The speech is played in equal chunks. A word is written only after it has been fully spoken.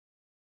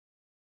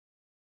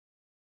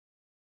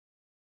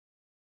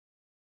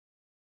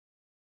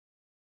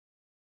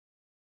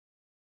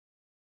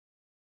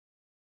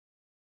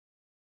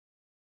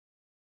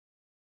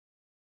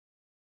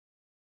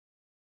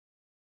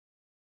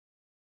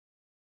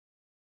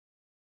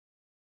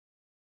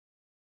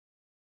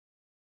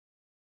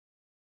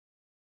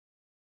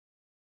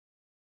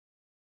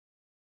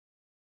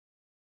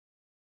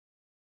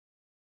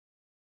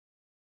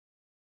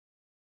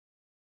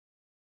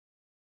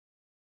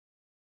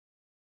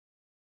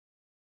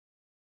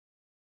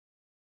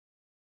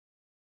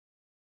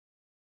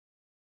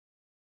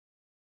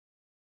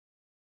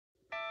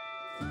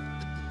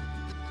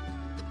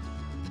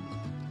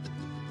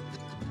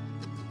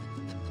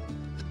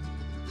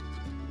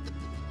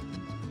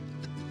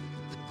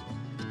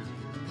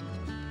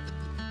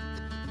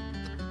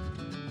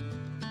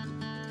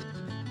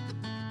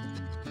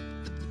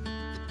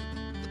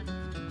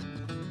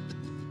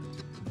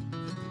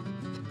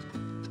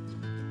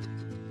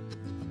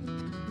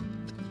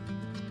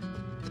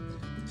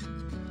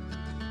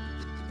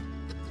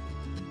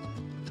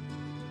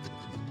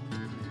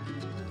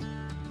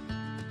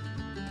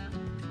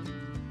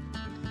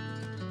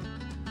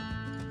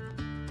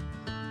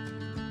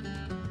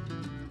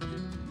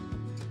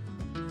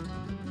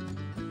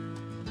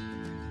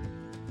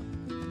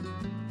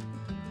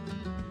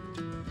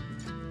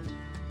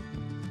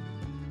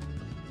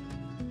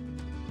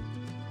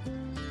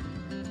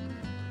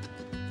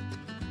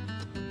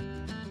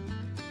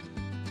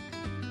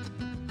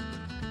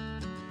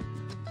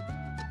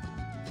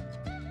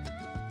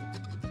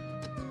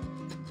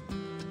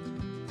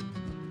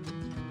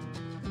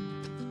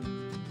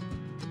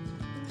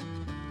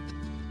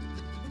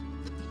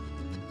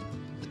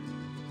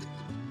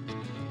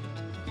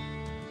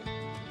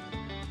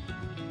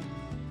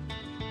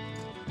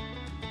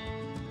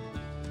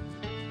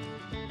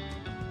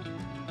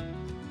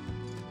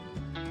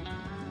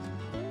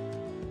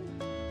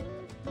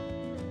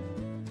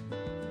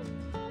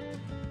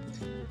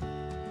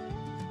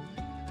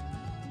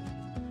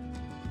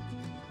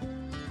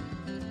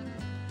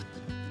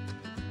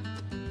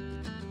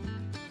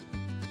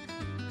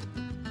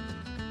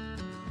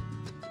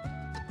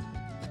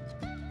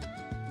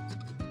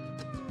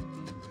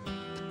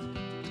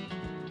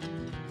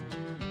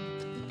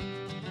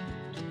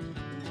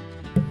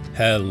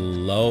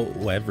Hello,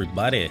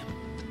 everybody.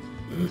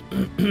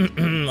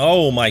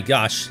 Oh my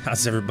gosh,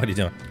 how's everybody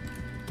doing?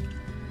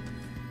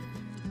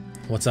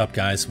 What's up,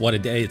 guys? What a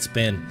day it's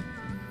been.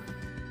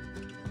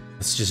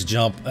 Let's just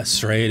jump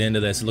straight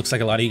into this. It looks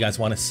like a lot of you guys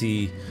want to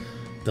see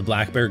the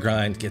black bear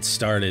grind get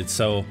started.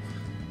 So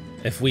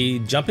if we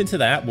jump into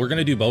that, we're going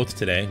to do both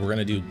today. We're going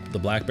to do the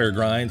black bear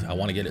grind. I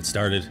want to get it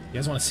started. You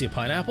guys want to see a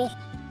pineapple?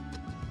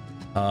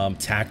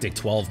 Tactic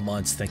 12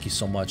 months. Thank you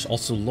so much.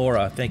 Also,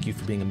 Laura, thank you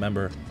for being a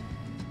member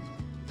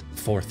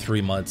for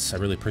 3 months. I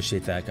really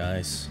appreciate that,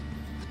 guys.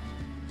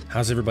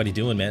 How's everybody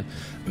doing,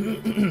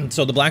 man?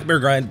 So the black bear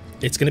grind,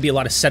 it's going to be a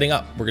lot of setting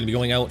up. We're going to be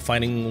going out,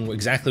 finding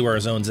exactly where our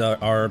zones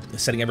are,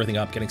 setting everything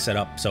up, getting set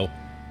up. So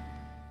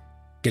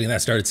getting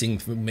that started, seeing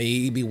if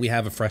maybe we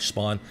have a fresh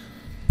spawn.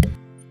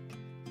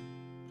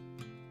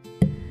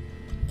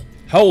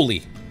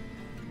 Holy.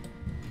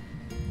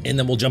 And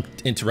then we'll jump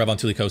into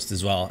Revontuli Coast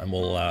as well, and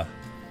we'll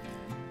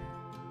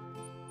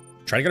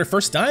try to get our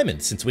first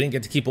diamond. Since we didn't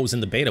get to keep what was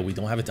in the beta, we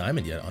don't have a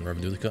diamond yet on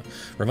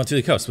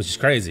Revontuli Coast, which is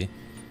crazy.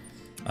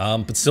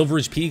 But Silver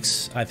Ridge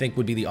Peaks, I think,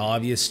 would be the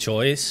obvious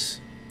choice.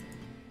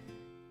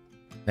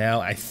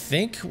 Now, I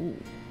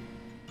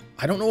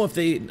don't know if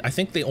I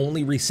think they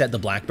only reset the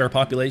black bear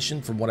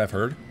population, from what I've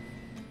heard.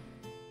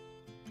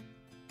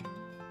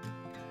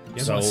 You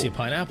guys want to see a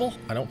pineapple?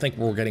 I don't think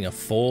we're getting a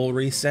full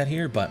reset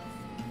here, but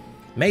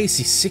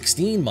Macy,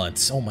 16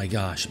 months. Oh my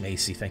gosh,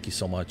 Macy, thank you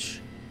so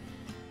much.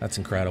 That's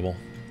incredible.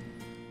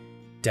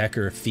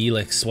 Decker,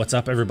 Felix, what's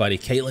up, everybody?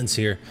 Caitlin's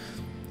here.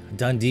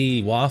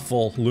 Dundee,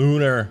 Waffle,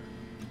 Lunar,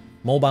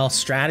 Mobile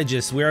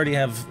Strategist. We already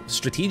have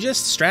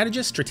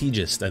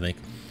Strategist, I think.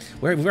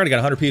 We've already got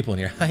 100 people in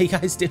here. How you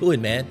guys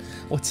doing, man?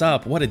 What's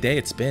up? What a day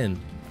it's been.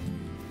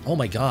 Oh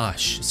my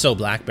gosh. So,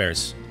 black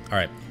bears. All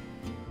right.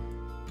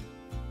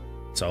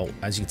 So,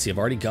 as you can see, I've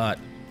already got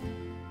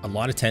a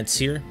lot of tents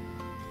here.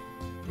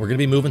 We're going to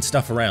be moving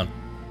stuff around.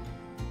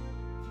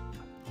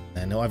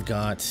 I know I've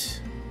got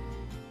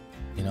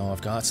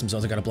some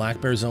zones. I got a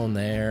black bear zone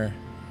there.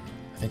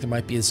 I think there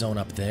might be a zone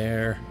up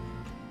there.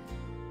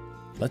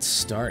 Let's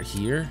start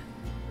here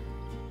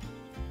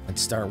and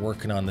start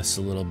working on this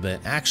a little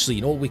bit. Actually,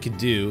 you know what we could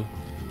do?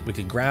 We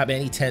could grab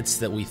any tents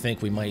that we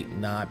think we might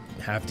not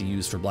have to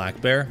use for black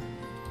bear.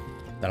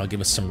 That'll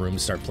give us some room to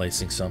start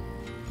placing some.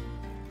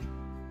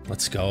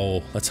 Let's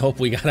go. Let's hope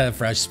we got a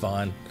fresh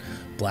spawn.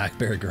 Black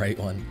bear, great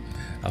one.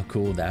 How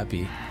cool would that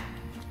be?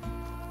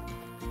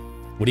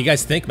 What do you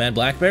guys think, man?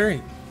 Black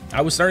bear?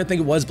 I was starting to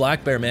think it was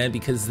black bear, man,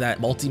 because that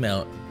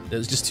multi-mount, it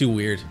was just too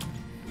weird.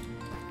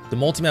 The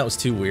multi-mount was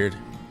too weird.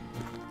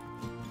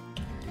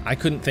 I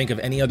couldn't think of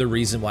any other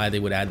reason why they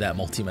would add that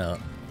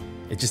multi-mount.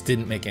 It just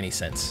didn't make any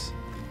sense.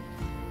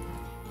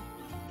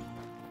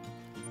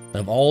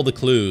 Of all the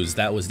clues,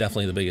 that was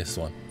definitely the biggest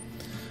one.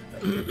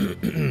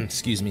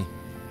 Excuse me.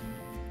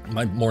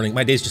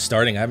 My day's just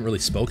starting. I haven't really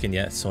spoken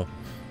yet, so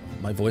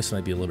my voice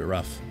might be a little bit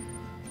rough.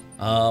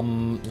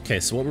 Okay,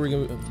 so what we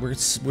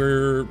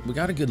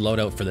got a good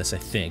loadout for this, I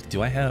think.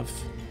 Do I have?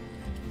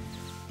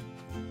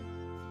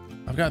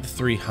 I've got the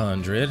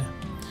 300.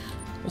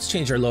 Let's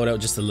change our loadout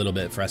just a little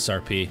bit for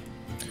SRP.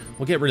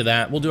 We'll get rid of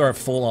that. We'll do our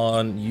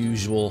full-on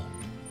usual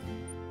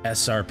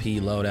SRP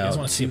loadout. You guys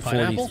want to see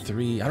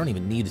 243. I don't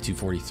even need the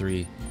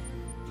 243.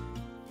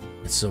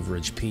 It's Silver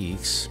Ridge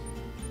Peaks.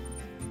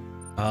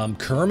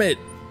 Kermit,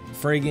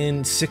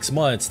 friggin' 6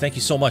 months. Thank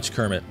you so much,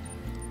 Kermit.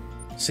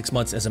 6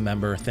 months as a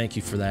member. Thank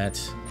you for that.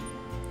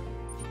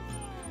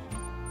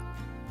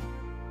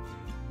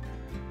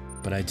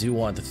 But I do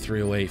want the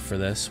 308 for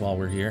this while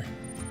we're here.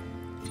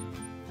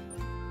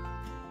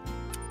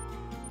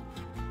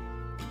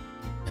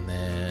 And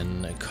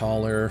then a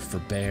collar for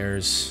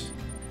bears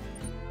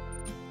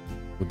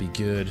would be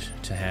good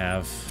to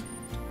have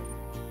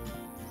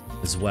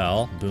as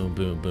well. Boom,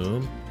 boom,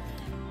 boom.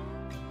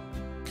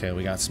 Okay,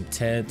 we got some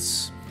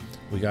tents.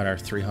 We got our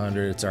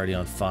 300. It's already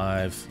on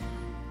 5.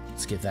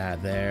 Let's get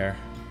that there.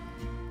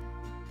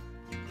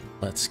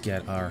 Let's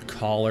get our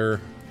collar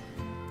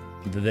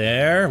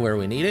there where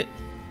we need it.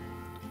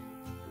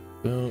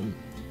 Boom,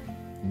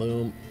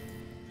 boom,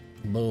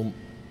 boom.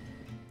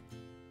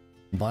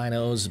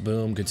 Binos,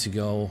 boom, good to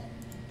go.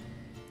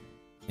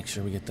 Make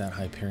sure we get that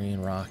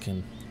Hyperion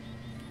rocking.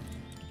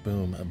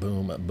 Boom,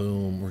 boom,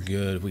 boom. We're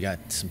good. We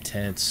got some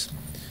tents.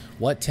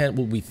 What tent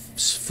will we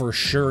for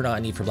sure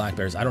not need for black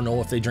bears? I don't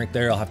know if they drink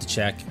there. I'll have to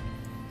check.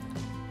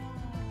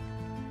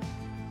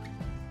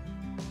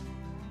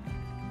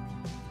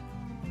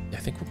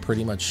 I think we're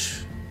pretty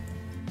much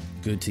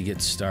good to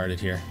get started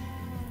here.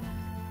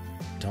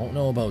 Don't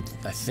know about...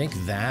 I think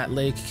that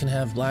lake can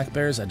have black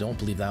bears. I don't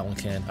believe that one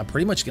can. I'm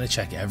pretty much going to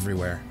check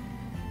everywhere.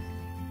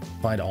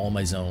 Find all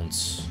my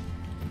zones.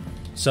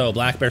 So,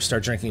 black bears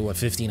start drinking, what,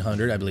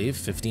 1,500, I believe?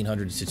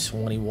 1,500 to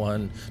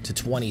 21 to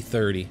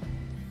 2030.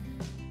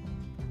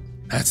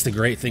 That's the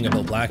great thing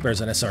about black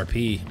bears on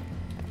SRP.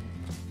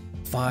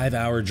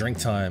 5-hour drink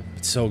time.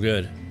 It's so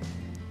good.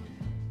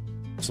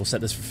 So we'll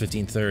set this for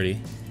 1530.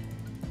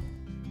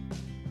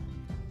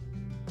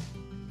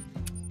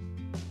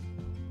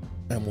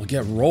 And we'll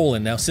get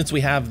rolling. Now, since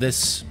we have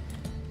this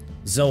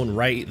zone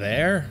right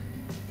there.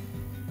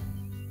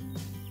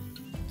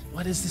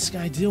 What is this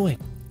guy doing?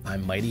 I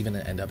might even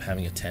end up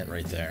having a tent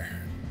right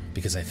there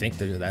because I think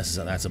that's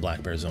a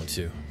black bear zone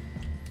too.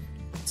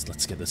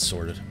 Let's get this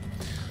sorted.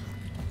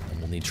 And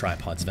we'll need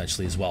tripods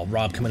eventually as well.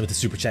 Rob coming in with the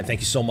super chat. Thank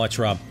you so much,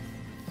 Rob.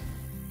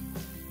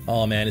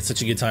 Oh man, it's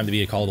such a good time to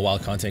be a Call of the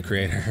Wild content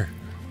creator.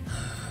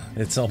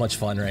 It's so much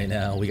fun right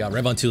now. We got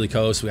Revontuli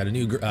Coast. We got a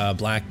new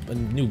a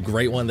new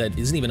great one that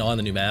isn't even on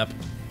the new map.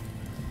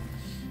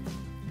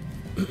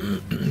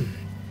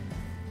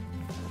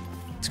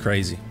 It's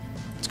crazy.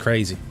 It's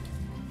crazy.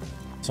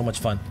 So much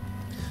fun.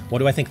 What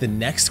do I think the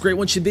next great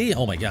one should be?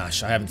 Oh my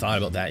gosh, I haven't thought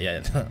about that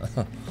yet. I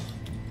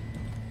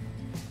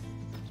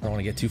don't want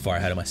to get too far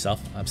ahead of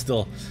myself. It's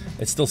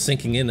still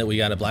sinking in that we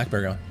got a black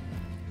bear going.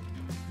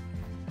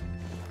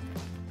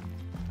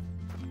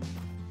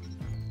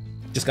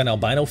 Just got an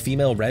albino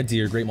female red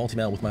deer, great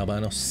multi-mount with my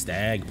albino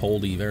stag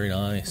poldy, very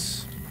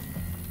nice.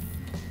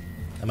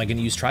 Am I going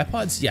to use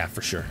tripods? Yeah,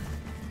 for sure.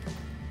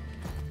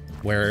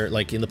 Where,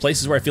 like, in the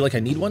places where I feel like I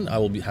need one, I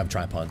will have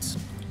tripods.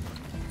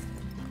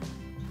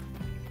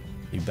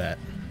 You bet.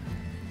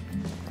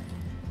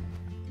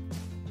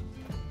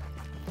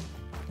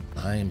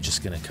 I am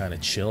just going to kind of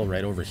chill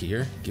right over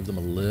here, give them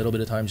a little bit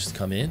of time just to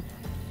come in.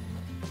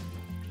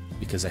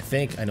 Because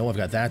I know I've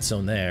got that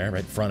zone there,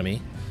 right in front of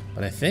me.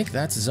 But I think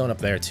that's a zone up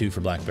there too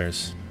for black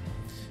bears.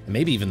 And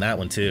maybe even that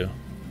one too.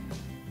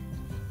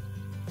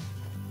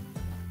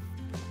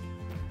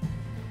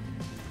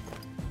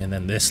 And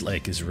then this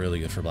lake is really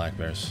good for black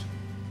bears.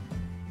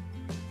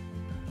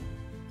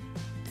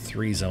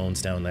 3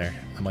 zones down there.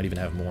 I might even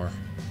have more.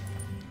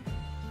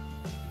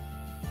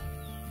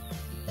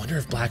 Wonder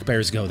if black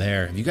bears go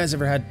there. Have you guys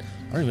ever had...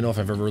 I don't even know if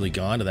I've ever really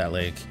gone to that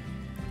lake.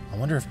 I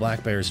wonder if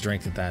black bears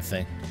drink at that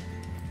thing.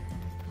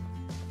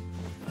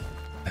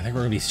 I think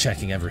we're going to be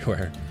checking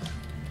everywhere.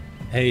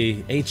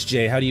 Hey,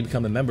 HJ, how do you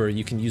become a member?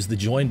 You can use the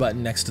join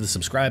button next to the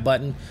subscribe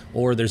button,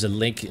 or there's a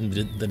link in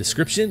the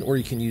description, or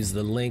you can use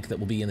the link that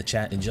will be in the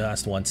chat in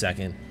just 1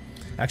 second.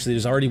 Actually,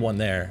 there's already one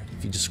there.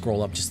 If you just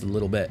scroll up just a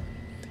little bit,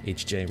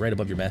 HJ, right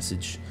above your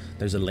message,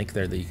 there's a link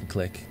there that you can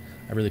click.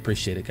 I really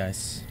appreciate it,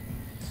 guys.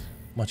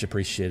 Much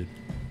appreciated.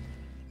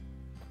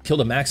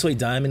 Killed a max weight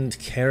diamond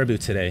caribou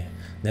today.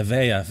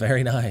 Nevea,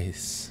 very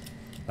nice.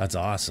 That's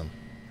awesome.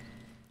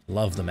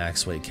 Love the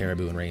max weight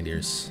caribou and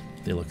reindeers.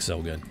 They look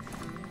so good.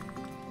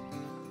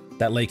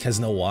 That lake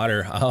has no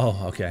water.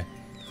 Oh, okay.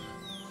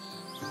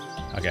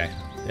 Okay,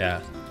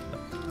 yeah.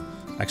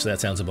 Actually, that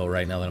sounds about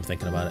right now that I'm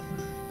thinking about it.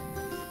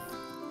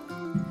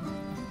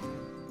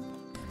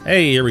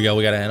 Hey, here we go.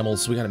 We got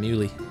animals. We got a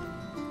muley.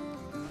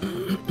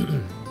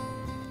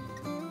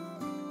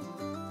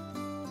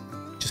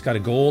 Just got a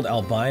gold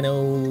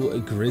albino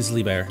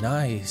grizzly bear.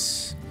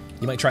 Nice.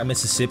 You might try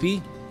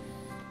Mississippi?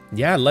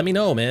 Yeah, let me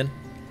know, man.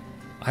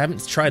 I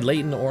haven't tried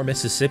Layton or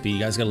Mississippi. You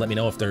guys gotta let me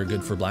know if they're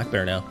good for black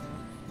bear now.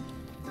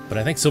 But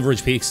I think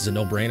Silveridge Peaks is a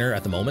no-brainer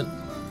at the moment.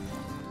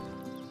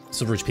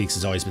 Silveridge Peaks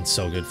has always been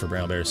so good for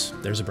brown bears.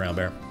 There's a brown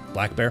bear.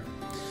 Black bear.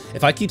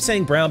 If I keep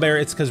saying brown bear,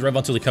 it's because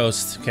Revontuli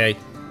Coast, okay?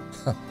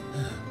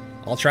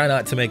 I'll try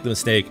not to make the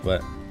mistake,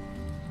 but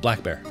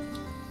black bear.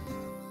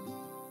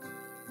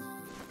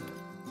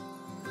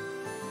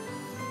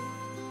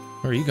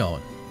 Where are you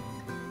going?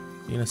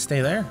 You gonna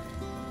stay there?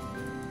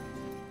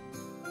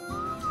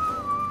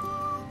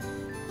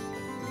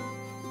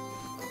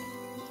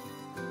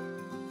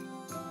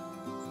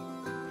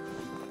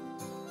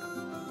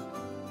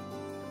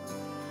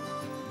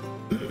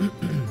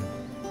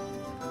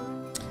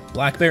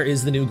 Black bear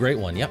is the new great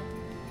one, yep.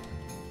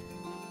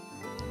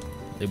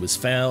 It was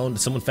found,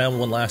 someone found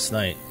one last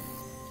night.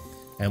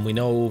 And we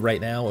know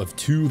right now of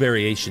 2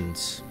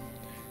 variations.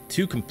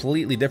 2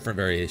 completely different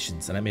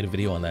variations, and I made a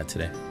video on that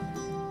today.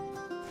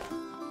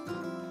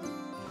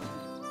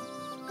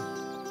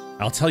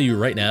 I'll tell you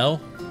right now,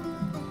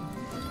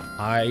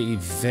 I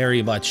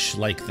very much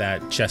like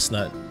that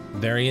chestnut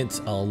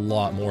variant a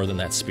lot more than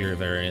that spirit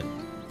variant.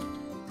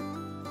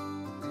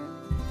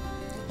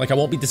 Like, I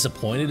won't be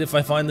disappointed if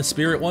I find the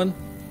spirit one,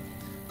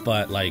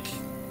 but, like,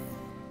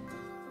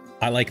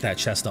 I like that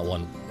chestnut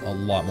one a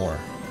lot more.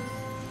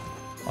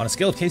 On a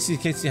scale of Casey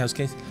to Casey, how's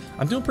Casey?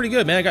 I'm doing pretty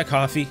good, man. I got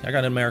coffee. I got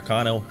an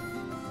Americano.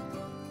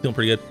 Doing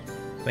pretty good.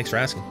 Thanks for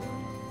asking.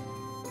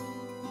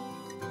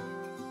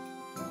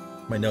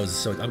 My nose is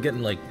so... I'm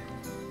getting, like...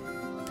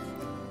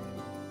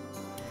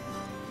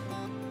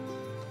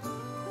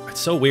 It's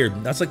so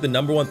weird. That's, like, the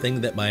 #1 thing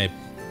that my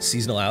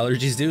seasonal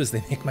allergies do, is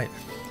they make my...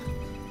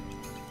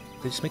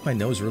 They just make my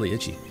nose really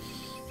itchy.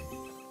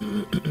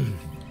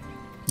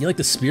 You like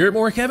the spirit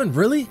more, Kevin?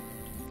 Really?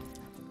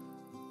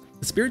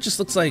 The spirit just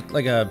looks like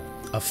a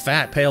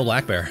fat, pale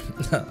black bear.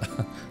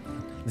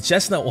 The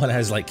chestnut one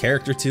has, like,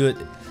 character to it.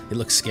 It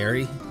looks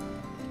scary.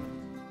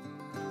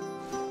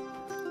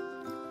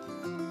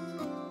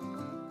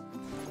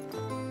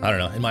 I don't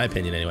know, in my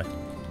opinion, anyway.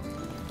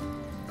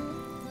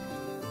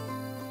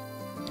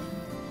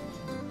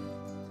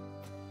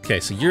 Okay,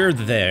 so you're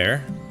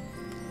there.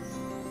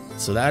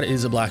 So that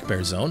is a black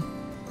bear zone.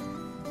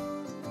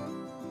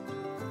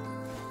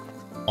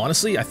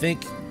 Honestly, I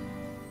think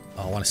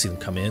I want to see them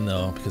come in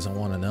though, because I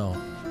want to know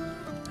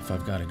if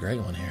I've got a great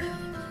one here.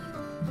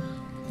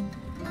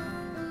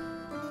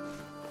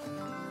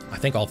 I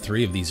think all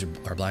 3 of these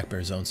are black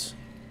bear zones.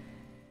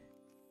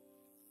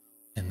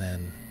 And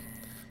then,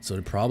 so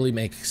it'd probably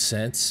make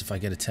sense if I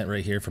get a tent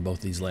right here for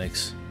both these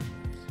lakes.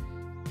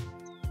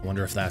 I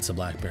wonder if that's a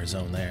black bear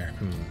zone there.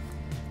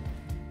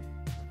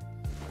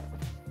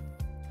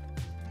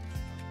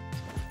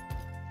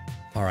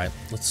 All right,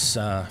 let's,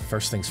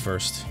 first things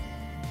first.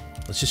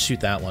 Let's just shoot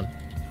that one.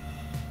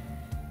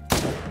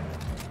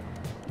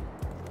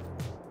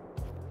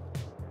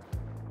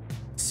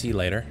 See you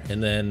later.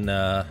 And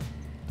then,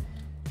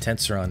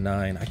 tents are on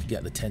 9. I could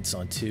get the tents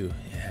on 2.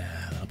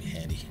 Yeah, that'll be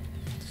handy.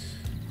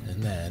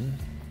 And then,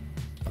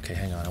 okay,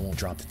 hang on. I won't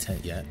drop the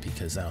tent yet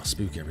because that'll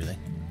spook everything.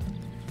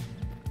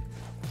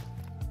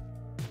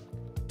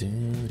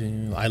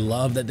 I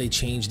love that they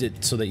changed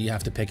it so that you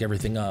have to pick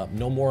everything up.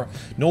 No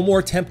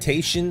more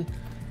temptation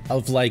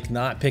of like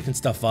not picking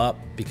stuff up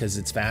because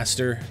it's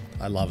faster.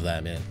 I love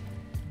that, man.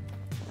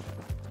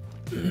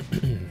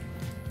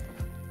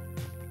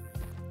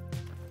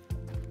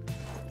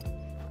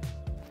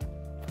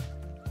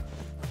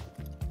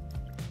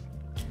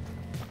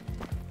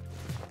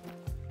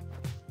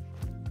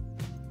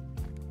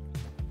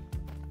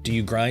 Do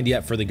you grind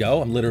yet for the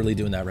go? I'm literally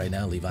doing that right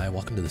now, Levi.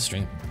 Welcome to the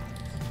stream.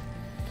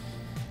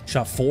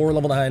 Shot 4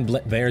 level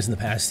 9 bears in the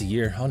past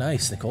year. Oh,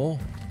 nice, Nicole.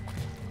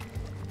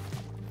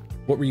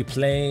 What were you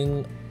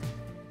playing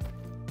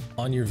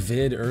on your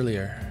vid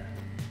earlier?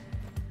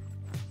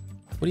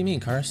 What do you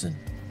mean, Carson?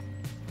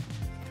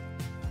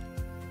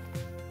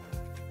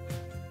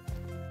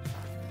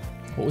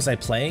 What was I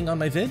playing on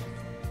my vid?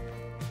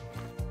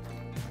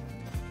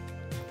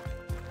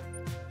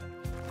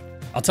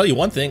 I'll tell you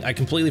one thing. I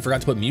completely forgot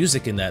to put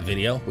music in that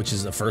video, which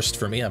is a first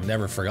for me. I've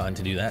never forgotten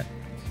to do that.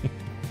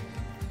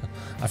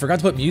 I forgot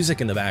to put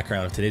music in the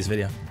background of today's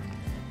video.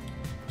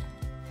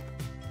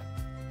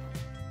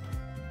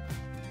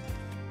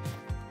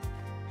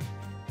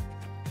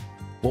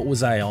 What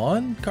was I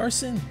on,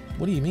 Carson?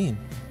 What do you mean?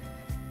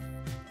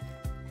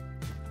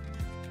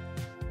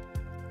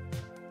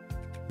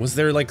 Was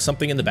there like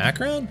something in the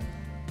background?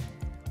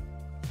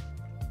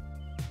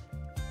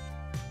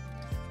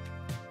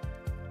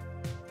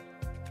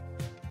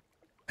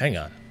 Hang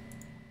on.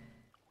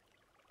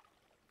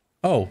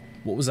 Oh,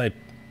 what was I?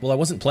 Well, I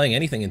wasn't playing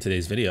anything in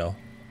today's video.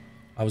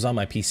 I was on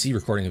my PC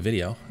recording a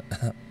video.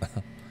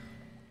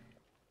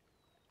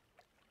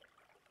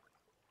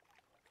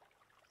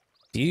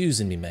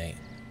 Using me, mate.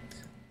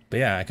 But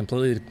yeah, I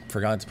completely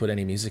forgot to put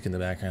any music in the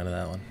background of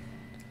that one.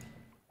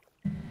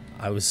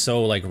 I was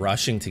so like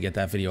rushing to get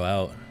that video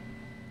out.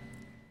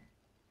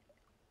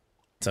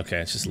 It's okay,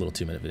 it's just a little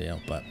 2-minute video,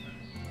 but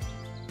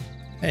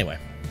anyway.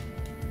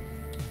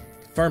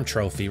 Farm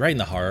trophy, right in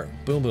the heart.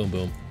 Boom, boom,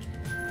 boom.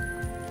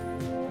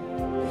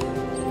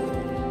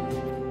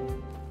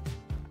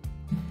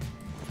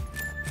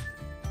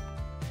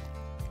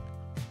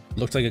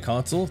 Looked like a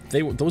console.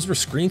 Those were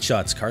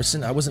screenshots,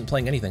 Carson. I wasn't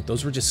playing anything.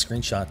 Those were just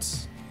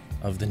screenshots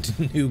of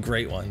the new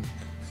great one.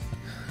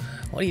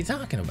 What are you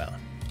talking about?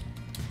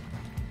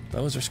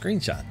 Those are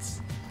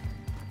screenshots.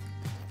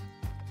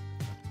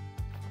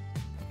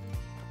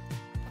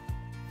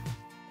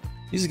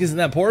 Music isn't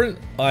that important.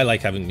 Oh, I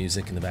like having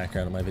music in the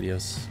background of my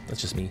videos. That's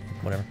just me.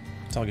 Whatever.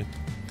 It's all good.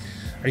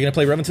 Are you gonna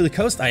play Revontuli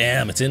Coast? I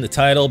am. It's in the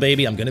title,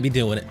 baby. I'm gonna be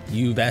doing it.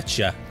 You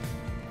betcha.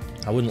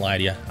 I wouldn't lie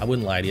to you. I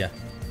wouldn't lie to you.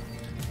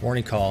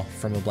 Warning call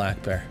from a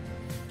black bear.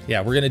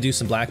 Yeah, we're gonna do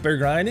some black bear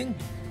grinding,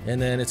 and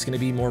then it's gonna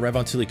be more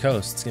Revontuli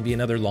Coast. It's gonna be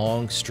another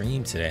long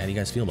stream today. How do you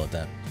guys feel about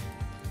that?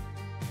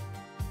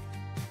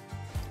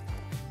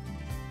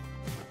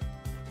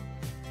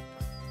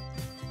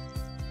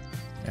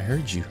 I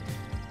heard you.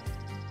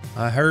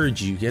 I heard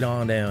you. Get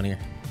on down here.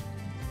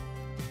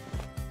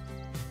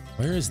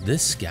 Where is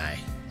this guy?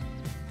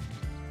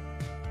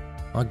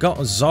 I got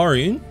a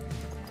Zarun.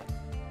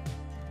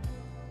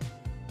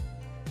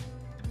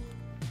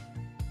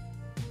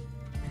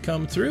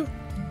 Come through.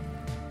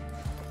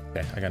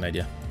 Okay, I got an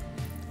idea.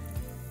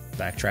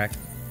 Backtrack.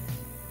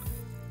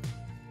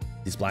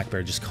 These black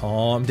bear just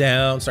calm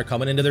down, start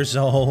coming into their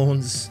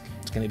zones.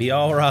 It's gonna be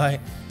all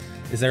right.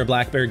 Is there a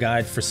black bear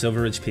guide for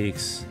Silver Ridge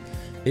Peaks?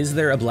 Is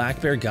there a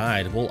black bear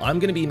guide? Well, I'm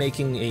gonna be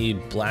making a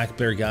black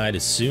bear guide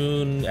as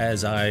soon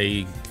as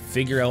I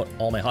figure out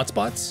all my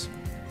hotspots.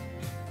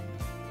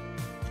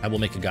 I will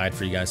make a guide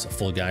for you guys, a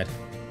full guide.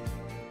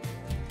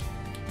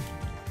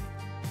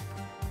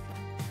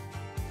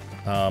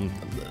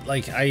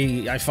 Like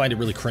I find it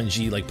really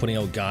cringy, like putting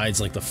out guides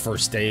like the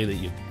first day that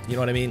you know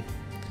what I mean?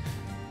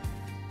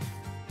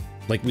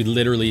 Like we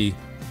literally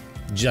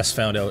just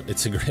found out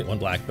it's a great one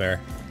black bear.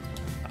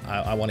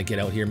 I want to get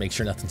out here, make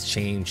sure nothing's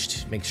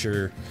changed, make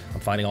sure I'm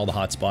finding all the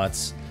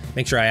hotspots,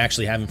 make sure I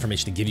actually have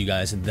information to give you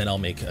guys, and then I'll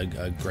make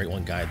a great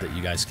one guide that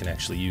you guys can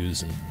actually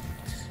use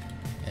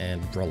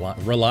and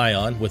rely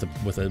on with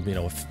a you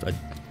know a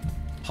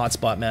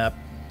hotspot map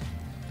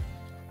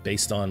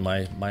based on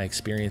my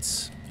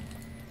experience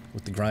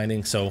with the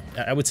grinding. So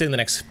I would say in the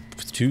next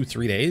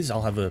 2-3 days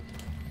I'll have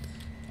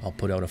I'll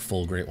put out a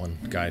full Great One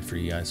guide for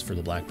you guys for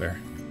the black bear.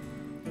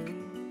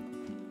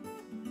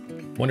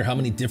 Wonder how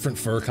many different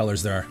fur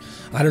colors there are.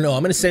 I don't know.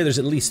 I'm going to say there's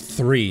at least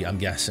 3, I'm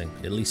guessing.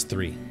 At least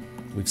 3.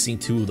 We've seen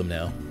 2 of them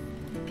now.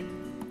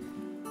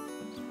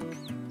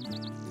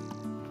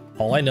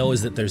 All I know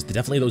is that there's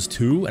definitely those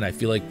 2, and I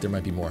feel like there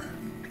might be more.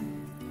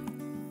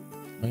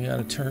 We got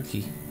a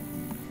turkey.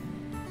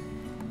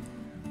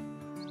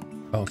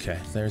 Okay,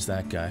 there's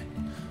that guy.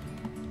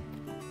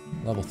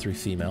 Level 3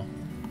 female.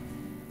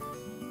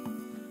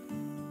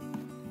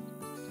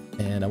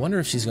 And I wonder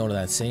if she's going to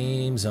that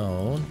same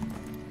zone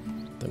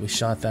that we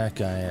shot that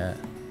guy at.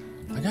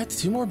 I got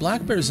 2 more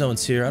black bear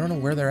zones here. I don't know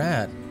where they're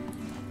at.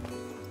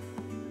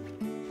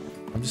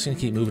 I'm just gonna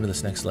keep moving to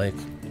this next lake.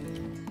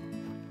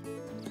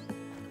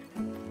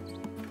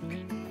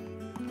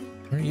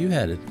 Where are you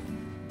headed?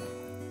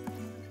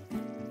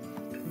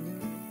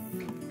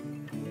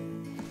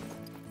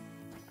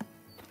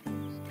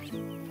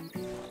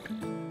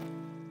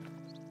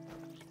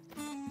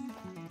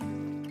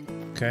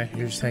 Okay,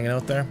 you're just hanging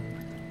out there?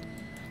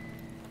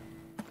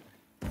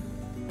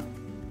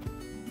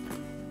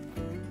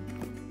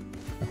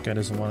 Guy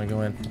doesn't want to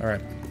go in.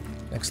 Alright,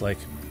 next lake.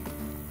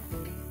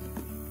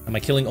 Am I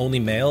killing only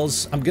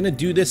males? I'm gonna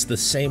do this the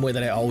same way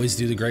that I always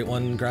do the Great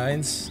One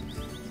grinds.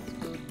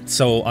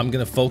 So I'm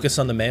gonna focus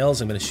on the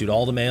males. I'm gonna shoot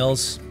all the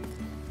males.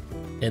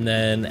 And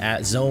then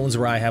at zones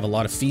where I have a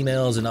lot of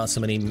females and not so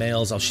many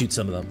males, I'll shoot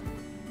some of them.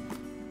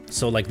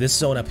 So like this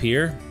zone up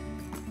here,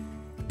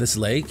 this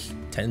lake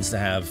tends to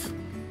have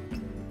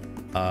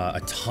a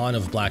ton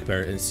of black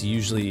bear. It's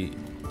usually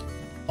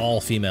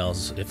all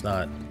females, if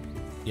not,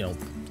 you know,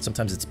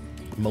 sometimes it's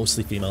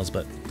mostly females,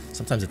 but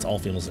sometimes it's all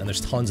females, and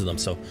there's tons of them.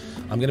 So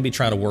I'm going to be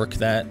trying to work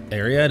that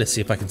area to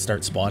see if I can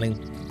start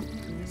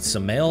spawning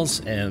some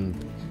males, and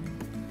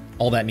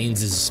all that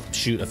means is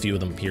shoot a few of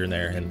them here and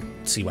there and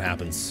see what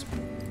happens.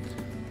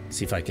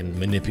 See if I can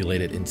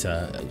manipulate it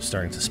into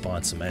starting to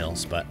spawn some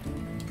males. But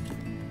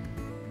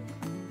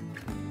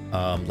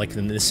like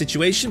in this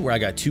situation where I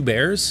got 2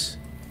 bears,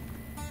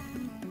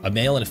 a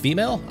male and a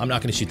female, I'm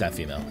not going to shoot that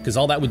female, because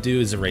all that would do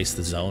is erase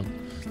the zone.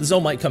 The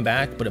zone might come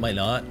back, but it might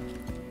not.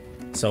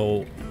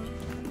 So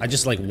I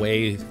just like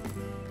weigh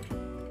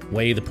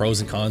the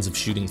pros and cons of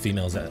shooting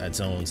females at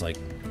zones. Like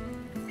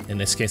in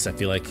this case, I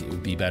feel like it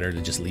would be better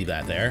to just leave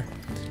that there,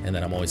 and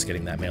then I'm always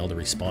getting that male to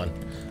respawn.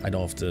 I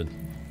don't have to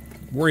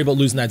worry about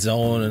losing that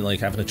zone and like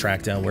having to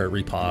track down where it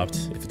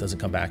repopped if it doesn't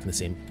come back in the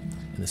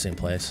same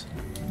place.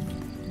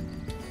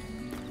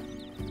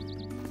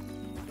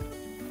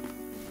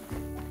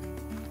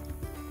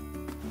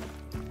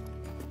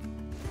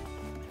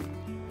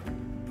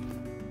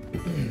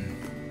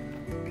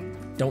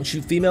 Don't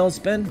shoot females,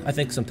 Ben? I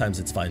think sometimes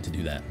it's fine to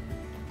do that.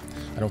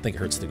 I don't think it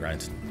hurts the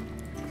grind.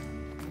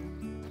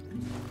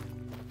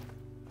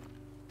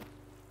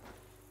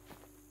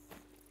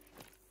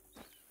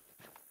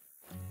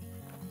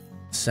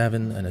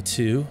 Seven and a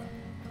 2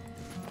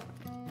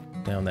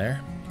 down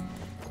there.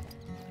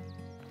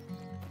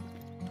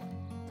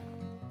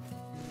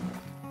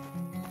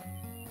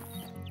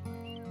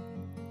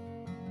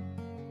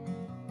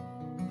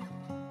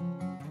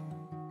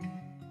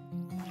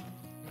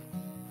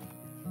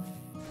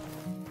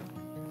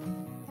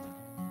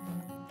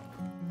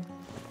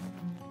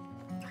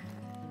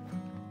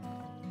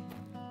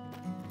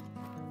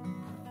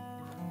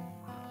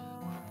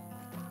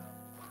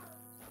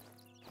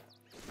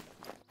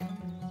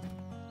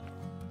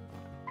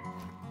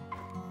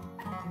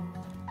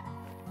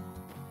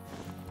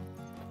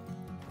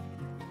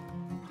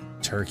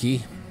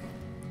 Turkey.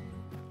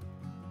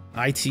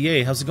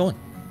 ITA, how's it going?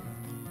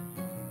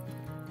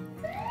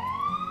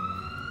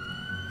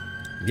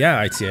 Yeah,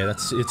 ITA,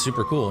 it's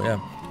super cool, yeah.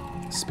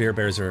 Spear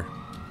bears are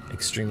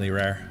extremely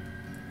rare.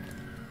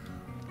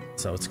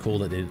 So it's cool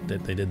that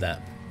they did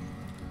that.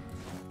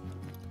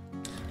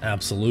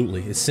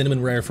 Absolutely. Is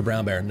cinnamon rare for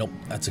brown bear? Nope,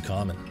 that's a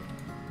common.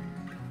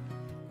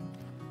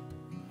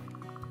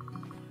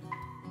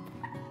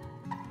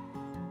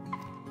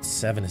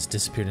 Seven has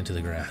disappeared into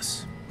the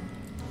grass.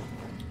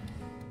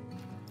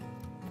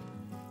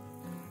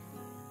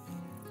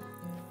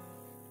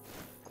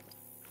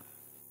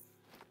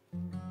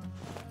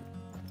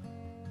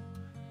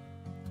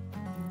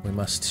 We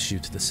must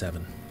shoot the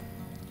 7.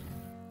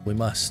 We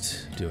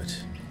must do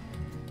it.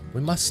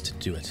 We must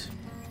do it.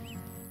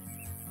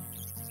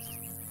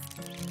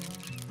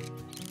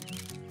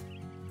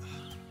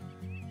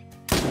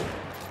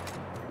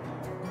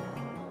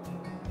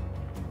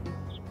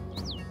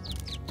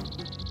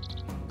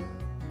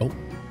 Oh,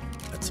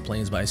 that's the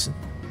Plains Bison.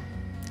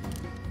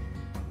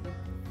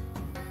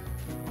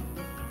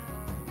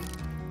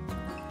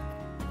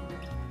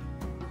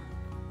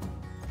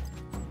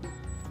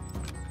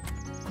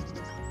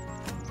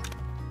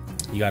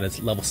 You got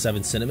a level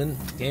 7 cinnamon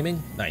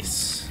gaming?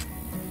 Nice.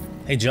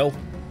 Hey Joe,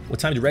 what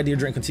time do red deer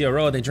drink on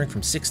TRO? They drink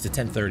from 6 to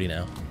 10:30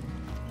 now.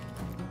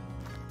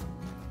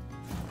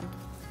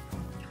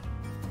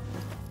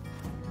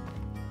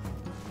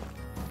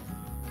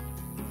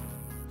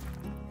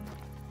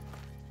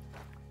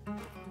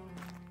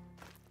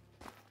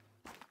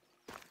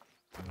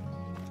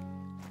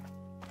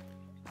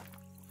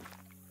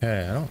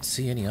 Okay, I don't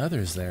see any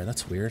others there.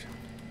 That's weird.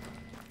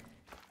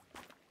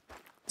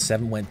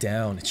 7 went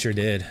down. It sure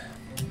did.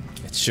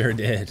 It sure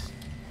did.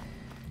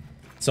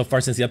 So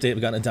far since the update,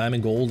 we've gotten a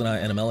Diamond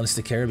Goldeneye and a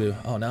Melanistic Caribou.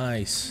 Oh,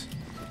 nice.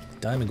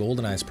 Diamond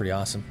Goldeneye is pretty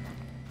awesome.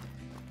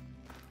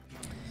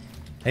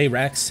 Hey,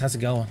 Rex. How's it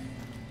going?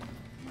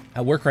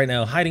 At work right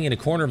now, hiding in a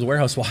corner of the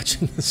warehouse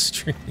watching the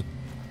stream.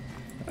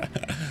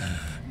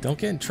 Don't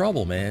get in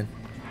trouble, man.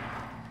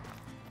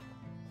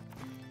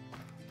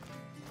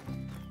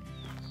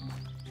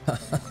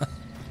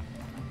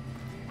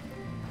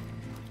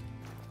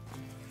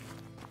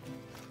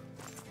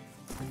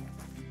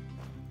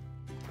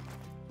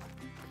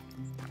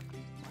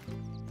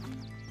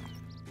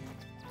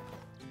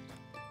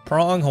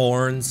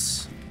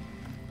 Pronghorns.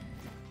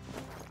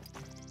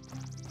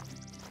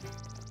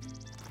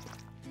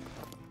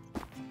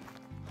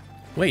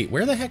 Wait,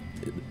 where the heck?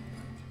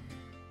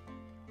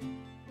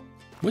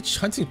 Which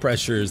hunting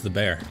pressure is the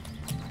bear?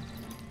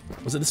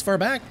 Was it this far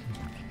back?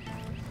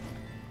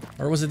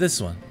 Or was it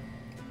this one?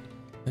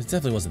 It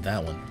definitely wasn't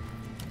that one.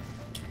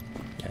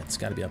 Yeah, it's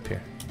gotta be up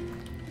here.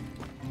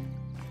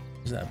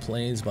 There's that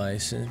plains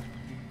bison.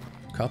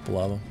 A couple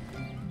of them.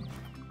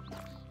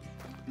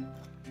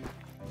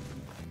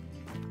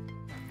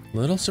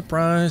 Little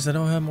surprised I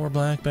don't have more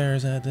black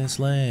bears at this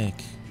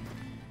lake.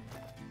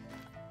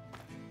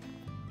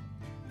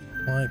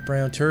 White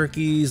brown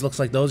turkeys. Looks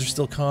like those are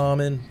still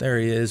common. There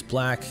he is.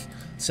 Black.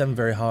 7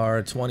 very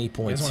hard. 20.2.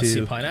 You guys want to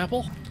see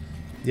pineapple?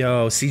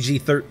 Yo, CG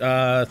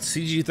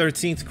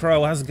 13th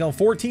Crow. How's it going?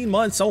 14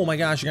 months. Oh my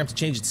gosh, you're gonna have to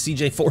change it to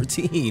CJ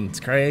 14. It's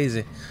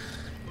crazy.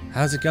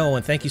 How's it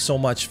going? Thank you so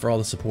much for all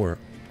the support.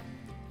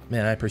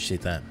 Man, I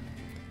appreciate that.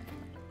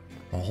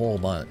 A whole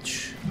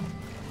bunch.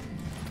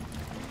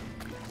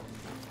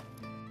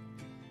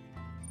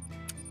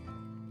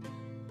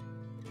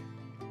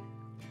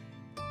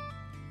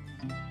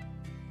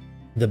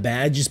 The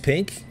badge is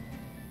pink.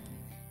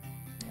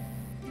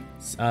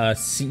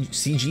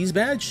 CG's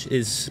badge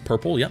is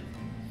purple, yep.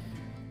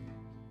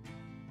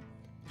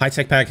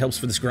 High-tech pack helps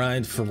for this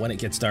grind for when it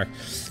gets dark.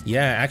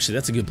 Yeah, actually,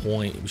 that's a good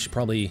point. We should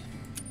probably...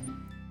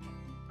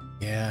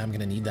 Yeah, I'm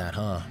gonna need that,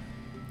 huh?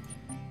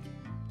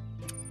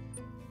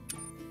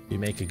 You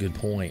make a good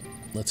point.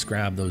 Let's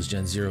grab those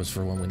Gen Zeros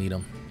for when we need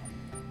them.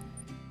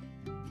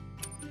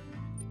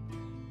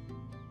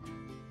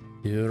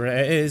 You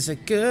raise a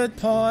good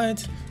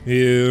point.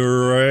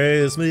 You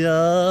raise me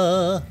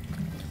up.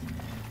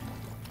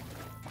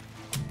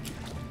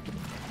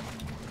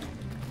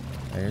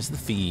 There's the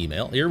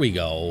female. Here we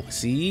go.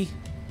 See?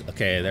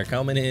 Okay, they're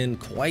coming in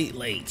quite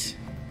late.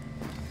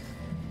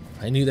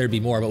 I knew there'd be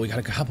more, but we got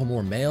a couple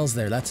more males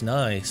there. That's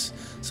nice.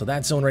 So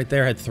that zone right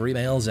there had 3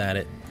 males at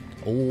it.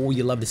 Oh,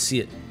 you love to see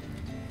it.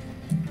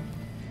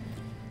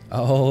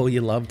 Oh,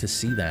 you love to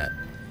see that.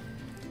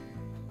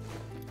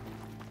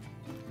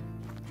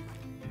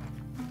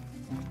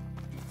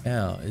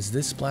 Now, is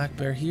this black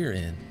bear here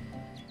in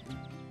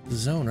the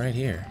zone right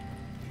here?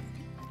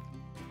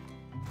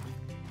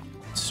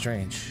 It's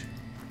strange.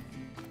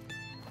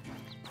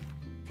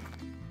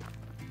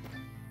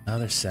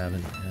 Another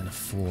 7 and a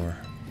 4.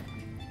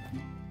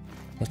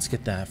 Let's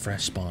get that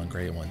fresh spawn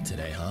great one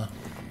today, huh?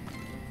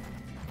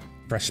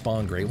 Fresh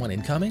spawn great one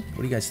incoming? What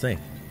do you guys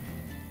think?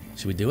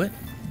 Should we do it?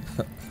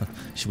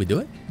 Should we do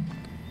it?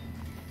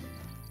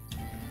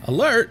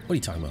 Alert! What are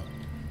you talking about?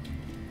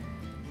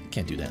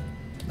 Can't do that.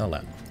 Not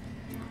allowed.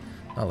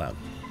 Not allowed.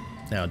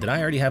 Now, did I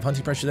already have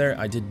hunting pressure there?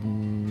 I did.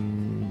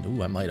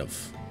 Ooh, I might have.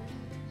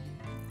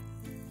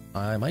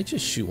 I might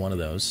just shoot one of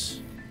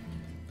those.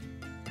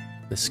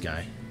 This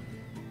guy.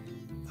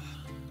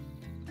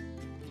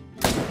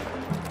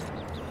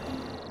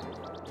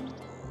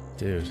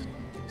 Dude,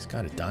 he's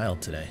got it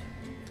dialed today.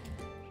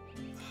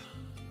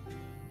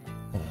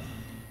 Oh.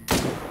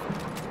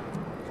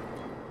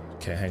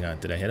 Okay, hang on.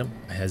 Did I hit him?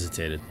 I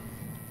hesitated.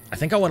 I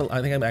think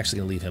I'm actually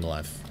gonna leave him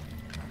alive.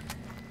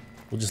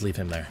 We'll just leave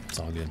him there. It's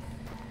all good.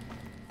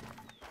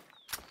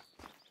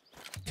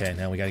 Okay,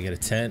 now we gotta get a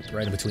tent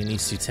right in between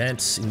these 2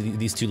 tents, in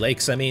these 2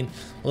 lakes. I mean,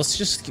 let's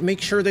just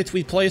make sure that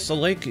we place a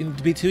lake in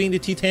between the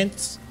 2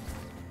 tents.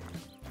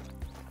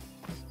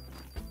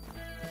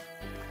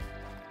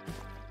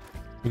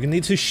 We're gonna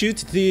need to shoot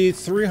the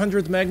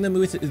 300 Magnum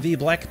with the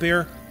black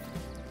bear.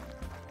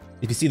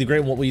 If you see the great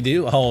one, what will you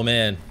do? Oh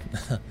man,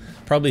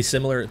 probably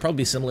similar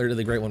to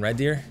the great one red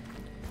deer.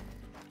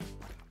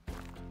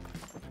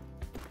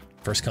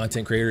 First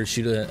content creator to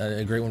shoot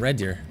a great one red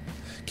deer.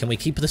 Can we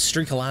keep the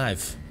streak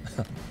alive?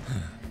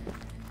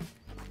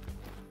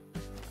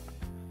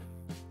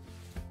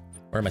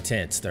 Where are my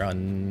tents? They're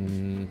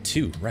on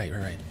 2.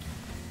 Right.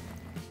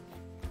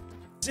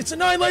 It's a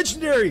 9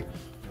 legendary!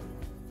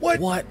 What?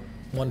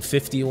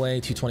 150 away,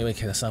 220 away.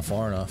 Okay, that's not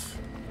far enough.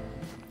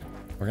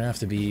 We're gonna have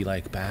to be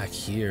like back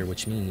here,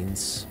 which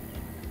means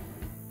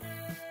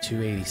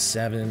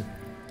 287.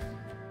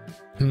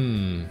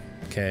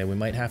 Okay, we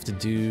might have to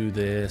do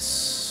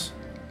this.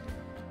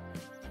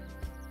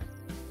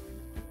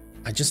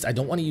 I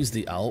don't want to use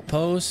the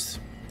outpost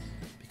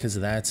because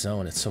of that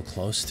zone. It's so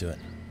close to it.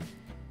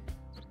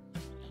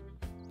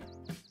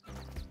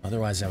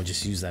 Otherwise, I would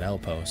just use that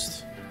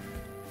outpost.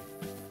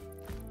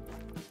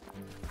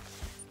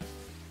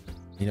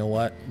 You know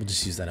what? We'll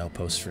just use that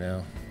outpost for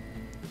now.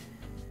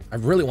 I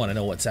really want to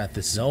know what's at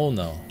this zone,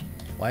 though.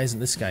 Why isn't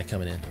this guy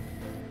coming in?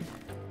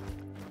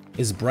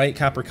 Is Bright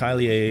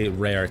Capercaillie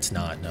rare? It's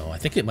not, no. I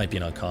think it might be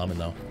an uncommon,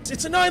 though.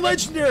 It's a 9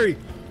 legendary!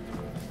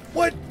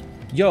 What?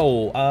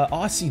 Yo,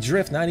 Aussie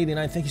Drift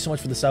 989, thank you so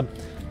much for the sub.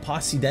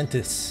 Posse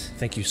Dentis,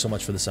 thank you so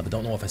much for the sub. I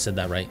don't know if I said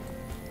that right.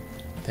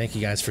 Thank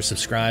you guys for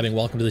subscribing.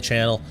 Welcome to the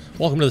channel.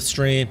 Welcome to the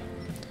stream.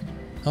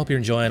 Hope you're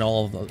enjoying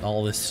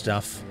all this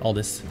stuff, all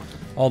this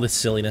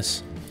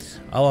silliness.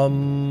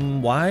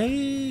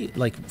 Why?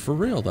 Like, for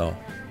real though.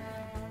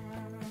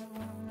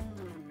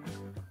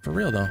 For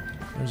real though.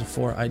 There's a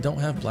 4. I don't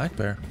have Black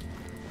Bear.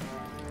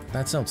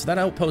 That sounds. So that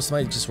outpost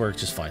might just work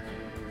just fine.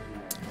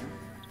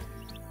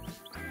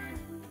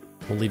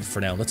 We'll leave it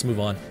for now. Let's move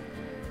on.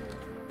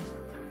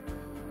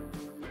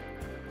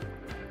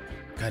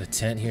 Got a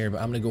tent here,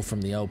 but I'm gonna go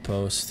from the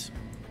outpost.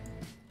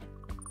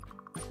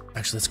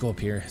 Actually, let's go up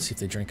here, see if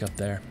they drink up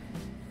there.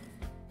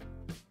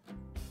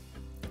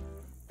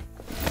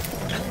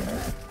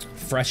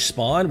 Fresh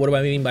spawn? What do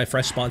I mean by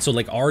fresh spawn? So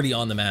like already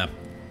on the map.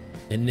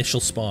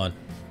 Initial spawn.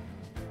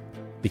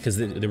 Because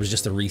there was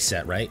just a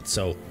reset, right?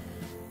 So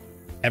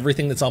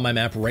everything that's on my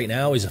map right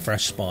now is a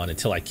fresh spawn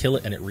until I kill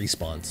it and it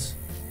respawns.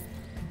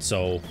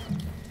 So,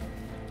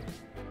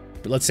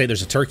 but let's say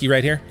there's a turkey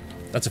right here.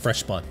 That's a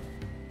fresh spawn.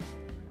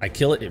 I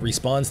kill it, it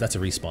respawns, that's a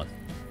respawn.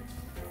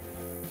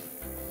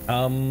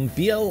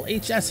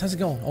 BLHS, how's it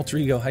going? Alter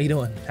Ego, how you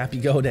doing? Happy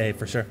Go Day,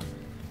 for sure.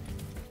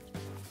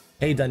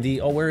 Hey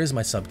Dundee, oh, where is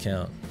my sub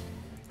count?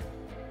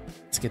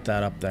 Let's get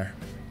that up there.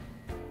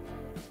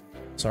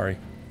 Sorry.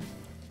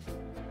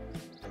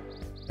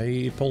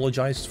 I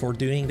apologize for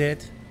doing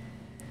that.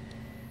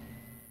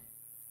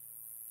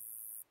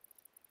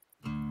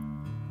 Here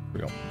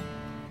we go.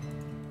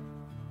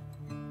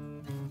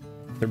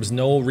 There was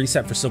no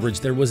reset for Silver Ridge.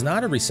 There was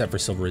not a reset for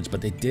Silver Ridge,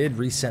 but they did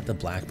reset the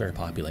black bear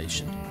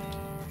population.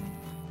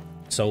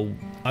 So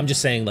I'm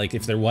just saying, like,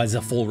 if there was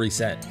a full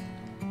reset,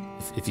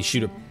 if you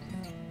shoot a,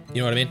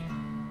 you know what I mean?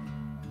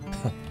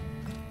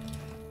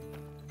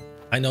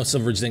 I know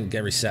Silver Ridge didn't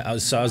get reset. I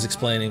was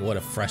explaining what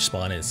a fresh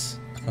spawn is.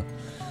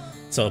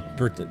 So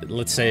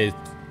let's say,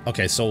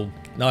 okay, so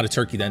not a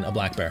turkey then, a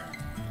black bear.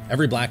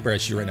 Every black bear I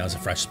shoot right now is a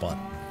fresh spawn.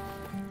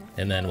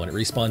 And then when it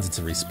respawns, it's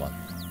a respawn.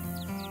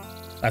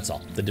 That's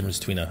all, the difference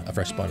between a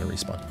fresh spawn and a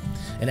respawn.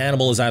 An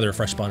animal is either a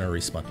fresh spawn or a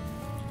respawn.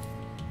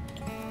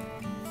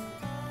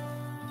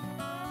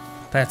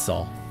 That's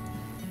all.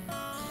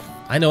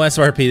 I know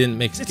SRP didn't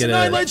get a... It's a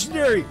 9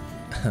 legendary!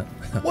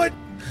 What?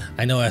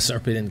 I know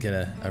SRP didn't get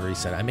a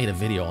reset. I made a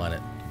video on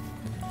it.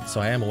 So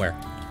I am aware.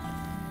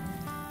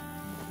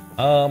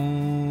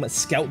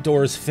 Scout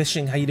Doors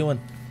Fishing, how you doing?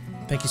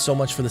 Thank you so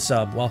much for the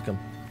sub. Welcome.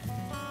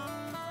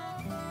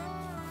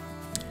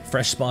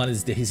 Fresh spawn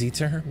is Daisy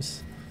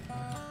terms.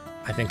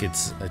 I think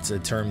it's a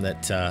term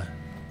that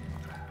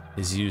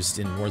is used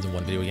in more than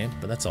one video game,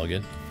 but that's all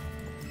good.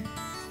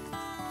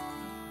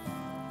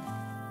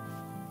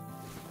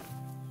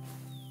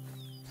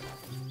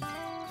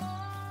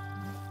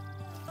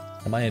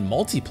 Am I in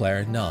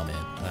multiplayer? No,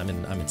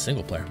 man. I'm in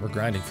single player. We're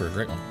grinding for a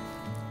great one.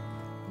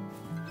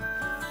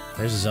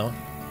 There's a zone.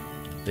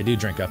 They do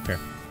drink up here.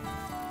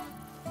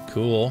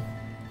 Cool.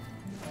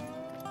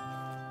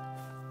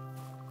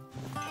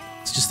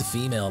 It's just a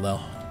female, though.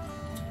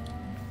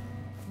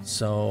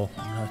 So,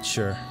 I'm not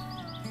sure.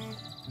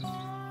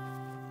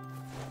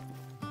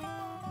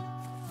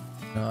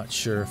 Not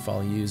sure if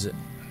I'll use it.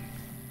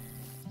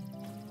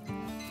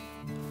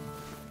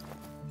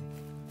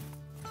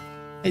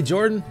 Hey,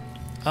 Jordan.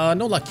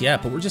 No luck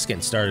yet, but we're just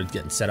getting started,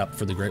 getting set up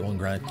for the Great One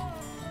grind.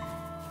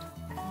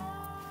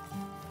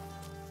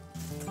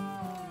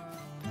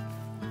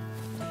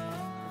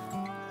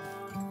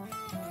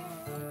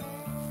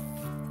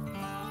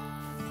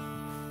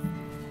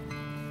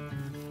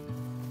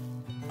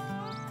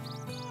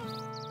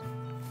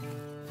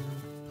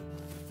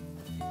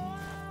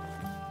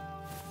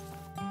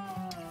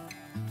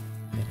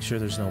 Make sure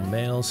there's no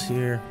males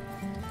here.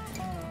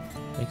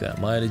 I think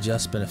that might have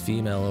just been a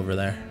female over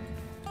there.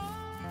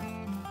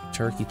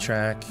 Turkey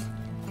track.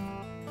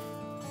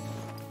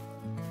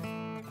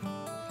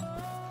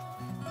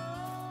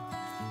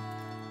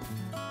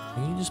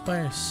 Are you just by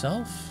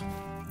yourself?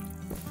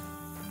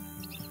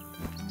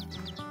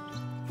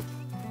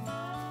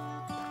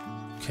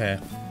 Okay.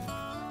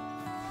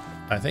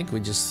 I think we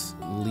just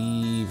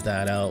leave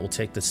that out. We'll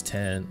take this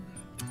tent.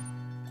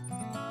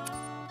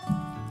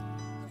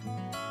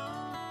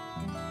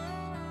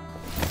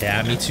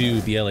 Yeah, me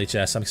too,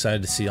 BLHS. I'm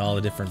excited to see all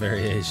the different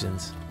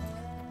variations.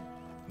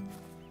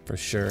 For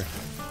sure.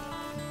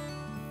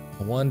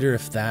 I wonder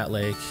if that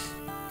lake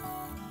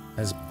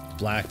has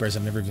black bears.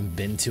 I've never even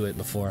been to it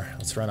before.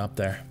 Let's run up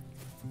there.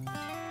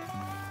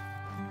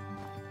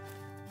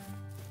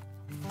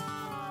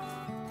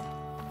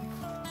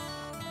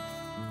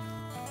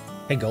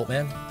 Hey,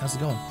 Goatman. How's it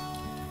going?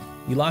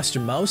 You lost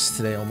your mouse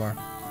today, Omar.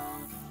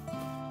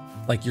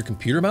 Like your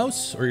computer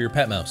mouse or your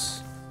pet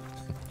mouse?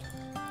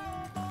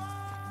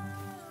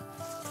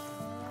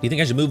 You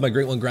think I should move my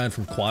Great One grind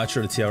from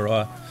Quattro to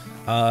Tiaroa?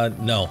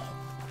 No,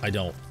 I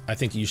don't. I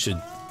think you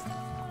should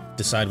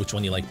decide which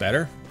one you like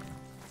better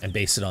and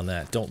base it on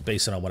that. Don't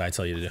base it on what I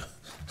tell you to do.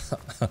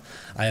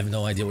 I have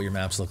no idea what your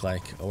maps look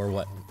like or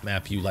what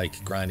map you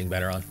like grinding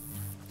better on.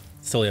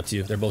 It's totally up to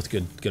you. They're both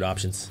good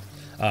options.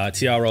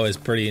 Tiaroa is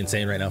pretty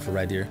insane right now for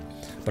Red Deer,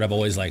 but I've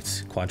always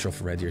liked Quattro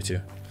for Red Deer too.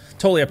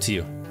 Totally up to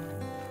you.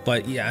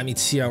 But yeah, I mean,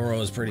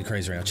 Tiaroa is pretty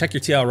crazy right now. Check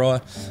your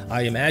Tiaroa.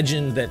 I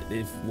imagine that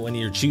when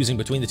you're choosing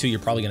between the two, you're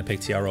probably going to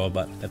pick Tiaroa,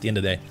 but at the end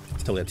of the day,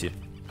 it's totally up to you.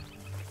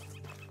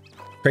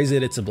 Crazy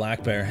that it's a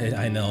black bear.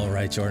 I know,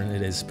 right, Jordan?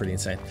 It is pretty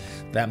insane.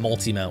 That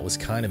multi-mount was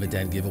kind of a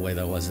dead giveaway,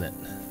 though, wasn't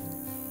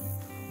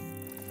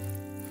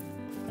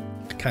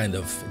it? Kind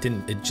of.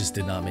 It just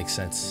did not make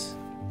sense.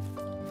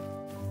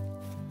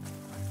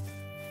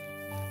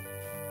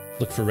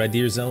 Look for red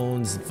deer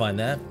zones and find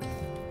that.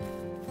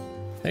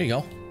 There you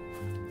go.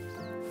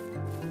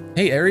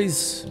 Hey,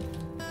 Aries.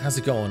 How's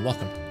it going?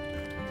 Welcome.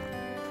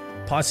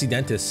 Posse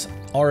Dentist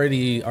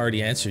already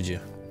answered you.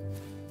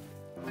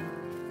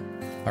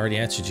 Already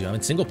answered you. I'm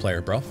in single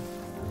player, bro.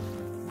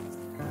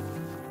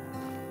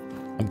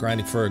 I'm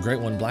grinding for a Great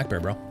One black bear,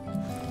 bro.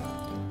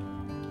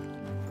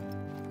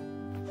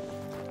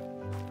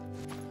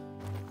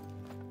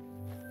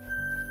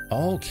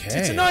 Okay.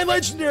 It's a 9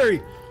 legendary.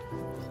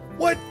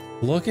 What?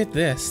 Look at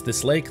this.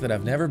 This lake that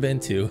I've never been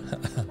to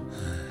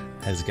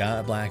has got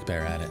a black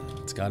bear at it.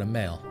 It's got a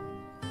male.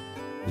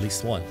 At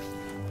least one.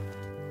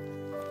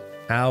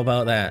 How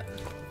about that?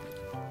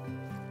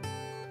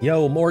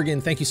 Yo, Morgan,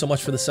 thank you so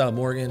much for the sub,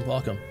 Morgan.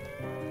 Welcome.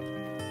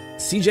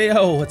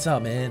 CJO, what's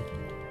up, man?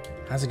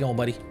 How's it going,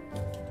 buddy?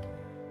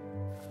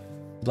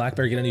 Black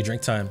bear get a new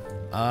drink time?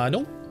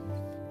 Nope.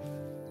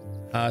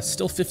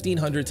 Still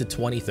 1500 to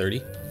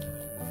 2030.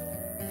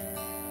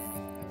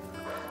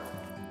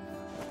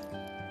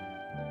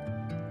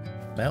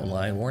 Mountain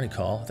lion warning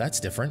call. That's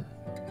different.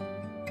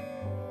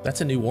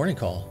 That's a new warning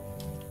call.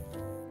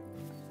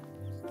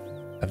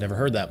 I've never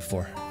heard that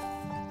before.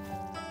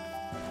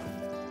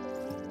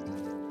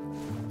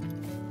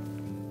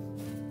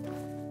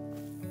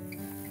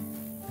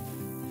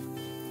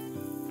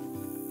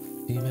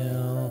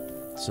 Female.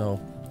 So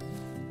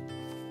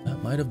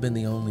that might have been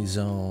the only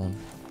zone.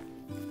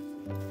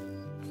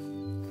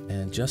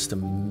 And just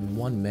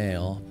one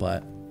male,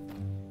 but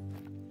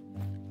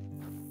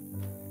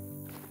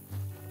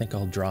I think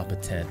I'll drop a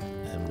tent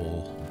and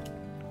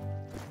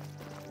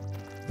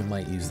we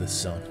might use this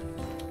zone.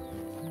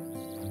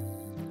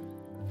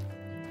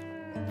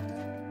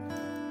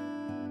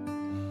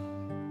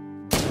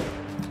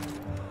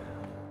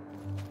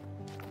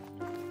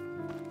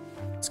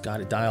 It's got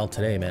it dialed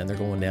today, man. They're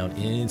going down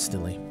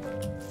instantly.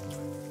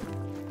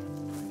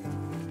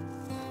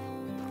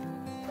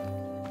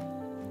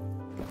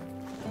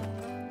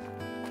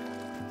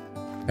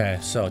 Okay,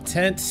 so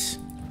tent.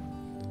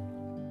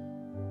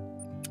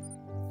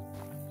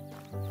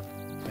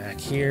 Back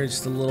here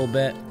just a little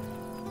bit.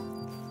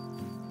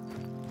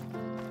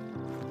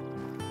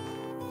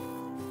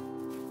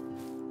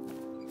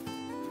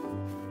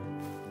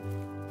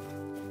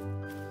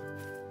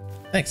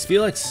 Thanks,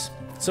 Felix.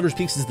 Silver's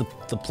Peaks is the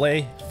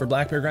play for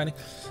black bear grinding.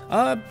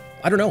 I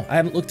don't know. I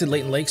haven't looked at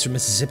Leighton Lakes or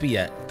Mississippi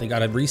yet. They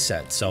got a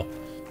reset, so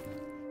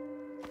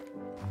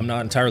I'm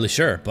not entirely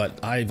sure. But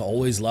I've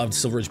always loved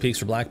Silver Ridge Peaks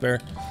for black bear,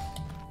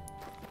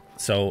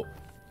 so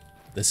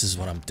this is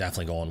what I'm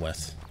definitely going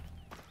with.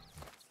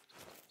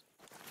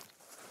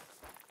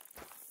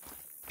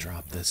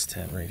 Drop this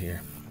tent right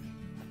here.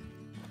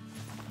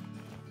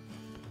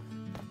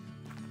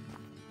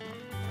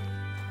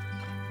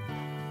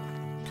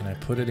 Can I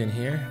put it in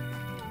here?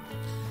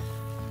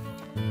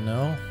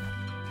 No.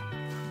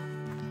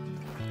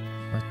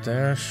 Right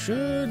there.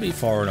 Should be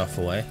far enough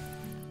away.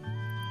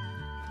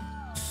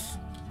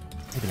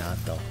 Maybe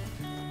not, though.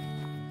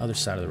 Other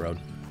side of the road.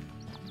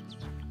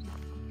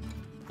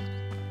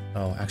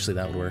 Oh, actually,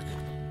 that would work.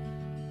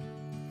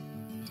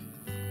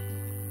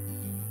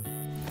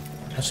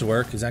 That should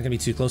work. Is that going to be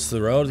too close to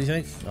the road, do you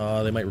think?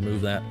 Oh, they might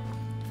remove that.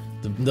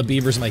 The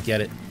beavers might get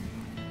it.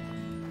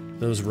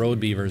 Those road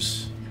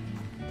beavers.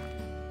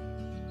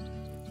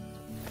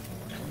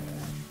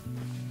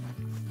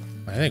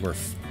 I think we're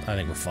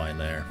fine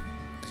there.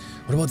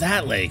 What about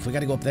that lake? We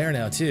got to go up there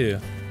now too.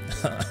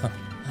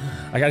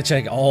 I got to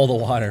check all the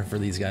water for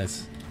these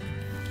guys.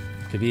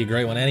 Could be a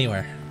great one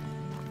anywhere.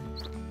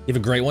 You have a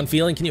great one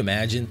feeling? Can you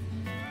imagine?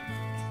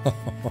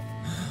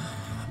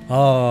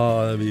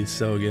 Oh, that'd be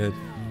so good.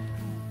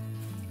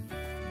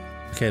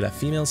 Okay, that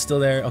female's still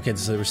there. Okay,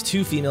 so there was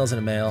 2 females and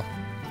a male.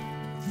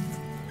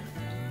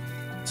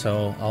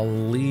 So I'll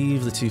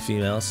leave the 2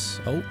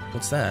 females. Oh,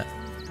 what's that?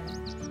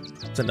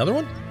 Is that another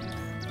one?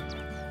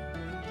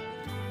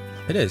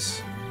 It is.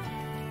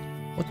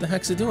 What the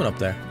heck's it doing up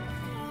there?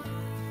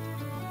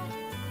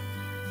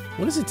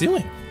 What is it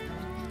doing?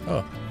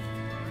 Oh.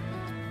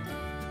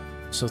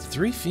 So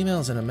 3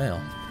 females and a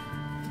male.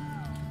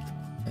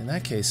 In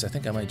that case, I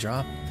think I might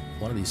drop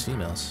one of these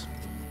females.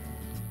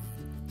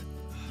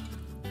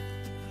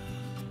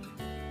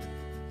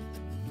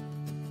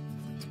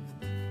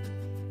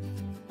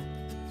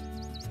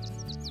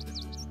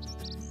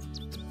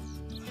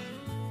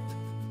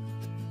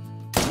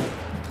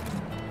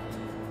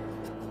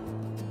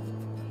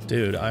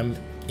 Dude, I'm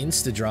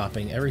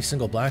insta-dropping every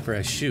single black bear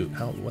I shoot.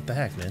 How? What the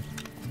heck, man?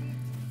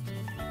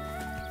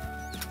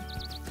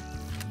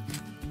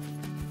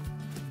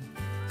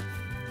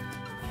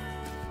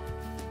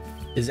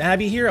 Is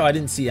Abby here? Oh, I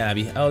didn't see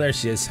Abby. Oh, there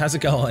she is. How's it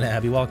going,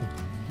 Abby? Welcome.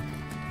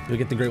 You'll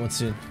get the great one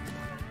soon.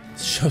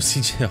 Show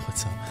CJ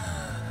what's up.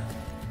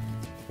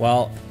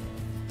 Well,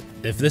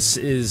 if this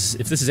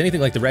is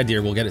anything like the red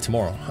deer, we'll get it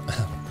tomorrow.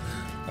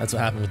 That's what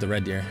happened with the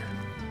red deer.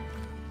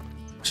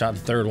 Shot the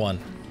third one.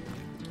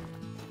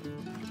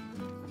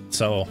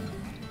 So,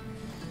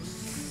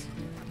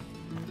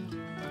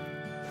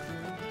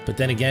 but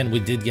then again, we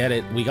did get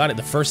it. We got it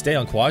the first day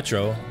on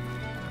Quattro.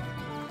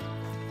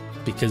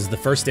 Because the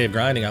first day of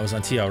grinding, I was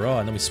on TRO,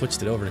 and then we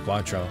switched it over to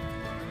Quattro.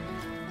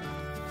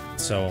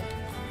 So,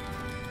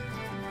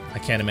 I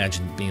can't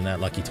imagine being that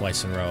lucky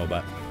twice in a row,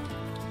 but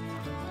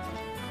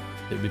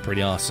it would be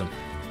pretty awesome.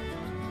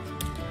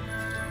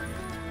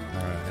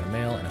 Alright, I got a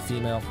male and a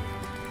female.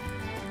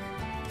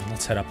 And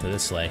let's head up to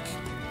this lake.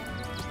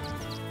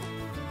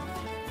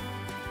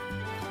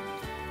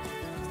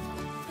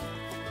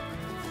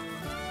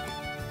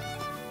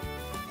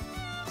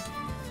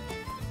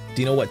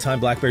 Do you know what time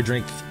black bear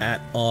drink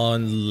at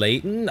on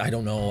Layton? I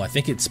don't know. I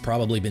think it's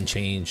probably been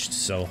changed,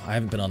 so I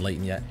haven't been on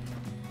Layton yet.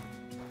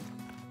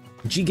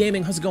 G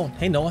Gaming, how's it going?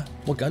 Hey Noah,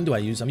 what gun do I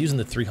use? I'm using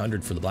the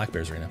 300 for the black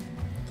bears right now.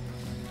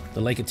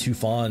 The Lake of Two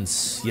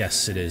Fawns.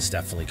 Yes, it is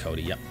definitely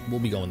Cody. Yep, we'll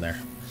be going there.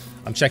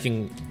 I'm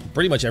checking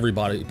pretty much every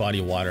body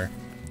of water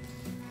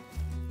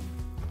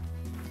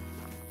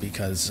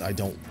because I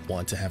don't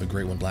want to have a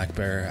great one black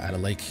bear at a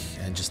lake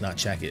and just not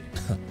check it,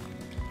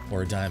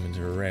 or a diamond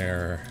or a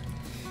rare.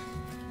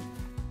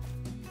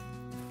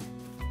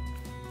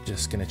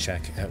 Just gonna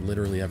check at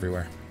literally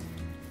everywhere.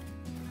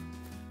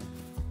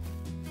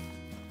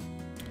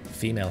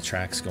 Female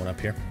tracks going up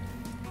here.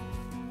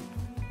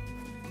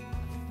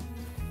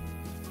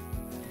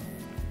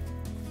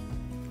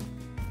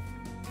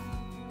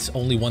 It's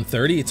only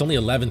 1:30. It's only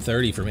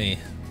 11:30 for me.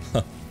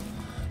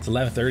 It's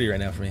 11:30 right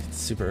now for me. It's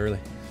super early.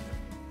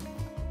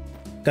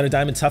 Got a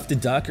diamond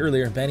tufted duck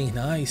earlier, Benny.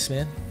 Nice,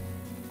 man.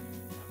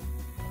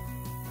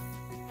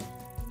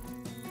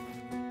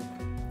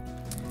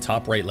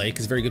 Top right lake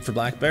is very good for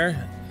black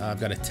bear. I've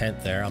got a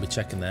tent there. I'll be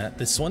checking that.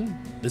 This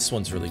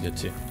one's really good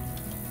too.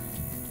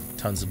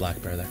 Tons of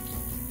black bear there.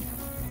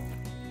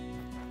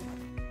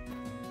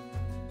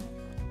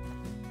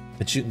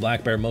 Been shooting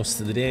black bear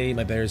most of the day.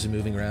 My bears are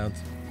moving around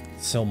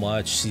so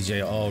much.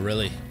 CJ, oh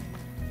really?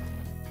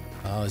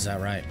 Oh, is that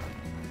right?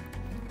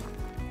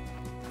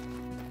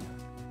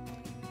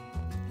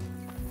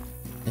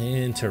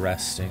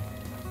 Interesting.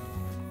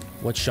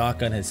 What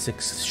shotgun has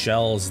 6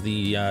 shells?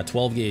 The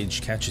 12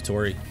 gauge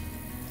Cacciatore.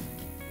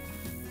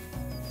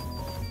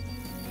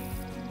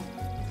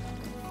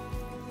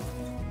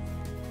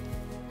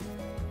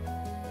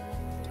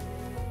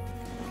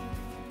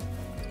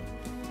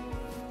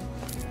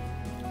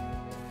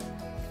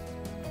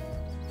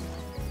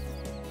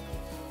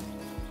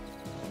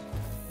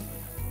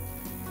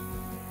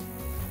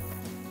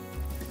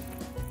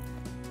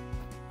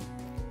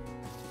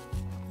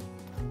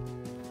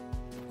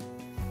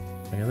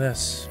 Look at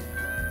this.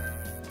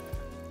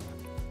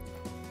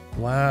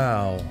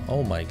 Wow.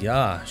 Oh my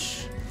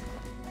gosh.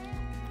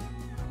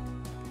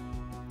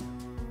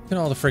 Look at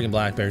all the friggin'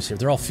 black bears here.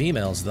 They're all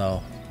females,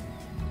 though.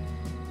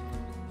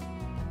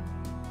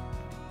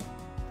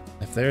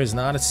 If there is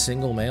not a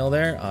single male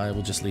there, I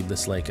will just leave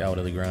this lake out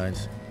of the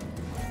grind.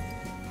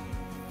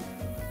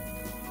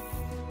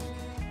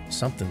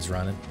 Something's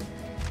running.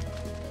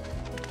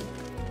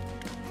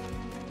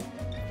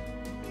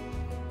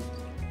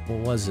 What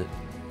was it?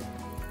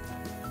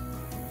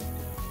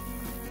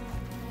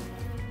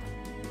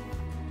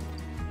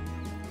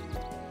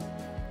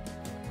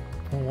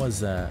 What was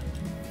that?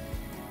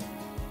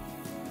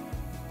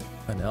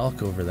 An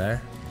elk over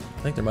there.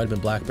 I think there might have been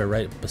black bear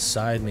right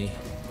beside me.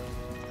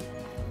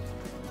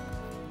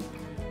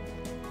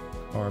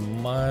 Or it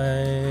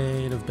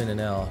might have been an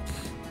elk.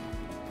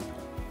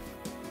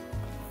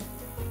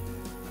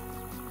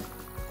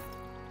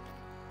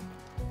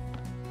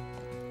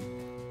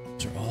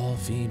 These are all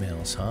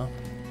females, huh?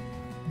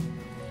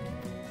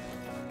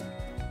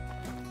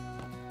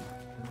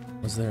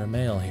 Was there a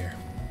male here?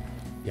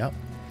 Yep.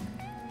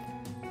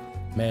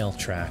 Male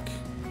track.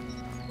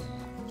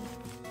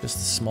 Just a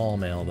small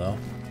male, though.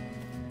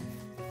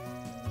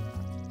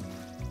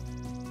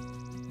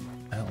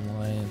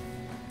 Outline.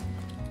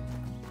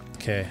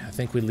 Okay, I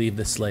think we leave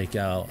this lake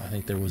out. I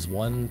think there was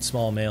one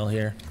small male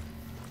here.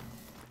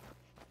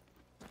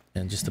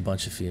 And just a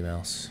bunch of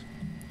females.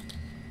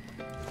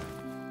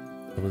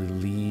 Probably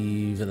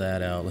leave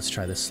that out. Let's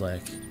try this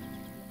lake.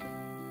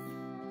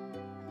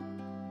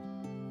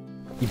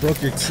 You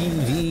broke your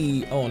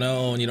TV. Oh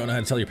no, and you don't know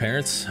how to tell your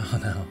parents? Oh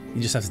no,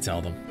 you just have to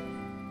tell them.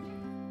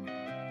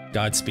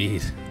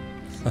 Godspeed.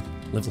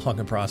 Live long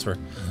and prosper.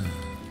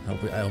 I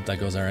hope that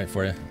goes alright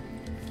for you.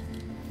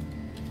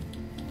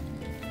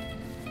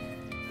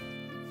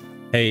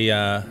 Hey,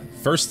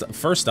 first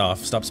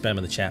off, stop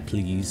spamming the chat,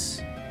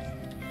 please.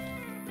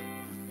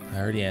 I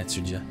already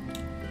answered you.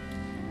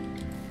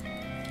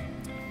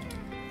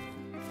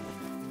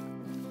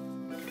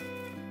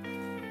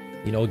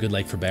 You know a good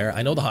lake for bear?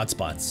 I know the hot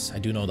spots. I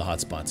do know the hot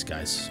spots,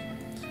 guys.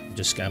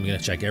 I'm gonna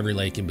check every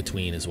lake in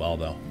between as well,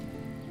 though.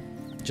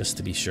 Just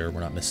to be sure we're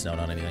not missing out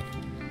on anything.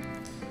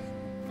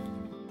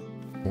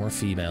 More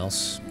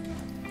females.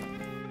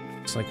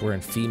 Looks like we're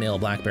in female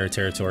black bear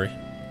territory.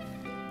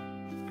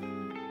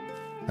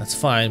 That's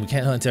fine. We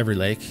can't hunt every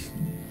lake.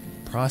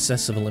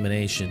 Process of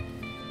elimination.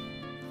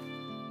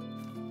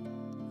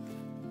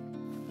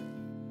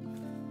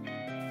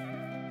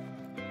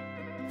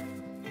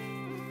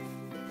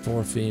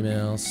 Four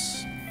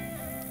females.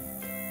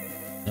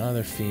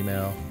 Another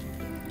female.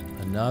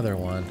 Another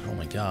one. Oh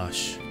my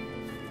gosh.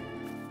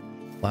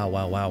 Wow,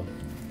 wow, wow.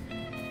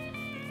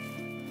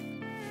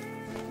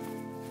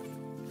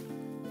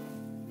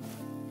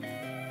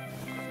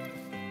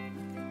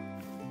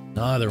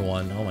 Another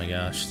one. Oh my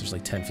gosh. There's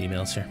like 10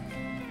 females here.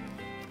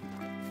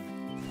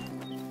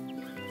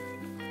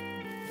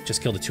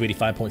 Just killed a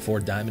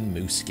 285.4 diamond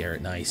moose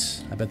Garrett.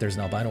 Nice. I bet there's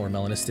an albino or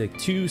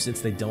melanistic too,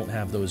 since they don't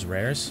have those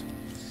rares.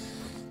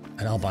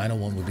 An albino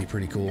one would be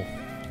pretty cool.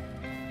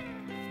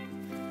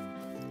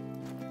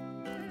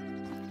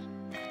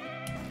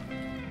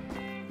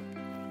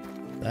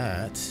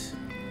 That.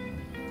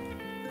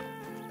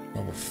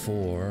 Level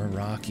 4,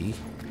 Rocky.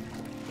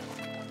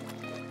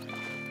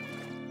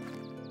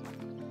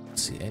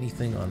 See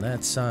anything on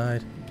that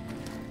side?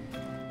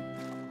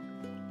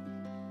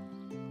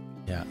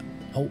 Yeah.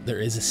 Oh, there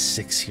is a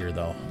 6 here,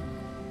 though.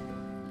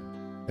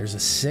 There's a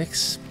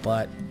 6,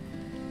 but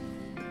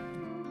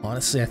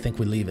honestly, I think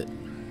we leave it.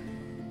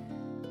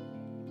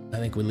 I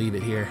think we leave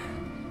it here.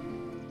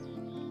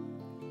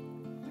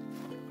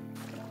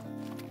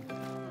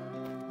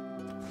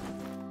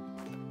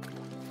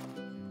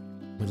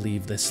 We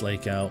leave this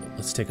lake out.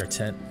 Let's take our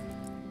tent.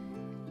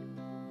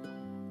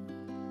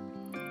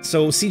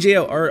 So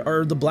CJ,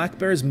 are the black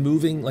bears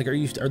moving? Like,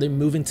 are they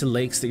moving to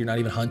lakes that you're not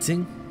even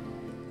hunting?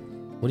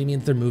 What do you mean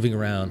they're moving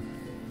around?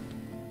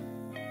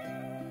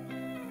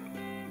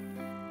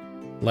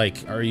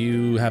 Like, are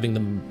you having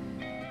them?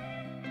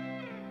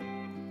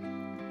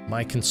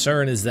 My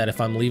concern is that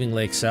if I'm leaving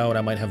lakes out,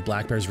 I might have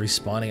black bears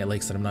respawning at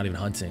lakes that I'm not even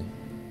hunting.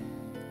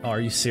 Oh,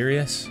 are you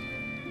serious?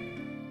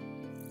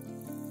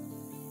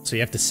 So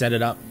you have to set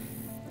it up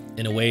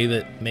in a way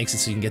that makes it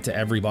so you can get to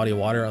every body of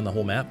water on the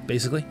whole map,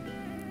 basically?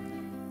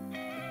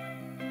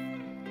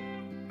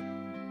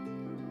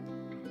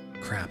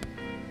 Crap.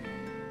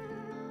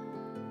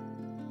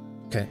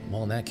 Okay,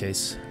 well in that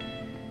case,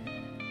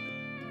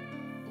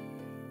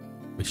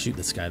 we shoot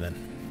this guy then.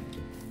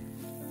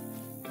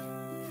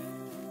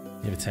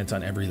 You have a tent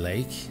on every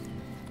lake?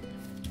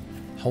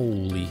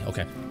 Holy,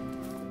 okay.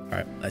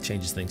 Alright, that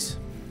changes things.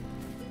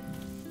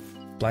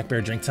 Black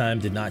bear drink time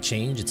did not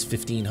change. It's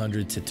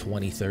 1500 to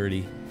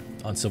 2030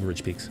 on Silver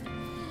Ridge Peaks.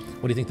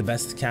 What do you think the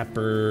best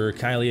Capper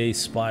Kylie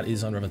spot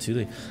is on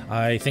Revontuli?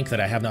 I think that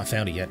I have not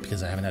found it yet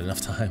because I haven't had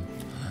enough time.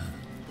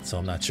 So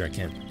I'm not sure. I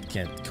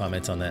can't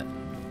comment on that.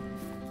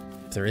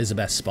 If there is a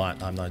best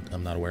spot, I'm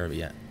not aware of it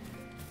yet.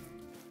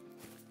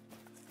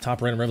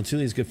 Top right on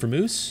Revontuli is good for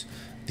moose.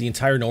 The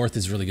entire north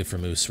is really good for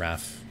moose,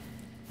 Raph.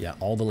 Yeah,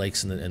 all the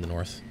lakes in the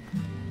north.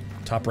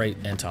 Top right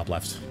and top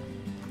left.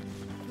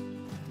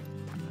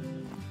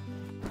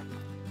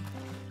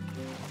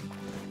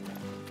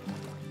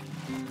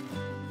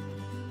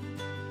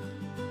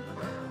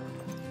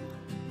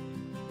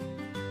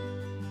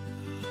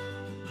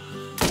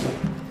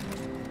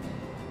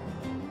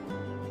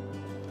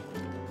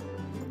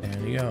 There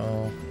we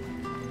go.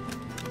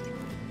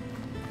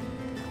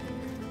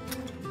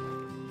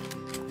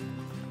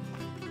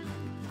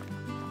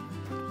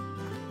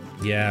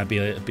 Yeah,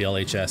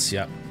 BLHS,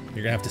 yeah.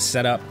 You're gonna have to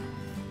set up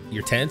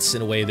your tents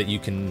in a way that you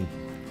can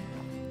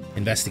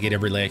investigate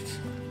every lake.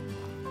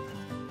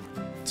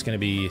 It's gonna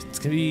be,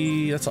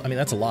 that's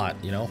a lot,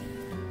 you know?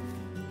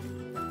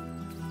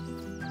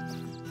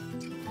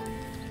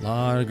 A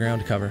lot of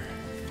ground to cover.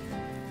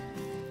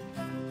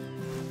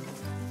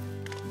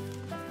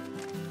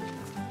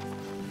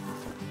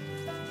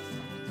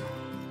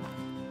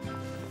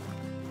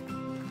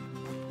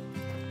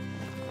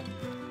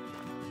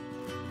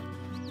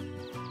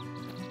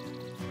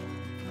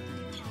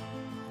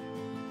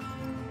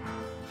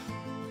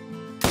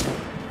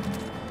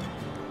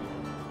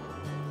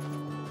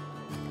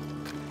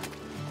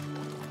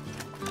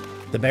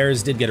 The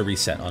bears did get a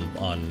reset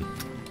on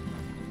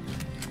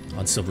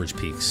Silver Ridge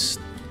Peaks.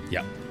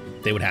 Yeah,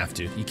 they would have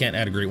to. You can't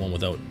add a great one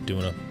without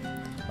doing a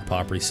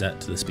pop reset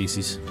to the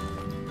species.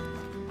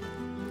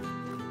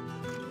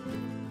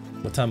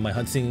 What time am I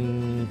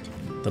hunting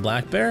the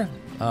black bear?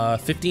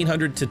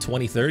 1500 to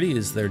 2030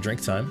 is their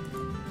drink time.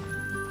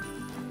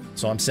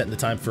 So I'm setting the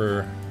time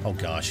for, oh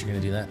gosh, you're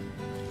gonna do that?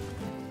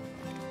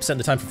 I'm setting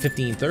the time for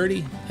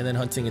 1530 and then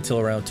hunting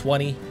until around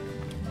 20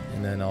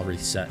 and then I'll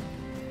reset.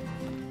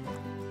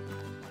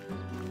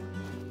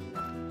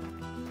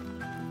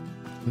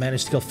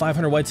 Managed to kill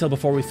 500 whitetail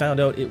before we found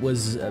out it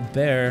was a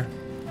bear.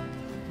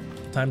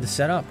 Time to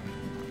set up.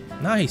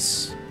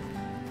 Nice.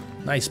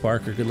 Nice,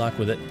 Parker. Good luck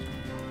with it.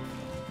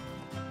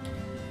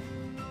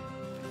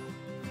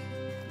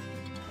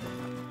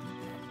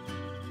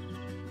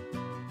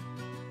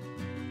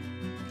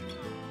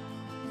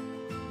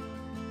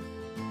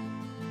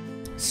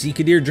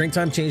 Sika deer drink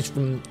time changed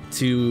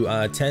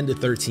to 10 to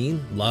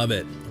 13. Love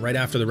it. Right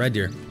after the red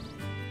deer.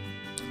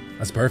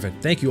 That's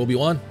perfect. Thank you,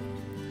 Obi-Wan.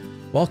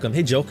 Welcome.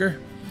 Hey, Joker.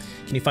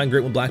 Can you find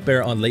great one black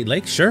bear on Late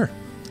Lake? Sure.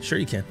 Sure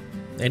you can.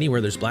 Anywhere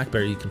there's black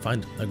bear, you can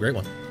find a great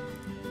one.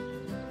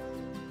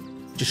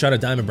 Just shot a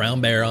diamond brown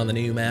bear on the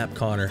new map,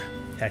 Connor.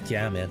 Heck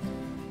yeah, man.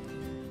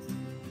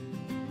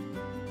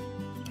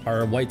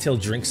 Are whitetail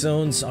drink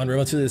zones on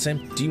Revontuli the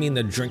same? Do you mean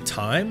the drink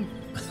time?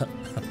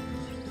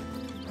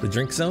 The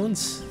drink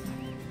zones?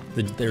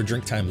 Their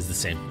drink time is the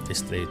same.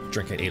 They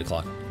drink at 8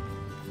 o'clock.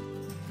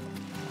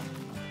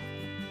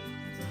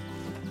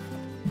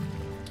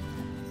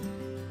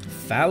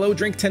 Fallow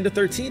drink 10 to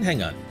 13?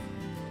 Hang on.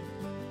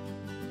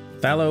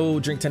 Fallow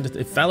drink 10 to...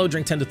 If Fallow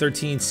drink 10 to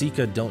 13,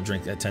 Sika don't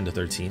drink at 10 to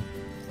 13.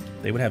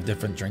 They would have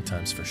different drink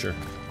times for sure.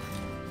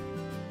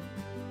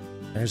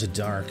 There's a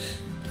dark.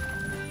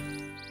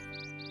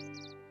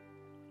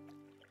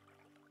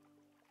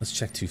 Let's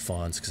check 2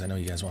 fawns, because I know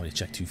you guys want me to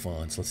check 2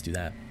 fawns. Let's do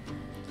that.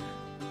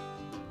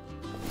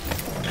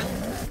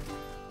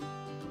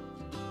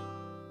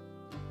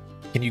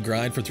 Can you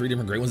grind for 3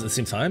 different great ones at the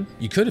same time?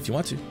 You could if you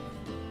want to.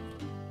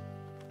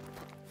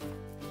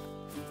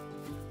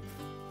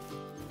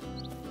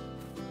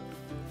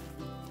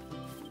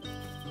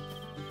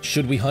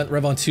 Should we hunt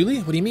Revontuli?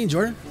 What do you mean,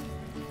 Jordan?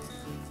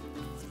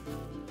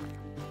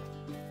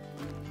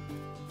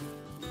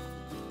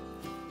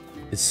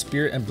 Is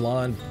Spirit and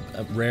Blonde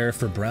rare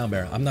for brown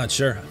bear? I'm not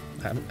sure.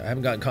 I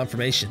haven't gotten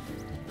confirmation.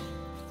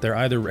 They're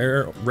either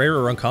rare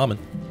or uncommon.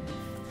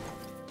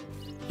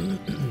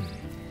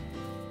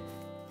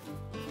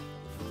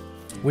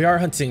 We are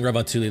hunting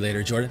Revontuli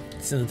later, Jordan.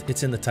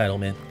 It's in the title,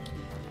 man.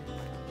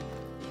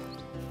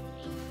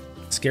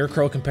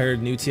 Scarecrow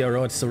compared new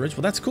TRO to Still Ridge.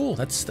 Well, that's cool.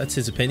 That's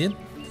his opinion.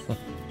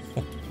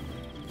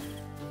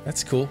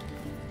 That's cool.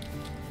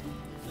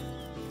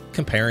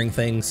 Comparing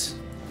things.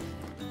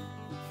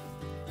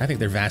 I think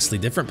they're vastly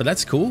different, but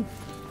that's cool.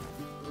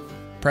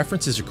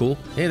 Preferences are cool.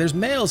 Hey, there's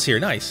males here.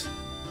 Nice.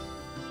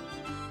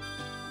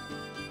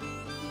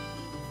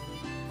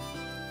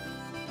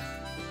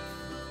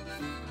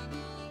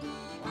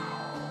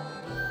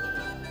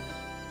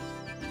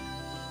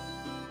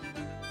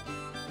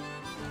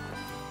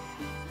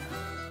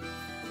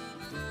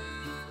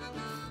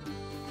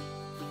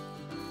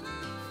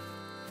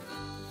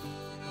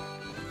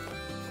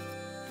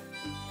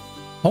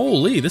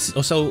 Holy, this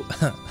is so.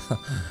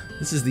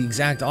 This is the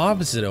exact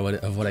opposite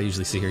of what I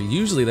usually see here.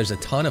 Usually there's a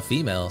ton of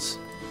females,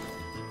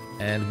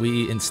 and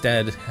we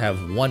instead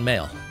have 1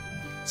 male.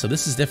 So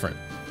this is different.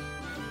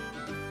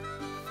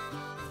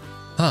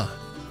 Huh.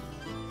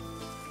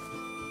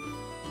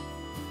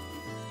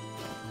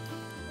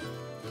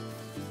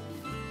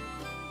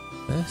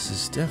 This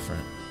is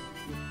different.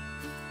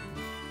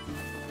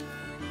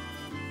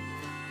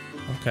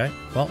 Okay,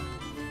 well,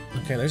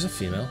 okay, there's a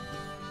female.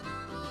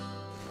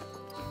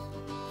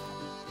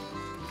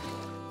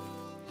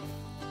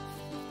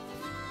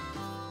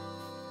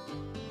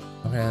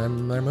 Okay,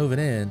 they're moving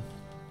in.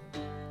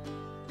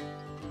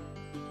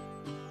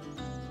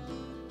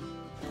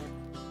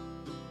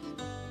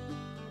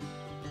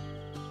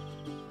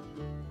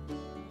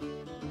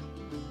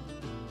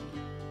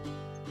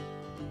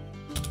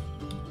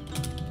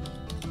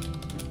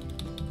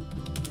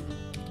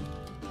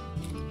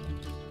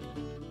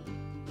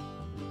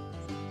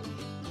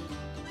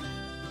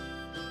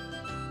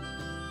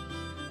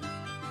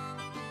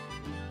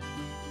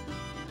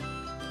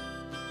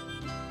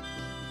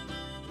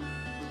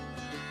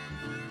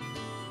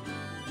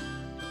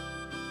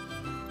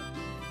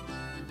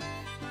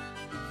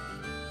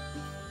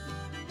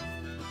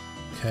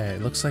 Okay,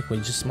 it looks like we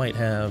just might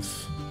have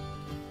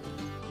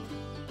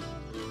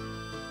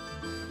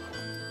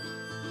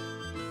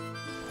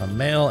a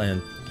male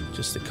and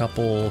just a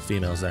couple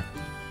females there.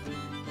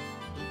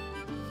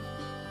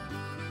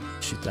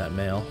 Shoot that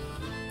male.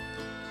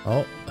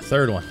 Oh, a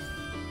 3rd one.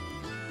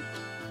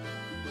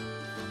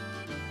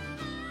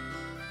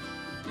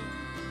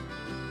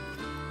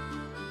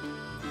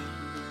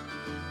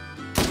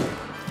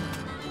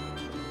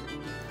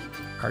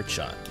 Hard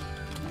shot.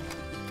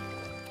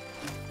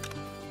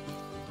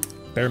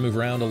 Bear move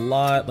around a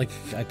lot, like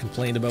I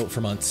complained about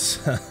for months.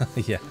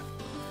 Yeah.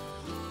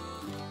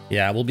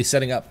 Yeah, we'll be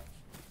setting up,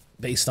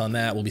 based on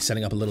that, we'll be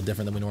setting up a little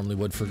different than we normally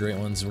would for great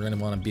ones. We're going to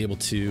want to be able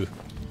to...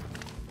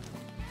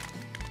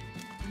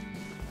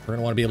 We're going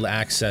to want to be able to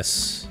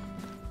access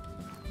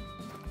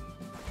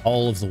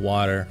all of the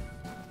water,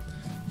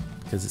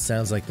 because it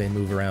sounds like they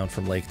move around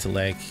from lake to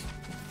lake.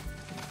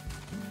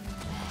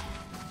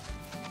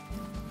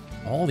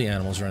 All the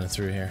animals running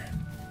through here.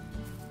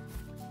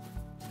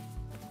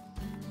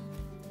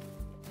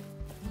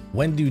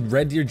 When do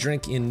red deer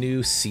drink in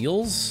new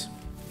seals?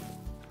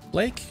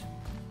 Blake?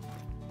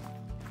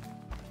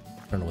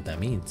 I don't know what that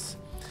means.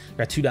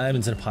 Got 2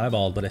 diamonds and a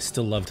piebald, but I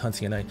still loved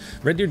hunting at night.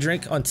 Red deer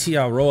drink on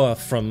Tiaroa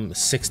from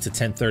 6 to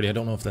 10:30. I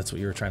don't know if that's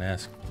what you were trying to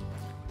ask.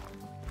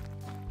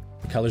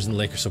 The colors in the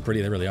lake are so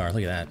pretty, they really are.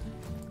 Look at that.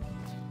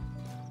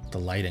 The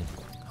lighting.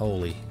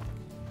 Holy.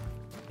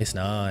 It's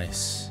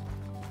nice.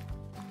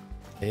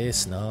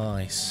 It's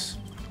nice.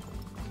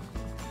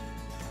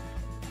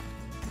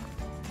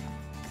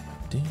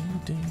 Ding,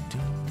 ding,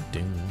 ding,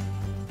 ding.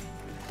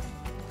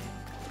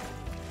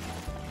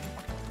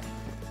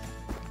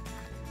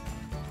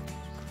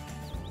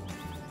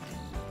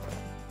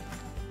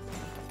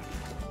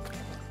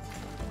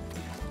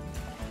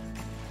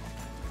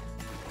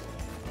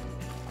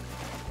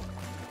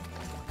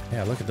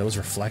 Yeah, look at those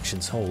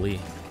reflections. Holy.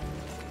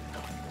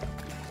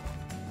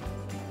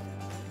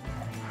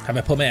 Have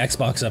I put my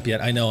Xbox up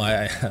yet? I know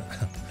I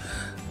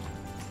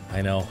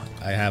know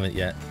I haven't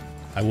yet.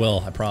 I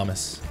will, I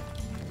promise.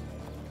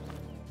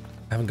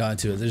 I haven't gotten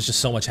to it. There's just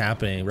so much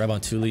happening.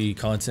 Revontuli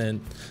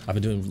content. I've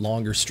been doing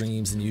longer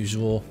streams than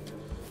usual.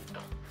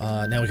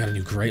 Now we got a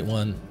new great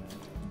one.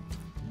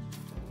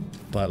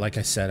 But like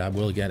I said, I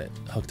will get it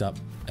hooked up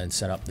and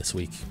set up this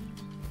week.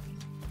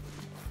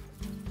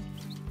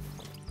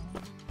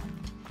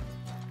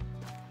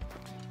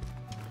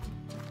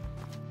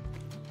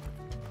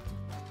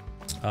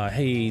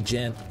 Hey,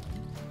 Jen.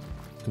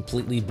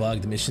 Completely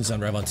bugged missions on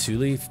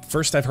Revontuli.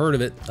 First I've heard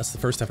of it. That's the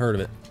first I've heard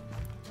of it.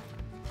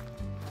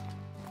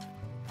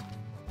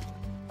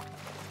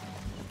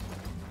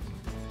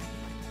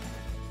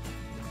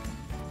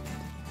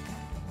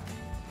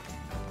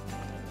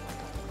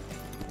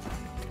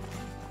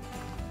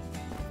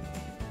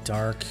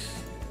 Dark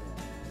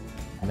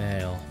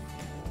Mail.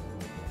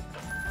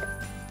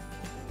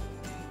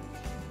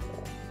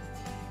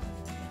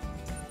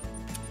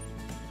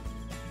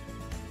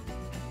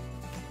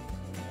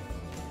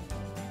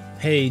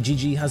 Hey,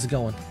 GG, how's it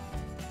going?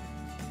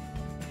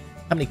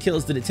 How many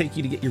kills did it take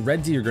you to get your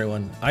red deer great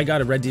one? I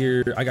got a red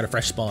deer, I got a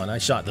fresh spawn. I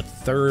shot the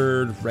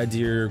 3rd red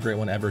deer great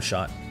one ever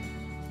shot.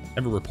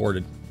 Ever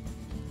reported.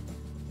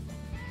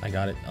 I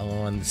got it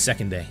on the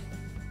 2nd day.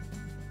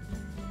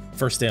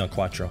 First day on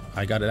Quattro.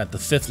 I got it at the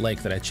 5th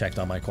lake that I checked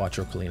on my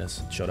Quattro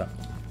Colinas. Showed up.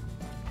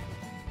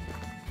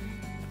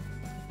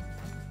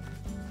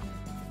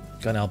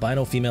 Got an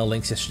albino female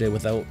lynx yesterday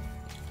without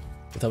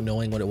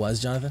knowing what it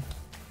was, Jonathan.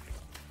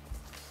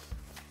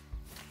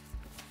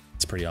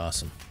 It's pretty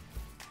awesome.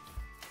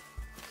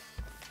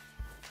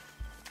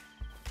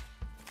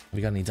 Have we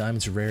got any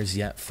diamonds or rares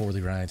yet for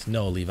the grind?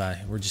 No, Levi.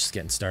 We're just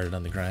getting started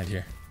on the grind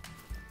here.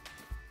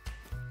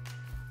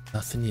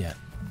 Nothing yet.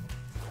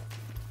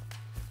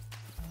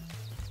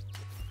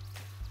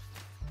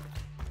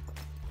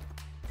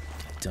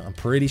 I'm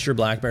pretty sure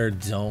black bear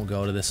don't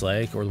go to this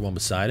lake or the one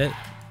beside it.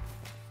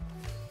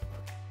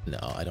 No,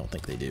 I don't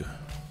think they do.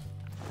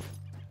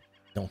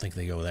 Don't think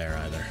they go there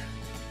either.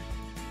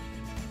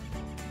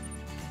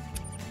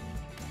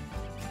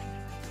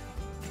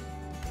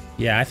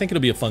 Yeah, I think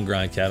it'll be a fun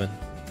grind, Kevin.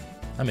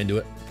 I'm into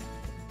it.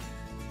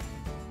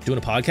 Doing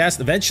a podcast?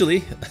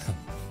 Eventually.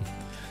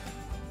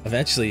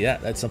 Eventually, yeah,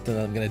 that's something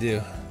I'm gonna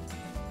do.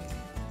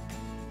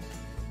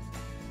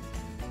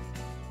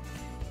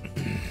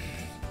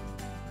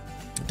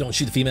 Don't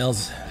shoot the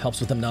females. Helps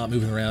with them not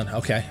moving around.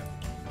 Okay.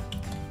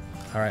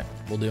 Alright,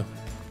 we'll do.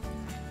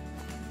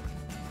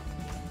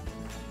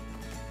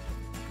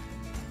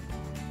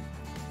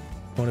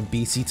 Going to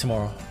BC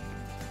tomorrow.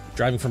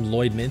 Driving from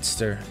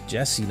Lloydminster.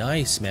 Jesse,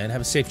 nice, man.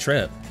 Have a safe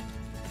trip.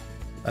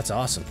 That's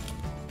awesome.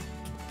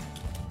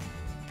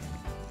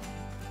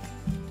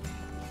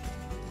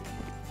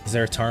 Is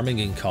there a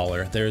ptarmigan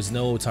collar? There is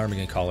no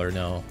ptarmigan collar,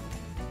 no.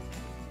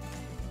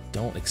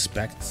 Don't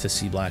expect to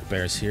see black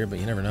bears here, but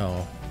you never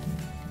know.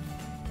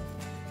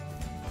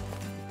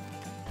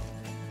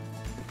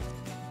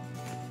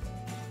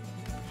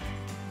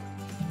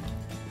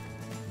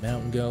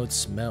 Mountain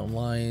goats, mountain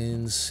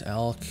lions,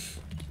 elk.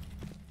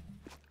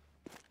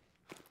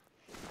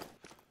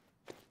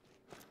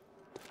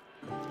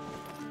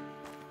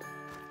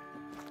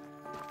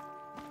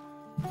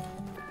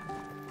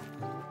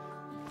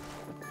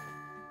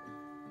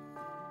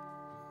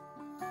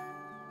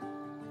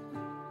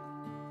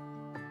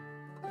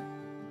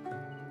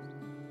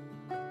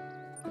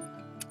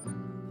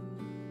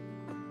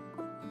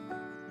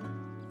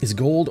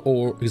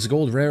 Is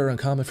gold rare or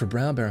uncommon for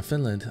brown bear in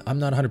Finland? I'm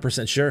not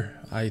 100% sure.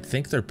 I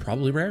think they're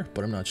probably rare,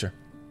 but I'm not sure.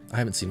 I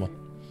haven't seen one.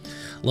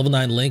 Level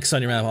 9 links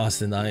on your map,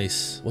 Austin.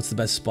 Nice. What's the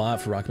best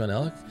spot for Rocky Mountain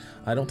elk?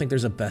 I don't think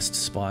there's a best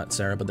spot,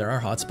 Sarah, but there are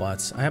hot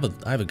spots. I have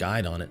a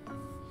guide on it.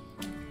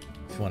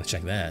 If you want to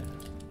check that.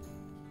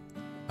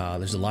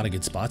 There's a lot of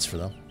good spots for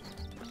them.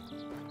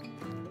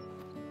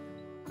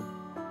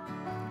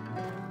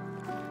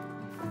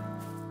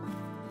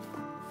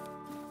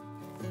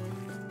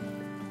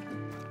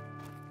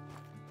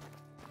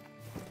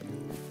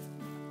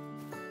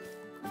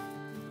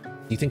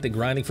 Do you think that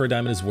grinding for a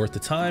diamond is worth the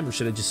time, or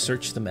should I just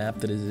search the map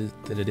that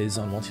it is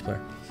on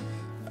multiplayer?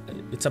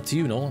 It's up to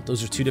you, Noel.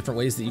 Those are two different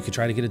ways that you could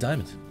try to get a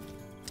diamond.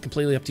 It's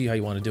completely up to you how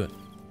you want to do it.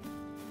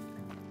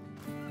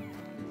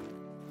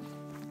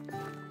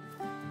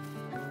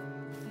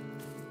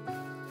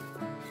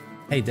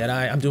 Hey,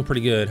 Deadeye, I'm doing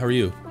pretty good. How are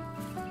you?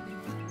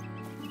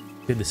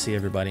 Good to see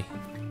everybody.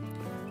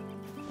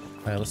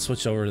 Alright, let's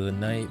switch over to the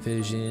night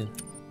vision.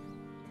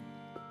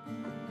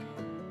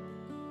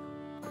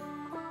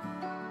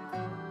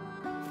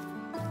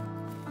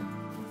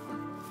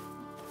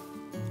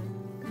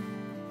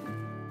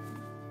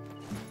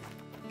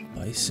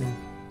 Bison.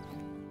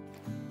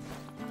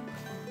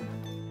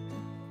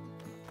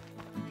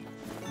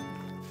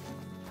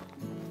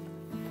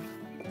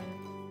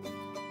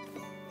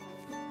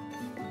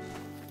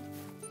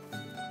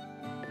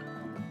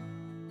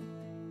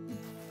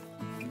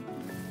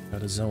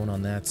 Got a zone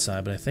on that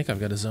side, but I think I've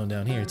got a zone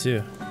down here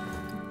too.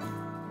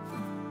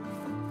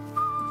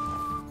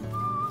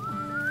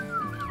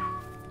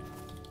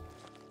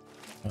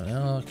 An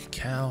elk,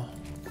 cow.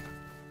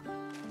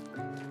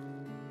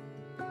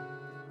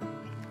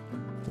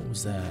 What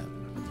was that?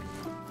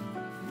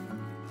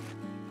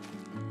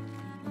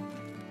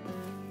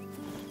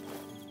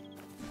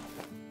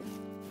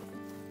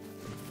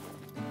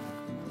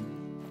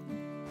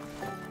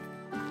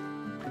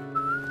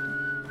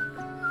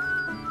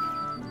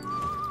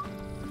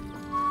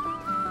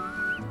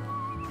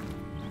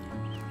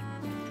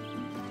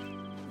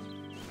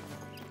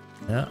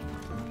 Yeah,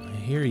 I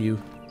hear you.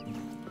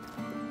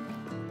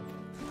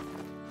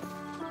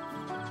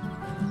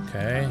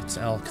 Okay, it's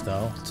elk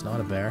though. It's not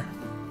a bear.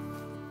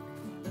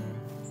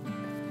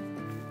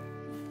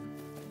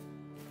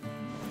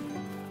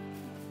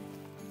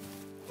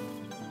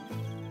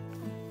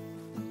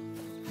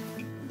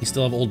 You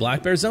still have old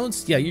black bear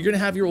zones? Yeah, you're gonna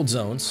have your old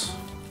zones.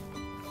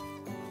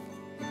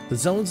 The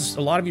zones,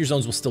 a lot of your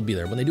zones will still be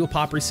there. When they do a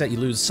pop reset, you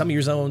lose some of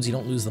your zones, you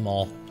don't lose them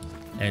all,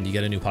 and you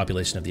get a new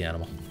population of the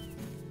animal.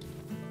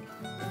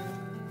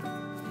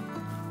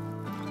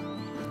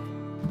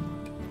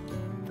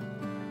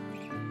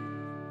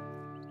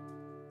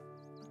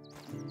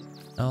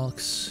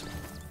 Elks.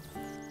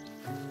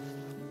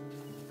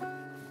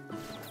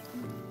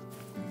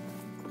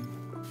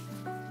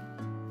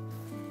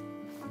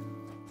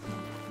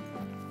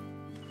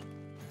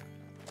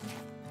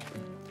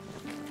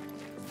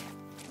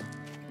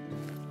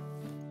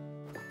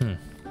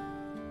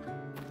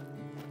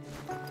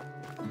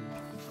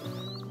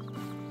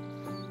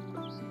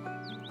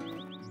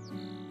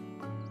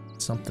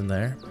 Something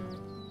there.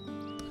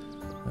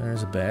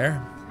 There's a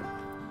bear.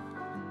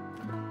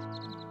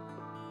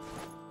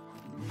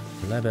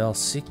 Level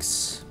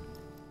 6.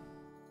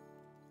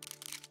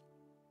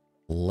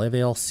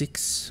 Level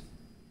 6.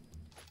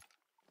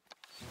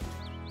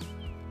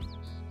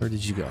 Where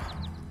did you go?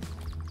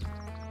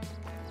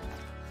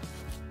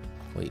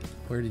 Wait,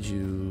 where did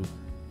you...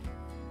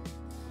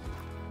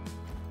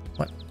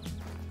 What?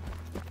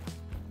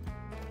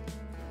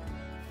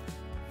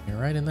 You're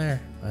right in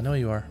there. I know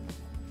you are.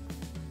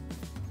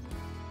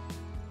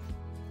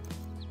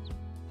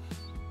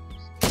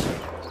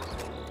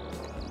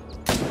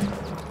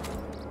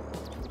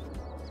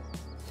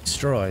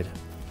 Destroyed.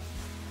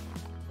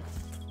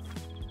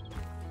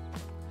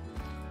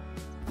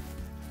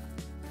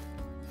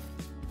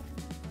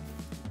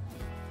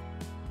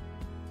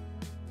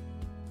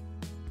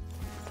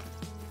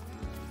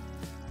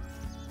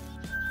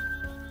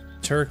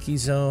 Turkey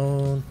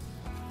zone.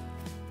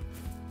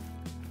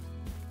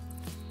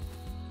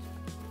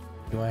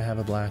 Do I have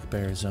a black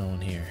bear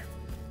zone here?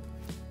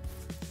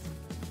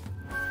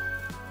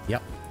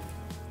 Yep.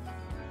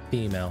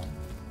 Female.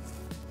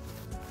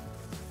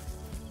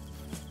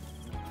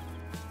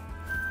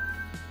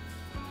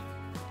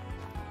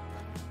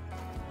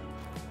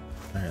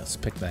 Alright, let's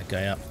pick that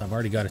guy up. I've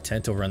already got a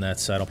tent over on that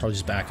side. I'll probably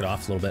just back it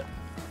off a little bit.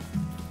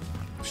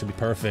 Should be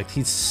perfect.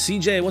 He's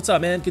CJ. What's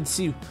up, man? Good to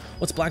see you.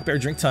 What's Black Bear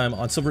drink time?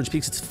 On Silver Ridge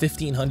Peaks, it's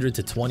 1500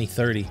 to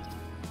 2030.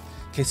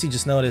 KC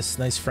just noticed.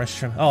 Nice fresh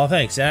trim. Oh,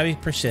 thanks, Abby.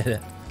 Appreciate it.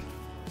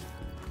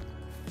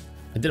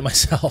 I did it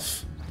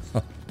myself.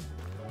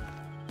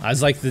 I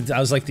was like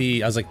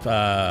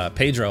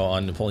Pedro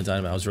on Napoleon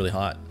Dynamite. I was really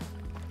hot.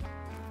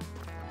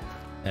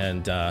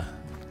 And I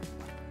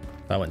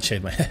went and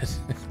shaved my head.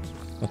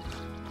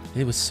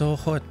 It was so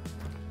hot.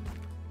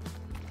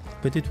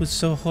 But it was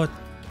so hot.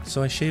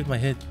 So I shaved my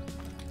head.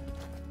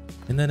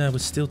 And then I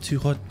was still too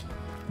hot.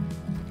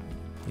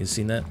 You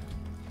seen that?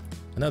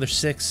 Another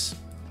 6.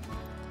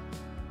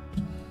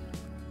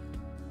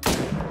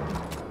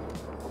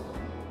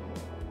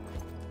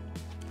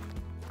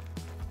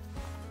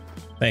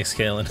 Thanks,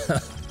 Kalen.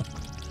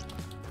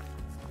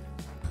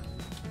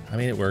 I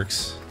mean, it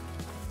works.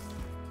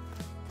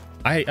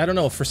 I don't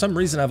know. For some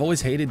reason, I've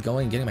always hated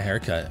going and getting my hair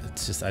cut.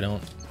 It's just, I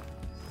don't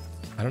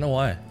know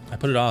why. I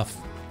put it off.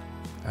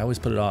 I always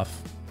put it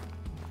off.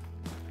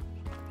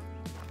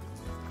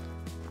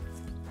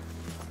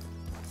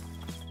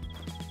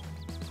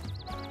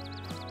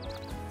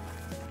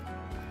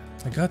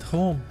 I got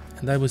home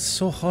and I was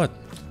so hot.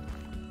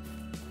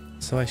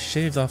 So I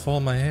shaved off all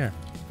my hair.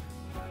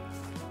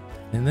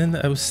 And then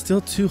I was still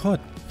too hot.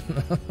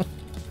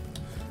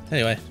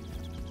 Anyway,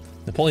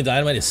 Napoleon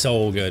Dynamite is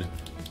so good.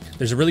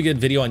 There's a really good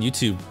video on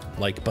YouTube,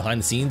 like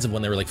behind the scenes of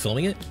when they were like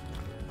filming it.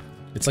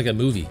 It's like a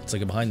movie. It's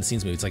like a behind the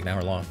scenes movie. It's like an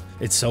hour long.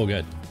 It's so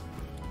good.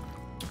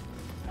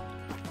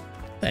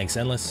 Thanks,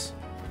 Endless.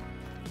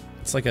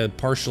 It's like a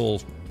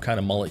partial kind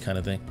of mullet kind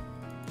of thing.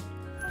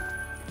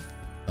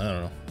 I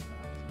don't know.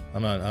 I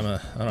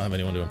don't have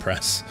anyone to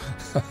impress.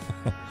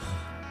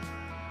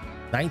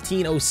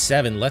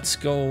 1907. Let's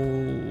go.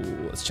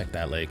 Let's check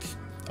that lake.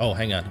 Oh,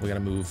 hang on. We gotta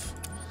move.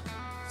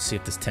 See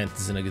if this tent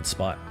is in a good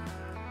spot.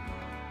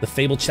 The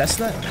fabled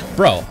chestnut?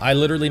 Bro, I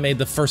literally made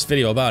the first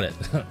video about it.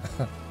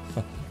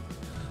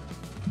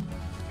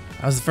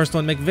 I was the first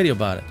one to make a video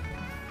about it.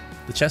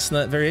 The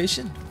chestnut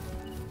variation?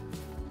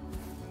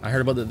 I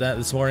heard about that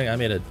this morning. I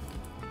made a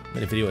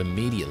Made a video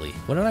immediately.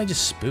 What did I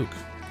just spook?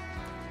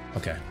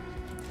 Okay.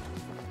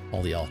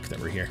 All the elk that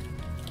were here.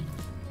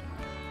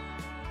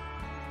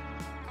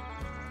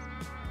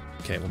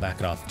 Okay, we'll back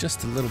it off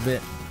just a little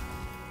bit.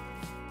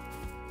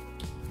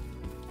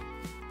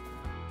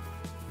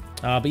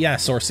 But yeah,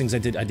 sourcings,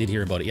 I did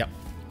hear about it. Yep.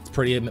 It's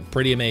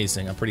pretty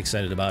amazing. I'm pretty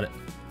excited about it.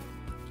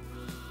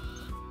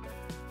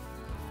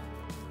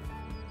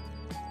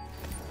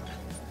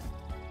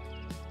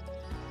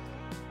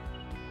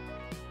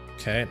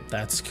 Okay,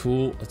 that's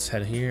cool. Let's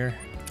head here.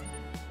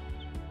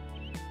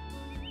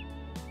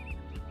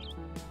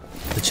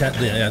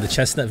 The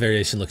chestnut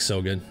variation looks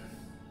so good.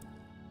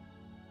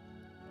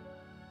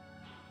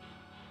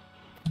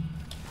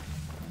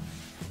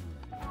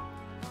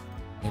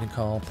 Maiden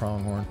call,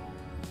 pronghorn.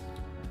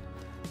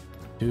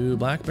 Do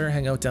black bear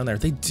hang out down there?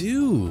 They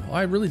do. Oh,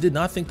 I really did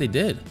not think they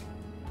did.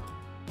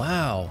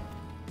 Wow.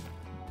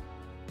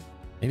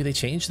 Maybe they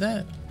changed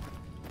that.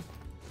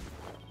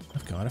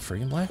 I've got a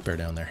friggin' black bear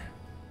down there.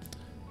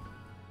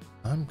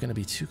 I'm gonna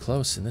be too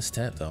close in this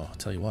tent, though. I'll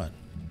tell you what.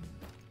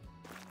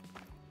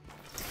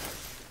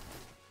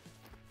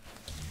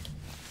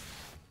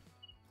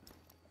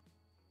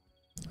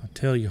 I'll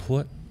tell you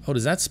what. Oh,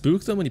 does that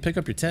spook them when you pick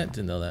up your tent?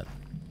 Didn't know that.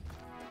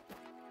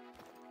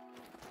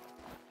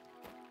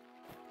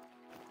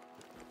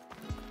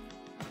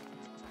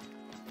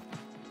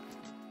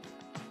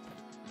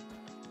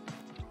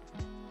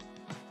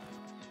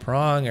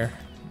 Pronger.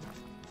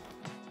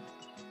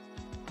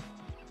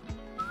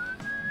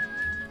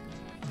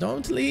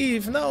 Don't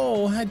leave.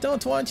 No, I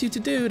don't want you to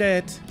do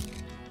that.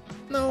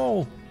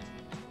 No.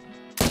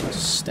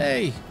 Just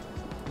stay.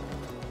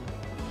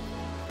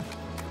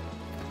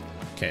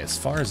 Okay, as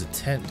far as the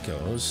tent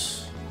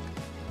goes,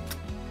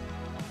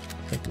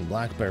 I think the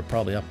black bear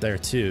probably up there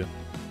too.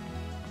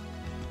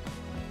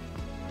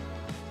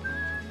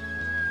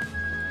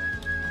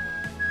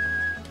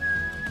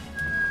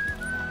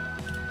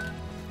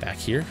 Back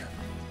here.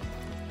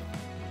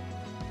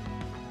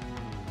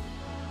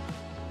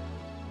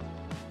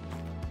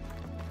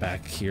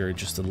 Back here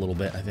just a little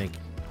bit, I think.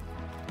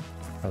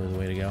 Probably the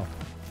way to go.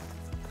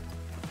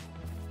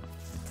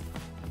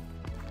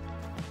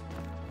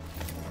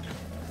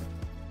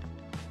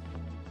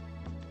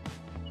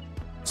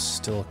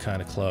 Still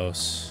kind of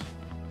close.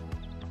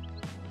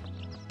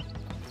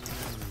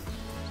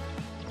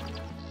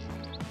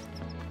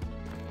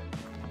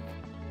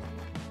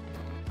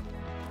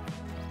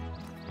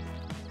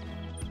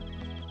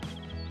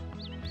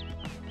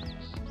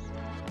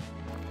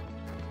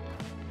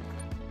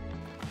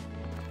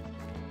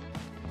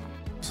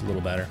 A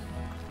little better.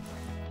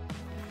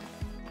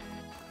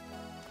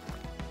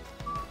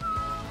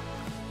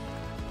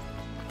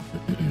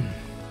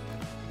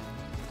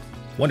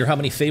 Wonder how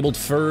many fabled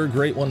fur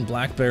Great One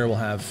black bear will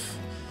have.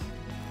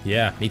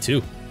 Yeah, me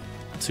too.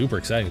 Super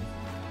excited.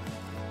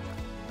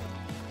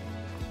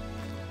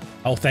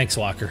 Oh, thanks,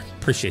 Walker.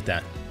 Appreciate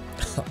that.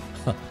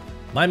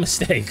 My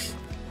mistake.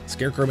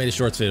 Scarecrow made a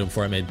shorts video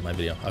before I made my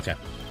video. Okay.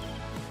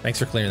 Thanks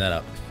for clearing that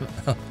up.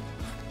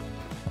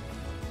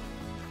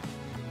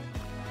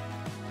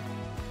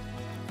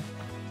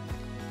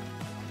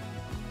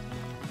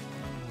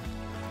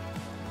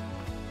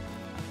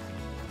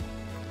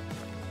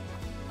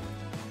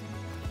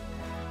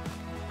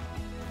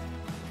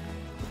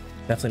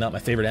 Definitely not my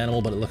favorite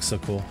animal, but it looks so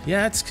cool.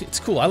 Yeah, it's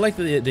cool. I like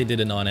that they did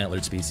a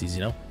non-antlered species,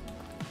 you know?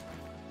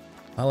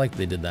 I like that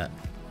they did that.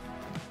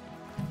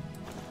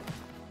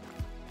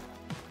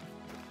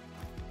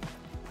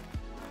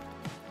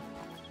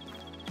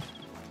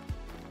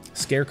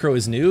 Scarecrow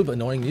is noob,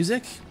 annoying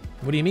music?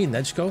 What do you mean,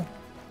 Nedjko?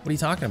 What are you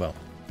talking about?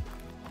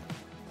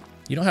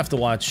 You don't have to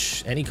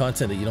watch any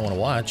content that you don't want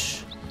to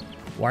watch.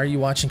 Why are you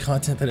watching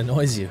content that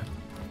annoys you?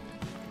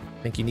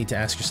 I think you need to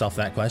ask yourself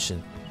that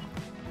question.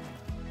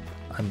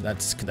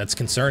 That's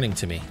concerning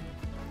to me.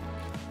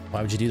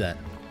 Why would you do that?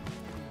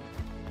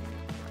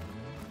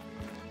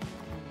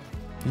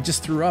 You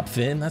just threw up,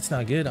 Finn. That's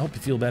not good. I hope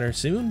you feel better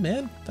soon,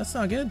 man. That's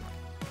not good.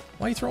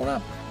 Why are you throwing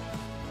up?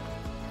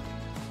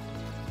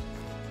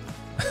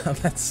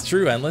 That's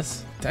true,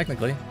 Endless.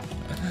 Technically.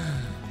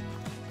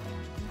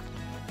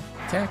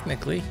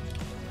 Technically.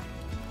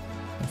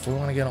 If we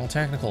want to get all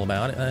technical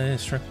about it,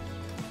 it's true.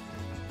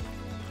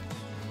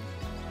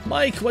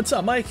 Mike, what's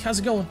up, Mike? How's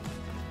it going?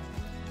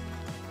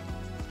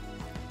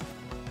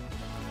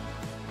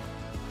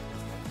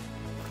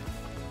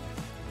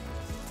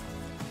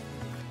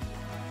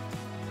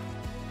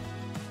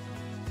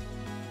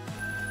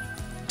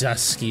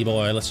 Dusky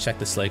boy, let's check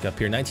this lake up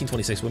here.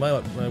 1926.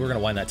 We're gonna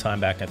wind that time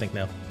back, I think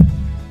now.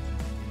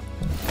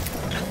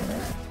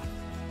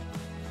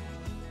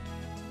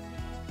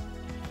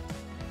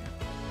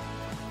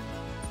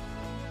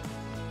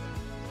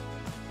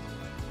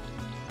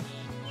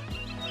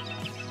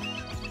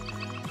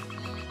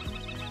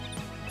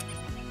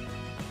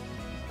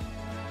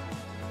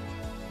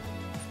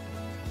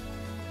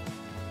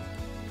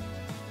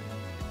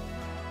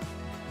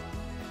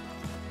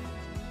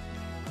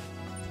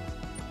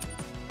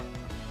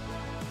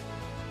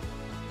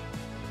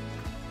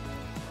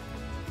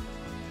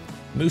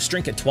 Moose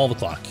drink at 12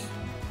 o'clock.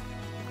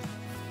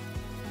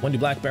 When do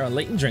black bear on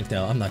Leighton drink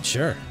now? I'm not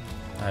sure.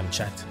 I haven't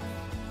checked.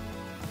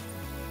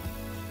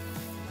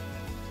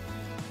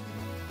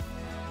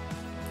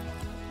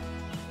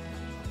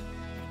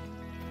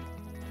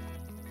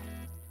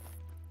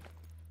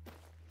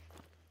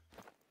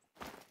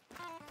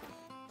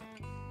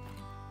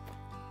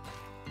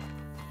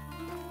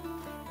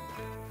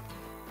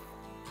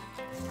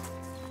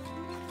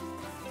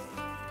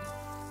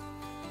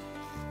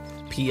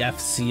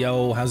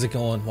 PFCO, how's it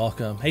going?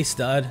 Welcome. Hey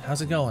Stud,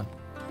 how's it going?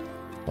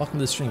 Welcome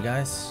to the stream,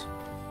 guys.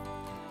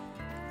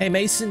 Hey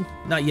Mason,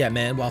 not yet,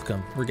 man.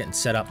 Welcome. We're getting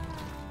set up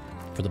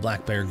for the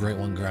Black Bear Great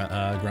One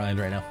grind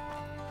right now.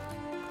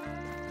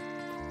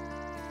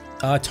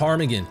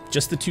 Ptarmigan,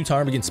 just the 2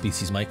 ptarmigan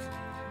species, Mike.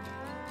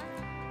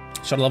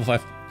 Shot a level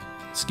 5.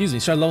 Excuse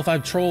me, shot a level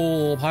 5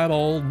 troll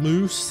piebald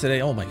moose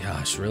today. Oh my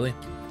gosh, really?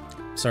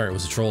 Sorry, it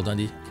was a troll,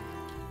 Dundee.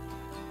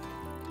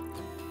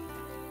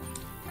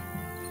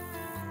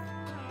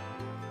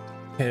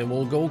 Okay,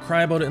 we'll go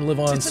cry about it and live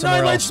on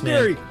somewhere else,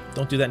 man.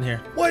 Don't do that in here.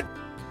 What?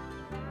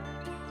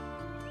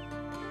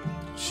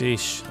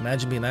 Sheesh,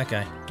 imagine being that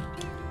guy.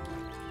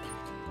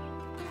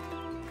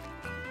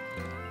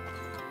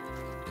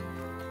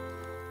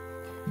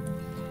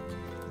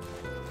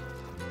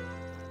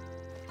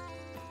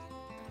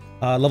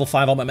 Level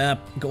 5 on my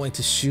map. Going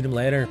to shoot him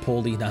later.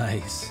 Poldy,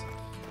 nice.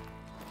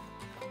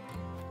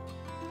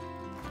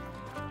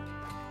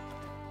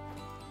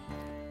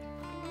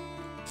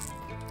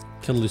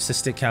 Killed a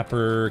leucistic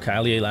capper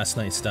Kylie last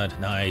night, Stud.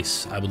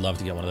 Nice. I would love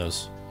to get one of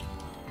those.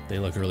 They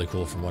look really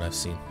cool from what I've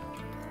seen.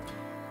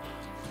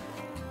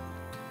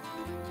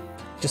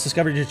 Just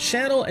discovered your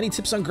channel. Any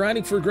tips on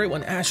grinding for a Great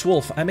One? Ash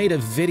Wolf. I made a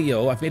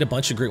video. I've made a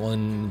bunch of Great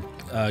One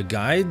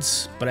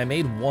guides, but I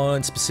made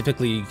one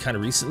specifically kind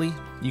of recently.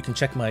 You can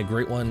check my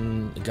Great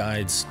One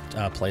guides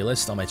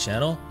playlist on my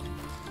channel.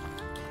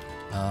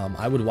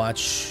 I would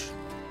watch...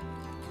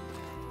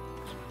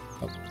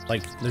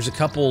 like, there's a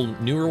couple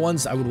newer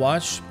ones I would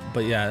watch,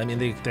 but yeah, I mean,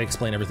 they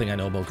explain everything I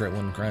know about Great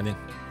One grinding.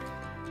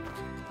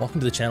 Welcome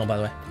to the channel, by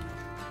the way.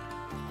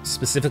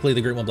 Specifically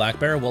the Great One Black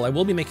Bear. Well, I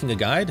will be making a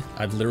guide.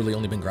 I've literally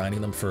only been grinding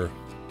them for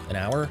an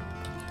hour,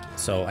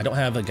 so I don't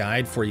have a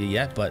guide for you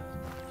yet, but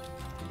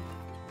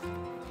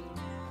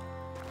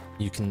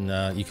you can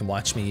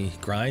watch me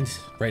grind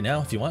right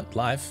now if you want,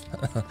 live.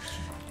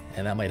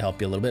 And that might help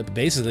you a little bit. But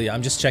basically,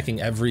 I'm just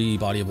checking every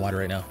body of water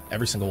right now,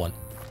 every single one,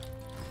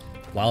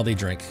 while they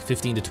drink,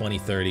 15 to 20,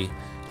 30,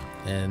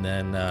 and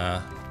then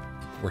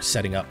we're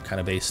setting up kind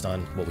of based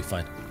on what we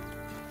find.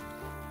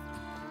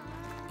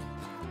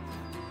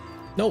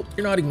 Nope,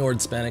 you're not ignored,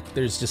 Hispanic.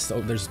 There's just,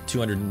 there's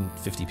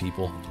 250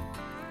 people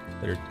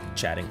that are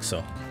chatting,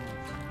 so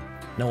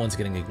no one's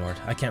getting ignored.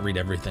 I can't read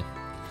everything.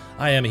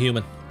 I am a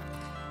human.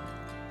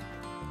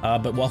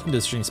 But welcome to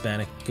the stream,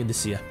 Hispanic. Good to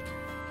see you.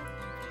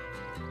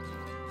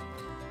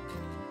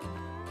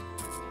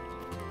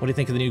 What do you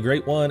think of the new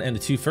Great One and the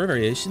 2 fur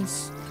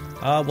variations?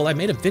 Well, I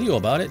made a video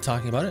about it,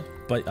 talking about it,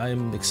 but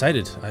I'm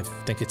excited. I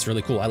think it's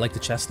really cool. I like the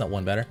chestnut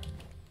one better.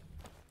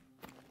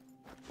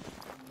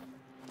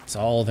 It's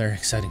all very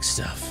exciting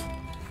stuff.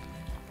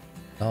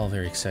 All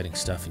very exciting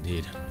stuff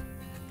indeed.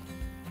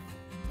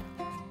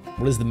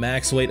 What is the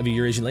max weight of a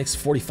Eurasian lynx?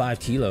 45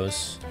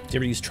 kilos. Do you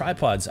ever use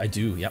tripods? I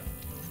do, yep.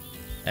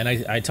 And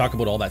I talk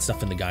about all that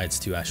stuff in the guides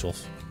too,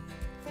 Ashwolf.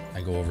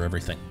 I go over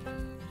everything.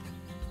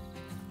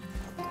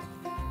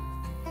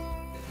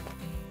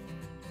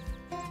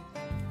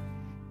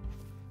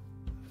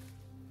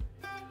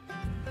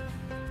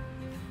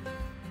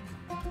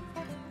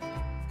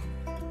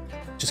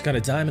 Just got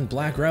a diamond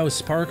black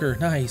Rouse Parker.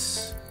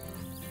 Nice.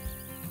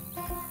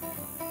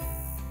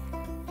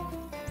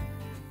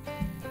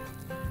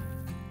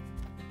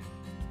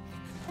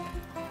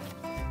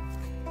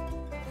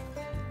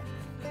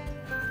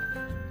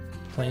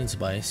 Plains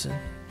bison.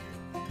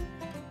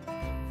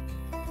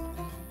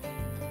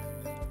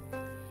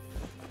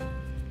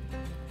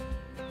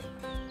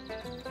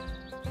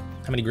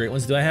 How many great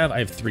ones do I have? I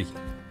have 3.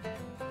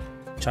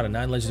 Shot a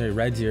 9 legendary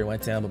red deer,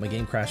 went down, but my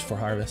game crashed for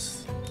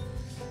harvest.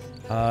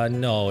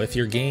 No, if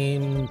your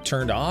game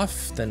turned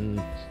off,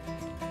 then,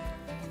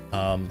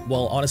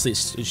 well, honestly,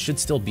 it should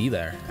still be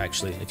there,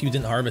 actually, if you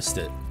didn't harvest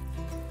it.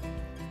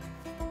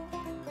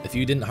 If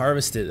you didn't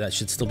harvest it, that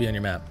should still be on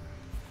your map.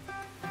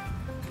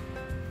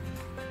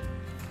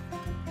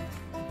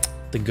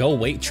 The go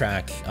weight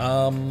track,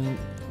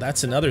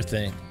 that's another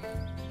thing.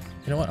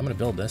 You know what, I'm gonna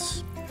build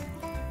this.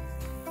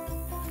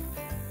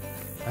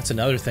 That's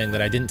another thing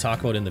that I didn't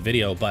talk about in the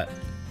video, but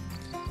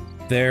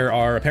there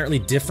are apparently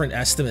different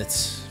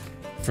estimates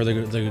for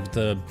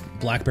the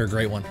Black Bear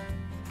Great One.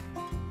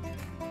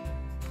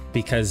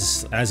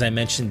 Because, as I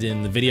mentioned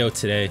in the video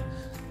today,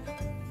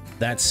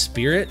 that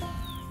spirit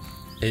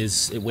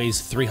it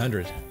weighs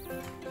 300.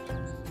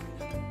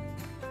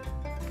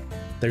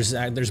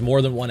 There's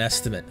more than one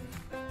estimate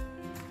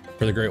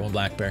for the Great One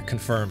Black Bear.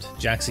 Confirmed.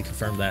 Jaxie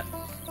confirmed that.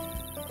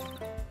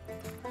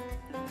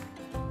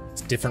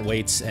 It's different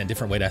weights and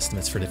different weight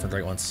estimates for different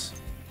Great Ones.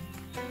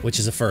 Which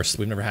is a first.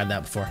 We've never had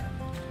that before.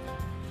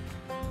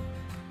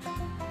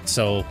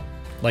 So,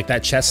 like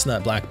that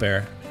chestnut black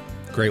bear,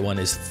 great one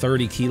is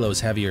 30 kilos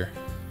heavier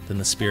than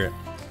the spirit.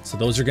 So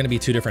those are going to be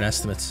two different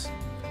estimates.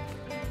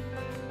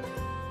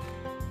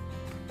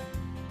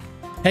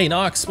 Hey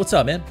Nox, what's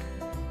up, man?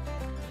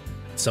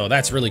 So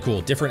that's really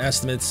cool. Different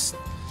estimates.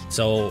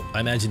 So I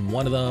imagine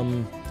one of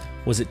them,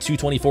 was it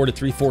 224 to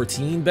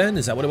 314, Ben?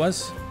 Is that what it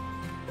was?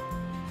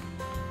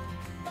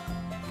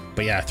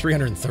 But yeah,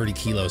 330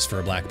 kilos for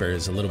a black bear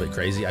is a little bit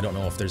crazy. I don't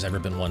know if there's ever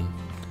been one.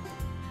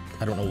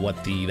 I don't know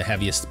what the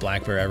heaviest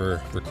black bear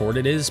ever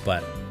recorded is,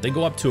 but they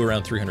go up to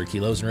around 300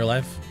 kilos in real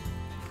life.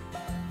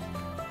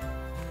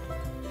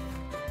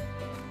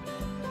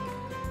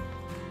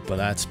 But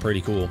that's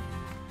pretty cool.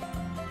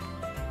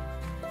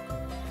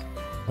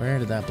 Where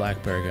did that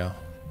black bear go?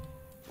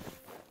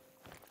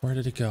 Where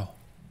did it go?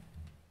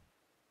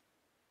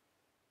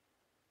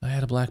 I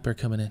had a black bear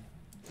coming in.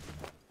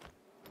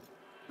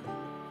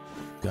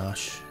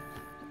 Gosh.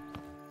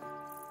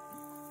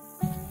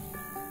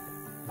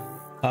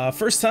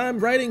 First time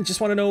writing, just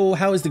want to know,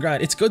 how is the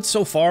grind? It's good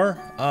so far.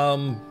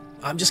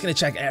 I'm just gonna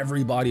check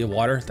every body of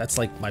water. That's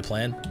like my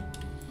plan.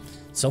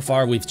 So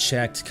far we've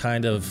checked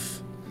kind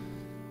of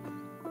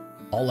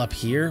all up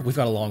here. We've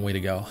got a long way to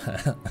go.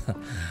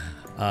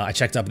 I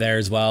checked up there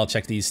as well,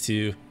 checked these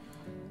two.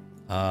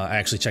 I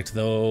actually checked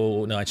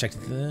though, no, I checked,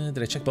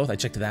 did I check both? I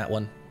checked that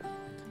one.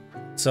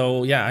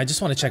 So yeah, I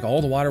just want to check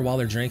all the water while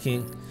they're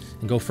drinking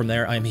and go from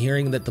there. I'm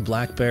hearing that the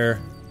black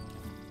bear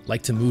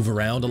like to move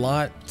around a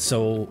lot,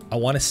 so I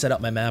want to set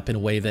up my map in a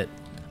way that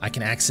I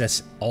can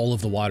access all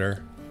of the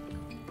water.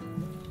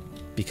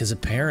 Because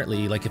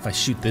apparently, like if I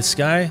shoot this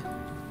guy,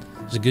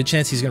 there's a good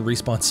chance he's going to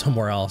respawn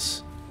somewhere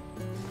else.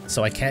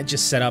 So I can't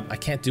just set up, I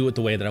can't do it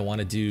the way that I want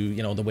to do,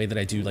 you know, the way that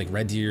I do like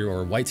red deer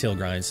or whitetail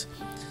grinds.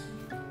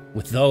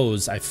 With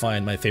those, I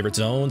find my favorite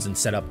zones and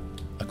set up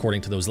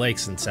according to those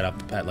lakes and set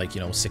up at like,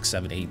 you know, 6,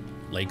 7, 8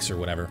 lakes or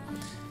whatever.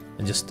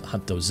 And just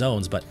hunt those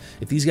zones. But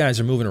if these guys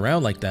are moving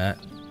around like that,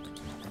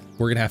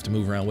 we're going to have to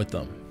move around with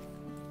them.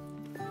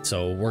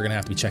 So we're going to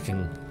have to be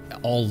checking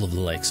all of the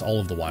lakes, all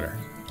of the water.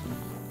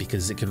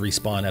 Because it could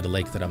respawn at a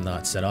lake that I'm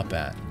not set up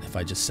at if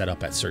I just set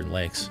up at certain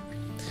lakes.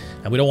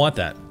 And we don't want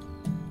that.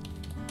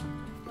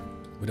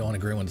 We don't want a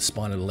gray one to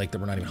spawn at a lake that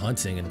we're not even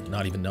hunting and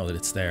not even know that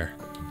it's there.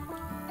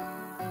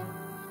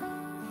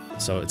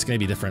 So it's going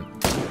to be different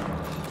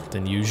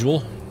than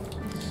usual.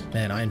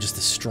 Man, I am just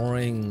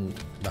destroying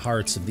the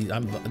hearts of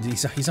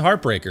these. He's a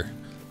heartbreaker.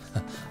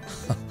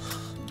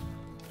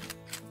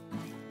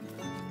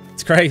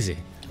 It's crazy.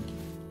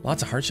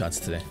 Lots of heart shots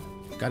today.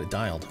 Got it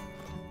dialed.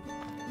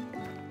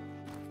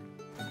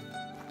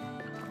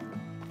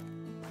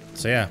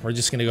 So yeah, we're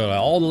just gonna go to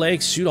all the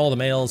lakes, shoot all the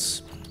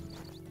males,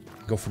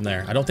 go from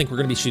there. I don't think we're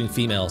gonna be shooting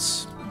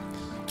females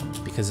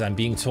because I'm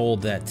being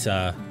told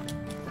that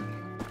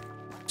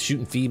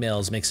shooting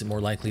females makes it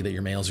more likely that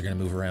your males are gonna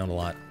move around a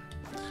lot.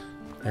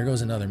 There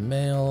goes another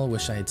male.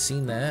 Wish I had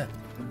seen that.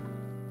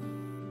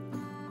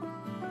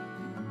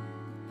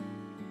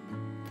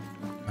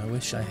 I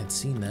wish I had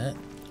seen that.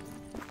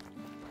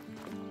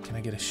 Can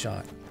I get a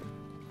shot?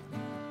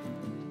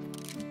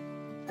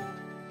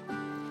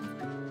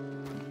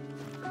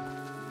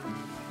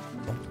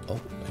 Oh,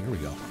 here we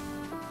go.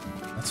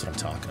 That's what I'm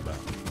talking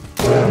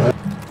about.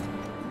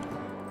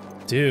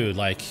 Dude,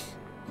 like,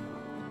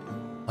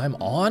 I'm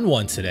on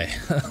one today.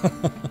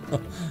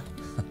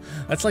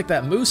 That's like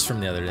that moose from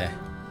the other day.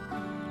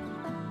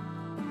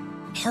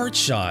 Heart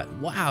shot.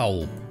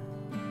 Wow.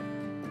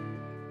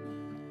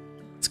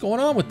 What's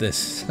going on with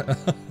this?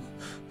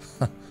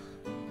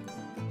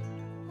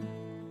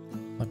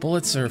 My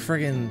bullets are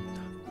friggin'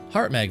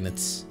 heart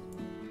magnets.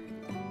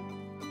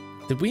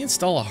 Did we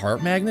install a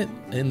heart magnet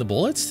in the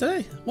bullets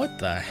today? What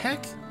the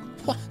heck?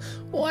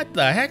 What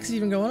the heck's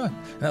even going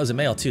on? That was a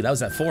male too. That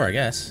was at 4, I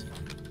guess.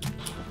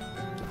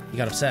 He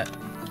got upset.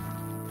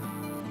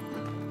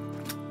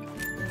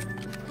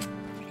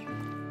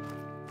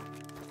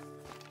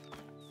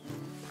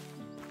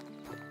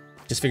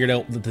 Just figured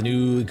out that the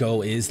new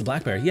go is the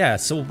black bear. Yeah,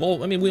 so,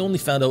 well, I mean, we only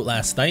found out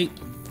last night.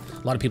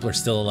 A lot of people are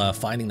still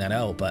finding that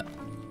out, but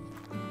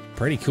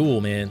pretty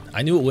cool, man.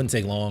 I knew it wouldn't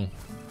take long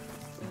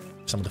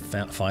for someone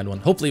to find one.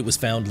 Hopefully it was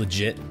found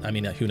legit. I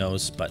mean, who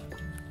knows, but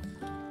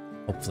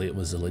hopefully it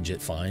was a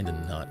legit find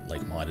and not,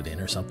 like, modded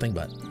in or something,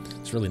 but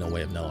there's really no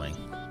way of knowing.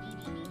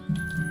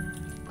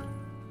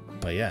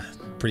 But yeah,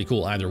 pretty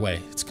cool either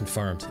way. It's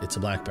confirmed. It's a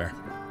black bear.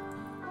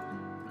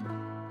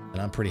 And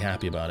I'm pretty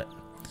happy about it.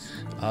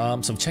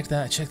 So check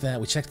that,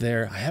 we checked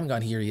there. I haven't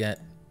got here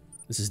yet.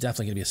 This is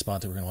definitely going to be a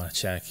spot that we're going to want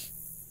to check.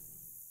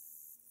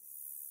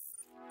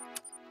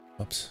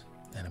 Whoops.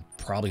 And I'm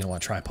probably going to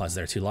want tripods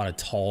there too. A lot of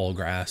tall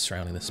grass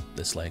surrounding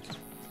this lake.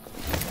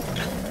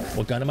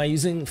 What gun am I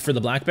using for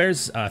the black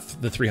bears?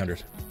 The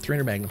 300.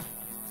 300 Magnum.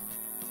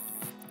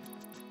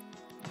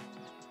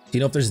 Do you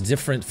know if there's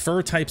different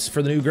fur types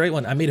for the new great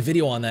one? I made a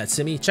video on that,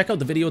 Simi. Check out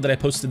the video that I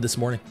posted this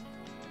morning.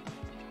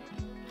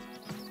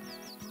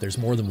 There's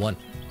more than one.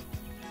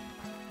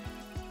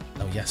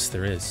 Oh, yes,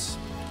 there is.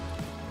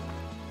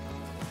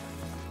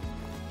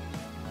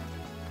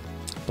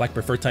 Black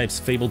bear fur types: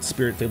 Fabled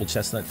Spirit, Fabled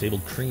Chestnut,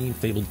 Fabled Cream,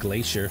 Fabled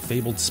Glacier,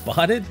 Fabled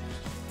Spotted.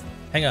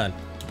 Hang on.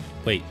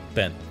 Wait,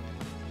 Ben.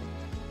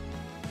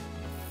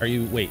 Are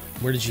you... Wait,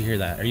 where did you hear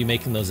that? Are you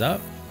making those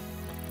up?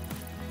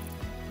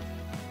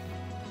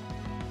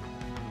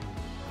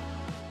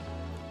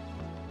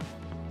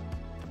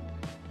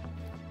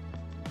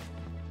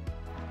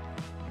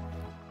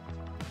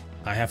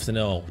 I have to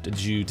know.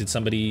 Did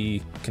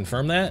somebody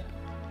confirm that?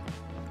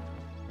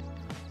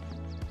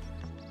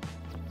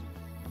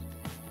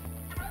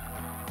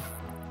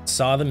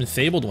 Saw them in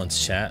Fabled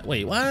Ones chat.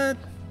 Wait, what?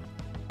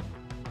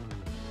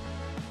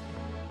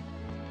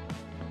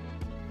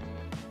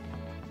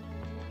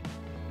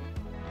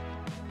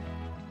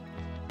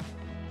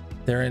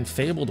 They're in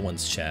Fabled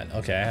Ones chat.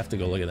 Okay, I have to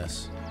go look at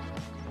this.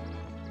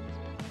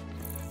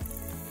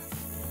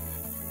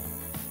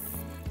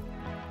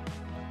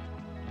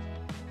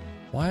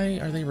 Why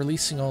are they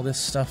releasing all this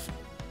stuff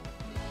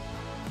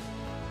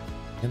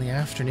in the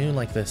afternoon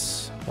like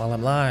this while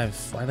I'm live?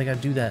 Why do they gotta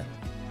do that?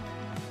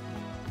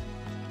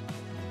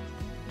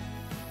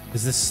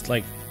 Is this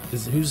like,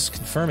 who's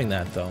confirming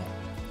that though?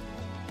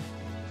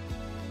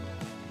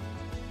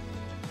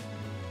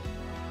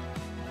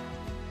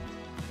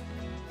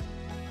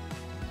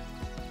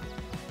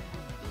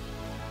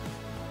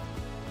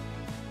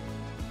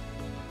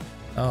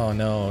 Oh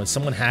no, is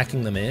someone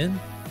hacking them in?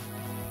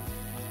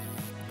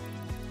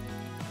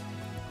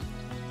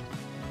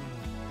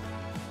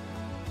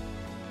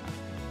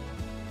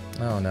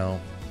 Oh no.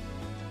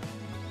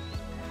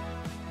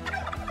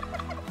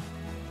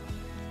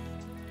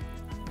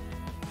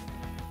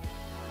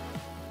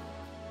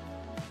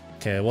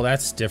 Okay, well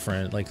that's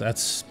different. Like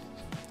that's...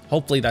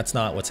 Hopefully that's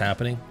not what's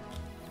happening.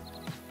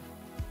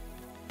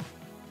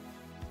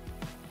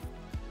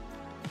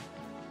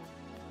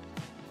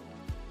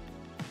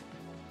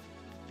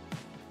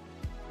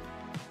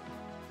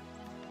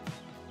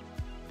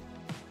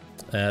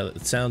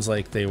 It sounds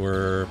like they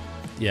were...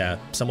 Yeah,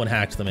 someone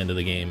hacked them into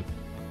the game.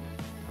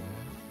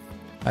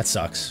 That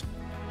sucks.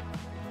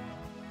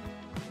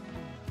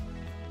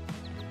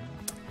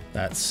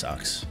 That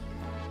sucks.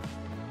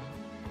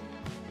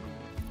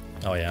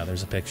 Oh yeah,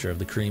 there's a picture of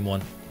the cream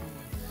one.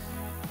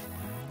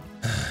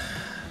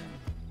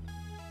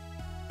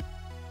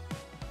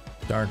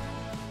 Darn.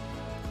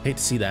 Hate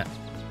to see that.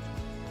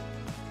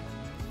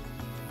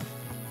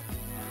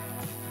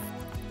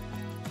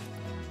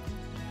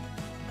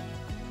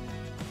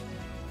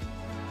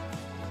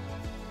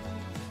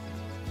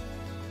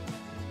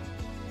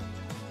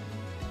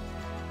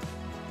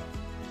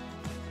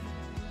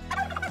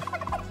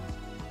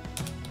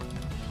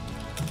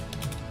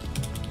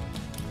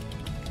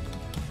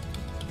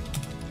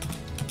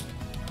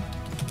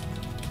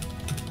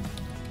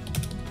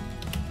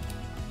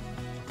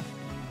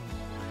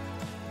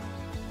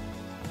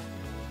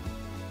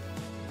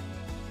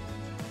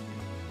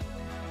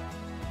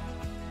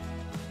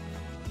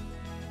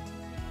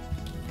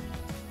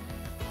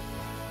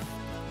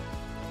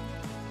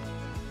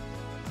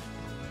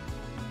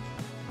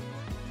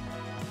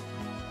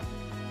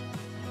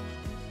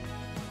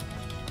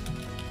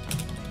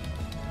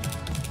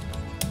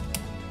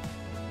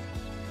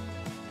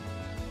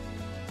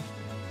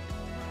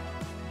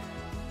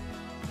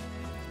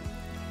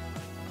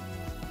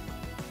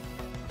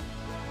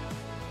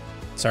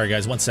 Sorry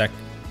guys, one sec.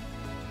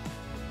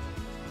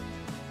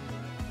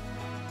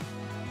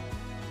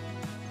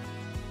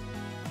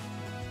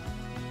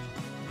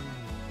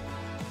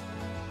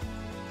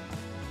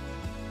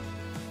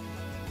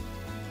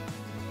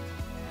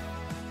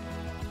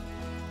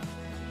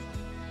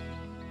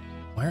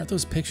 Why aren't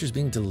those pictures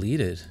being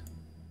deleted?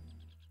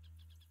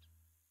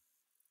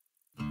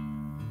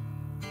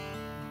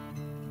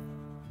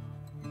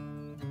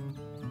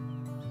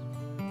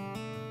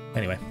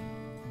 Anyway.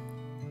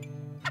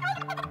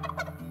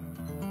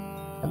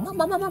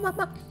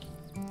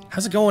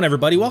 How's it going,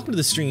 everybody? Welcome to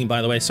the stream,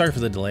 by the way. Sorry for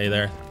the delay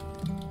there.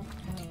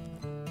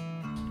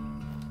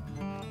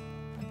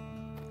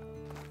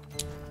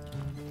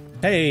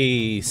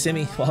 Hey,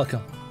 Simi,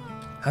 welcome.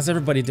 How's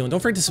everybody doing? Don't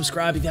forget to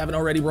subscribe if you haven't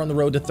already. We're on the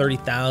road to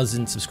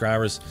 30,000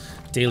 subscribers.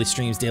 Daily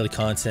streams, daily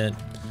content.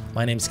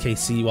 My name's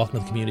KC. Welcome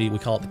to the community. We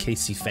call it the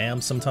KC fam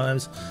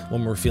sometimes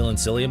when we're feeling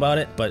silly about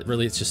it, but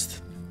really it's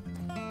just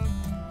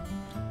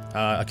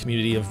a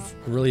community of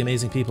really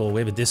amazing people.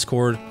 We have a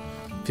Discord.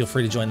 Feel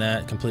free to join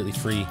that, completely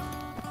free.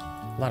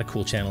 A lot of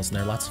cool channels in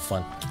there, lots of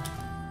fun.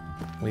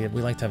 We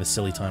like to have a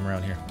silly time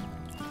around here.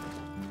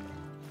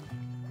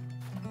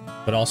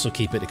 But also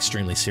keep it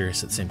extremely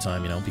serious at the same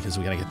time, you know, because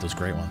we gotta get those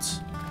great ones.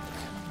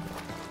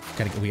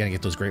 We gotta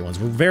get those great ones.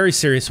 We're very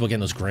serious about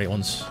getting those great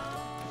ones.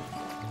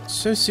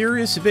 So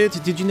serious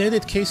about... Did you know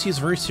that Casey is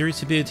very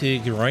serious about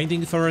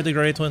grinding for the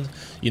great one?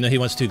 You know he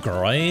wants to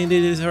grind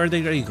it for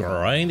the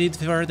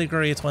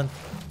great one.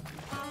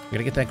 We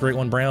gotta get that great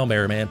one brown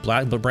bear, man.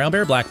 Brown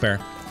bear, black bear.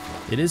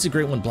 It is a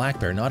great one black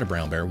bear, not a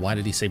brown bear. Why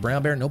did he say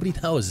brown bear? Nobody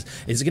knows.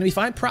 Is it gonna be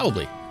fine?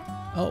 Probably.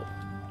 Oh,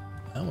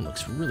 that one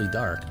looks really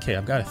dark. Okay,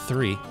 I've got a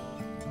 3.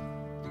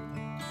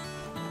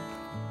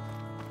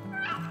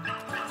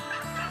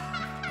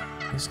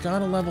 He's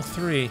got a level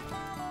 3.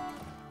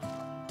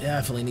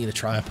 Definitely need a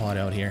tripod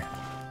out here.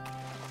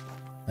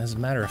 As a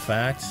matter of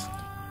fact,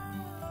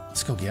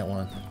 Let's go get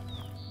one.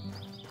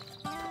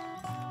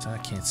 I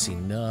can't see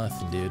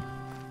nothing, dude.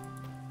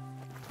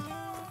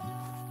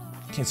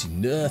 Can't see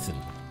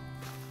nothing.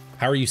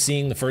 How are you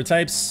seeing the fur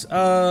types?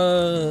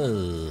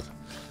 I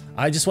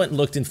just went and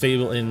looked in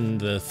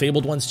the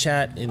Fabled Ones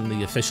chat in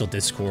the official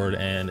Discord,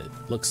 and it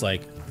looks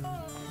like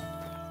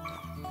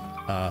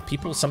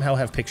people somehow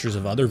have pictures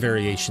of other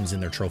variations in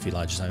their trophy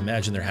lodges. I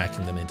imagine they're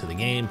hacking them into the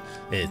game.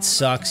 It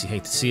sucks. You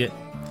hate to see it.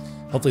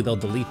 Hopefully they'll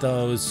delete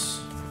those.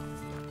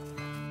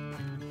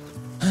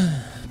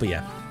 But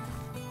yeah.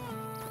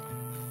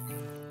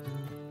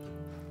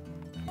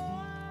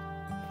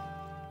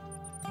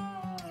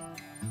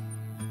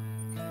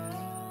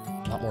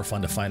 A lot more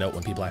fun to find out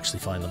when people actually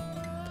find them.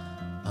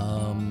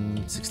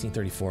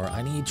 1634.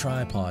 I need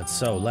tripods,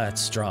 so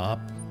let's drop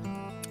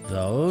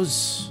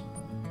those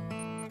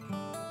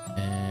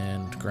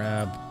and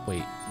grab.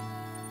 Wait,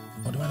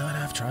 oh, do I not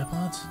have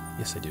tripods?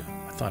 Yes, I do.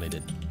 I thought I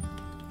did.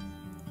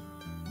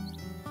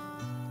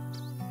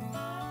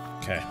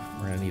 Okay,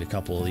 we're gonna need a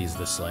couple of these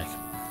this like.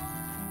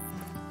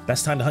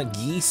 Best time to hunt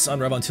geese on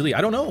Revontuli?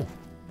 I don't know.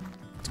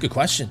 It's a good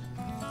question.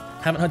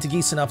 Haven't hunted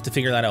geese enough to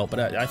figure that out,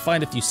 but I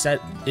find if you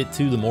set it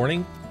to the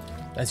morning,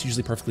 that's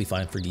usually perfectly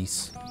fine for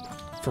geese,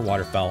 for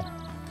waterfowl.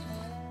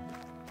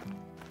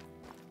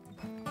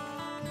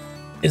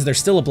 Is there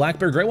still a black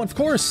bear gray one? Of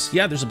course.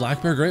 Yeah, there's a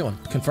black bear gray one.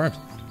 Confirmed.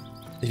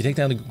 If you take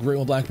down the gray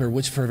one black bear,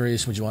 which fur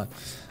variation would you want?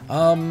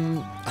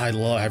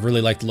 I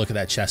really like to look at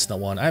that chestnut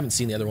one. I haven't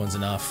seen the other ones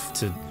enough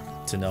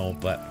to know,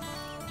 but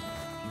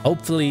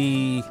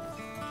hopefully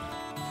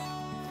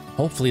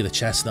the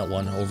chestnut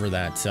one over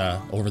that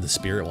over the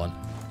spirit one.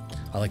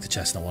 I like the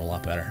chestnut one a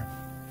lot better.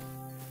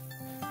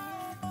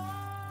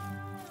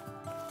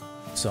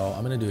 So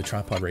I'm gonna do a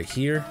tripod right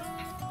here,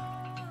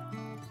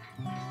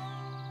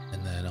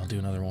 and then I'll do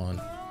another one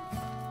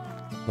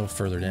a little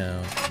further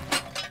down.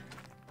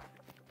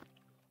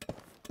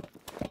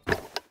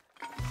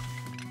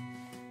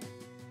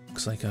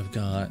 Looks like I've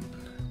got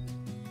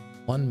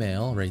one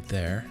male right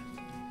there.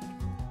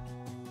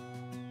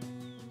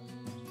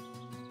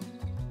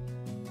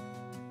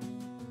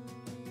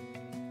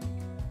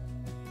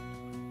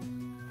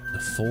 The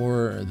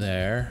 4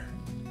 there.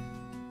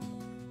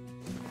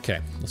 Okay,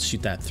 let's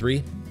shoot that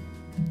 3.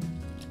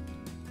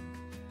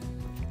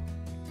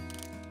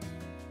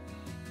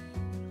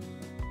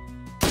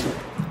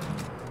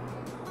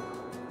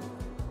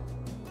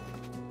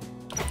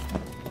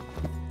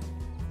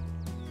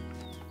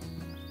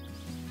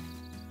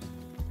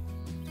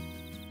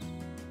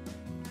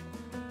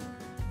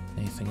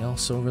 Anything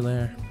else over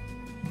there?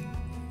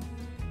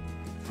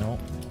 No,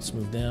 let's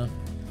move down.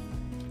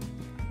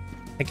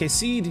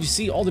 AKC, did you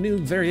see all the new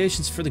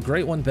variations for the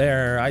Great One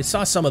Bear? I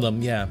saw some of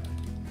them, yeah.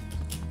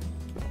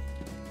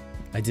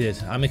 I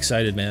did. I'm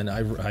excited, man.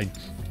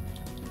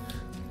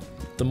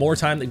 The more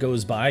time that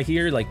goes by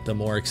here, like, the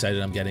more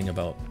excited I'm getting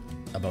about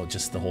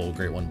just the whole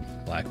Great One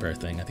Black Bear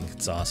thing. I think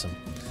it's awesome.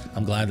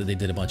 I'm glad that they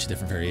did a bunch of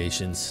different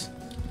variations.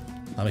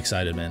 I'm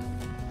excited, man.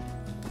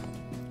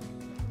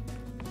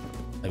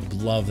 I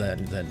love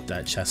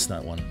that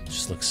chestnut one. It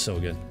just looks so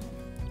good.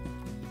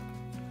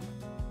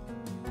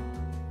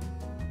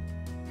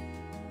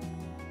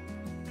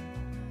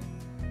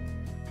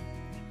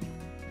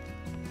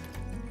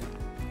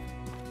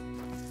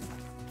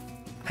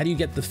 How do you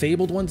get the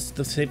Fabled Ones?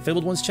 The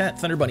Fabled Ones chat?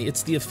 Thunder Bunny,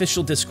 it's the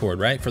official Discord,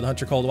 right? For the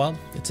Hunter Called Wild?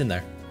 It's in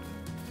there.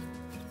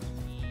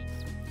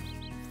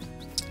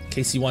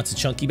 Casey wants a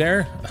chunky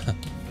bear.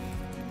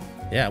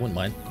 Yeah, I wouldn't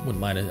mind. Wouldn't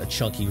mind a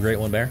chunky Great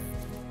One Bear.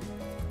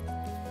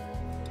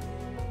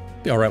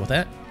 Be alright with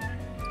that.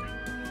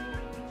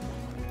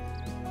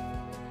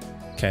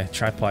 Okay,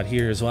 tripod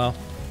here as well.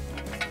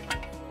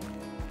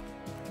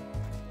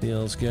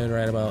 Feels good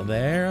right about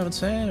there, I would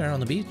say. Right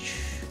on the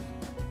beach.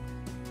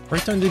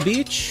 Right on the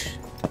beach.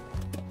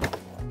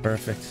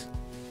 Perfect.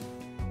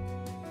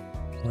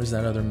 Where's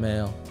that other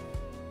male?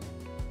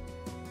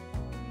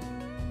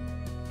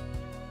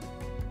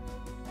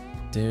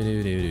 I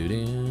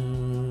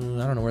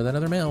don't know where that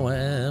other male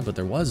went, but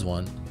there was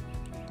one.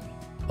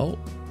 Oh,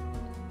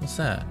 what's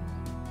that?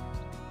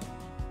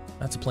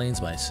 That's a plains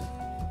bison.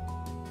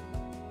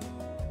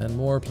 And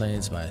more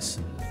plains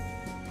bison.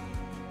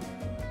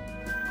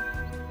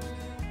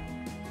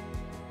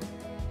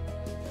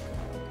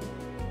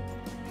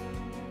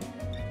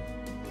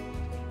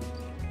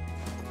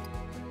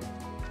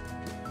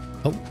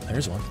 Oh,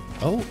 there's one.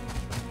 Oh.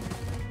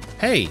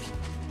 Hey!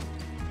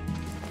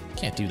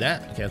 Can't do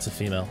that. Okay, that's a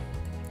female.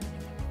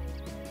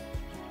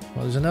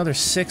 Well, there's another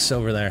 6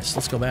 over there, so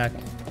let's go back.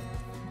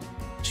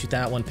 Shoot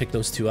that one, pick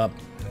those 2 up.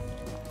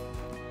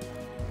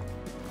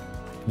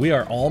 We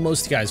are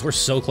almost, guys, we're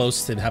so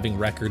close to having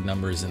record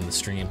numbers in the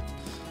stream.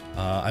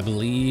 I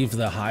believe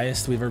the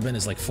highest we've ever been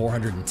is like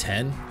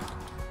 410.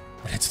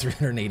 And it's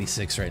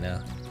 386 right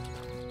now.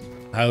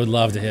 I would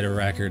love to hit a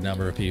record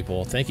number of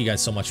people. Thank you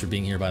guys so much for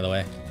being here, by the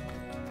way.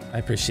 I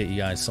appreciate you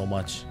guys so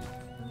much.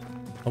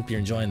 Hope you're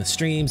enjoying the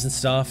streams and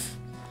stuff.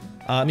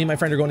 Me and my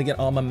friend are going to get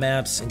all my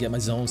maps and get my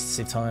zones to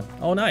save time.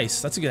 Oh,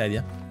 nice. That's a good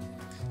idea.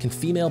 Can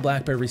female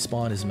black bear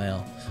respawn as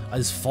male?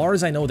 As far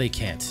as I know, they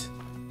can't.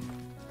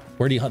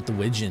 Where do you hunt the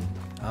widgeon?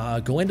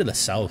 Go into the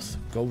south.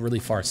 Go really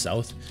far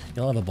south.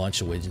 You'll have a bunch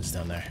of widgeons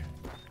down there.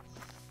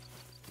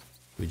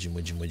 Widgeon,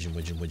 widgeon, widgeon,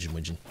 widgeon, widgeon,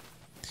 widgeon.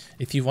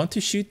 If you want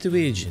to shoot the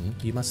widgeon,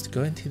 you must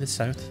go into the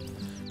south.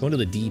 Go into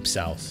the deep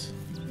south.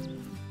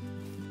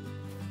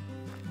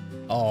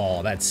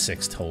 Oh, that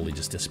 6 totally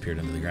just disappeared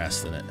into the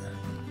grass, didn't it?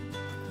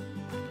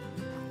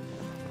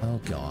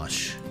 Oh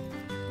gosh.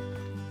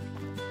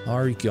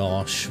 Oh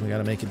gosh, we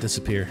gotta make it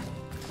disappear.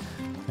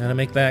 Gotta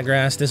make that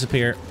grass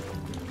disappear.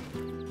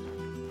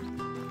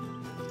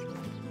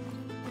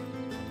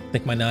 I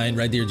think my 9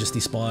 red deer just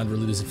despawned. We're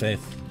losing faith.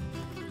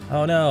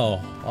 Oh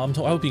no. I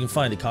hope you can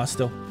find it,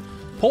 Costo.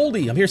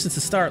 Poldy, I'm here since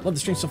the start. Love the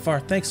stream so far.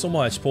 Thanks so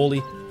much,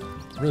 Poldy.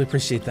 Really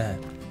appreciate that.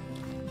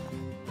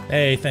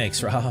 Hey,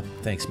 thanks, Rob.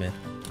 Thanks, man.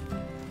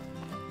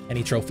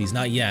 Any trophies?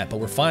 Not yet, but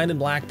we're finding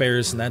black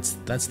bears, and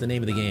that's the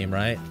name of the game,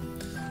 right?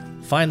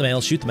 Find the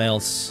males, shoot the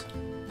males,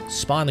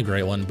 spawn the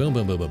gray one. Boom,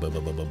 boom, boom, boom, boom,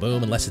 boom, boom, boom,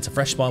 boom. Unless it's a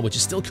fresh spawn, which it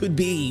still could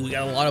be. We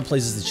got a lot of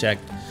places to check.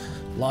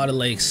 A lot of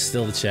lakes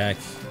still to check.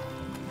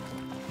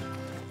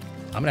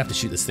 I'm gonna have to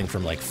shoot this thing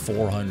from like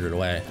 400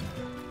 away.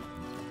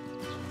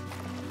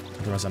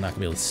 Otherwise, I'm not gonna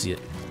be able to see it.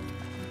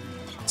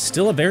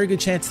 Still a very good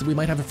chance that we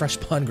might have a fresh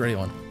spawn gray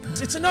one.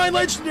 It's a 9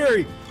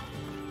 legendary!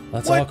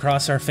 Let's all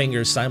cross our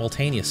fingers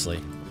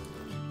simultaneously.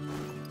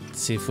 Let's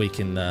see if we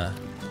can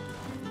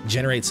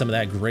generate some of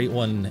that great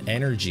one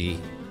energy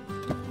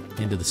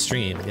into the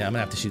stream. Yeah, I'm gonna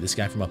have to shoot this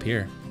guy from up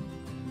here.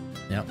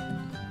 Yep.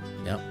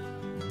 Yep.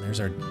 There's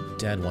our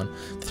dead one.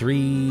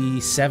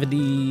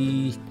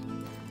 370.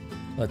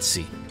 Let's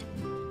see.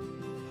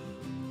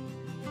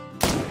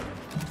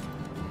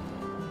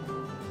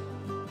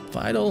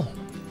 Vital.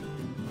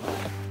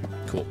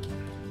 Cool.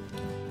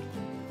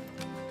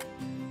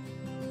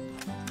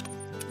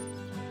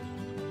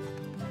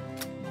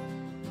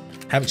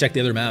 Haven't checked the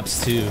other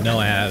maps too. No,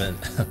 I haven't.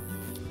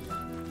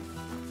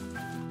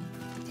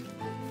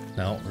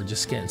 No, we're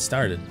just getting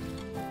started.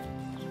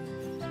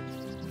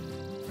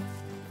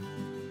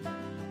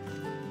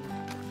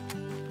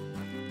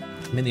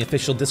 I'm in the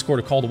official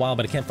Discord of Call to Wild,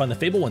 but I can't find the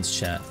Fable Ones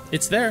chat.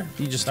 It's there.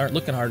 You just aren't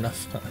looking hard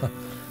enough.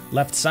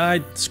 Left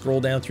side,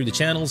 scroll down through the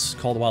channels.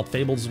 Call to Wild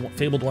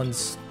Fabled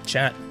Ones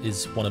chat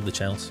is one of the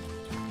channels.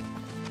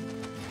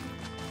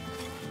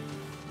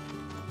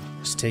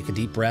 Just take a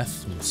deep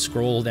breath and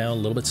scroll down a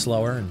little bit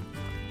slower and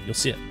you'll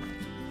see it.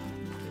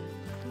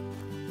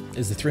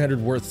 Is the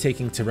 300 worth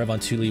taking to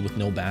Revontuli with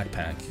no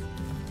backpack?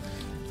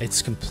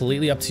 It's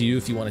completely up to you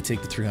if you want to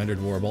take the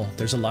 300 warble.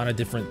 There's a lot of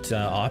different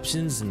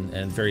options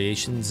and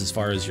variations as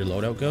far as your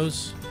loadout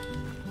goes.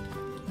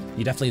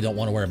 You definitely don't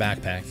want to wear a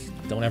backpack.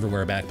 Don't ever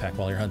wear a backpack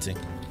while you're hunting.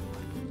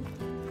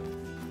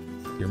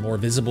 You're more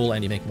visible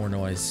and you make more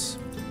noise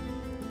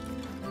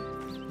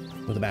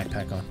with a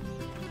backpack on.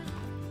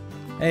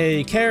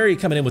 Hey, Carrie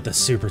coming in with the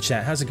super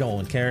chat. How's it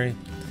going, Carrie?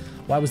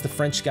 Why was the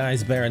French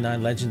guy's bear a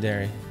 9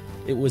 legendary?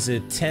 It was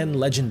a 10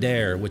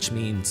 legendaire, which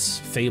means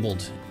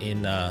fabled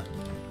in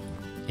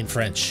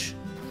French.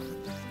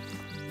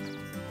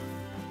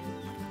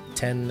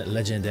 10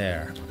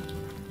 legendaire.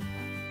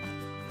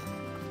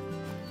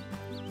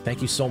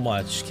 Thank you so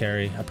much,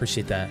 Carrie. I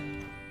appreciate that.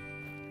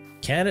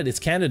 It's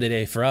Canada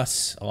Day for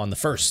us on the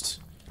 1st.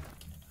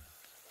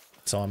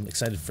 So I'm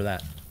excited for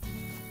that.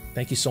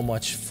 Thank you so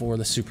much for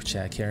the super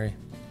chat, Carrie.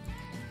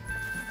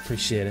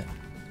 Appreciate it.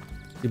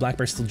 Do black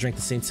bears still drink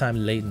the same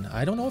time Layton?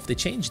 I don't know if they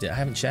changed it. I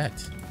haven't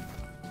checked.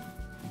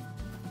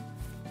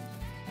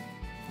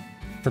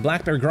 For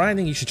black bear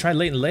grinding, you should try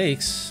Layton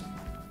Lakes.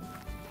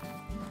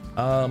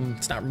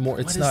 It's not more.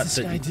 It's not. What is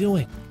this guy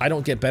doing? I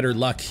don't get better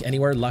luck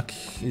anywhere. Luck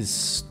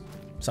is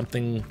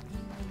something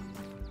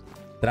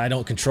that I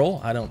don't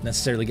control. I don't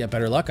necessarily get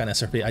better luck on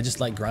SRP. I just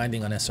like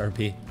grinding on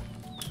SRP.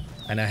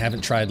 And I haven't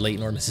tried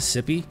Layton or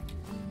Mississippi.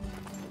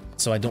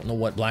 So I don't know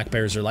what black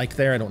bears are like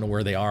there. I don't know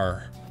where they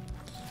are.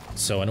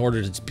 So in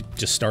order to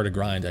just start a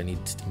grind,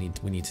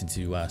 we need to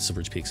do Silver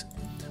Ridge Peaks.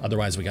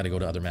 Otherwise, we got to go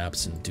to other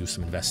maps and do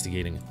some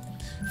investigating.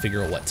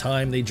 Figure out what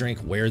time they drink,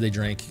 where they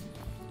drink.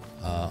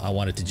 I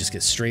wanted to just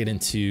get straight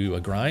into a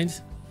grind.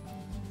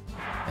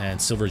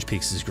 And Silver Ridge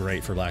Peaks is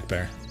great for black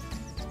bear.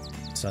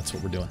 So that's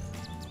what we're doing.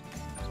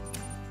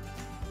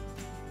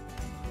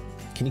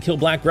 Can you kill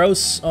black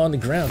grouse on the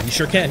ground? You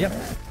sure can, yep. Do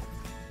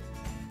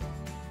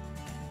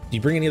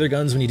you bring any other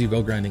guns when you do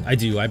go grinding? I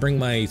do. I bring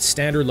my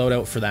standard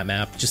loadout for that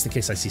map, just in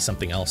case I see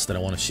something else that I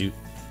want to shoot.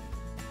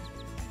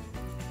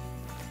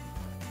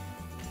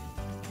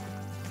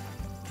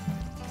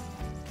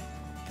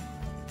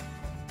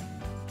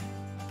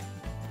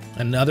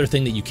 Another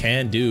thing that you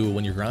can do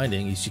when you're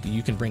grinding is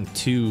you can bring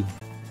 2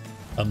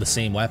 of the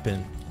same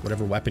weapon,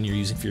 whatever weapon you're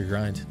using for your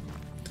grind.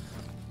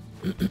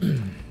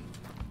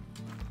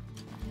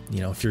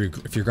 You know, if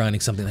you're grinding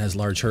something that has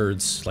large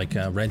herds, like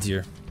red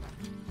deer,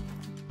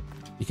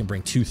 you can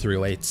bring 2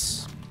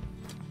 308s.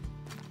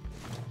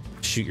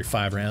 Shoot your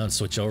 5 rounds,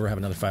 switch over, have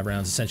another 5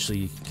 rounds. Essentially,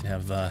 you can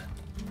have a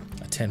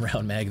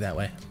 10-round mag that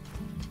way.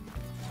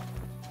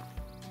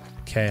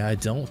 Okay, I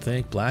don't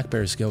think black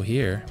bears go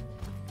here.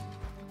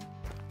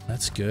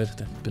 That's good.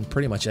 They've been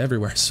pretty much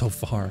everywhere so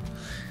far.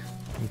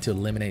 Need to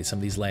eliminate some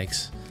of these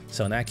lakes.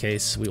 So in that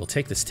case, we will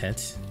take this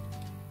tent.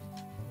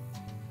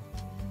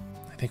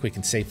 I think we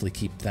can safely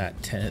keep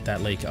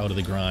that lake out of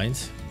the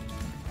grind.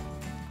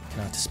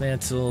 Not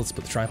dismantle. Let's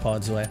put the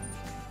tripods away.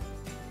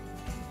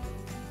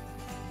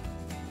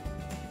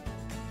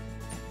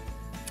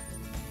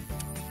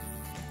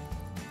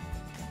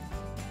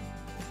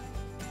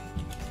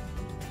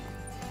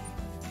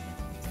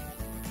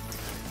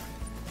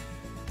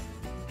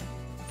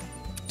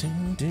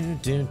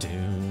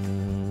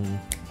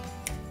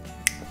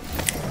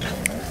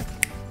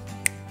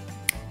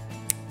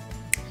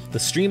 The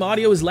stream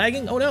audio is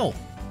lagging? Oh no!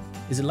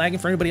 Is it lagging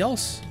for anybody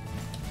else?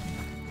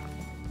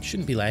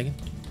 Shouldn't be lagging.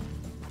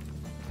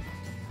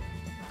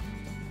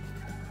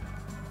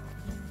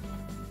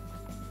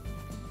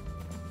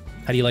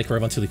 How do you like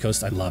Revontuli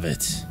Coast? I love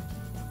it.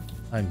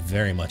 I'm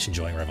very much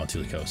enjoying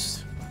Revontuli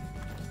Coast.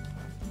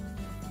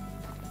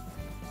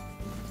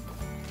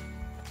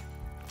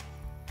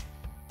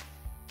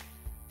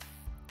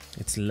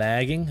 It's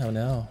lagging? Oh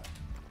no.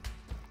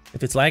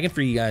 If it's lagging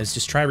for you guys,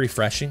 just try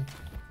refreshing.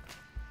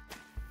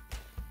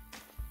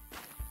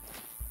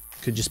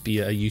 Could just be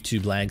a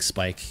YouTube lag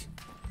spike.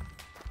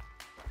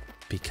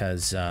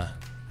 Because I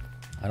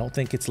don't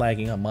think it's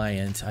lagging on my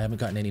end. I haven't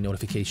gotten any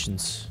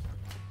notifications.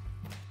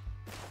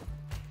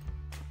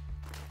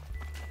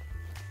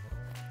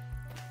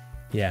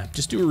 Yeah,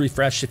 just do a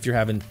refresh if you're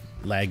having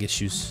lag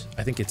issues.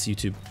 I think it's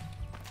YouTube.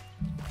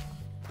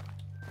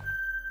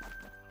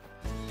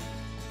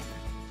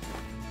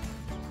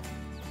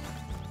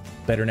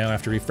 Better now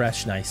after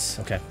refresh. Nice.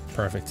 Okay,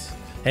 perfect.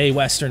 Hey,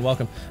 Western,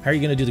 welcome. How are you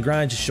going to do the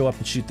grind? Just show up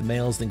and shoot the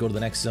males, then go to the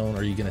next zone, or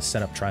are you going to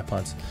set up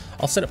tripods?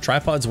 I'll set up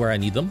tripods where I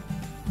need them.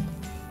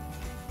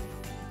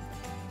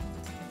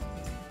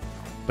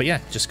 But yeah,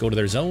 just go to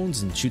their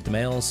zones and shoot the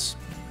males.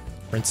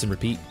 Rinse and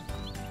repeat.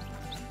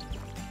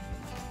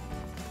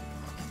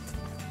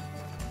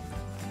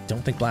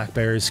 Don't think black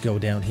bears go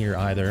down here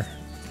either.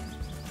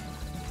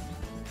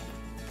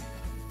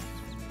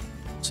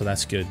 So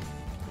that's good.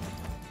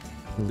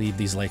 Leave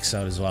these lakes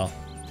out as well.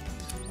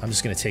 I'm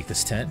just going to take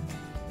this tent.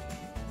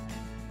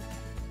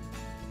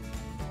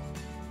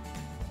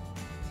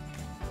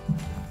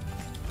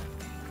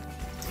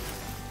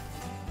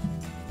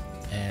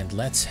 And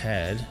let's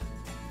head...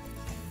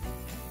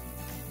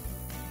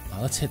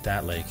 let's hit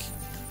that lake.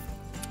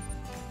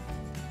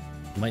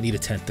 Might need a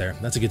tent there.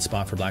 That's a good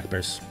spot for black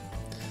bears.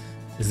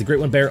 Is the Great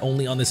One Bear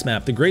only on this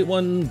map? The Great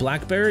One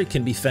Black Bear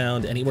can be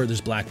found anywhere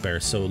there's black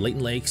bears. So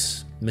Layton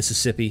Lakes,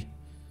 Mississippi,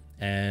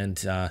 and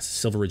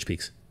Silver Ridge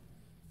Peaks.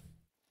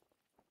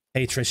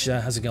 Hey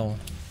Trisha, how's it going?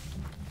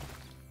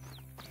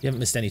 You haven't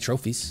missed any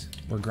trophies.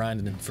 We're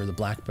grinding for the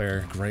black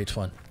bear. Great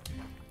one.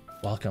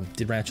 Welcome.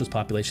 Did Rancho's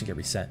population get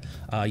reset?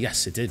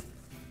 Yes, it did.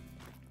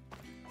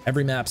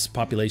 Every map's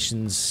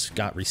populations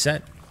got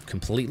reset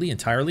completely,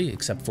 entirely,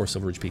 except for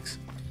Silver Ridge Peaks.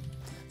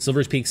 Silver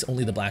Ridge Peaks,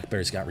 only the black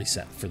bears got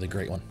reset for the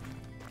Great One.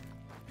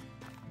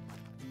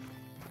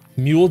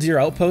 Mule Deer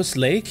Outpost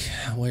Lake?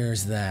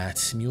 Where's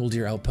that? Mule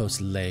Deer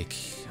Outpost Lake.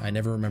 I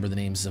never remember the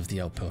names of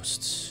the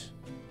outposts.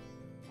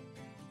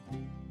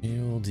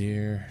 Mule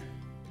Deer...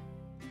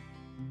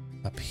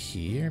 up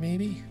here,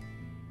 maybe?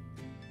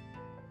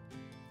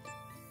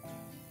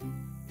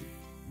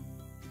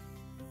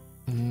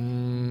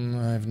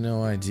 I have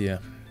no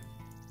idea.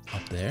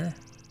 Up there?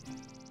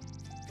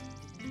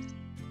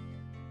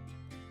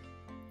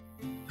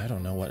 I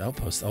don't know what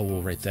outpost. Oh,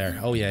 well, right there.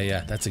 Oh, yeah,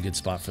 yeah. That's a good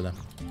spot for them.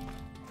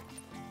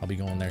 I'll be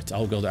going there.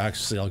 I'll go there.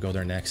 Actually, I'll go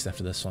there next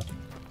after this one.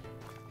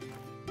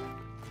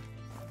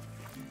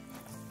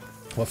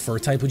 What fur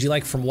type would you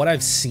like? From what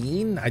I've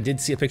seen, I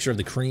did see a picture of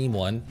the cream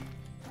one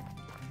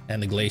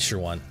and the glacier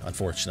one,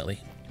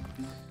 unfortunately.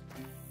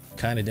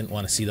 Kind of didn't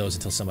want to see those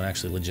until someone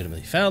actually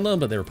legitimately found them,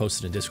 but they were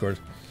posted in Discord.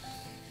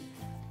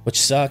 Which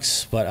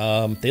sucks,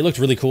 but they looked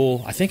really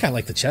cool. I think I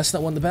like the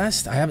chestnut one the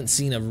best. I haven't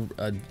seen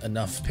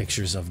enough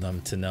pictures of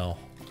them to know.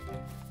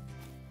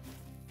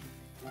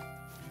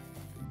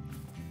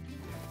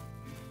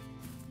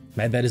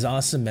 Medved is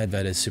awesome.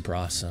 Medved is super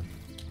awesome.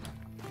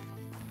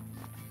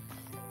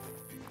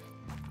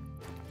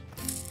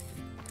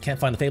 Can't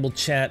find the fabled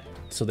chat,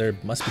 so there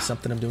must be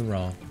something I'm doing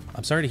wrong.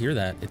 I'm sorry to hear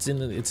that. It's in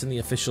the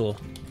official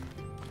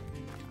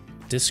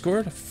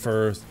Discord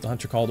for the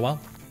Hunter Caldwell.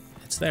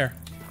 It's there.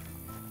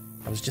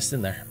 I was just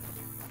in there.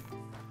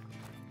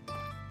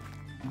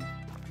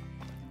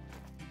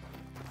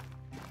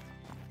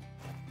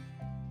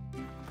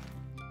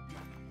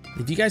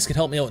 If you guys could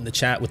help me out in the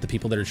chat with the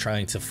people that are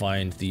trying to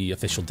find the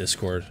official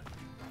Discord,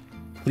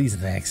 please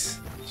and thanks.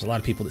 There's a lot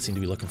of people that seem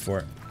to be looking for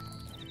it.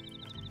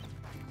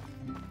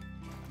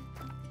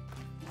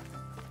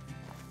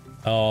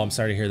 Oh, I'm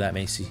sorry to hear that,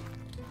 Macy.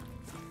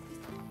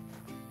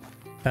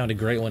 Found a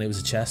great one. It was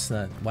a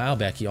chestnut. Wow,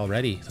 Becky,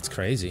 already. That's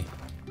crazy.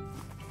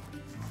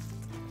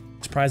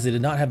 Surprised they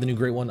did not have the new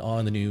great one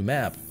on the new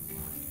map.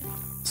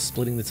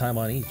 Splitting the time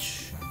on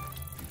each.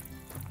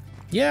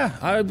 Yeah,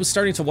 I was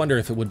starting to wonder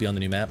if it would be on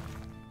the new map.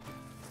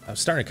 I was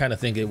starting to kind of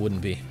think it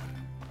wouldn't be.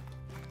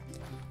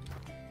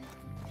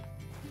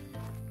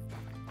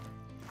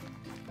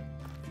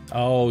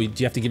 Oh, do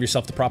you have to give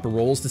yourself the proper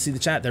roles to see the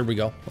chat? There we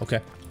go.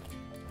 Okay.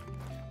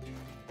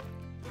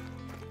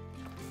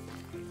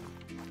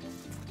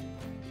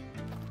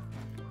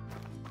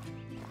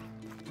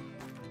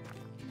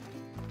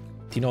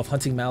 Do you know if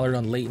hunting mallard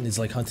on Layton is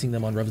like hunting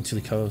them on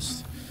Revontuli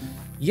Coast?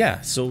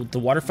 Yeah, so the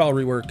waterfowl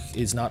rework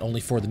is not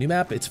only for the new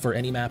map, it's for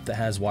any map that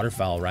has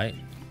waterfowl, right?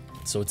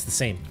 So it's the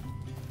same.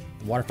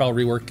 The waterfowl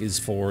rework is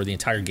for the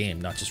entire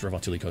game, not just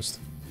Revontuli Coast.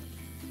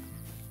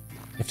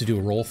 You have to do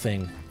a role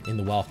thing in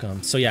the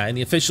welcome. So yeah, in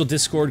the official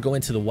Discord, go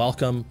into the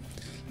welcome,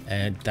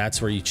 and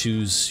that's where you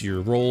choose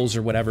your roles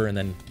or whatever, and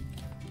then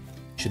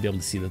you should be able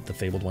to see the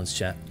Fabled Ones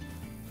chat.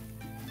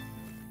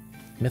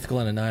 Mythical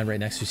and a 9 right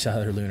next to each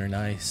other, Lunar,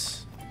 nice.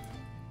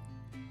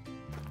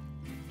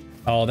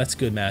 Oh, that's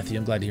good, Matthew.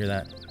 I'm glad to hear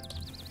that.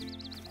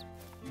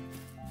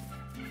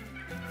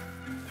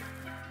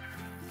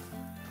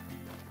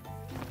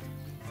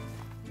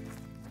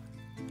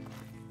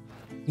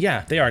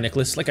 Yeah, they are,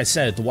 Nicholas. Like I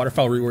said, the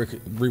waterfowl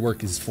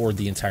rework is for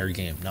the entire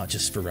game, not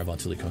just for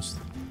Revontuli Coast.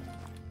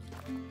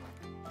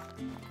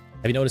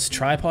 Have you noticed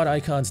tripod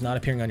icons not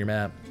appearing on your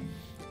map?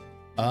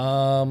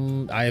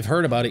 I have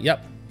heard about it.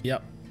 Yep.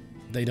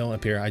 They don't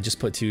appear. I just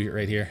put 2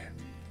 right here.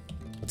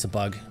 That's a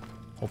bug.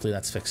 Hopefully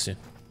that's fixed soon.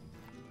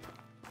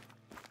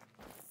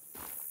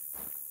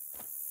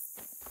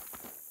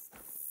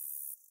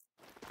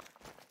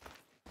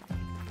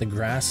 The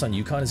grass on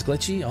Yukon is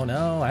glitchy? Oh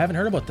no, I haven't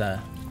heard about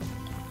that.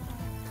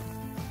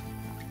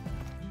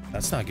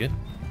 That's not good.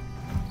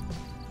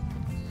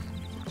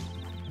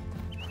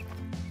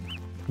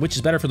 Which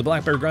is better for the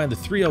black bear grind, the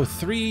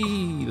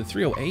 303, the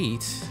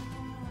 308?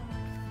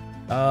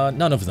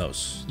 None of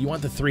those. You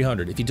want the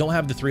 300. If you don't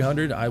have the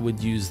 300, I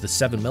would use the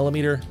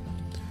 7mm,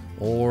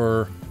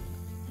 or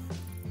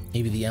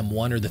maybe the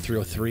M1 or the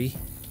 303,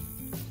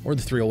 or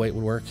the 308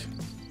 would work.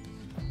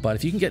 But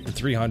if you can get the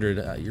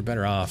 300, you're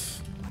better off.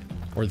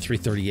 Or the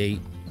 338.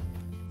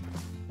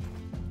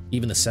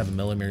 Even the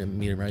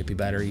 7mm might be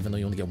better, even though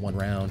you only get 1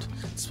 round.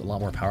 It's a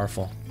lot more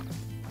powerful.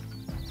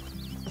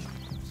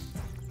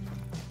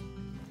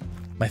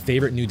 My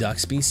favorite new duck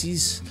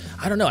species?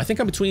 I don't know. I think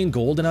I'm between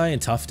Goldeneye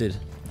and Tufted.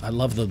 I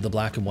love the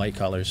black and white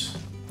colors.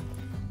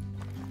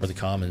 Or the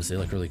commons. They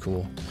look really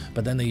cool.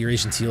 But then the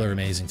Eurasian teal are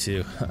amazing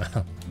too.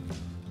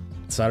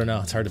 So I don't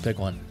know. It's hard to pick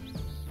one.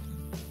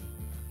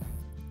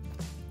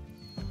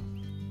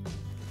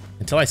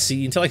 Until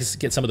I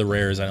get some of the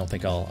rares, I don't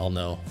think I'll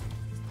know.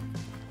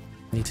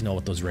 I need to know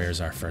what those rares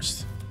are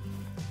first.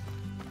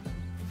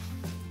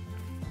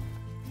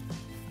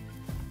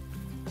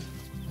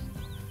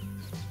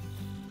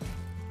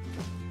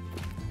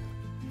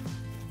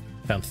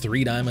 Found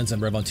 3 diamonds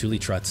and Revontuli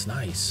truts.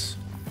 Nice.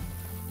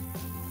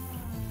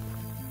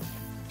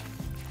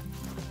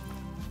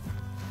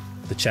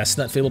 The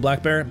chestnut Fable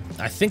Black Bear.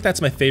 I think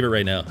that's my favorite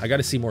right now. I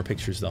gotta see more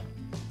pictures though.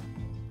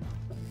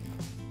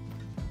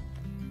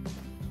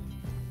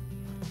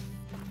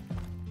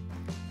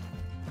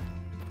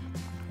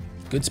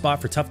 Good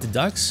spot for tufted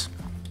ducks.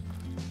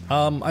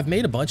 I've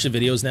made a bunch of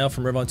videos now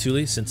from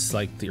Revontuli since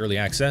like the early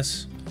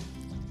access.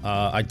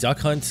 I'm duck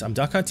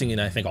hunting in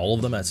I think all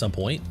of them at some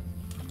point.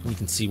 You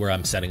can see where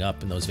I'm setting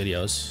up in those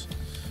videos.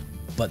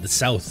 But the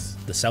south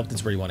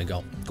is where you want to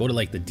go. Go to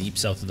like the deep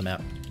south of the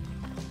map.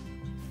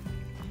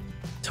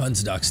 Tons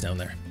of ducks down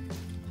there.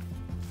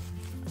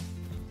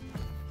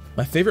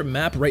 My favorite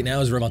map right now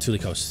is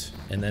Revontuli Coast.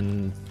 And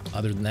then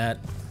other than that,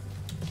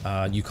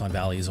 Yukon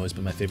Valley has always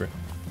been my favorite.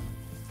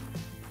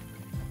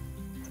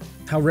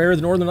 How rare are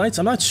the Northern Lights?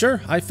 I'm not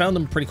sure. I found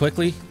them pretty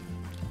quickly.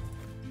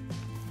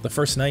 The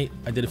first night,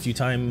 I did a few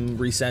time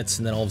resets,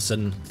 and then all of a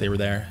sudden, they were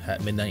there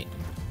at midnight.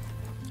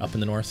 Up in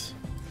the north.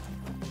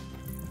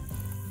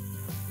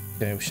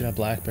 Okay, we should have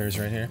black bears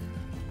right here.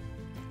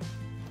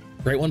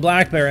 Great one,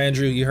 black bear,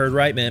 Andrew. You heard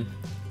right, man.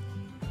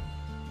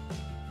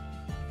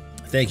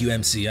 Thank you,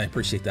 MC. I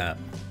appreciate that.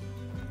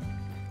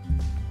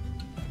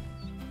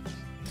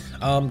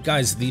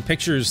 Guys, the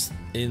pictures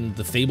in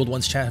the Fabled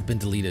Ones chat have been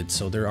deleted,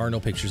 so there are no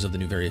pictures of the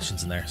new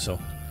variations in there, so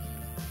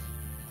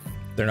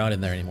they're not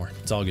in there anymore.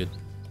 It's all good.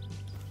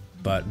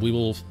 But we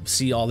will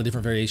see all the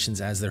different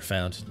variations as they're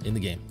found in the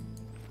game.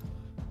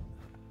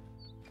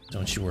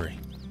 Don't you worry.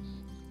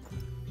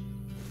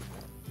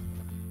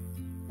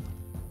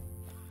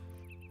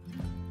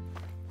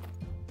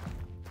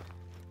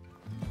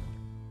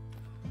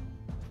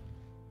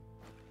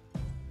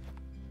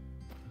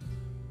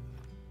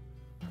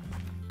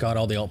 Got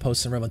all the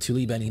outposts in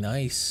Revontuli, Benny,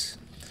 nice.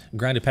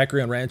 Grinded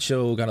peccary on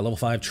Rancho, got a level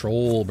 5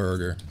 troll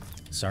burger.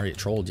 Sorry it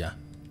trolled ya.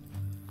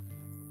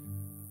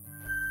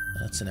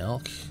 That's an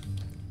elk.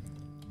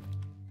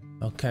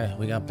 Okay,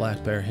 we got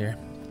black bear here.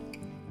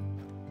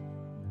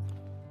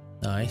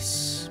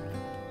 Nice.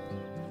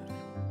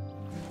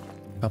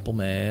 Couple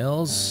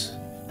males.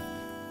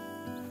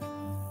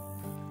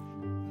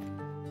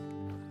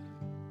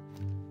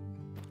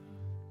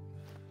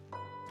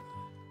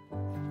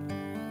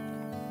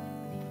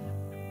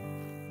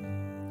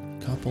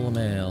 Couple of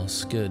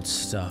males, good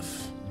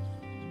stuff.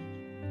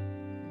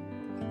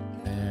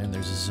 And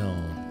there's a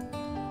zone.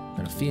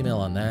 Got a female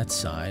on that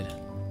side.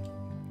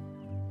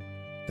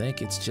 I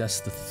think it's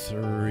just the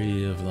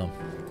 3 of them.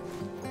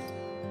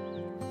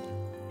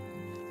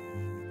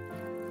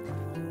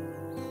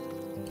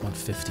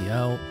 $150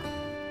 out.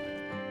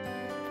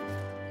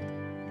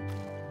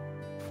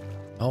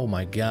 Oh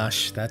my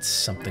gosh, that's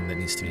something that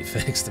needs to be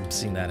fixed. I'm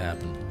seeing that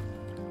happen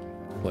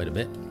quite a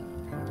bit.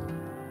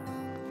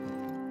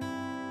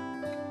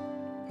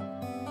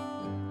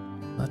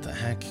 What the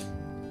heck?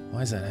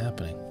 Why is that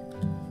happening?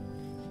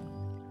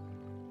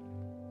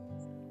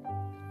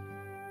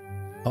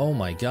 Oh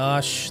my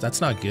gosh, that's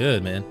not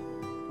good, man.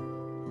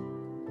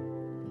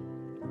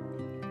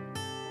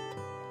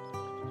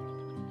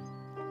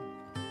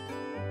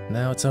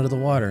 Now it's out of the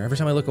water. Every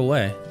time I look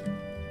away.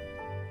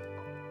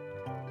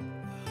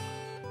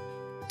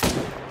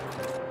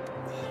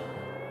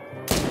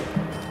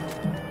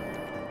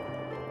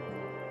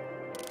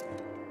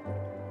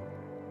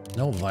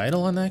 No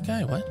vital on that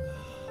guy? What?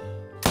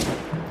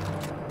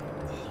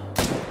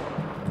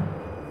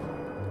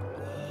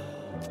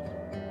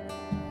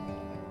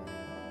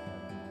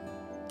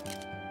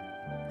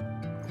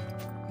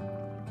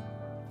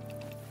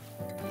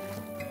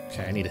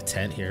 Okay, I need a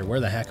tent here. Where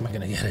the heck am I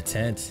gonna get a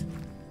tent?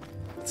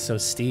 It's so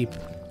steep.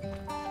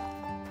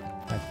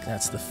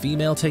 That's the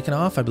female taking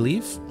off, I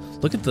believe.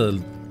 Look at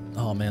the...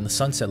 Oh man, the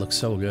sunset looks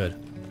so good.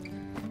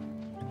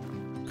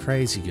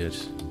 Crazy good.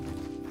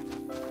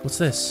 What's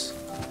this?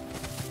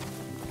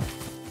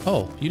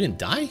 Oh, you didn't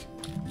die?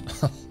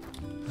 Thought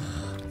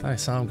I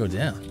saw him go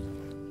down.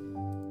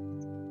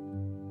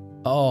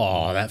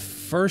 Oh, that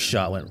first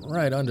shot went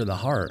right under the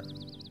heart.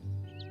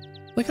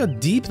 Look how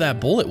deep that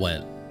bullet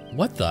went.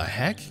 What the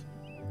heck?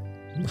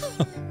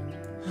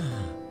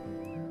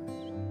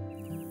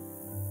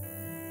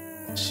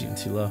 Shooting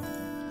too low.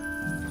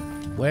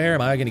 Where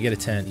am I gonna get a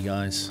tent, you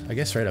guys? I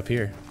guess right up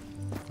here.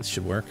 This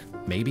should work.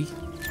 Maybe.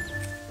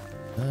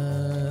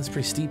 That's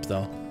pretty steep,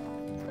 though.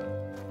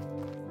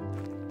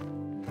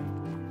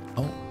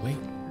 Oh, wait.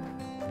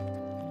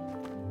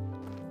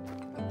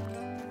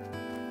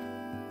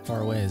 How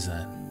far away is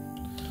that?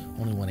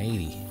 Only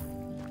 180.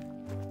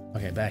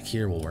 Okay, back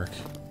here will work.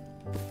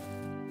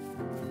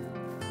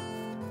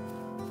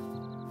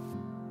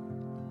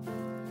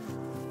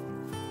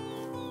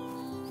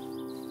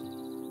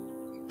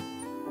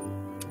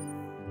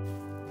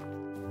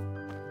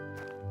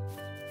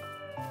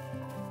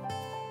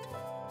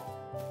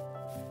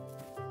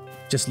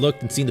 Just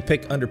looked and seen the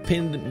pic under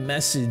pinned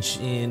message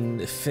in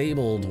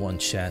Fabled one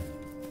chat.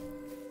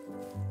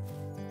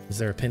 Is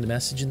there a pinned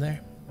message in there?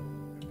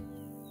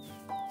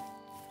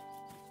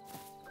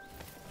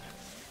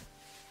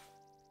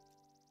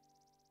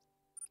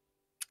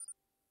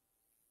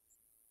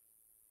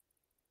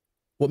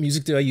 What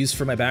music do I use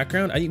for my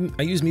background?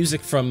 I use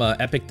music from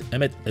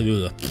Epidemic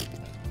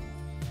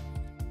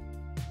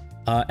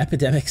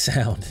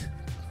Sound.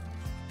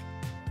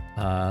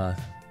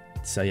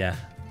 So yeah,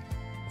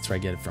 that's where I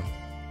get it from.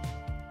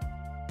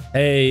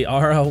 Hey,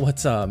 Ara,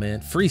 what's up,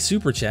 man? Free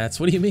super chats?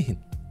 What do you mean?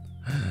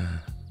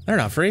 They're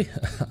not free.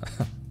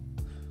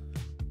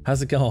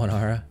 How's it going,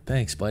 Ara?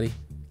 Thanks, buddy.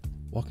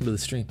 Welcome to the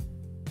stream.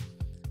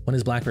 When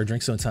is Black Bear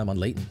Drink Zone time on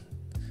Layton?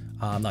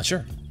 I'm not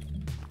sure.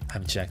 I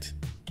haven't checked.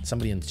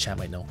 Somebody in the chat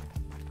might know.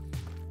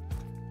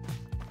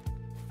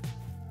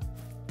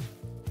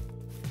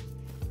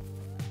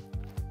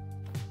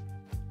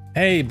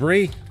 Hey,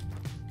 Bree.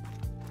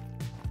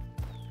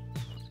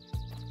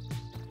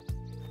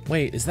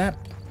 Wait, is that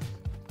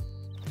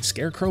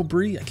Scarecrow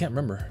Bree? I can't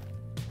remember.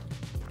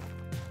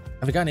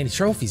 Haven't gotten any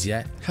trophies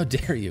yet. How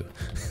dare you?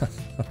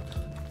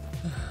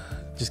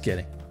 Just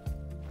kidding.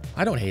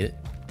 I don't hate it.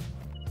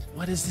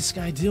 What is this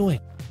guy doing?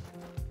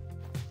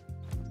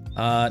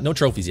 No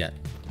trophies yet.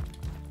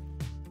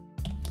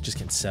 Just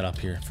getting set up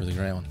here for the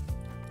ground.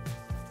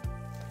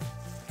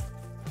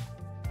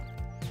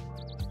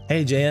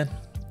 Hey, JN.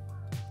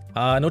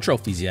 No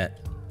trophies yet.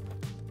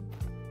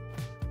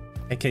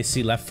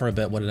 AKC left for a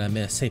bit. What did I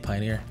miss? Hey,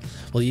 Pioneer.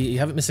 Well, you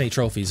haven't missed any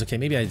trophies. Okay,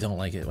 maybe I don't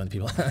like it when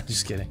people...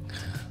 Just kidding.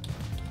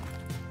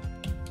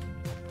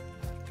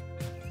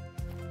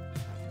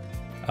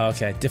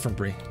 Okay, different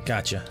Bree.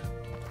 Gotcha.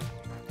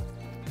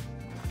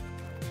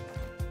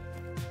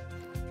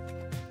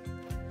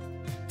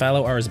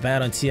 Fallow are as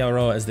bad on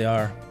TRO as they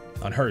are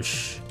on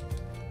Hirsch.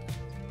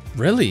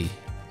 Really?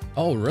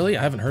 Oh, really?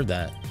 I haven't heard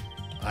that.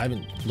 I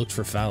haven't looked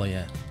for Fallow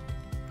yet.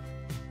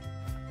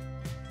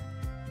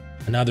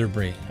 Another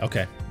Bree.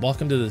 Okay.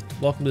 Welcome to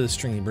the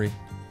stream, Bree.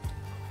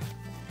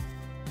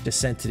 Just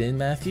sent it in,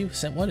 Matthew.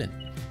 Sent what in?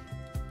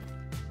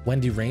 When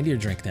do reindeer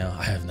drink now?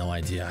 I have no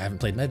idea. I haven't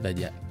played Medbed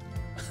yet.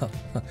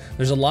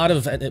 There's a lot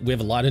of... We have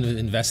a lot of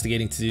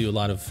investigating to do. A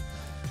lot of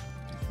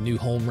new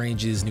home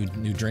ranges,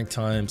 new drink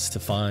times to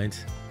find.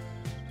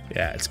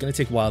 Yeah, it's gonna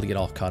take a while to get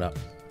all caught up.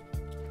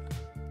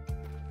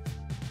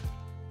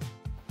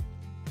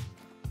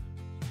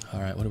 All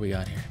right, what do we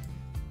got here?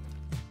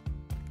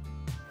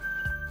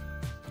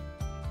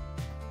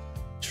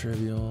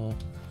 Trivial,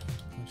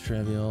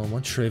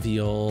 one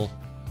trivial.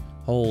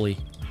 Holy,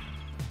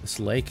 this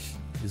lake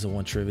is a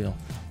one trivial.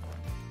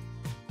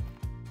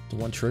 The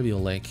one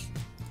trivial lake.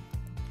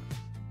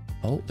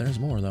 Oh, there's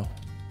more though.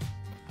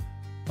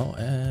 Oh,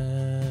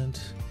 and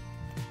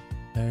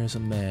there's a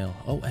male.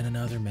 Oh, and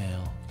another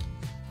male.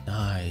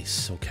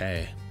 Nice.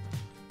 Okay.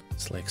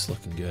 This lake's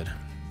looking good.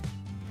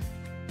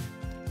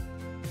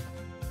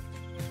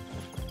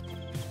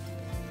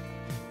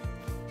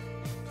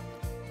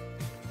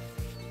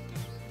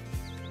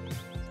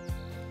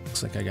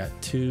 Looks like I got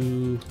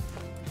two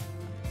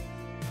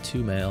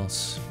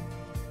males.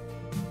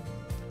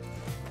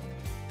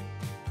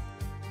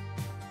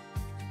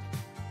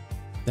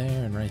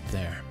 There and right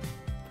there.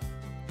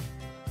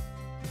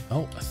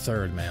 Oh, a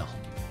third male.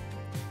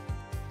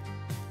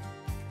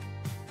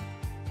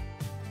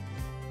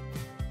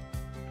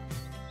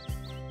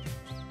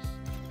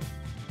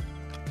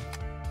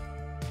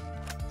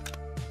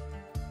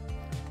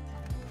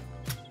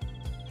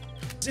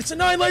 It's a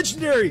 9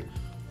 legendary!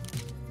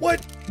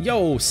 What?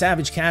 Yo,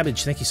 Savage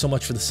Cabbage, thank you so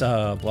much for the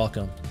sub.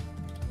 Welcome.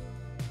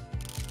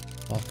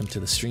 Welcome to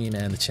the stream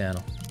and the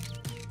channel.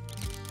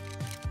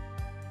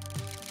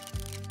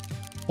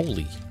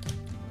 Holy.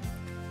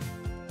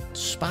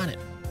 Spot it.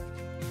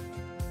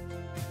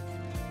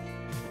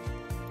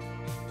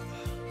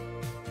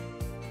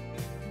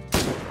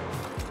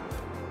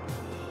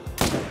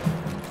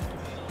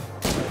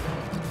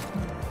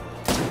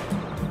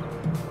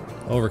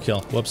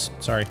 Overkill. Whoops.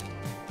 Sorry.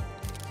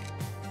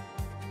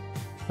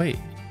 Wait.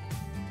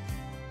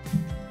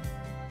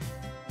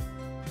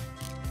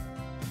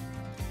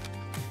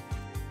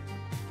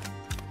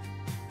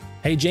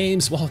 Hey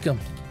James, welcome.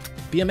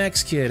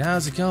 BMX Kid,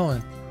 how's it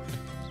going?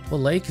 What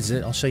lake is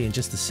it? I'll show you in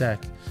just a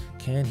sec.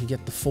 Can he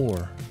get the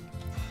 4?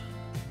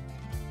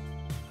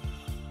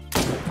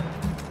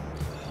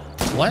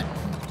 What?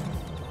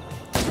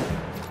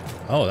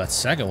 Oh, that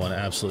second one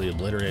absolutely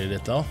obliterated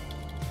it though.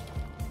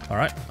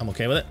 Alright, I'm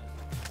okay with it.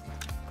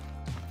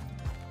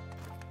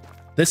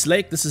 This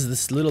lake, this is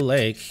this little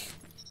lake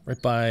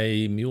right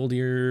by Mule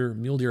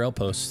Deer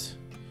Outpost.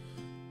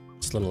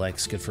 This little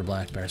lake's good for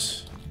black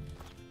bears.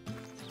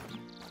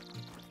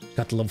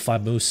 Got the level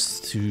 5 moose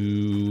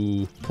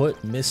to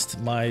put, missed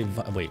my,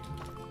 wait.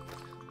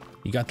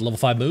 You got the level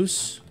 5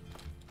 moose?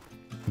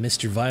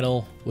 Missed your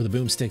vital with a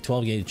boomstick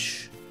 12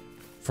 gauge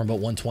from about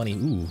 120.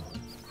 Ooh.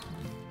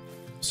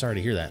 Sorry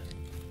to hear that.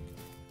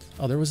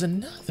 Oh, there was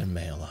another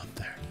male up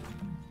there.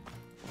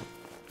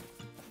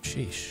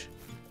 Sheesh.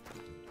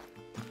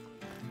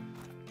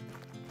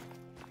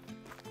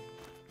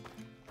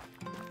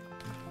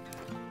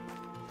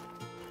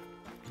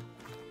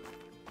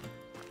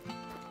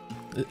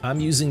 I'm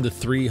using the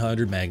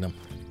 300 Magnum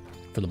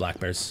for the black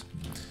bears.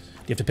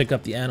 You have to pick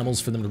up the animals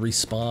for them to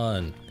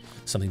respawn.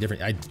 Something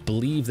different. I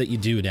believe that you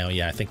do now.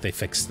 Yeah, I think they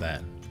fixed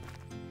that.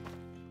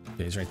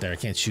 Okay, he's right there. I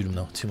can't shoot him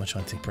though. Too much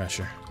hunting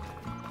pressure.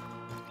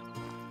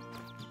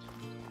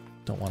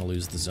 Don't want to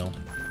lose the zone.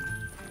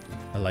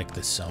 I like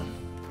this zone.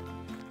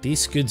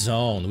 This good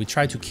zone. We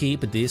try to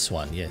keep this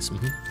one. Yes.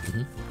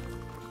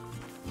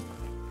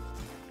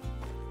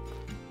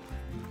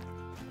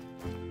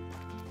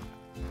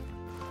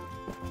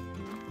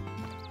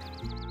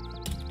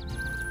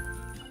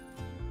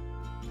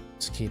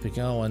 Let's keep it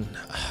going.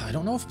 I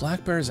don't know if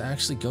black bears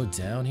actually go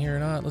down here or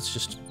not. Let's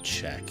just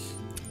check.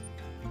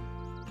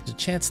 There's a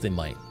chance they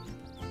might.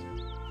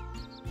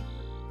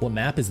 What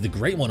map is the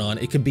great one on?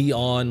 It could be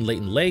on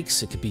Layton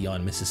Lakes, it could be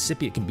on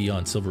Mississippi, it could be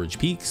on Silver Ridge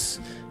Peaks,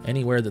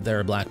 anywhere that there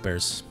are black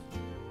bears.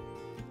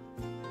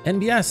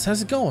 NBS,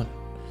 how's it going?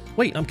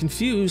 Wait, I'm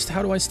confused.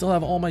 How do I still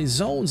have all my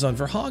zones on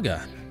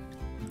Verhaga?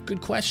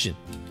 Good question.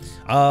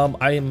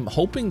 I am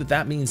hoping that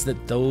that means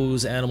that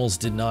those animals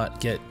did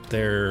not get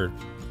their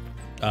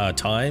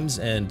times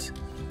and,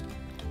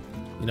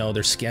 you know,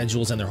 their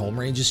schedules and their home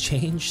ranges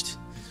changed.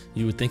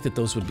 You would think that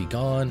those would be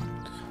gone.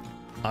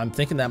 I'm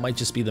thinking that might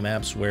just be the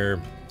maps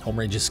where home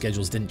ranges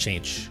schedules didn't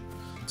change.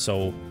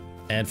 So,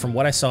 and from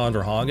what I saw in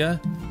Verhaga,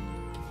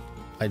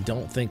 I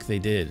don't think they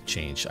did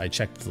change. I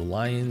checked the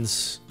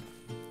lines.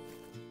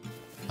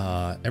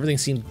 Everything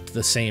seemed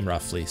the same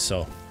roughly,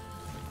 so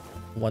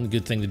one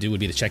good thing to do would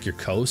be to check your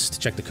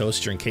coast. Check the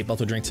coast during Cape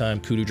Alto drink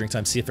time, Kudu drink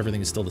time, see if everything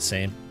is still the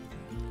same.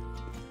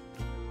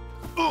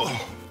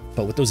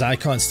 But with those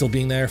icons still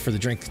being there for the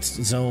drink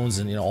zones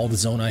and, you know, all the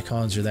zone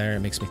icons are there, it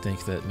makes me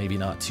think that maybe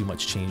not too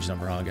much changed on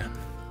Verhaga.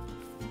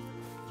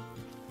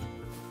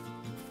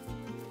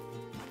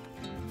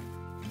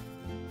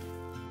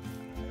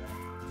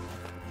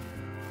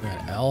 We're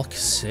at Elk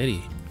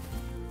City.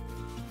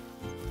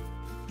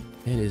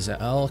 It is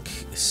Elk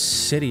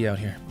City out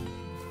here.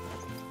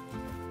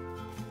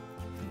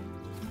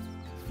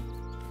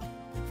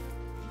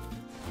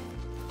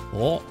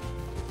 Oh.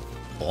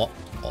 Oh.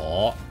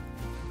 Oh.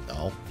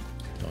 No.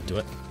 Don't do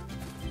it.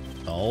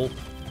 No.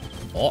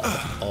 Oh.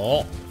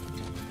 Oh.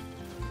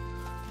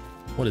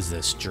 What is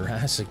this?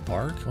 Jurassic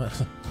Park?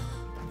 What?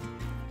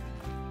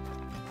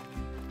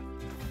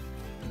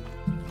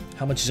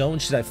 How much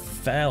zones should I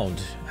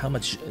found? How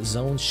much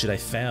zones should I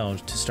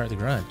found to start the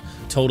grind?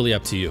 Totally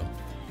up to you.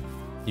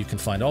 You can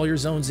find all your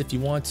zones if you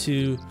want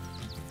to.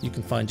 You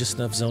can find just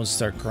enough zones to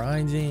start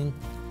grinding.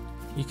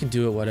 You can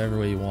do it whatever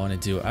way you want to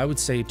do it. I would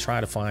say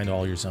try to find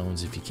all your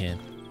zones if you can.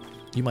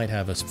 You might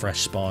have a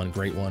fresh spawn,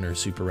 great one, or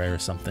super rare or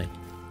something.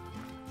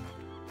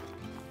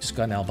 Just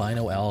got an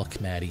albino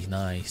elk, Maddie.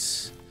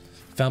 Nice.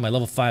 Found my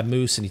level 5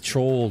 moose and he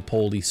trolled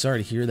Poldy.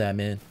 Sorry to hear that,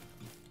 man.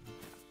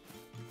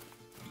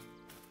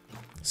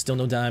 Still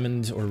no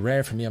diamond or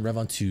rare for me on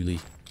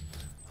Revontuli.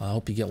 I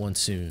hope you get one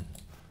soon.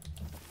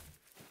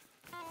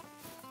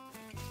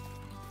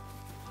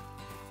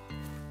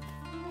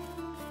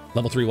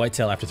 Level 3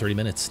 whitetail after 30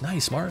 minutes.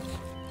 Nice, Mark.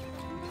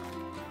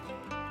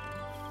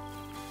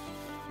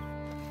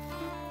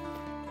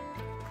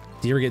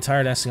 Do you ever get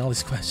tired asking all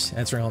these questions,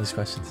 answering all these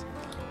questions?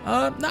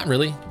 Not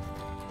really.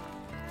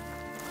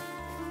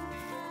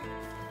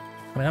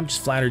 I mean, I'm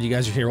just flattered you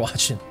guys are here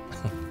watching.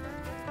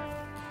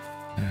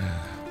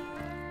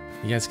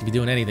 You guys could be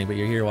doing anything, but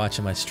you're here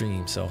watching my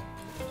stream, so...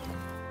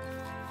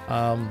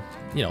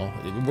 you know,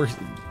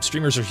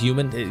 streamers are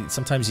human.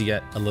 Sometimes you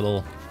get a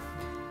little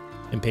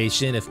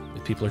impatient if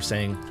people are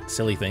saying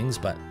silly things,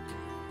 but...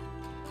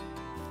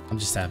 I'm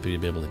just happy to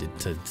be able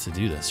to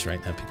do this,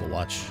 right? Have people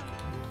watch.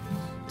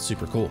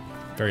 Super cool.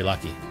 Very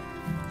lucky.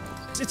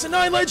 It's a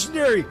 9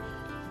 legendary!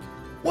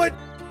 What?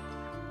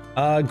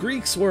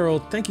 Greeks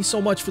World, thank you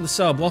so much for the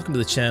sub. Welcome to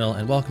the channel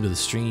and welcome to the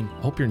stream.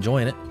 Hope you're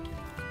enjoying it.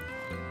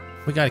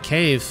 We got a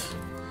cave.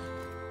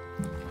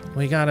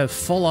 We got a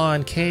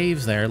full-on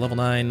cave there. Level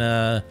 9,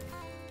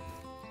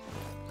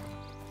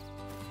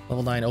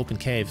 level 9 open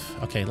cave.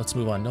 Okay, let's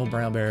move on. No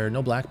brown bear,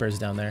 no black bears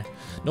down there.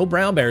 No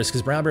brown bears,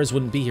 because brown bears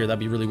wouldn't be here. That'd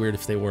be really weird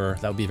if they were.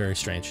 That would be very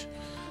strange.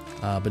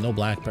 But no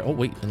black bear. Oh,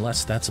 wait,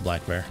 unless that's a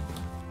black bear.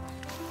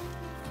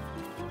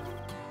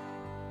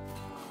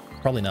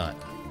 Probably not.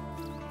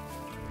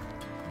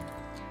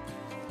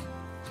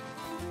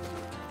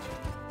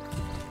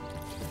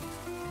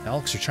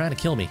 Elks are trying to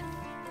kill me.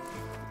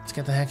 Let's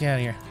get the heck out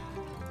of here.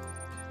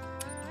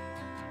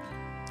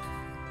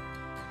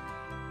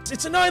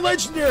 It's a 9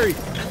 legendary!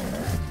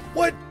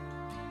 What?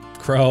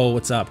 Crow,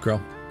 what's up,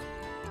 Crow?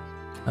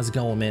 How's it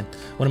going, man?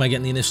 When am I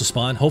getting the initial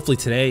spawn? Hopefully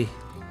today.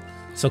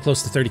 So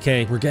close to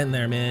 30k. We're getting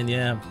there, man.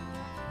 Yeah.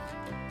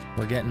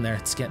 We're getting there.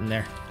 It's getting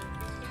there.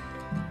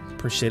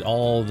 Appreciate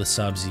all the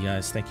subs, you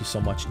guys. Thank you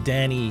so much.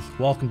 Danny,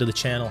 welcome to the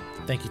channel.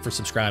 Thank you for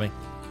subscribing.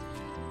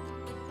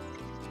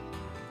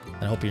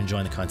 And I hope you're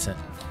enjoying the content.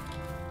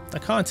 The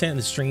content,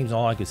 the streams,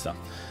 all that good stuff.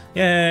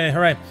 Yay,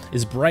 alright.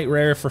 Is bright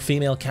rare for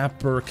female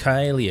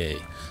capercaillie?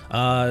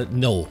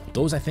 No.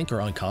 Those I think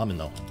are uncommon,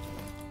 though.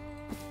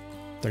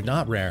 They're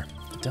not rare.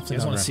 Definitely. You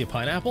guys want to see a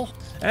pineapple?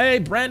 Hey,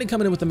 Brandon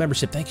coming in with the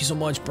membership. Thank you so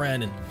much,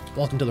 Brandon.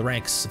 Welcome to the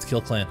ranks of the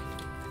Kill Clan.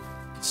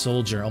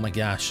 Soldier. Oh my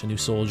gosh, a new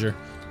soldier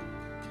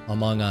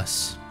among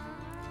us.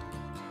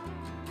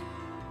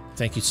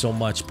 Thank you so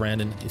much,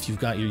 Brandon. If you've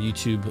got your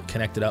YouTube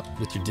connected up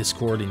with your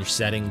Discord and your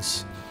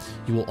settings,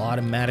 you will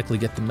automatically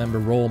get the member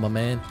role, my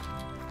man.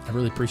 I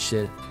really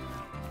appreciate it.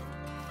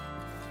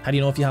 How do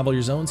you know if you have all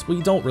your zones? Well,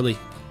 you don't really.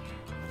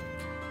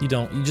 You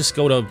don't. You just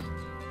go to,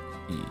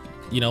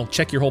 you know,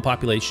 check your whole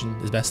population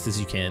as best as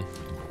you can.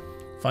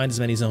 Find as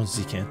many zones as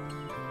you can.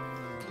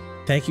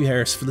 Thank you,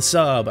 Harris, for the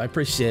sub. I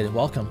appreciate it.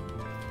 Welcome.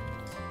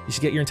 You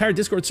should get your entire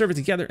Discord server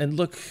together and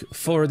look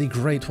for the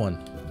great one.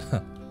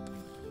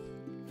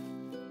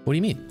 What do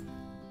you mean?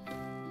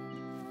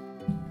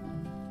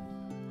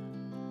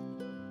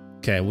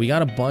 Okay, we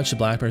got a bunch of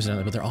black bears down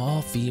there, but they're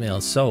all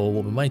females. So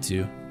what we might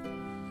do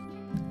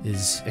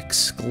is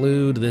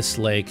exclude this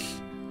lake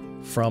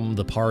from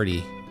the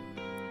party.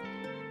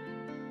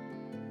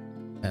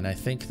 And I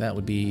think that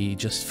would be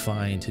just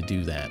fine to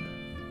do that.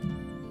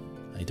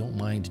 I don't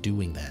mind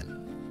doing that.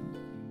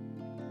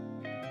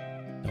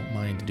 Don't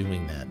mind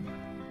doing that.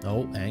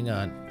 Oh, hang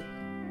on.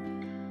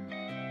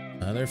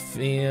 Another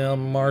female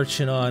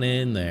marching on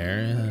in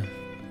there.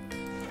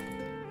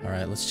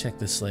 Alright, let's check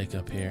this lake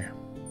up here.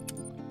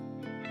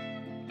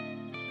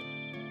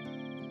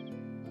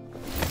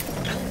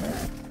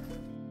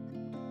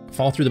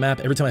 Fall through the map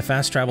every time I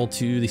fast travel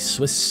to the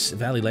Swiss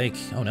Valley Lake.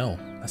 Oh no,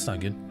 that's not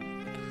good.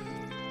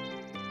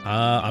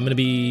 I'm gonna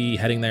be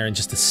heading there in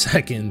just a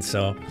second,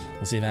 so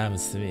we'll see what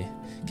happens to me.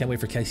 Can't wait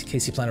for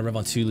Casey Planet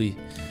Revontuli.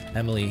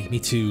 Emily, me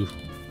too.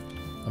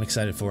 I'm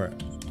excited for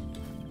it.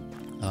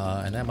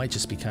 And that might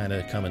just be kind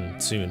of coming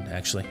soon,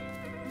 actually.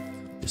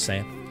 Just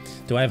saying.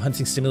 Do I have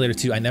Hunting Simulator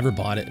 2? I never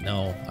bought it,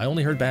 no. I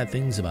only heard bad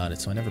things about it,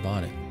 so I never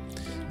bought it.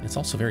 And it's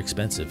also very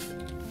expensive.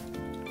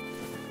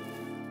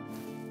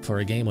 For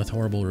a game with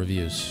horrible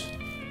reviews.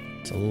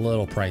 It's a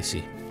little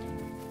pricey.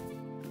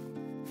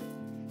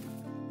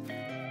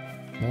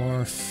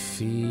 More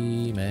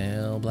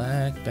female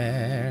black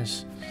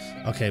bears.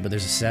 Okay, but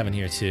there's a 7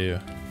 here too.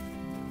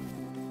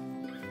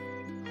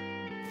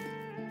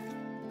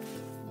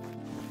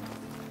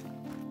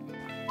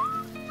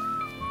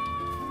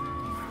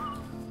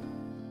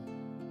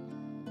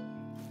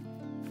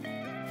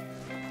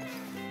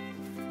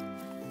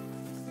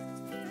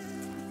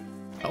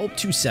 Oh,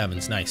 2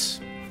 7s, nice.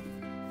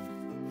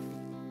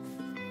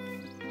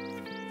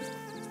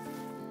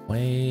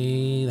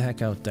 Way the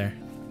heck out there.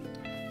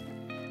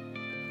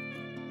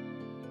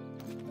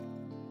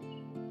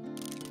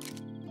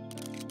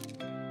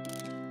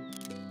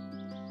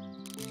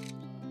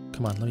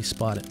 Come on, let me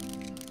spot it.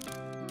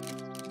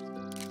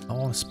 I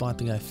want to spot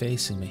the guy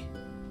facing me.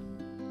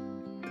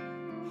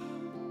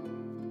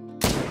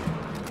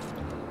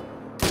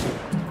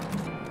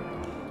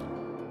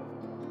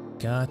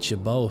 Got you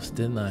both,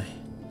 didn't I?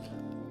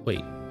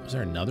 Wait, was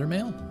there another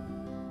male?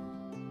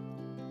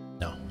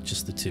 No,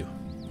 just the two.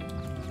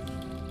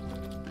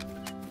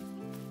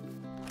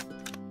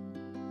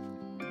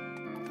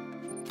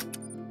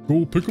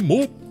 Go pick him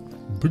up.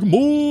 Pick him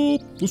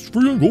up. Let's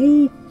free and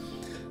go.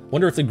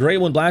 Wonder if the Great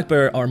One Black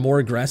Bear are more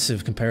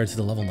aggressive compared to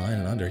the level 9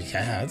 and under.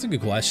 Yeah, that's a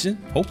good question.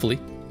 Hopefully.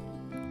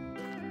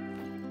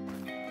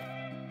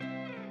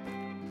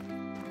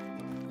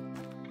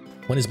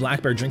 When is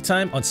Black Bear drink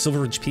time? On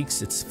Silver Ridge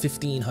Peaks, it's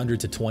 1500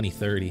 to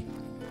 2030.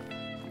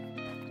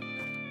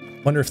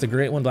 Wonder if the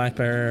Great One Black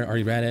Bear, are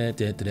you ready?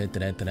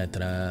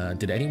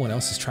 Did anyone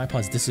else's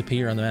tripods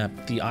disappear on the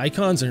map? The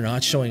icons are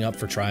not showing up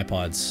for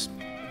tripods.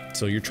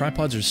 So your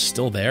tripods are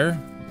still there,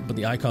 but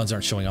the icons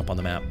aren't showing up on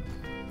the map.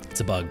 It's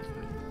a bug.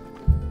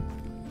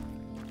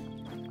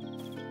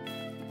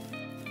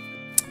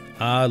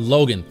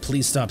 Logan,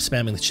 please stop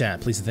spamming the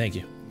chat. Please and thank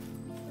you.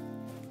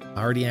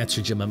 I already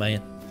answered you, my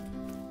man.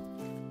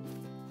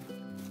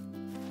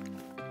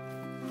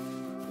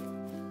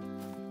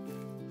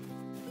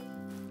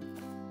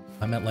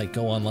 I meant like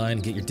go online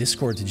and get your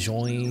Discord to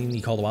join.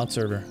 You call the wild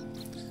server.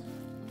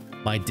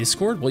 My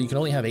Discord? Well, you can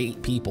only have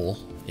 8 people.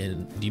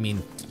 Do you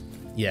mean...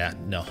 Yeah,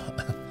 no.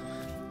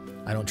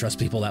 I don't trust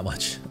people that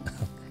much.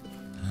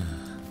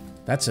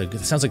 That's a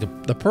good... Sounds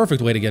like the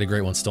perfect way to get a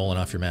Great One stolen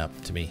off your map,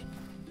 to me.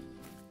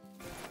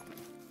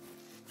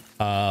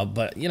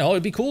 But, you know,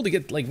 it'd be cool to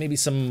get, like, maybe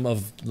some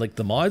of, like,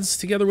 the mods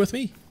together with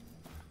me.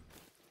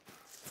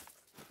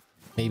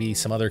 Maybe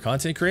some other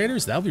content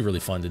creators. That would be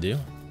really fun to do.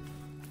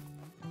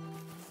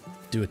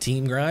 Do a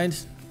team grind.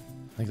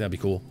 I think that'd be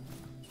cool.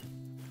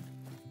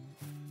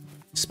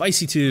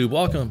 Spicy Tube,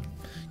 welcome.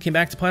 Came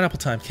back to Pineapple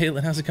Time.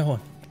 Caitlin, how's it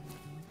going?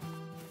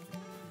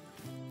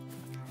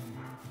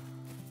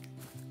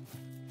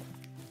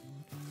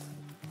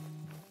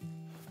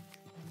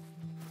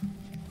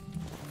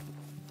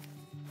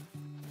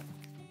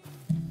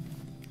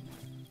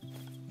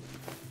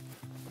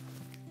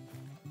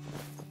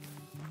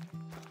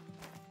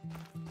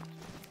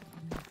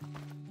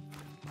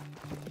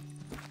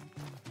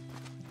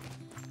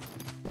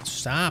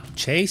 Stop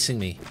chasing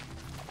me.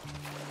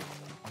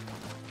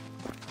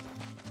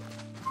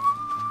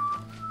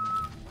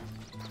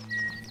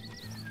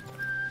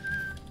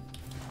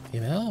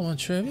 Email, I want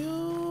trivia.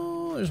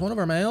 There's one of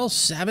our males.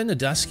 7, a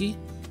dusky.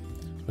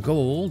 A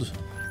gold.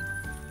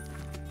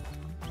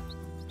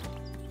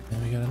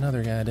 And we got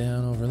another guy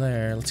down over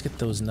there. Let's get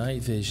those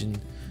night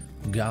vision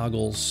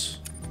goggles.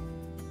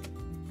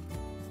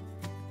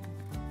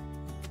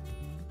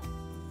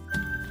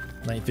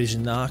 Night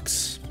vision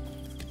knocks.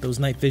 Those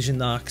night vision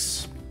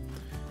knocks.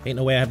 Ain't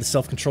no way I have the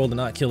self-control to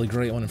not kill a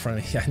Great One in front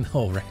of me. I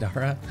know, right,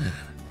 alright?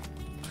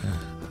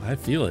 I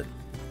feel it.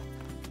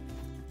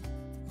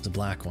 It's a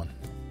black one.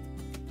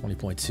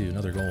 20.2,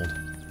 another gold.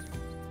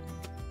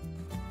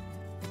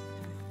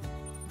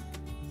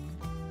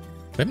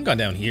 We haven't gone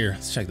down here.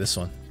 Let's check this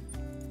one.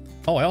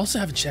 Oh, I also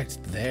haven't checked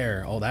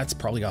there. Oh, that's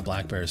probably got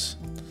black bears.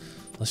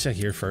 Let's check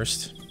here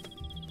first.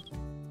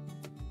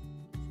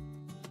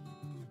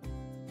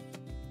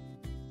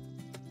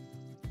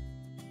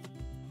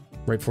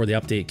 Right before the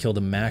update, killed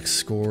a max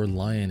score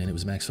lion and it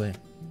was max weight.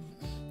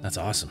 That's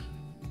awesome.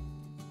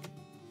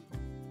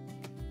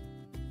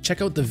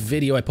 Check out the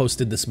video I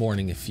posted this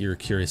morning if you're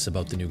curious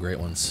about the new Great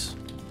Ones.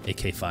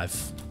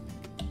 AK5.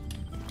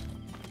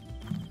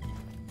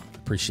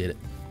 Appreciate it.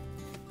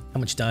 How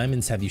much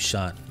diamonds have you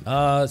shot?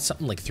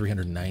 Something like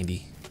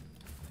 390.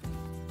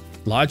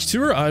 Lodge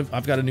tour?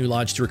 I've got a new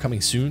lodge tour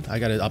coming soon. I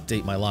gotta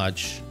update my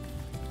lodge.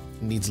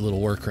 It needs a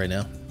little work right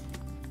now.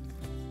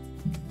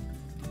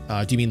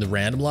 Do you mean the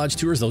random lodge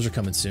tours? Those are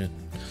coming soon.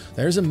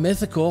 There's a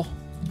mythical.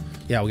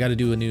 Yeah, we got to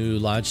do a new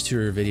lodge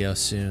tour video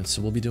soon, so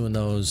we'll be doing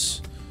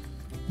those.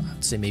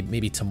 I'd say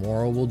maybe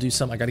tomorrow we'll do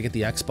some. I got to get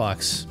the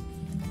Xbox.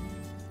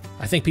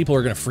 I think people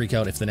are gonna freak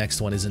out if the next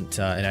one isn't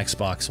an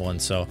Xbox one,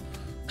 so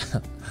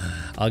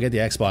I'll get the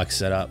Xbox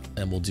set up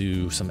and we'll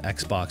do some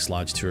Xbox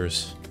lodge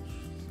tours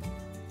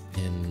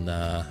in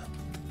the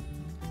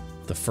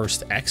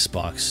first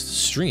Xbox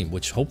stream,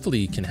 which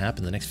hopefully can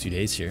happen the next few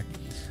days here.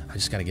 I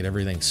just gotta get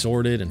everything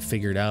sorted and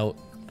figured out.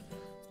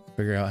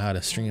 Figure out how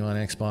to stream on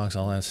Xbox,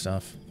 all that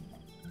stuff.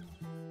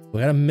 We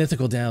got a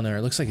mythical down there.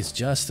 It looks like it's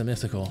just a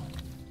mythical.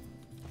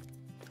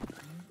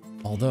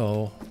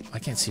 Although, I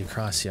can't see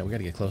across yet. We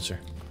gotta get closer.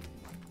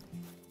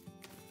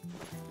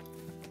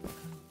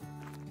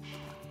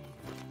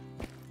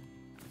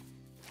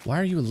 Why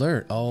are you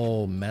alert?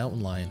 Oh,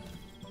 mountain lion.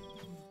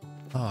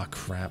 Oh,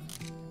 crap.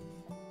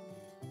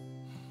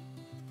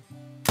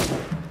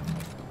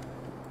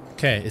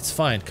 Okay, it's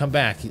fine. Come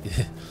back.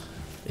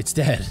 It's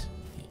dead.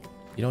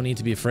 You don't need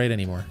to be afraid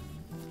anymore.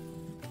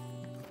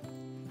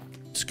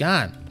 It's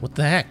gone. What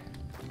the heck?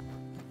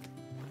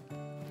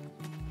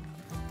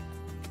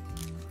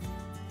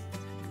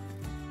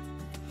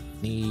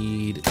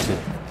 Need to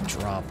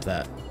drop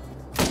that.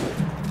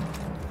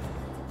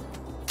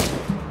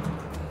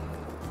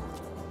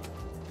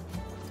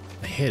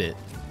 I hit it.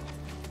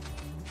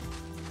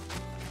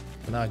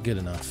 But not good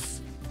enough.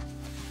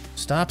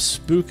 Stop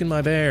spooking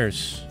my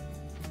bears.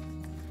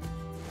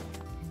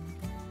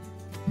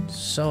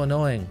 So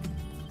annoying.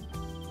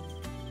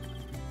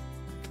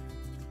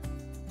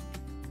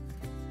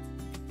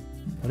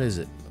 What is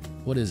it?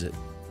 What is it?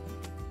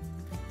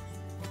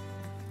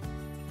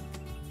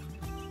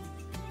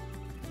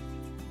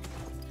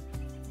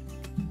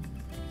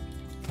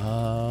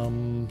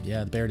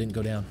 Yeah, the bear didn't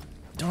go down.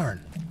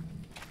 Darn.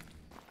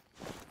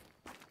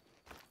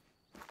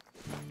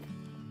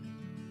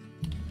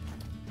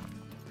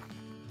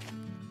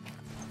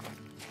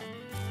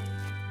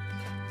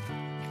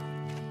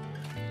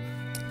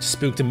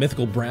 Spooked a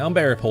mythical brown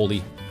bear,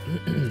 Poldy.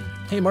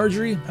 Hey,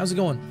 Marjorie, how's it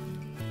going?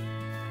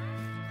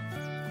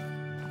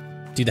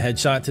 Do the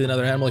headshot to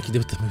another animal like you did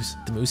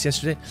with the moose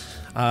yesterday?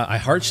 I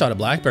heart shot a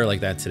black bear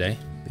like that today.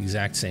 The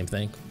exact same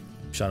thing.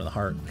 Shot in the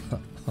heart.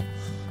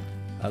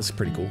 That was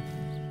pretty cool.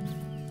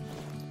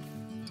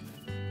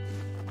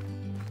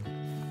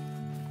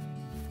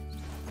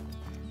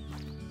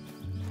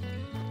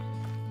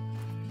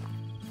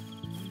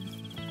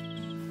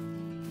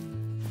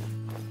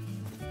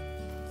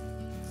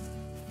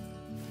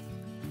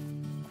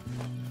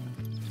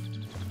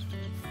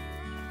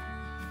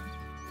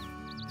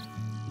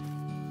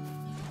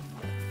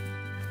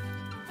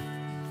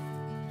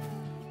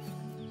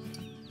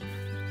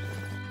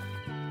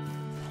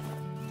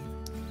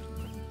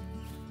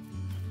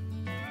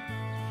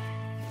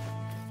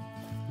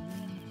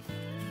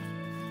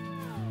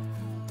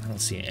 I don't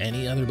see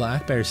any other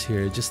black bears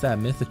here, just that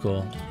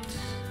mythical.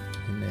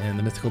 And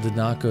the mythical did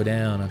not go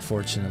down,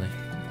 unfortunately.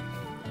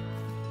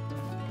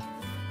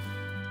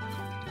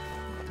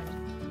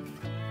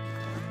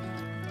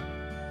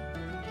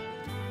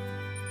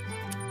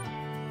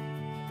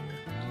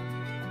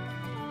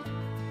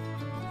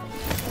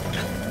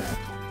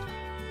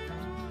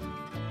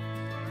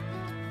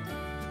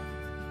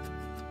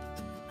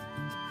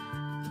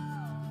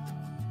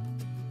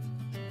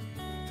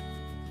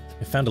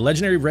 Found a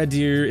legendary red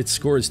deer. Its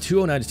score is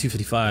 209 to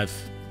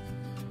 255.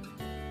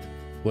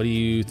 What do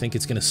you think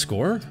it's gonna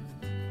score?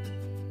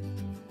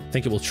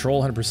 Think it will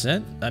troll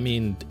 100%? I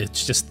mean,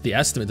 it's just the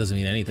estimate doesn't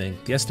mean anything.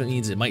 The estimate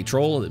means it might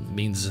troll. It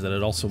means that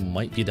it also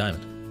might be a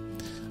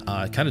diamond.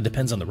 It kind of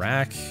depends on the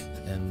rack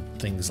and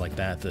things like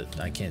that that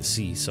I can't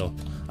see. So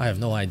I have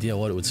no idea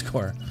what it would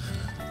score.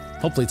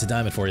 Hopefully it's a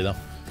diamond for you though.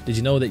 Did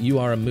you know that you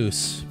are a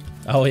moose?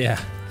 Oh yeah,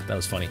 that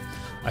was funny.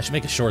 I should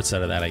make a shorts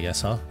out of that, I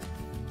guess, huh?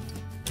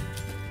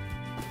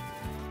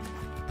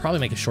 Probably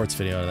make a shorts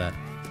video out of that.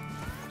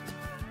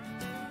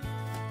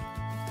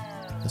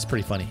 That's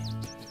pretty funny.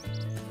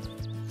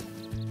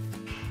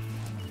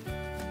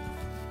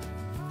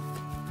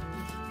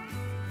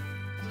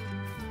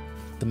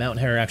 The mountain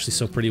hare are actually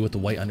so pretty with the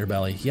white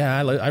underbelly. Yeah,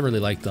 I really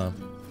like them.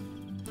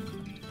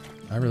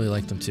 I really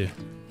like them too.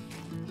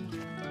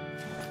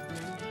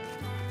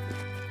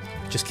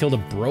 Just killed a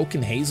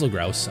broken hazel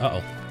grouse.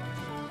 Uh-oh.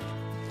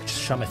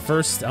 Just shot my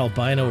first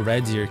albino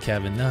red deer,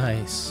 Kevin.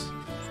 Nice.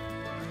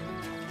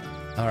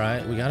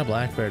 Alright, we got a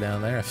black bear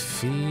down there, a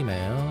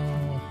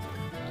female.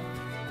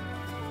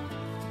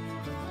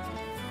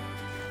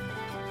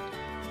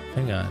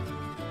 Hang on.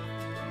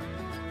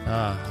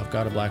 Ah, I've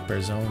got a black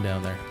bear zone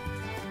down there.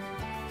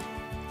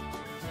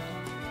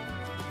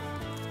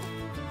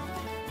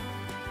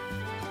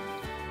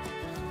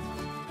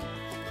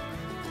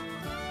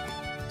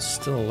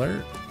 Still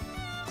alert?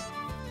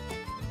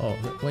 Oh,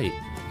 wait.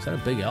 Is that a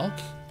big elk?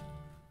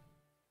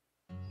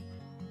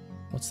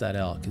 What's that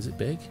elk? Is it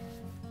big?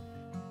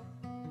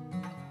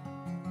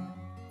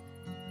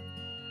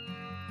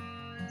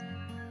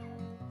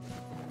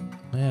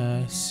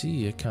 Yeah, I see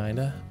you,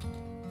 kinda.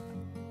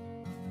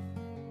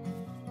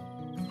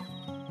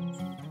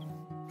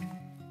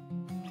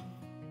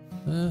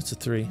 It's a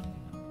 3.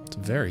 It's a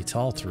very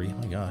tall 3,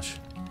 my gosh.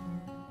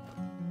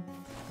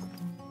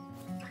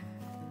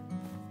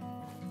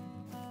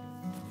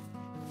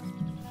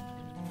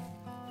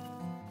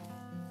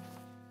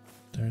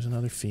 There's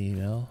another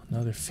female,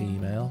 another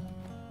female.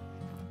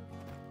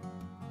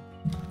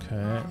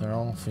 Okay, they're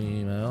all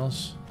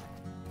females.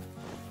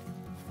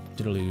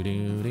 So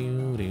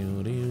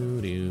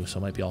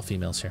it might be all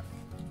females here.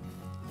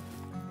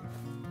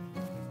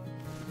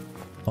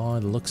 By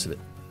the looks of it.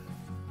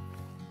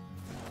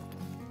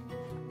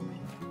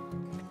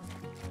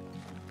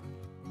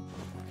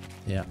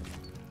 Yeah.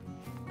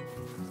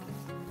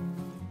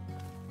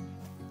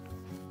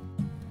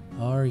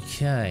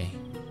 Okay.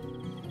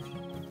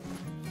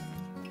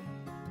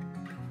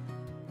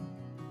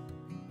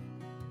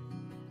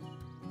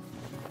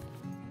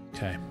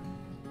 Okay.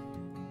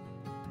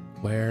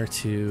 Where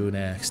to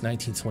next?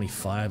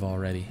 1925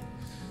 already.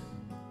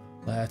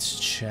 Let's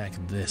check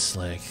this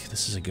lake.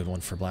 This is a good one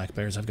for black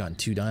bears. I've gotten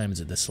 2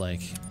 diamonds at this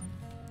lake.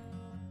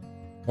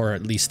 Or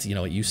at least, you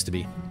know, it used to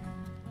be.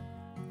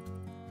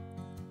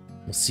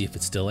 We'll see if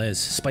it still is.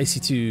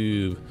 Spicy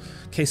Tube.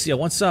 Casey, I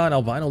once saw an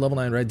albino level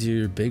 9 red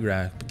deer big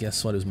rack, but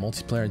guess what? It was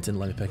multiplayer and didn't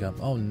let me pick up.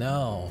 Oh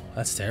no,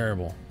 that's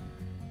terrible.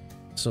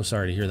 So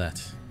sorry to hear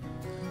that.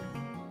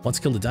 Once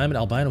killed a diamond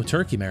albino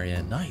turkey,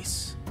 Marianne.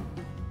 Nice.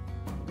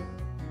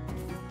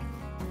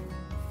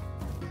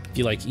 I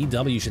feel like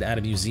EW should add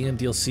a museum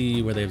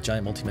DLC where they have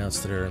giant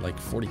multi-mounts that are like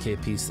 40k a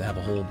piece that have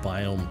a whole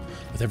biome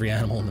with every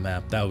animal in the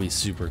map. That would be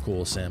super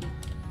cool, Sam.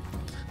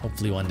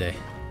 Hopefully one day.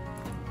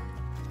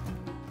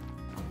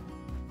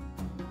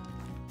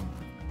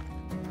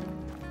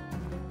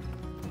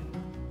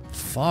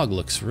 Fog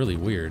looks really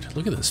weird.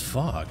 Look at this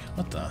fog.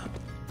 What the?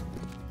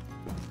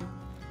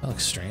 That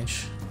looks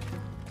strange.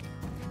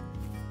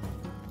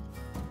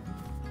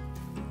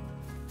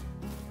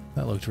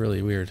 That looked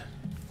really weird.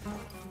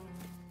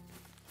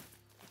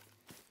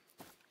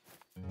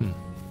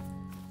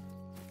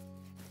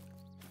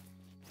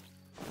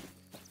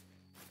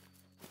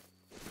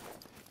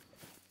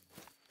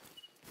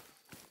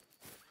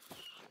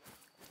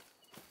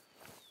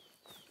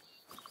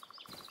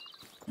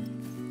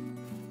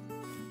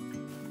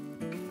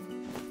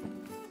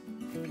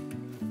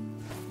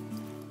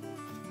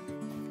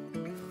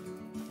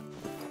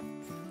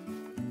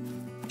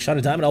 Shot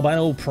a diamond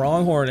albino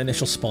pronghorn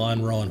initial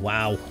spawn run.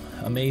 Wow.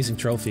 Amazing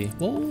trophy.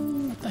 Whoa,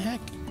 what the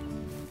heck?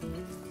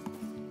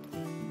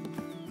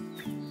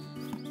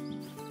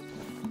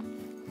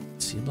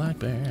 See a black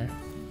bear.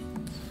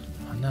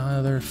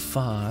 Another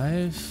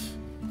 5.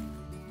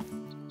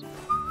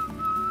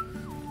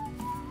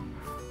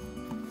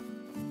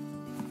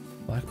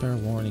 Black bear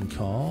warning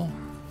call.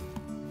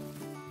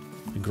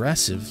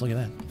 Aggressive. Look at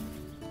that.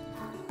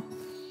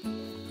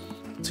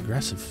 It's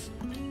aggressive.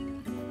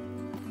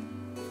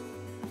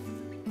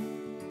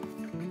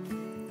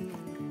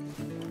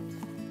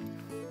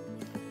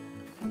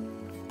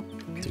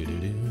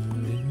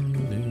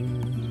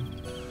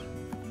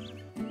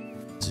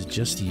 Is it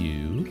just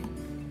you?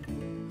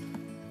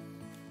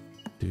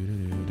 Do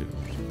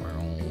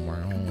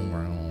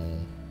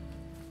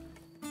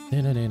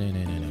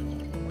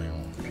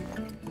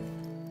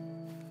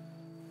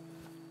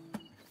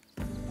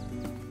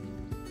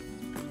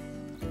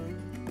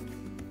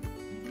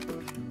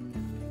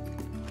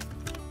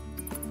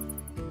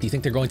you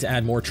think they're going to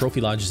add more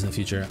trophy lodges in the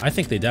future? I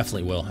think they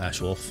definitely will,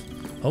 Ash Wolf.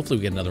 Hopefully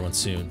we get another one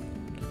soon.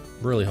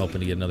 Really hoping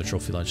to get another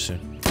trophy lodge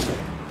soon.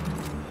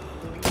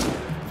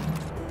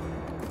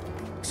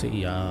 See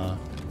ya.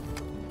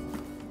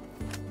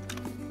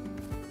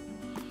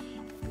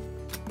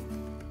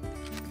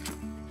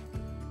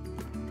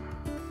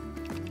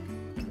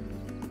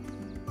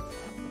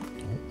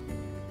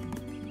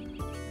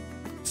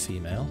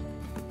 Female.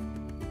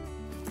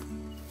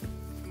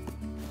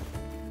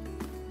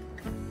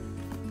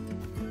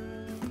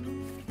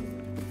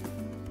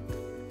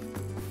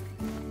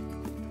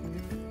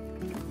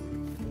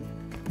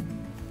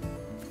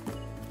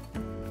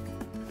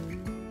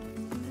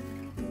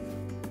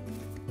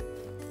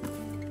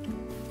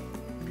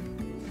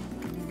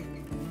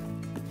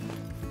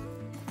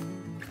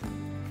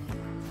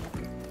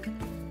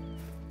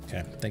 Okay,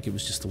 I think it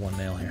was just the one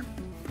male here.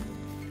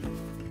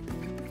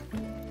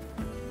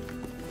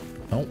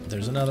 Oh,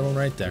 there's another one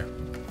right there.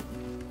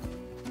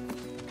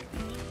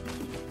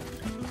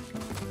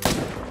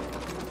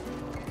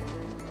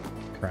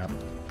 Crap.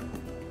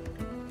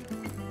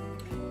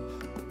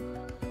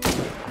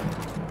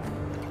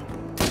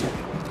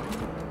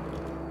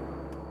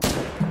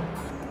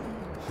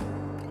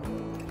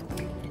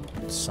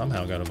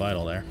 Somehow got a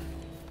vital there.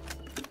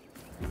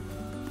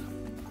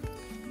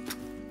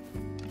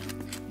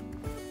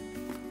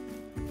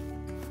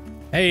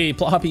 Hey,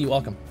 Ploppy,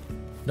 welcome.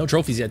 No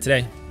trophies yet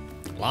today.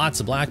 Lots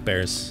of black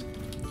bears.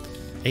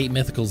 8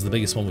 mythicals, the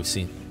biggest one we've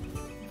seen.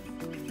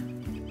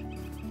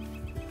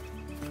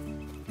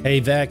 Hey,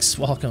 Vex,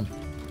 welcome.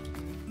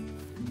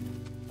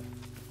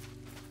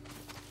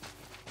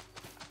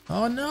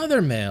 Oh,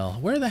 another male.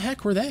 Where the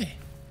heck were they?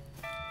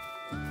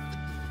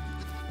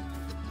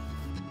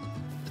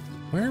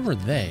 Where were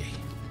they?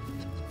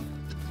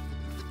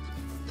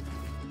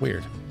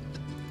 Weird.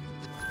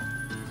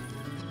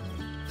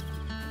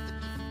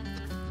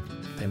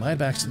 They might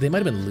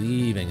have been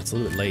leaving. It's a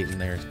little bit late in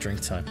their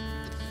drink time.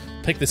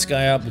 Pick this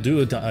guy up. We'll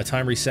do a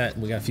time reset.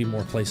 We got a few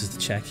more places to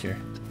check here.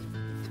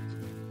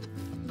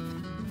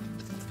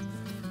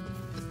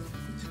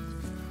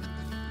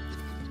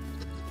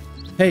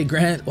 Hey,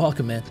 Grant.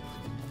 Welcome, man.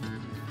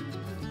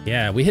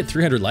 Yeah, we hit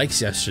 300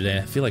 likes yesterday.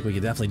 I feel like we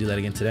could definitely do that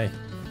again today.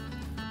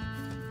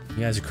 You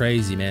guys are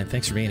crazy, man.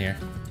 Thanks for being here.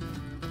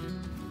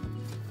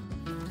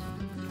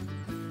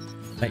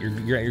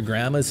 You're at your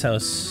grandma's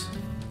house.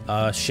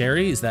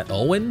 Sherry, is that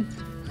Owen?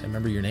 I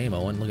remember your name,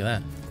 Owen. Look at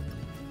that.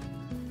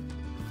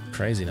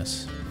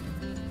 Craziness.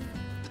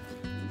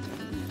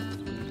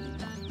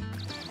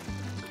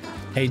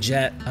 Hey,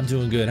 Jet. I'm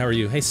doing good. How are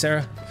you? Hey,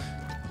 Sarah.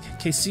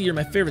 KC, you're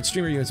my favorite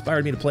streamer. You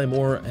inspired me to play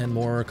more and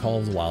more Call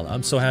of the Wild.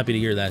 I'm so happy to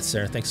hear that,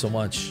 Sarah. Thanks so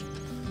much.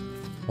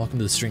 Welcome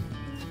to the stream.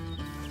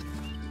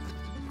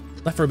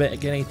 Left for a bit.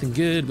 Get anything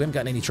good? We haven't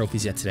gotten any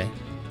trophies yet today.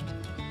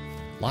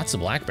 Lots of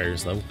black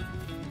bears, though.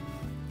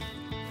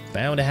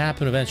 Bound to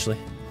happen eventually.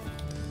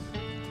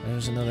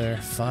 There's another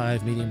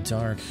 5 medium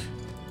dark.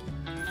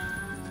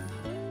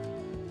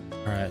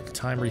 Alright,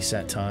 time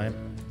reset time.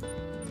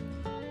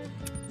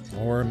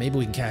 Or maybe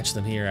we can catch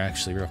them here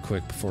actually real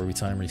quick before we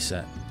time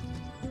reset.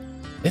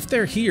 If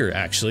they're here,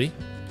 actually.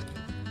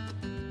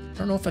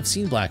 don't know if I've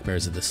seen black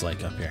bears at this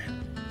lake up here.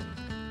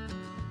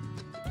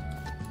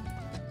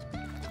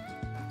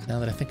 Now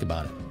that I think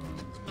about it.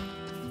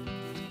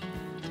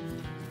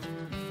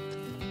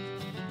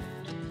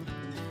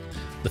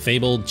 The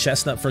fabled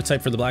chestnut fur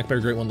type for the black bear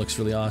great one looks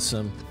really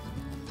awesome.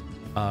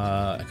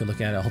 I could look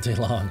at it all day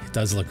long. It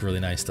does look really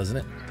nice, doesn't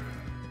it?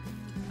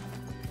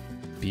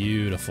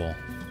 Beautiful.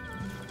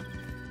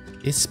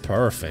 It's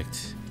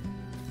perfect.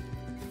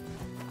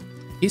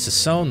 This is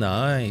so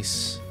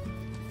nice.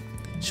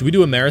 Should we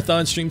do a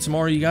marathon stream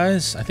tomorrow, you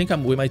guys? I think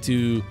we might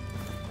do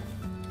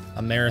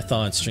a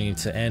marathon stream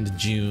to end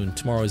June.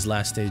 Tomorrow is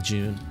last day of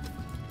June.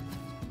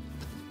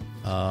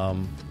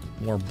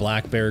 More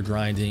black bear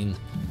grinding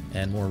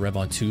and more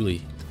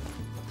Revontuli,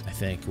 I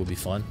think, will be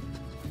fun.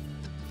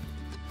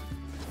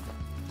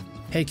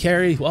 Hey,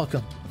 Carrie,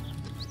 welcome.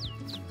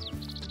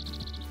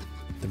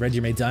 The red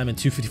deer made diamond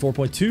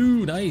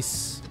 254.2,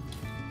 nice.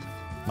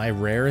 My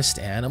rarest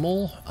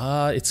animal?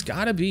 It's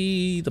gotta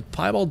be the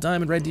piebald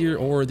diamond red deer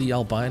or the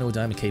albino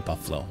diamond Cape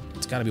buffalo.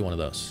 It's gotta be one of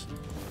those,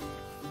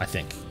 I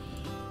think.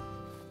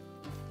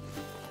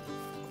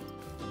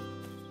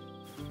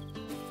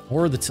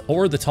 Or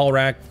the tall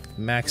rack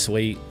max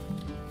weight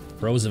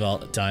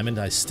Roosevelt diamond.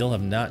 I still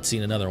have not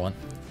seen another one,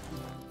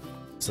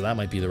 so that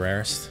might be the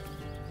rarest.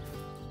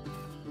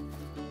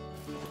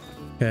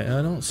 Okay,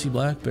 I don't see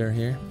black bear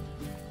here.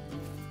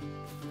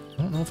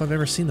 I don't know if I've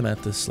ever seen them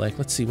at this lake.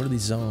 Let's see, what are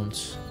these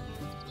zones?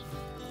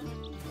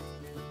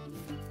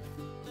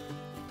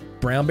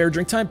 Brown bear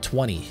drink time?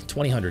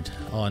 2000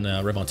 on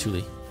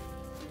Revontuli.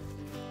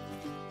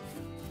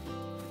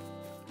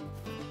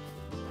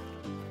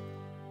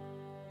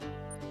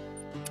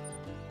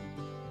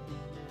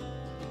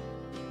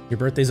 Your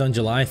birthday's on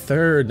July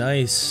 3rd.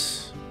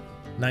 Nice.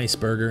 Nice,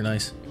 Burger.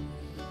 Nice.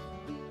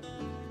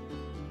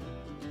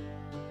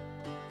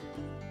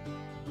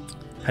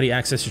 How do you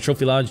access your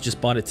trophy lodge? Just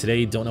bought it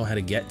today. Don't know how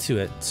to get to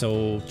it.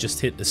 So just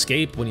hit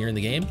escape when you're in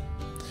the game.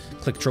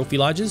 Click trophy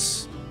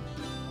lodges.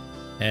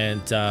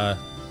 And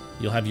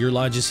you'll have your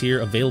lodges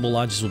here. Available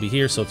lodges will be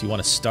here. So if you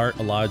want to start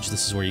a lodge,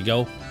 this is where you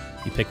go.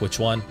 You pick which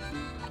one.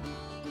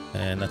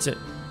 And that's it.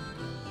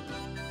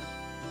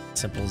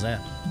 Simple as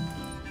that.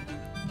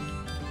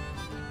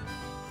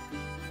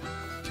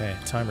 Okay,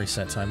 time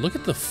reset time. Look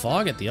at the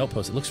fog at the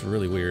outpost. It looks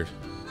really weird.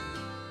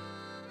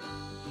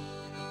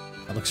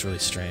 That looks really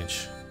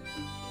strange.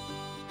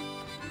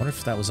 I wonder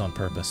if that was on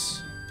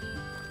purpose.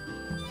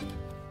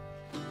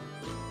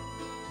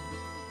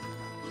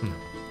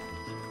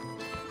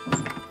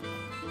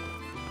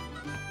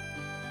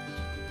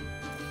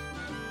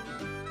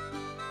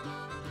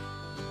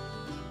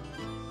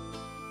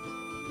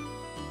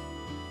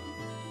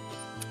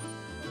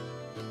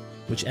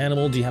 Which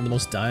animal do you have the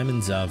most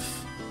diamonds of?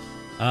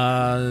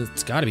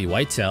 It's gotta be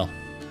whitetail.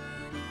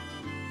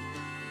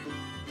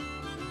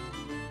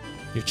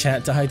 Your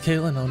chat died,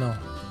 Caitlin? Oh no.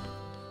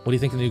 What do you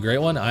think of the new great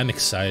one? I'm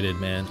excited,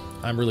 man.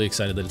 I'm really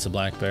excited that it's a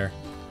black bear.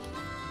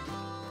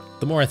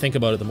 The more I think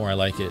about it, the more I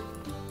like it.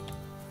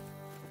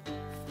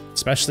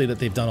 Especially that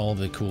they've done all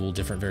the cool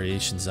different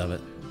variations of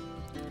it.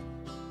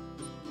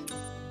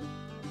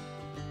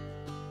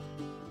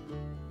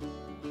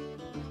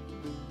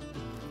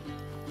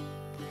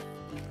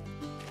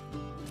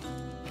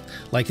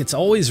 Like, it's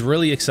always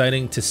really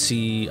exciting to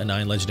see a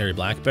 9 legendary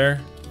black bear.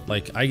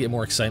 Like, I get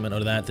more excitement out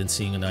of that than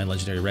seeing a 9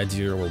 legendary red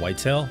deer or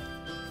whitetail.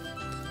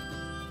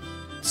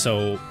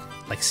 So,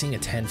 like, seeing a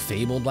 10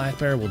 fabled black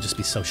bear will just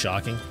be so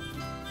shocking.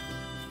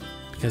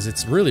 Because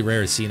it's really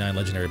rare to see a 9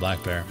 legendary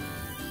black bear.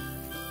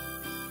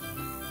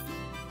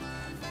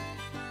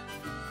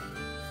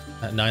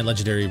 9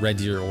 legendary red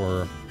deer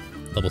or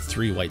level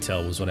 3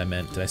 whitetail was what I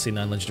meant. Did I say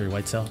 9 legendary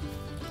whitetail?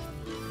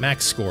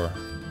 Max score.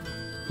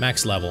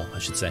 Max level, I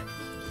should say.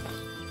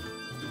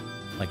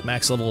 Like,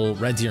 max level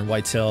red deer and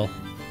whitetail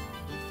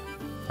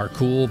are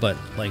cool, but,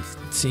 like,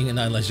 seeing a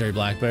 9 legendary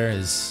black bear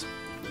is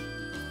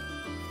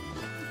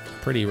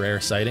pretty rare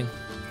sighting.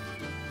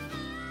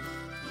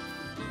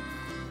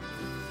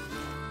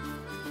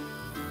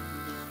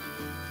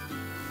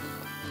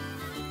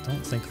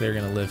 Don't think they're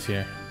gonna live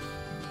here.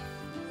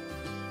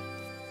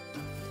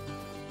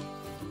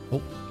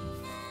 Oh.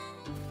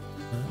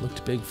 That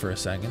looked big for a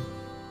second.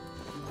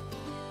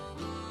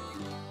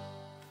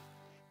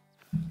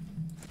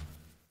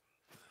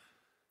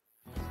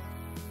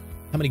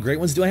 How many great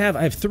ones do I have?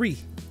 I have 3.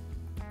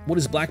 What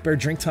is black bear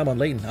drink time on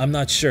Layton? I'm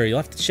not sure. You'll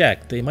have to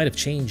check. They might have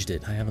changed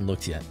it. I haven't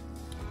looked yet.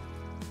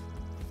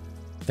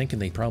 Thinking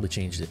they probably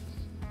changed it.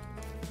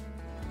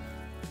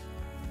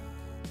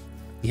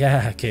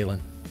 Yeah,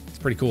 Caitlin. It's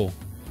pretty cool.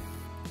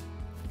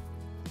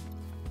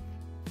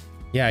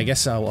 Yeah, I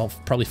guess I'll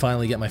probably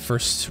finally get my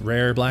first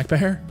rare black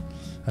bear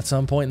at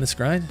some point in this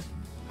grind.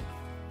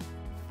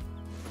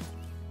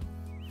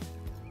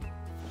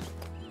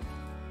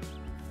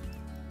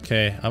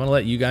 Okay, I'm gonna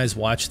let you guys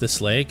watch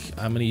this lake.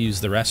 I'm gonna use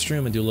the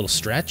restroom and do a little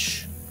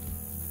stretch.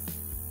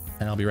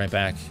 And I'll be right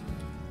back.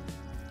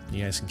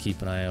 You guys can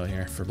keep an eye out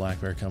here for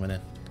black bear coming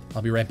in.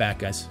 I'll be right back,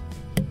 guys.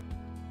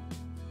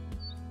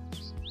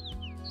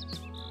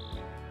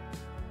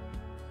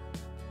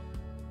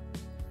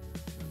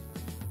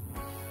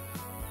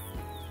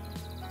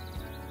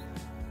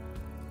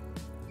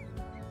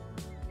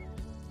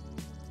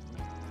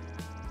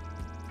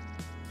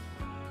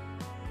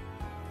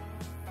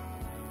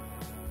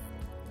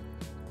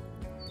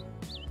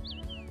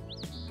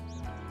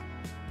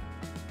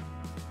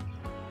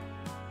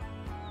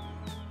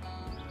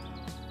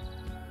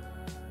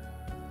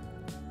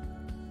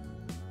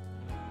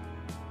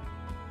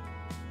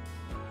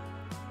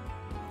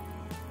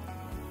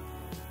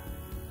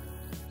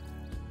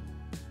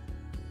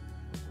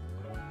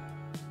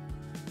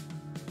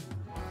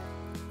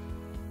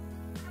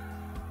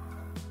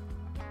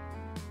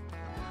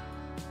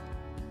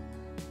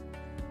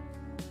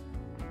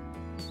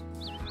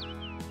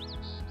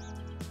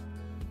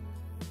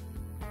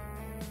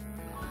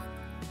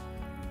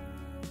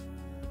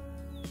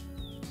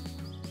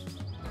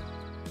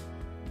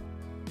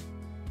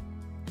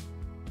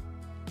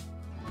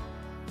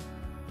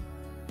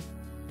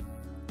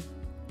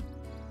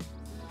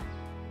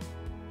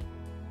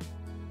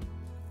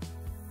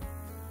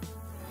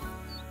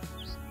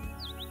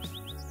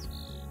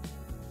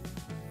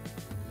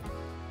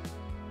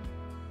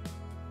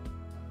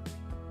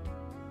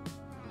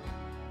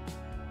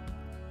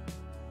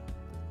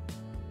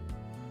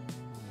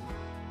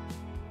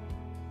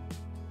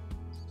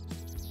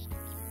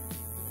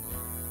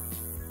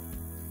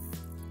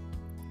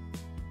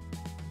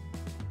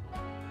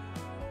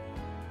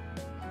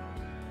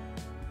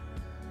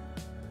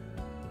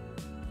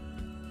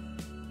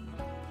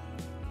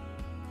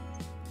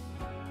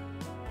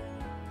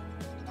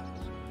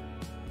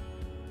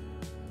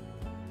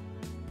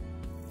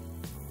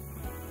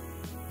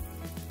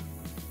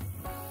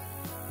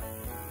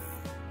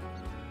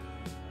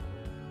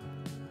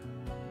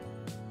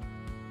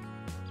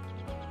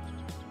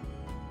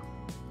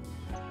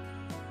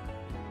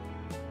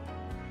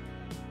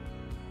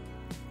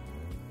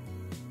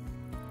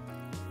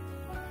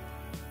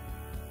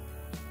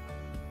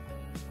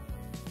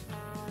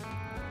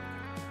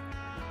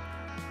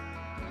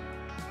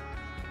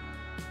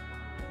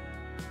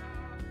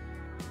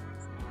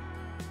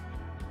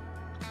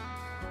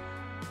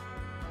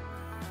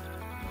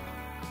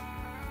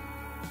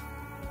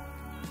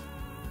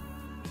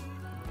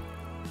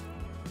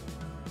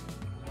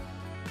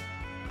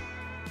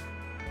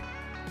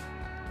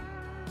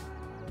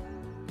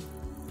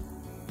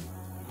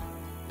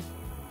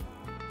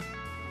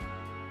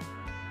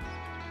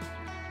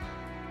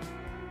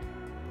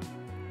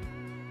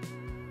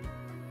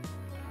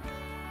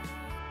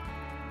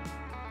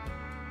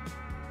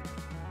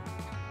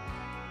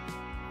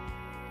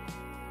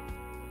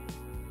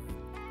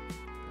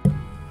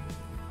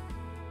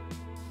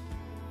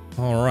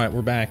 All right,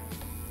 we're back.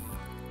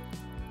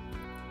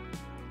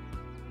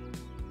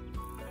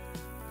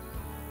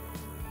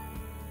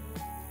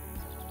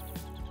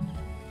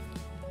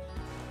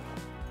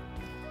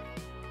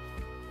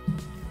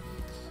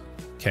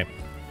 Okay.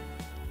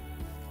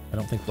 I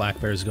don't think black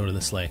bears go to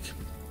this lake.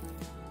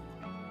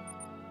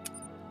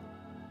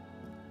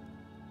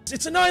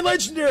 It's a 9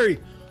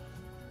 legendary!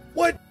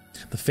 What?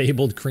 The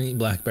fabled green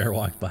black bear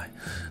walked by.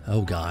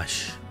 Oh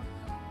gosh.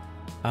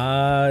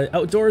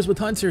 Outdoors with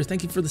Hunter,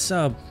 thank you for the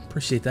sub.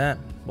 Appreciate that.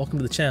 Welcome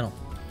to the channel.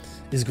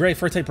 Is gray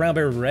fur type brown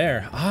bear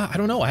rare? I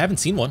don't know. I haven't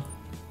seen one.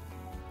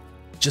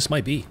 Just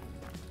might be.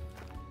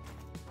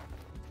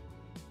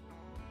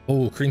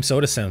 Oh, cream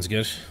soda sounds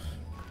good.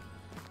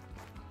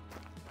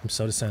 Cream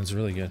soda sounds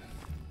really good.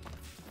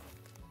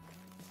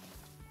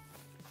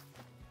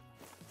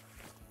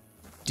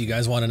 Do you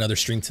guys want another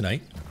stream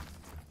tonight?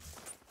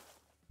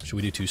 Should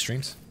we do 2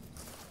 streams?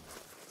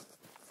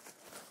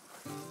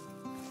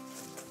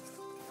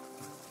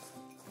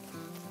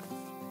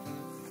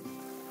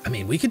 I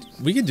mean, we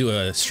could do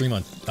a stream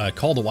on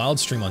Call the Wild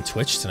stream on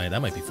Twitch tonight.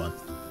 That might be fun.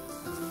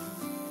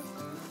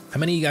 How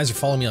many of you guys are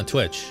following me on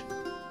Twitch?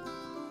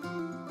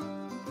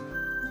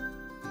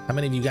 How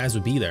many of you guys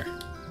would be there?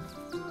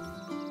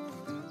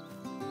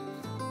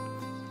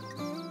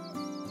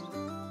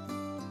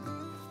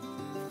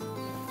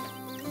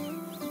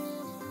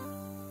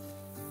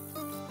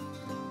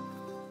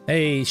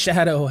 Hey,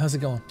 Shadow, how's it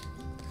going?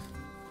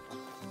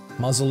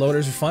 Muzzle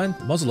loaders are fun?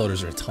 Muzzle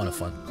loaders are a ton of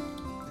fun.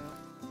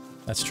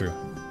 That's true.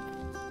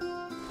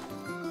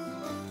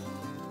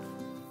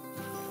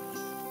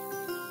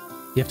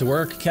 You have to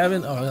work,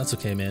 Kevin? Oh, that's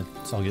okay, man.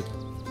 It's all good.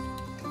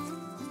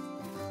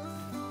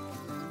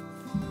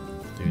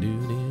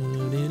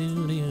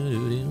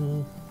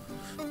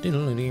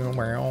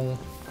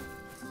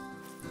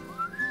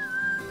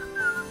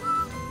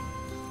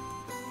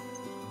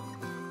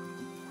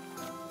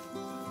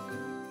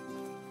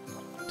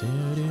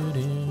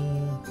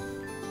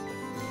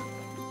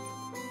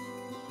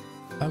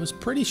 I was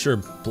pretty sure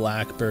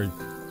Blackbird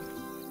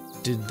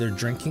did their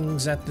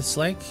drinkings at this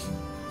lake.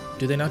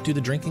 Do they not do the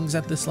drinkings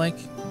at this lake?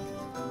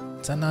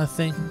 Is that not a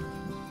thing?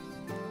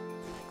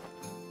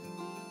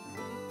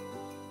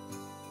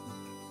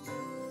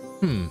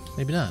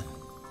 Maybe not.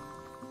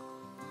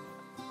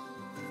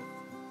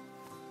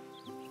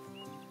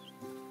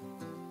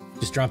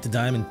 Just dropped a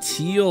diamond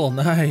teal.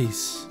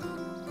 Nice.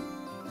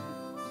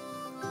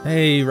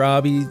 Hey,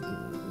 Robbie.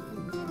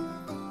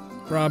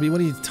 Robbie, what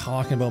are you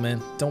talking about,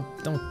 man? Don't.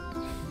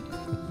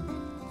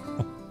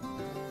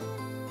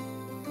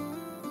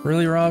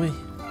 Really, Robbie?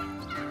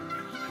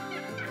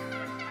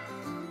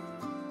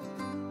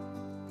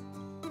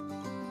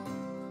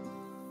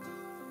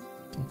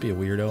 Don't be a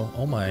weirdo.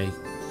 Oh my.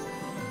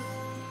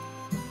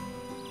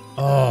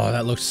 Oh,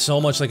 that looks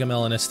so much like a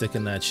melanistic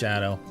in that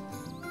shadow.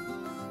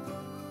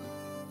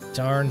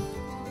 Darn.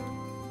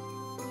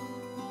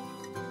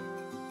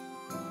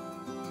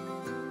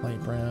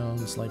 Light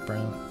browns, light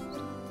brown.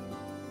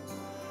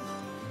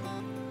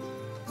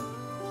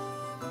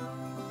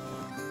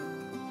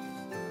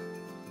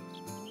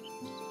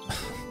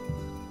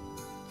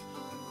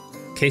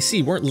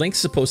 KC, weren't Lynx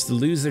supposed to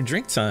lose their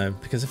drink time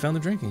because I found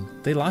them drinking?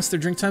 They lost their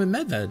drink time in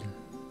Medved.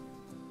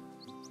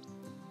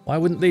 Why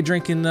wouldn't they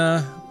drink in,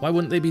 why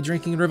wouldn't they be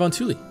drinking in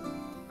Revontuli?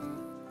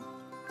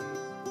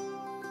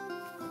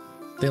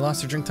 They lost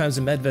their drink times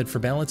in Medved for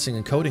balancing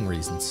and coding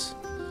reasons.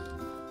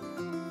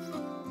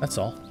 That's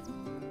all.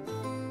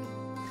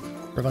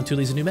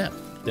 Revontuli's a new map.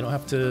 They don't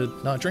have to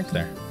not drink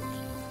there.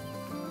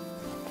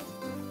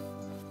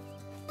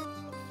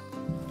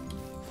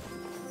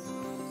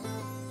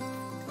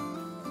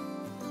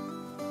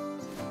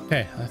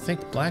 Okay, I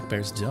think black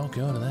bears don't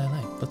go to that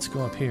lake. Let's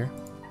go up here.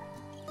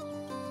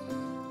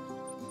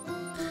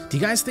 Do you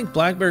guys think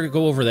black bear could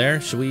go over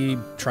there? Should we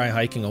try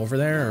hiking over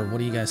there, or what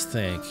do you guys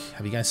think?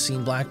 Have you guys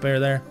seen black bear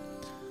there?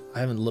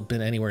 I haven't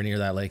been anywhere near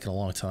that lake in a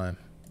long time.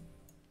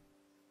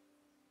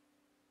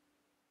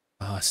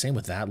 Same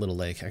with that little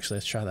lake. Actually,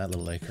 let's try that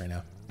little lake right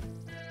now.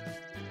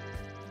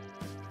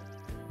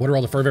 What are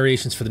all the fur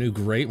variations for the new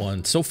great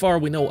one? So far,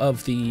 we know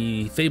of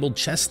the fabled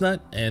chestnut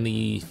and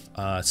the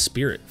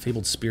spirit.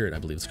 Fabled spirit, I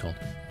believe it's called.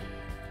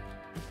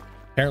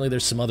 Apparently,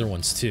 there's some other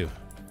ones too.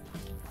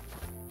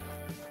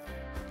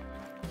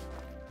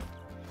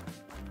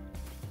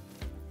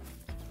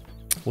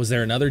 Was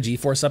there another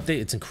G-Force update?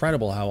 It's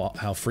incredible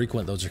how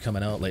frequent those are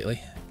coming out lately.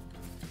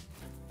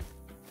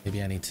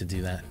 Maybe I need to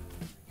do that.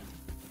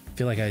 I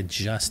feel like I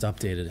just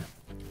updated it.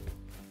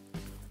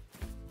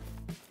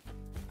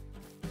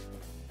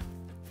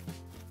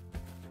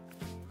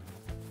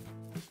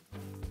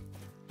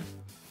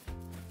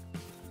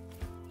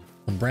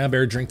 When brown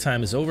bear drink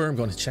time is over, I'm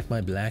going to check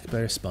my black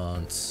bear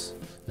spawns.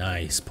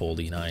 Nice,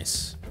 Poldy,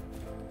 nice.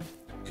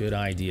 Good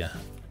idea.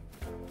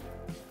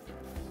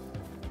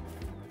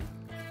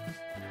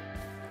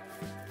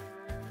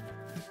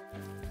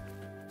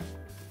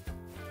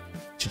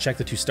 Should check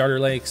the 2 starter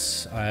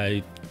lakes.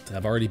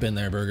 I've already been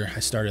there, Burger. I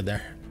started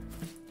there.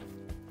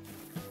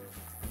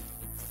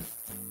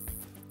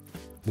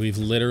 We've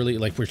literally,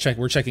 like, we're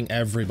checking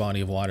every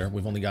body of water.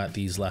 We've only got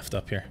these left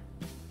up here.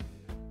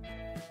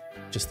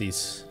 Just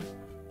these.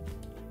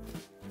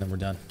 Then we're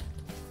done.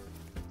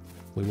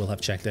 We will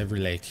have checked every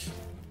lake.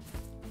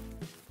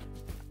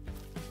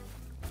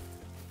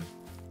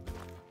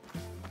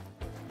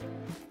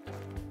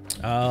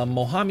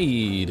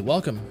 Mohammed,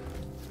 welcome.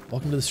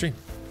 Welcome to the stream.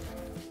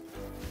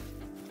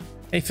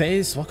 Hey,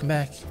 FaZe, welcome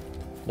back.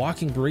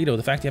 Walking Burrito,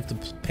 the fact you have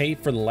to pay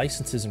for the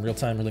licenses in real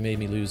time really made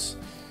me lose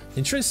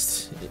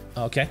interest.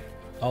 Okay.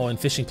 Oh, and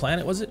Fishing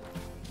Planet, was it?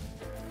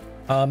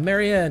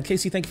 Marianne,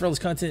 Casey, thank you for all this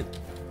content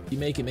you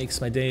make. It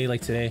makes my day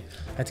like today.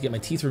 I had to get my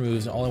teeth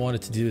removed, and all I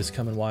wanted to do is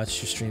come and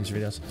watch your streams or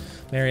videos.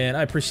 Marianne,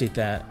 I appreciate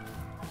that.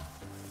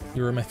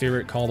 You were my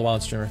favorite Call of the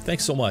Wild streamer.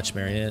 Thanks so much,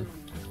 Marianne.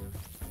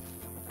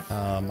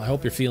 I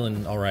hope you're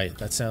feeling all right.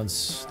 That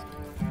sounds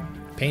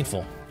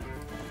painful.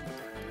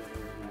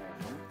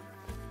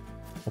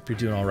 Hope you're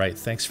doing all right.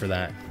 Thanks for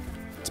that.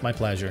 It's my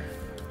pleasure.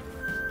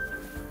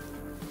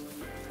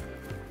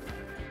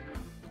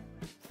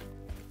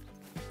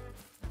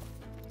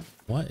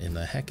 What in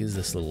the heck is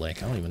this little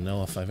lake? I don't even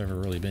know if I've ever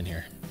really been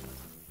here.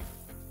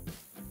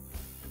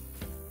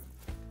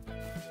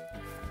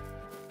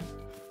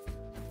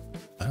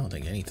 I don't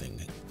think anything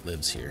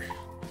lives here.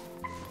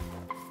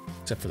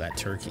 Except for that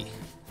turkey.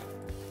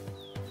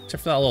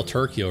 Except for that little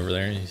turkey over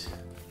there.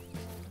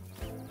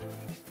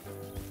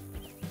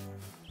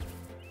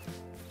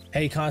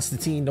 Hey,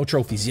 Constantine, no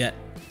trophies yet.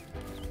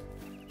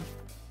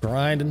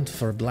 Grinding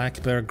for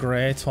Black Bear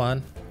Great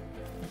One.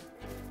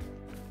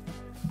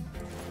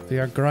 We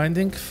are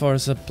grinding for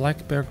the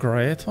Black Bear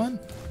Great One.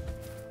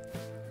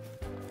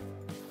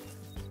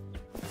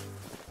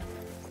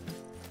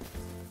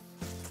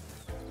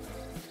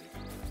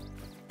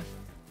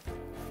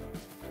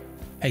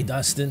 Hey,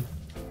 Dustin.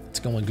 It's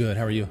going good.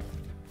 How are you?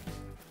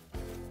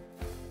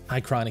 Hi,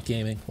 Chronic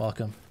Gaming.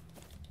 Welcome.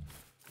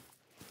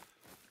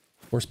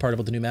 Worst part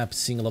about the new map is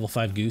seeing a level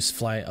 5 goose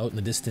fly out in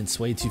the distance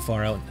way too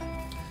far out.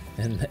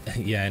 And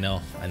yeah, I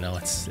know,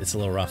 it's a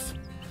little rough.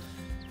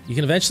 You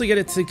can eventually get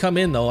it to come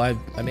in though. I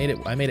made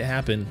it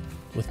happen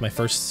with my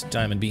first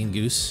Diamond Bean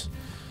goose.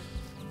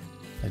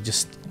 I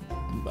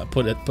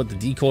put the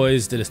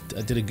decoys,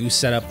 did a goose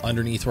setup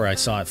underneath where I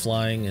saw it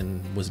flying,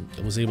 and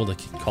was able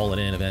to call it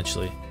in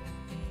eventually.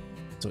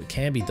 So it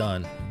can be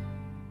done.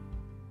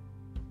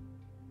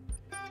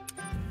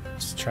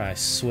 Let's try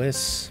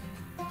Swiss.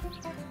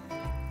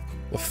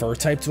 What fur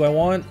type do I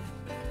want?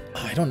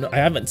 I don't know. I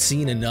haven't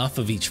seen enough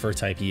of each fur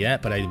type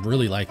yet, but I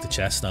really like the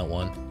chestnut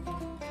one.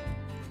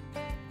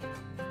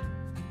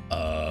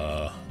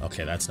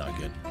 Okay, that's not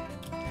good.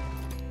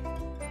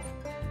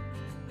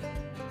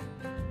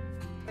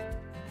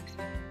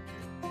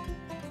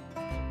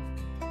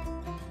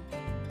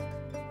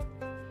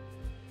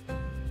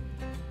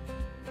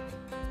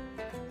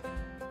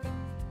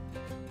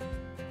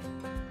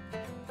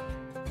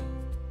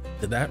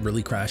 Did that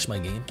really crash my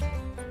game?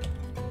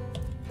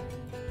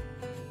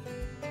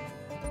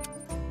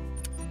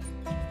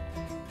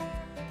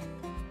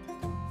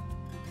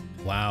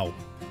 Wow.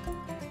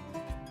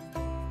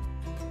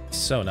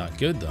 So not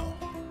good though.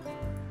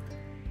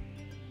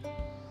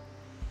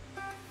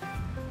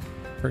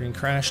 Friggin'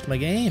 crashed my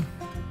game.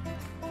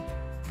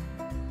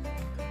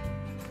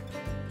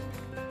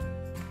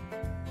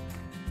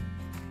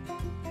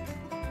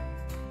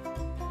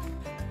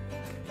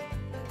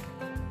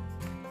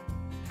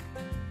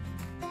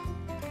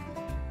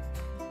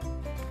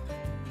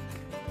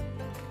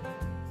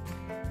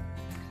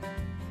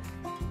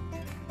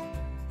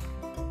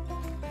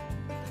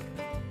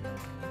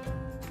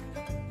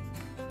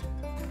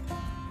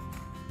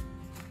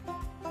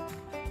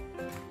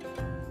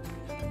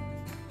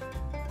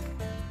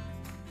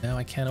 Now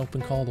I can't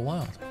open Call of the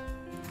Wild.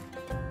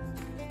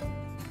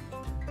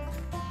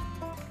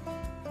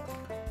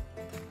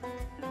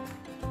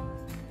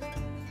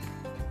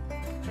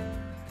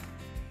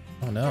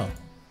 Oh no.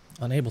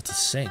 Unable to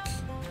sync.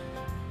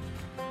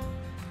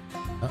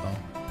 Uh-oh.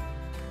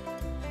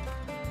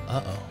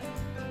 Uh-oh.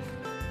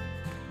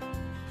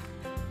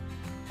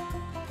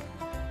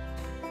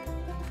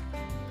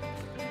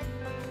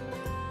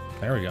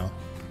 There we go.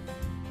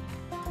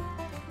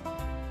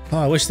 Oh,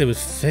 I wish they would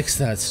fix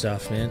that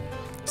stuff, man.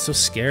 It's so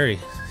scary.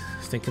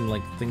 Thinking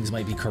like things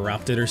might be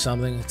corrupted or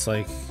something. It's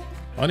like,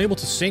 unable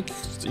to sync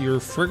your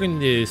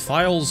friggin'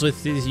 files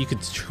with these. You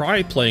could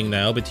try playing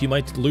now, but you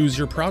might lose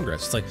your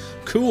progress. It's like,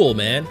 cool,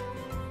 man.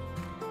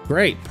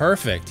 Great,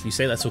 perfect. You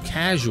say that so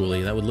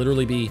casually. That would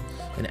literally be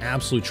an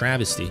absolute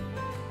travesty.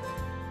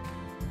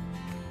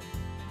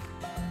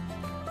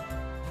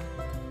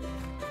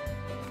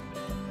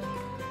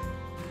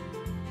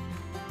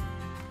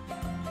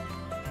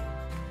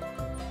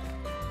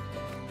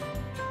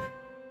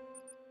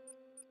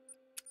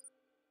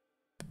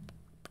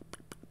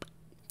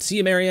 See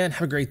you, Marianne.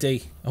 Have a great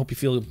day. I hope you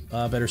feel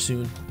better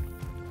soon.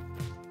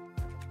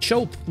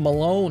 Chope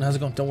Malone, how's it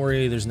going? Don't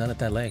worry, there's none at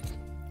that lake.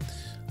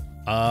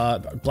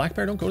 Black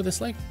Bear, don't go to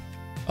this lake.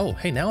 Oh,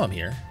 hey, now I'm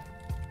here.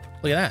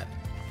 Look at that.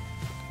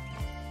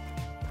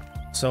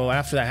 So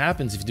after that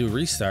happens, if you do a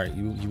restart,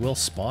 you will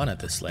spawn at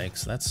this lake.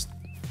 So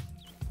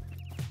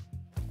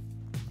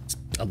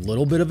a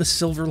little bit of a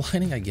silver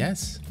lining, I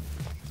guess.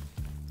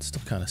 It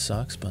still kind of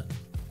sucks, but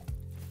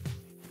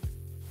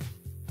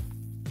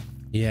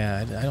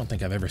yeah, I don't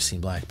think I've ever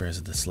seen black bears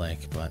at this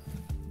lake, but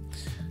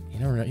you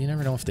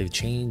never know if they've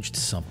changed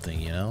something,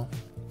 you know?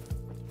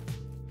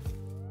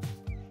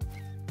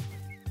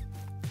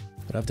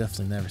 But I've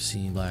definitely never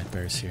seen black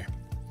bears here.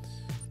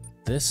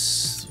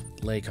 This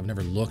lake, I've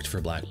never looked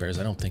for black bears.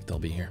 I don't think they'll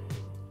be here.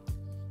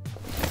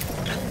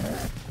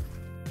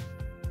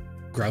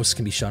 Grouse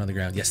can be shot on the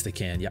ground. Yes, they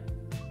can. Yep.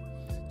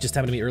 Just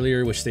happened to me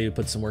earlier. Wish they would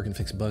put some work in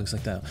fixing bugs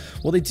like that.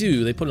 Well, they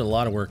do. They put in a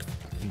lot of work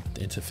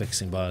into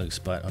fixing bugs,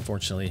 but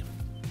unfortunately,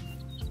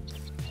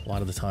 a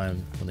lot of the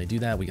time when they do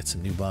that, we get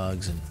some new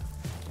bugs, and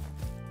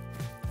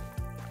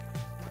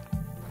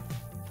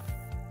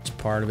it's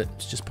part of it.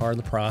 It's just part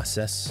of the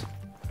process.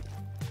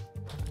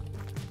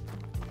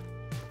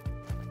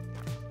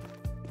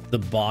 The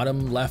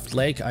bottom left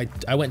lake,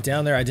 I went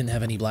down there. I didn't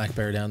have any black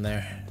bear down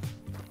there.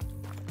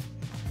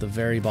 The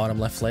very bottom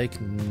left lake,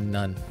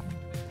 none.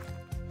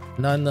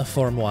 None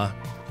for moi.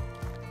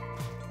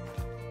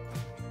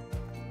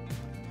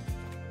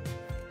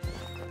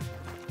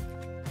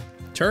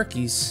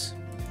 Turkeys.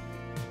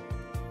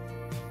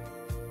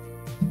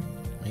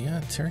 We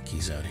got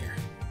turkeys out here.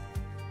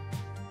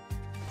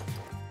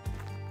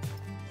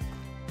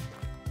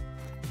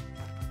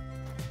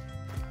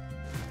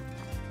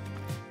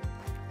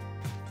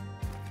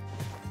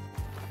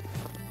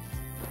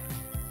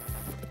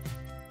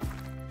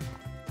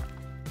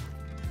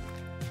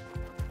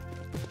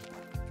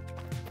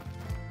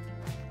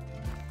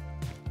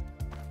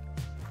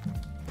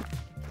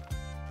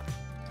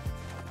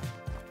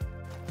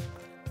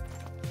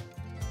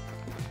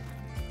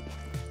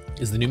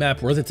 Is the new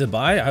map worth it to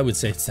buy? I would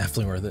say it's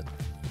definitely worth it.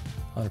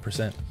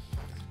 100%.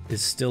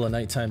 Is still a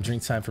nighttime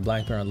drink time for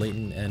black bear on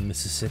Layton and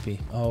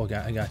Mississippi. Oh,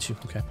 I got you.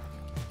 Okay.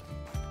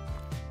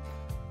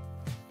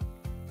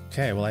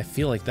 Okay, well, I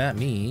feel like that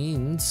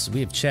means we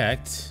have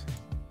checked.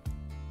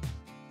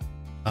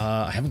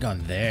 I haven't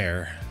gone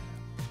there.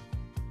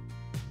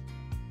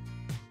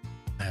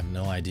 I have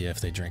no idea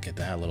if they drink at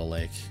that little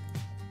lake.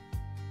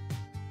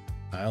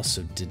 I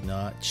also did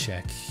not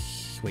check.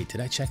 Wait,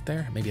 did I check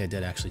there? Maybe I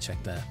did actually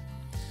check that.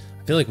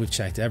 I feel like we've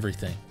checked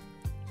everything.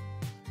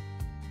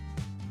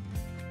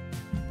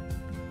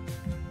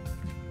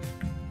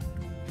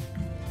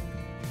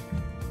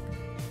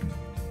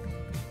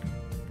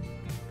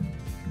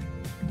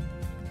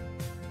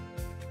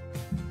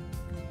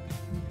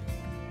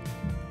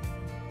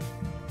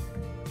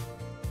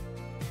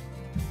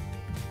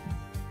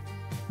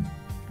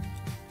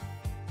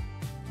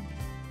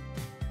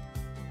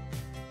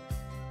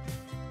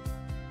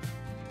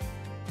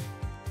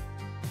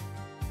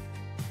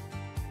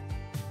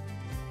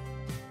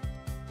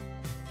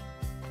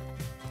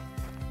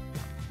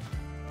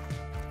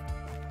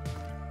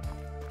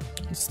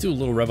 Let's do a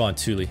little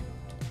Revontuli.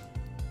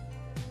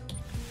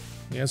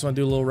 You guys want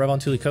to do a little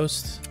Revontuli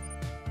coast?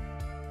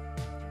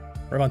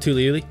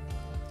 Revontuli.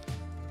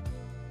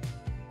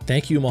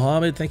 Thank you,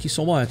 Mohammed. Thank you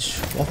so much.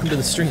 Welcome to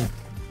the stream.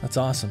 That's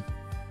awesome.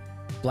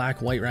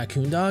 Black, white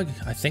raccoon dog?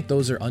 I think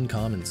those are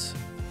uncommons.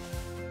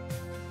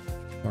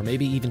 Or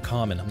maybe even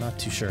common. I'm not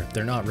too sure.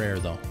 They're not rare,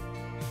 though.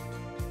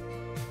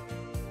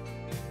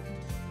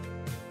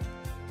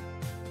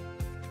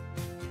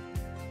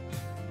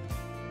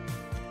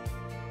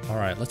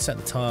 Alright, let's set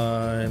the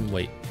time.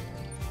 Wait.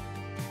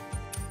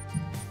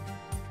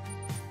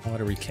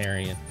 What are we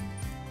carrying?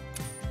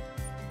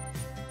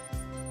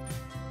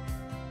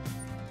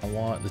 I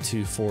want the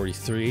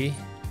 243.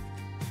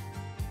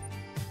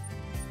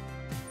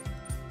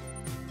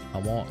 I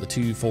want the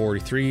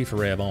 243 for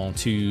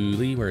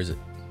Revontuli. Where is it?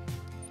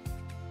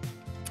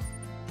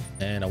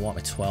 And I want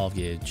my 12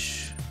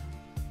 gauge.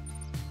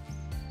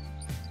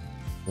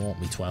 I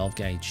want me 12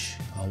 gauge.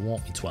 I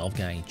want me 12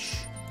 gauge.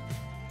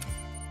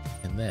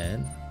 And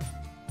then,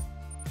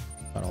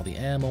 got all the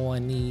ammo I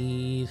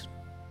need.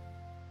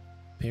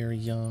 Very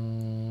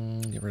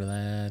young, get rid of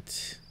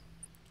that.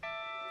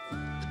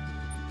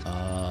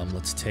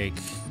 Let's take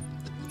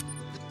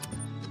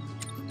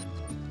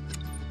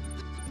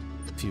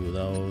a few of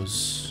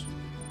those.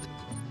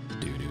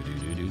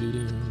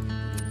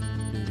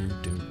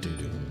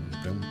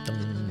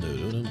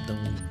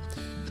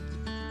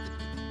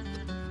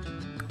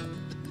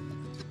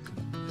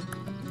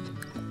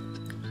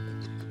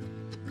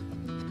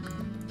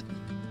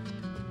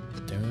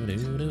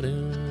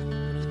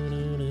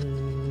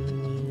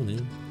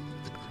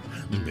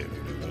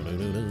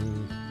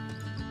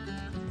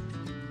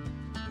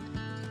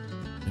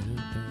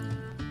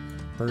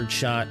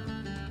 Birdshot.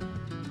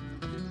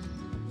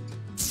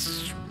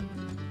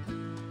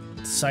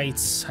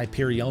 Sights,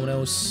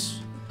 Hyperionos.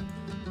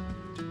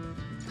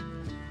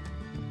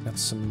 Got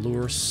some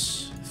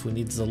lures. If we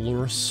need the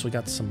lures, we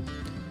got some.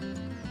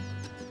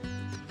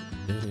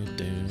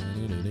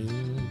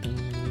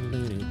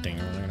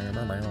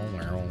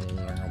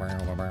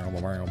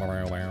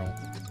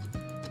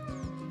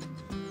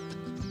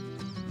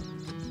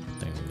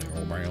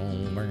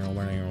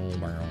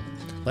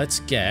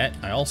 Let's get.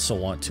 I also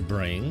want to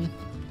bring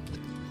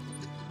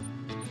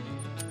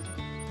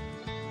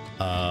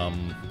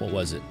What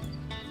was it?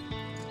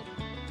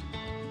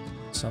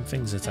 Some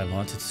things that I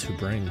wanted to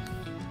bring.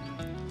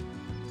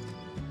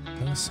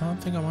 There was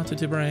something I wanted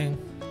to bring.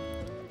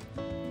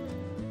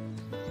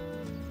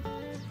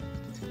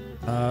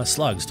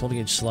 Slugs,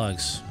 12-gauge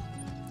slugs.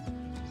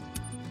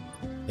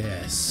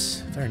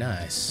 Yes, very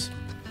nice.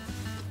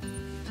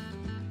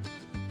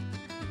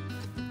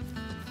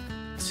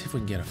 Let's see if we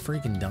can get a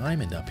freaking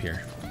diamond up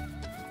here.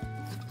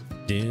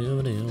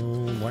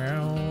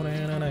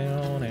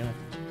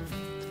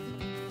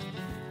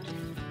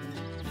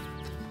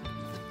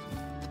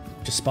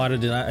 Just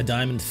spotted a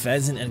diamond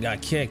pheasant and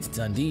got kicked.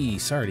 Dundee,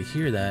 sorry to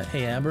hear that.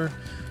 Hey Amber,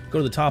 go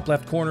to the top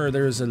left corner.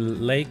 There's a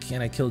lake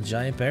and I killed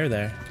giant bear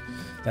there.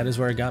 That is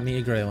where I got me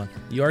a gray one.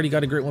 You already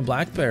got a great one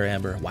black bear,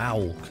 Amber.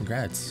 Wow,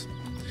 congrats.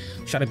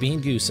 Shot a bean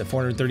goose at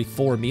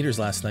 434 meters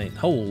last night.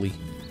 Holy,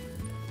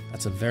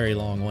 that's a very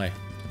long way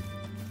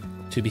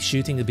to be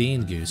shooting a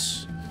bean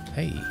goose.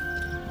 Hey.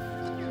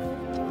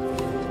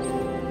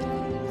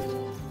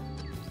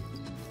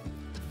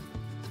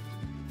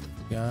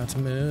 Got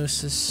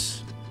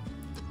mooses.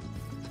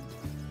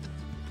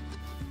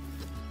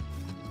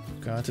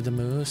 Got the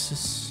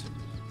mooses.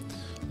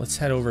 Let's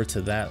head over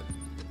to that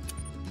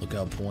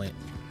lookout point.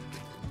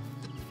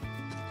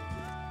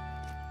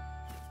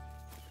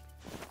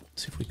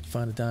 See if we can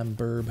find a diamond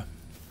burb.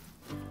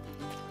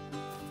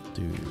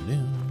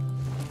 Doo-doo.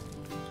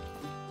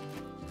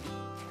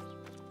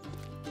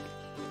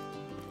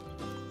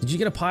 Did you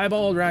get a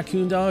piebald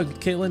raccoon dog,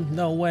 Caitlin?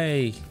 No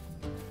way.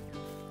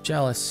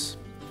 Jealous.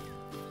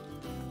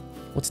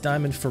 What's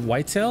diamond for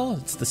whitetail?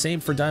 It's the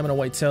same for diamond and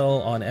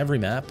whitetail on every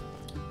map.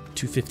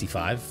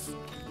 255.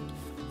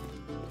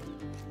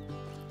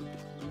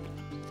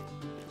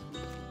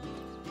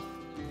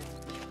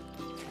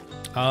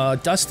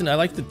 Dustin, I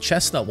like the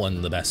chestnut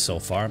one the best so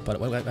far,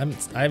 but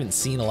I haven't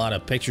seen a lot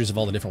of pictures of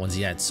all the different ones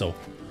yet, so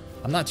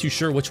I'm not too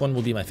sure which one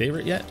will be my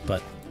favorite yet,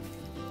 but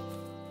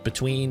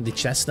between the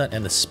chestnut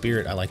and the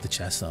spirit, I like the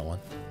chestnut one.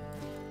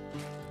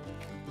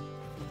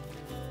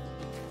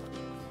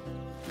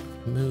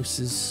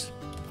 Mooses.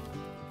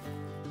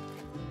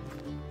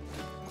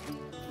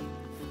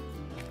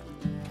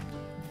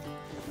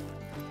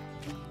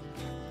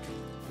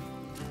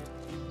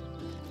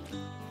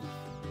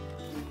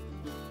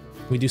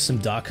 We do some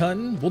duck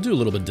hunting? We'll do a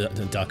little bit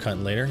of duck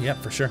hunting later. Yep,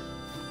 for sure.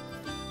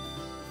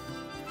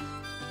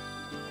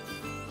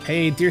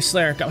 Hey, Deer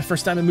Slayer, got my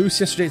first diamond moose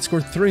yesterday. It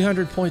scored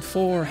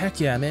 300.4. Heck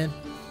yeah, man.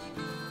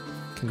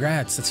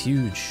 Congrats, that's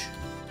huge.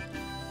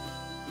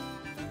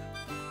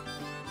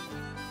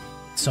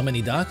 So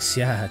many ducks?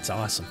 Yeah, it's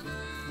awesome.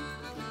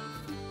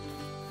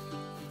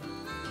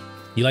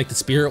 You like the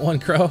spirit one,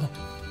 Crow?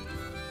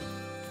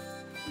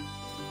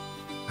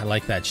 I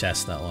like that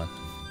chestnut one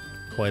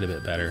quite a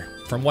bit better.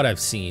 From what I've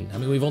seen. I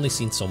mean, we've only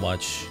seen so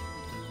much.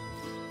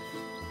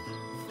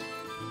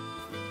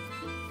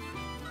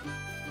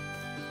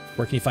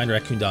 Where can you find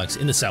raccoon dogs?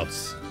 In the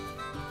south.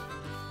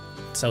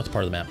 South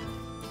part of the map.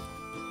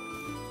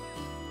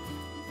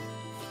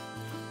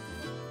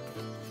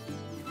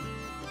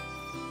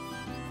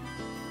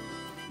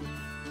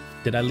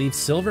 Did I leave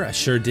silver? I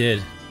sure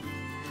did.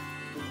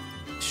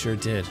 Sure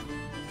did.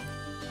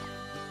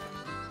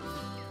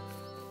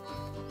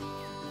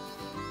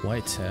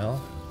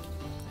 Whitetail.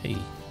 Hey.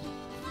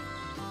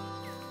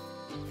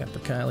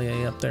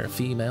 Capercaillie up there,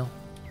 female.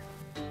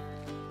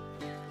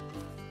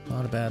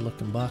 Not a bad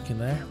looking buck in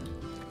there.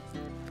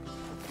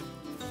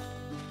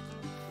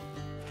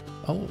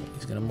 Oh,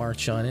 he's gonna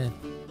march on in.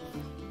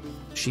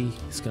 She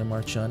is gonna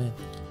march on in.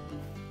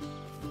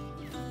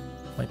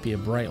 Might be a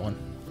bright one.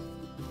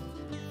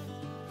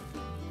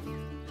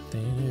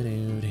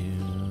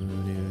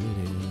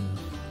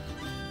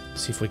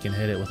 See if we can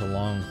hit it with a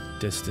long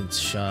distance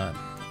shot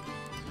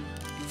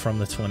from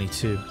the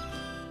 22.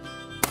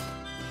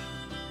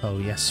 Oh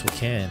yes we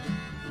can.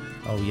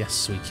 Oh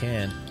yes we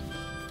can.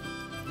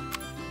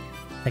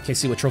 Hey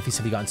KC, what trophies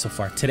have you gotten so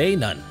far? Today,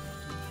 none.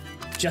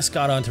 Just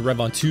got onto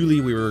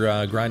Revontuli. We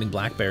were grinding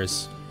black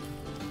bears.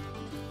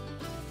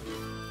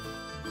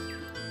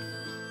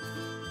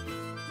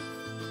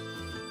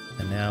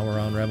 And now we're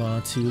on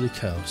Revontuli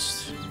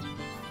Coast.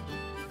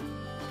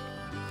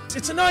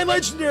 It's a 9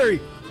 legendary!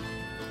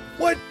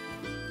 What?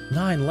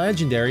 9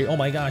 legendary? Oh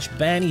my gosh.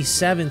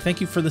 Banny7,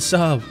 thank you for the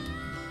sub.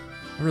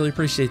 I really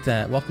appreciate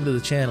that. Welcome to the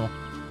channel.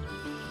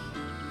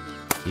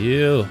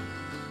 You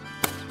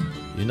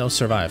know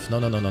survive. No.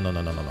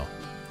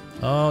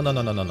 Oh,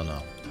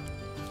 no.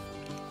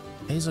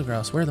 Hazel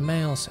grouse, where are the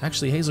males?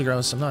 Actually, hazel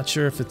grouse, I'm not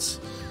sure if it's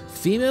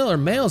female or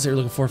males they're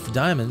looking for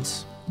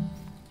diamonds.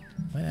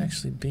 Might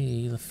actually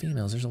be the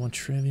females. There's the one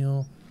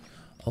trivial.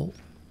 Oh.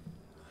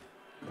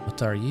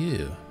 What are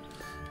you?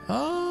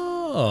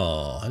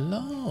 Oh,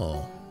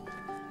 hello.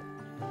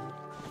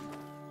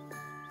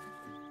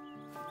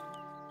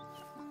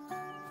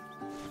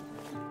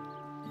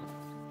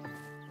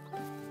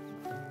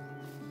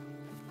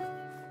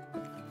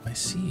 I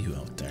see you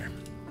out there.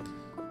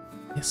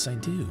 Yes, I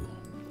do.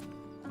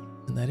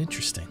 Isn't that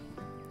interesting?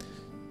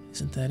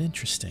 Isn't that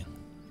interesting?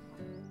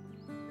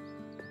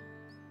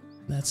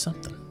 That's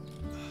something.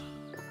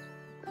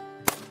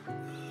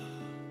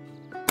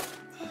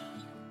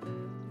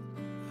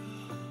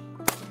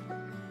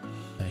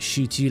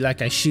 shoot you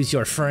like I shoot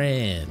your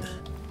friend.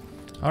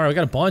 Alright, we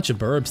got a bunch of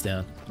burbs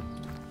down.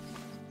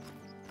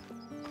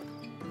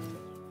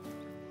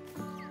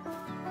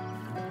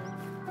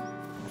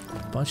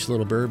 Bunch of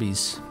little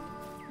burbies.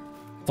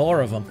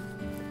 4 of them.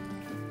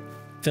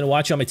 Finna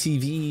watch on my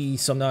TV,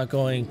 so I'm not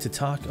going to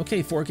talk.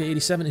 Okay,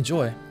 4K87,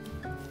 enjoy.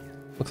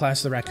 What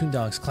class are the raccoon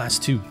dogs? Class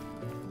 2.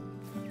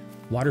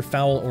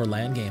 Waterfowl or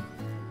land game?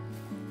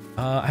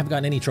 I haven't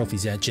gotten any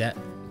trophies yet, Jet.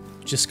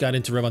 Just got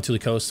into Revontuli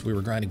Coast. We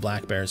were grinding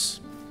black bears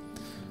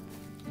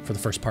for the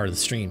first part of the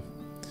stream.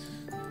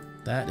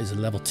 That is a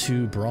level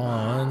 2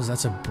 bronze.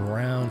 That's a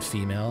brown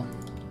female.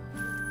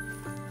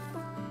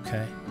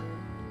 Okay.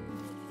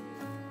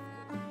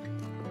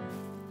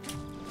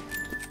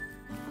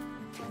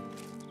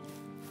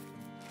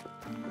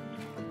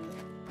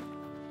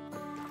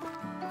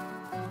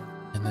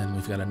 And then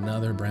we've got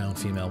another brown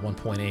female,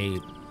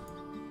 1.8.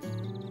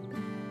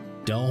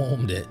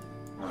 Domed it.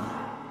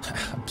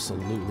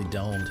 Absolutely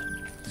domed.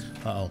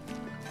 Uh-oh.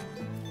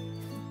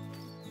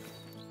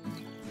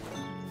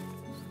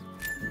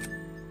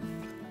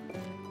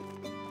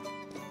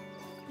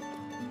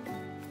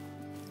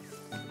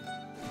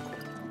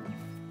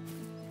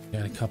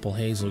 Got a couple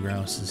hazel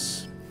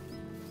grouses.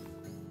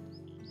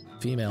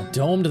 Female.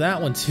 Domed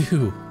that one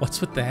too.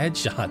 What's with the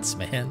headshots,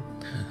 man?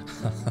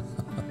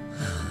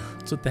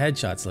 What's with the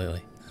headshots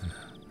lately?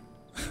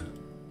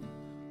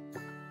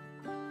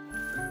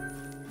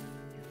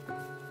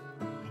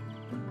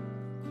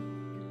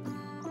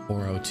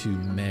 402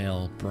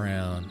 male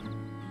brown.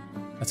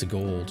 That's a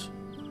gold.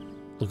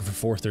 Looking for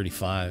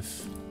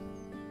 435.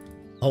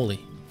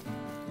 Holy.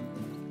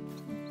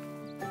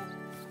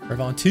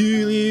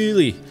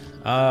 Revontuli.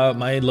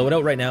 My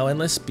loadout right now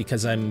endless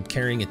because I'm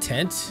carrying a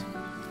tent.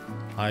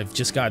 I've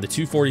just got the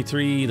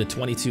 243, the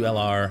 22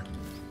 LR,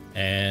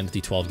 and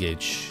the 12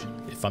 gauge.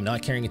 If I'm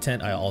not carrying a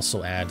tent, I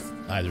also add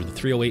either the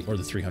 308 or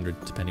the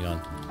 300, depending on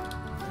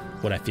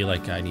what I feel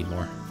like I need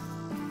more.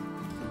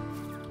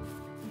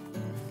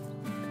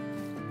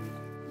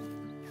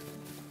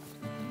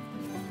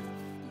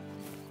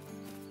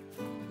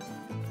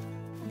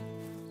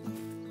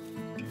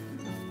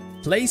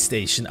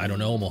 PlayStation? I don't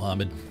know,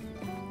 Mohammed.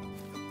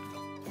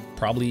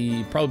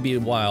 Probably be a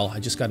while. I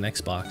just got an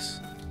Xbox.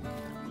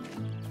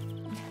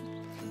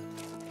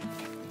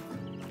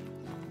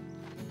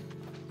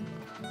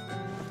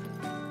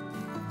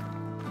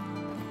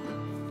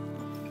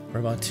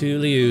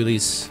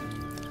 Revontuli-ulis.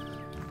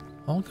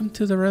 Welcome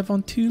to the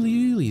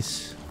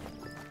Revontuli-ulis.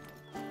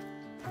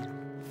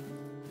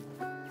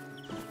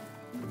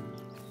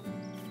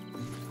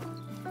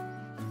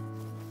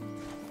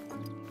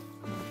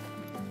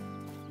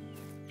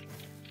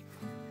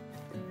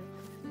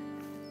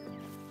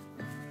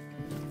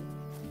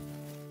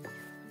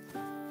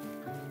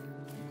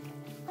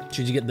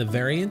 Should you get the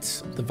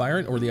variant,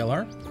 or the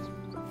LR?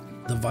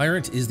 The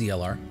variant is the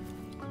LR.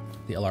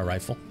 The LR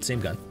rifle, same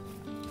gun.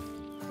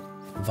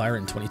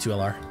 Virant 22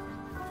 LR.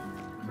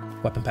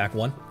 Weapon pack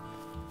 1.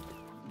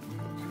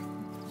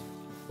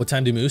 What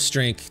time do moose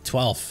drink?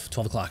 12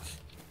 o'clock.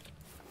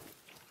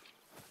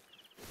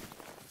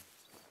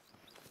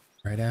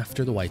 Right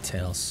after the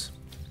whitetails.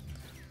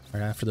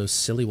 Right after those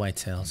silly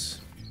whitetails.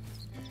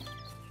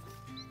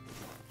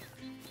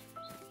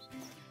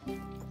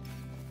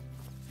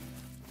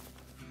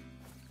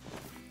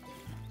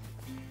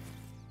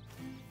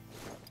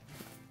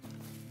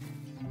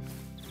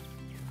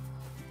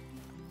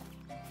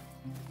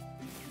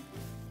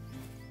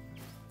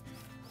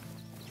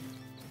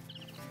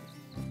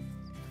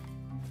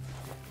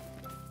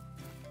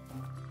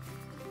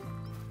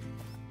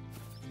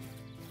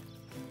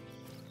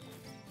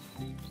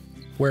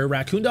 Where are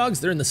raccoon dogs?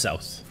 They're in the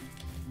south.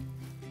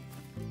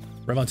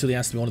 Revontuli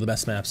has to be one of the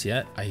best maps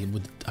yet. I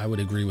would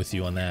agree with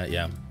you on that,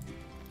 yeah.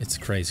 It's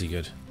crazy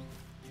good.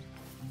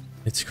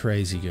 It's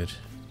crazy good.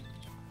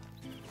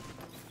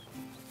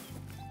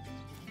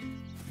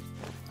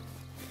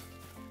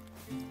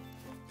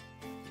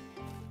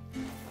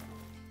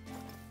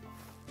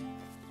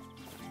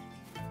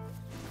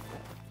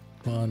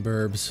 Come on,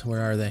 burbs.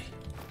 Where are they?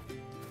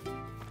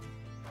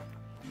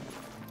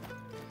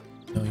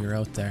 I know you're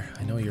out there.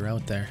 I know you're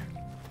out there.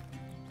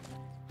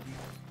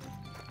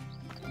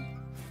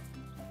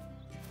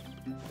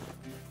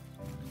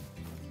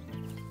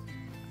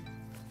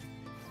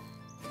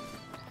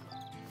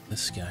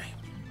 This guy.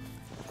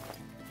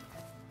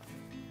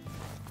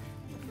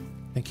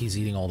 I think he's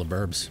eating all the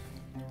burbs.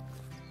 I'm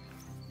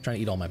trying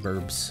to eat all my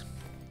burbs.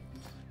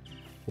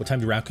 What time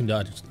do raccoon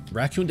dogs?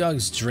 Raccoon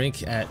dogs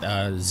drink at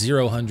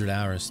 0-100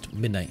 hours,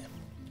 midnight.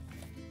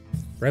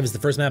 Rev is the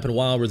first map in a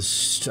while where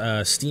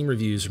the Steam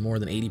reviews are more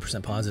than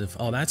 80% positive.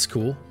 Oh, that's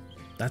cool.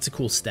 That's a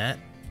cool stat.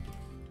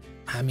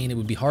 I mean, it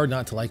would be hard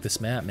not to like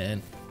this map,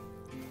 man.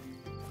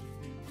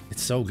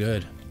 It's so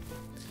good.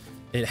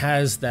 It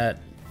has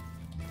that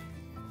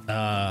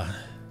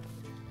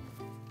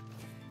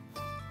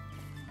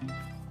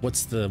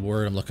what's the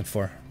word I'm looking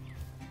for?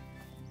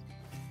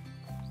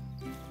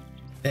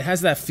 It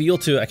has that feel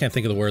to it. I can't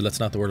think of the word. That's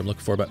not the word I'm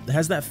looking for, but it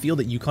has that feel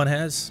that Yukon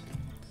has.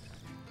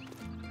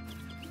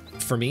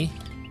 For me.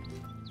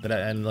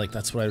 And like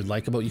that's what I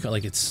like about you.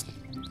 Like it's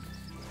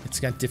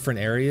got different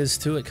areas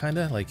to it, kind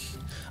of. Like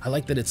I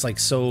like that it's like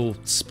so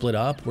split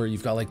up, where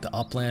you've got like the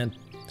upland,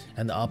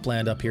 and the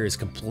upland up here is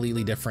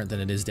completely different than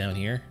it is down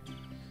here.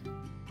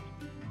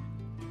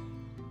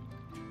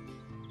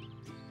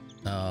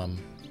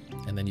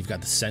 And then you've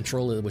got the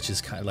central, which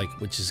is kind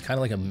of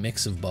like a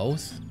mix of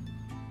both.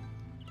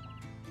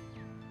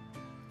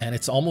 And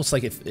it's almost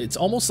like it's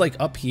almost like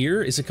up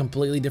here is a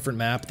completely different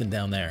map than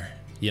down there,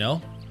 you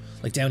know?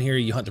 Like down here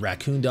you hunt the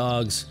raccoon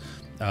dogs,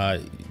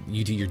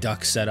 you do your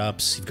duck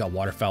setups, you've got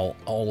waterfowl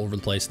all over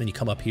the place, and then you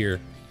come up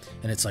here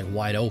and it's like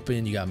wide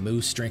open, you got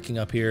moose drinking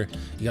up here,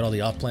 you got all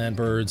the upland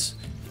birds.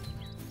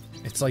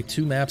 It's like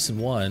 2 maps in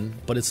one,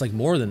 but it's like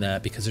more than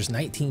that because there's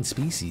 19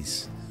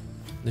 species.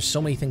 There's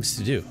so many things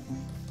to do.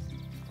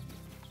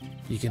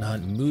 You can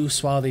hunt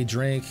moose while they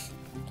drink.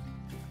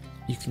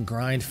 You can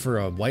grind for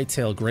a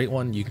whitetail, great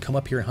one. You can come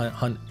up here and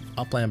hunt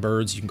upland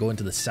birds. You can go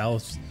into the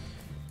south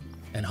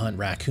and hunt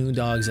raccoon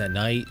dogs at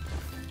night.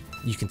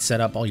 You can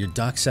set up all your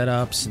duck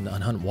setups and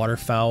hunt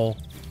waterfowl.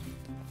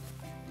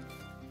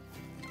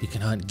 You can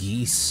hunt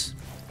geese.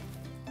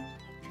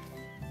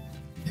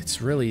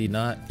 It's really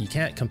not... You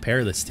can't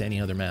compare this to any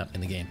other map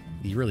in the game.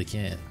 You really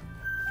can't.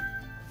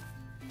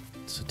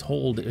 It's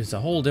a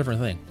whole different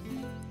thing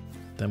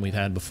than we've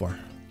had before.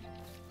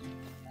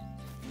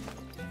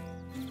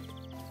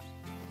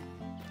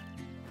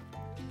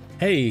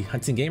 Hey,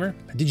 Hunting Gamer,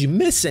 did you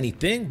miss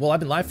anything? Well, I've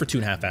been live for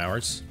 2.5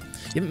 hours.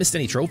 You haven't missed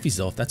any trophies,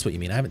 though, if that's what you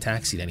mean. I haven't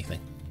taxied anything.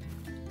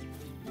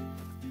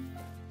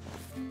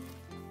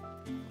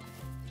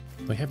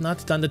 We have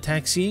not done the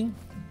taxiing.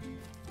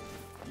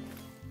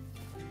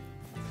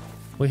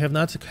 We have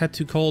not had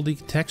to call the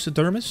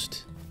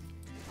taxidermist.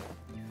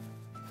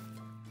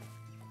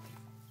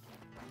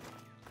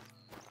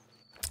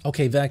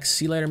 Okay, Vex,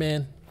 see you later,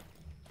 man.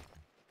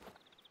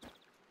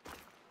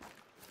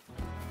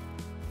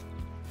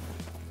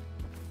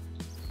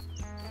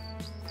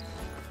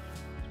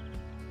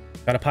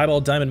 Got a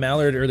piebald diamond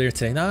mallard earlier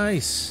today.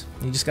 Nice.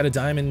 You just got a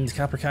diamond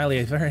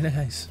capercaillie. Very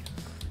nice.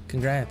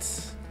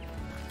 Congrats.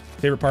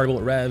 Favorite part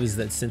about Rev is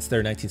that since there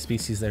are 19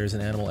 species, there's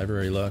an animal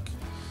everywhere you look.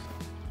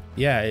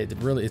 Yeah,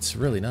 it's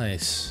really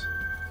nice.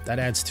 That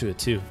adds to it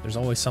too. There's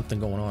always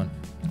something going on.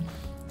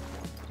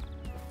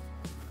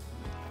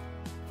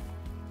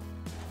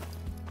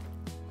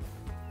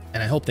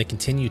 And I hope they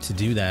continue to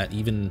do that,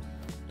 even,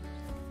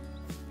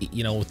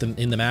 you know, with them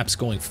in the maps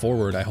going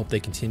forward. I hope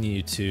they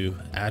continue to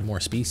add more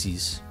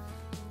species.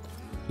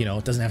 You know,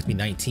 it doesn't have to be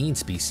 19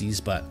 species,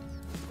 but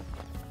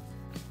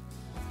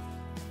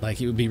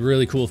like it would be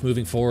really cool if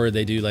moving forward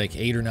they do like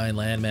 8 or 9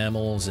 land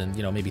mammals and,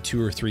 you know, maybe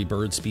 2 or 3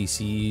 bird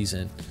species,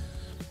 and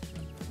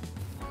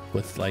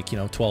with like, you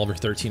know, 12 or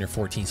 13 or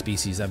 14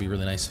 species. That'd be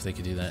really nice if they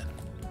could do that,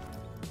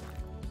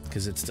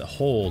 because it's a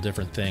whole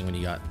different thing when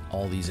you got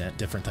all these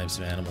different types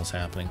of animals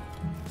happening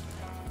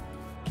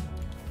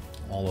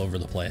all over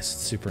the place.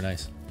 It's super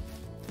nice.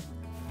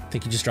 I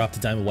think you just dropped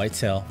a diamond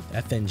whitetail.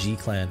 FNG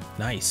clan.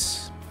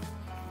 Nice.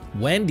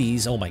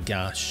 Wendy's, oh my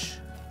gosh.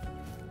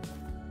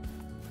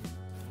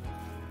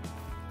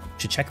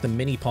 Should check the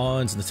mini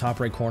ponds in the top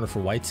right corner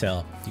for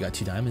whitetail. You got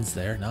 2 diamonds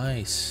there,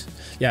 nice.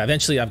 Yeah,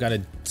 eventually I've got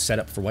to set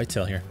up for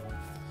whitetail here.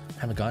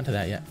 Haven't gotten to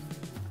that yet.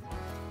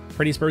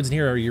 Prettiest birds in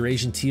here are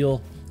Eurasian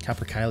teal,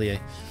 capercaillie.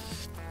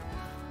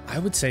 I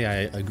would say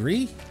I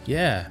agree,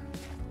 yeah.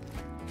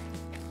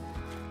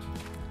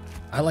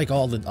 I like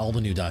all the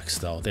new ducks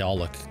though. They all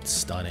look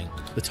stunning.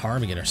 The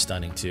ptarmigan are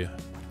stunning too.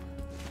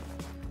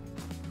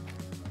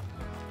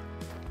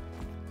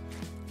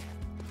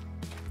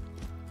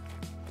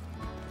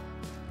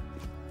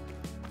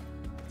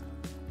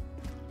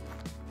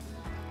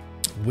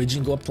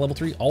 Widgeon go up to level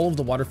 3. All of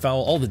the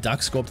waterfowl, all the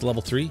ducks go up to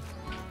level 3.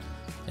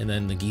 And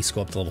then the geese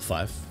go up to level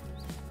 5.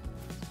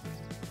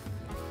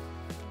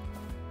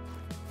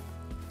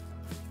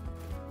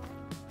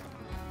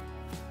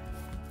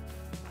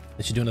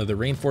 They should do another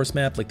rainforest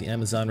map like the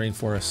Amazon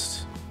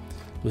rainforest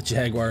with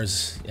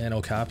jaguars and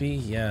okapi.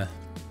 Yeah.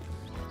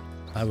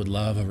 I would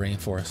love a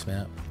rainforest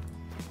map.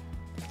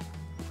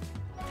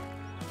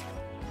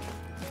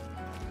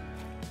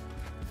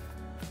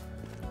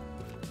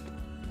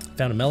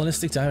 Found a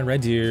melanistic diamond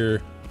red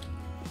deer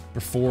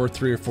for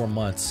 3 or 4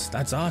 months.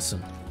 That's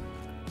awesome.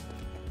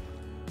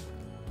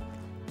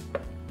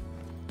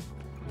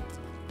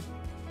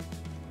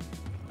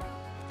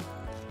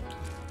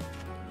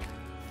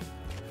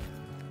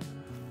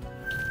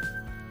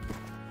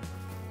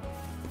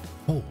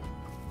 Oh,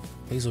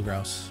 hazel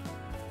grouse.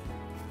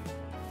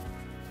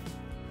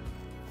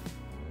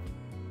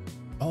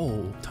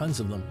 Oh, tons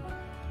of them.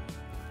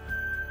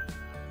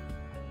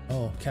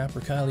 Oh,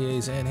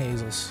 capercaillies and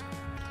hazels.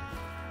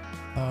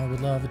 I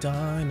would love a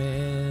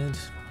diamond.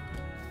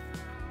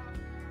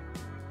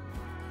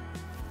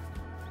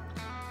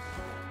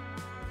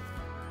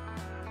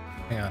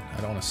 Hang on, I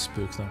don't want to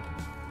spook them.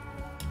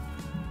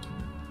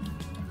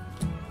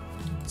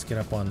 Let's get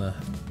up on the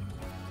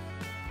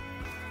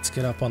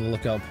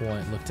lookout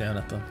point, look down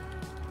at them.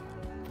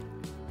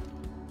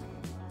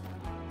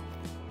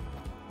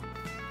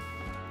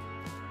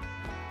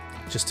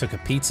 Just took a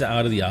pizza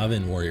out of the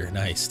oven, warrior.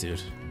 Nice,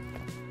 dude.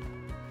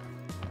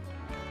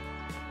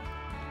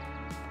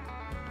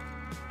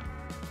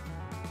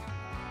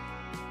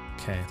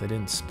 Okay, they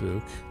didn't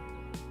spook.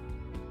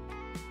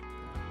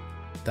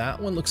 That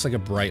one looks like a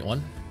bright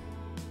one.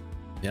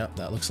 Yep,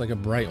 that looks like a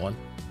bright one.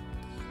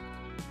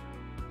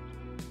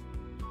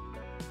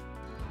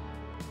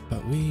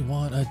 But we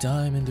want a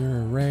diamond or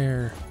a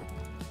rare.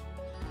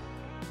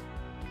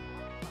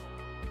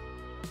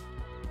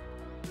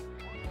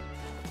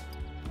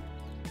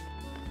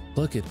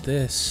 Look at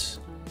this.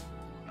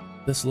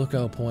 This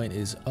lookout point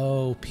is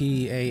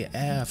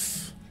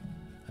OPAF.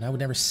 And I would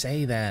never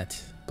say that,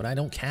 but I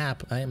don't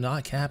cap. I am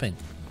not capping.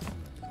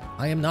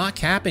 I am not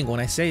capping when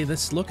I say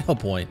this lookout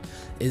point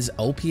is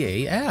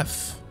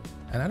OPAF.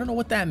 And I don't know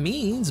what that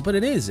means, but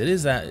it is. It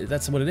is that.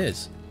 That's what it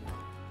is.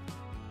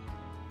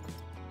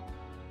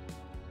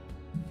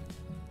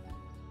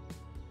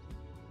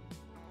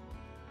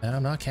 And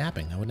I'm not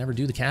capping. I would never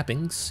do the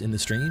cappings in the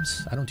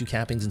streams. I don't do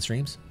cappings in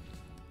streams.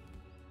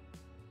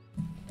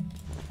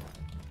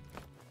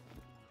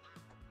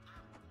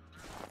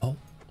 Oh.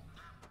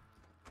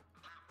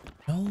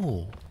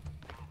 No.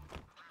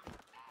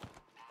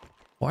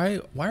 Why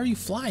are you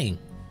flying?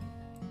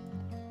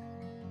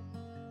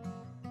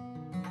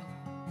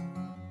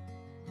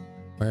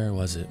 Where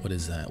was it? What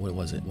is that? What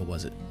was it? What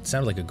was it? It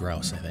sounded like a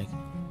grouse, I think.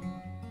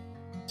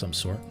 Some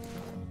sort.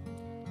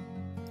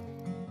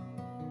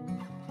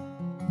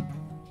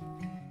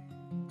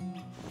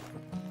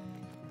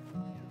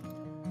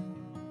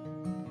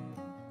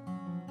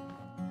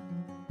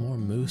 More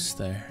moose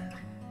there.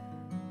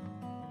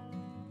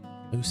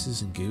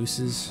 Mooses and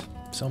gooses.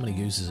 So many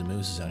gooses and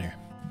mooses out here.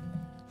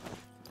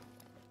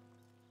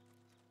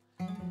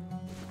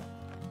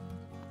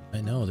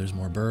 I know there's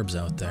more burbs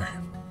out there.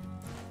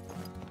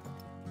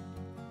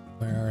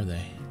 Where are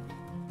they?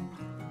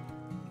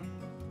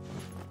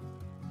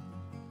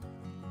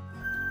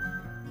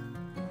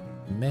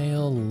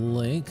 Male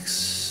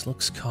lynx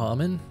looks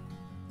common.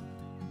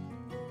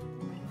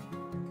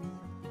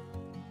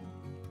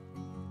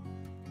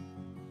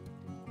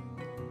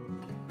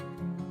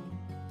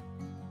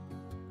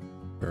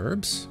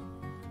 Burbs?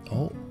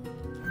 Oh.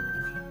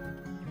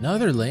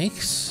 Another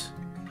lynx?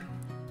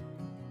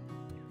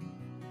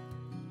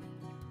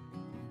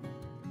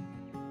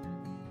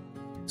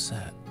 What's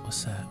that?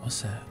 What's that?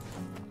 What's that?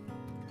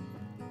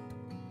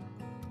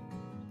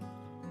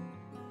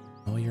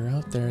 Oh, you're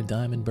out there,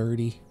 Diamond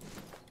Birdie.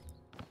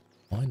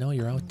 Oh, I know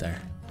you're out there.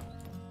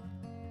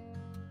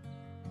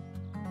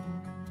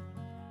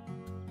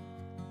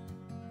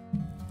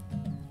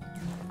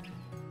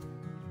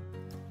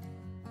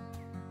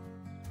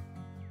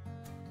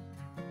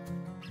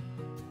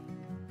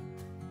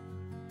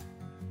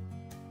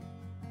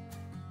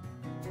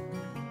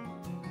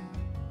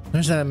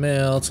 There's that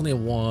male. It's only a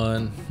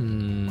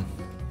 1.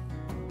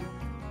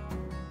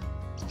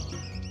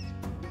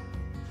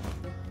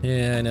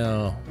 Yeah, I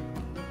know.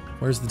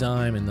 Where's the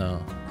diamond,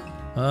 though?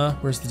 Huh?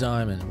 Where's the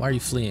diamond? Why are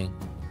you fleeing?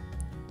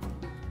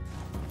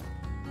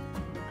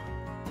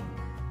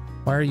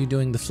 Why are you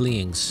doing the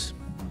fleeings?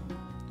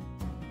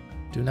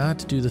 Do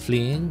not do the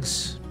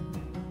fleeings.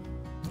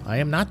 I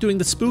am not doing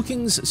the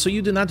spookings, so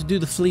you do not do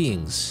the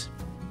fleeings.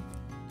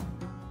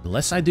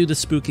 Unless I do the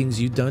spookings,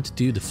 you don't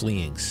do the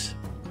fleeings.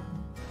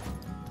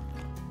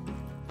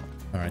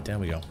 Alright, there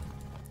we go.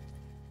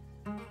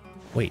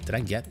 Wait, did I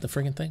get the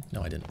friggin' thing?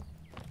 No, I didn't.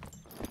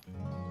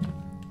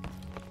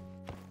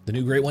 The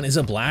new great one is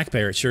a black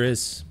bear. It sure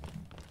is.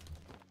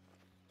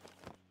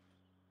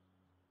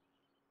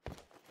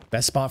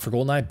 Best spot for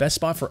Goldeneye. Best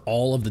spot for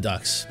all of the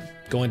ducks.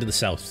 Going to the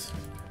south.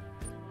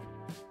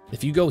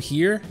 If you go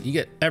here, you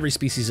get every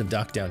species of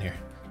duck down here.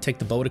 Take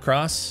the boat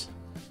across.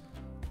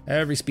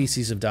 Every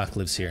species of duck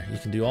lives here. You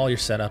can do all your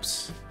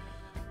setups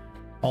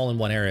all in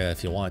one area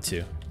if you want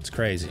to. It's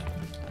crazy.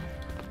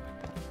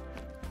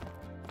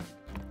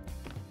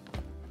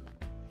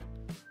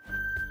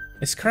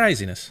 It's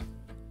craziness.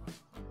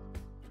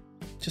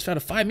 Just found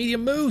a 5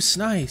 medium moose.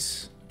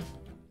 Nice.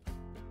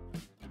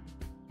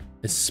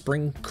 Is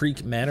Spring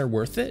Creek Manor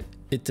worth it?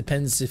 It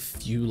depends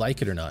if you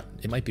like it or not.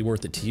 It might be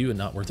worth it to you and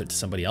not worth it to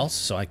somebody else.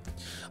 So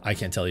I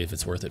can't tell you if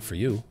it's worth it for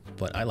you,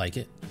 but I like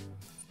it.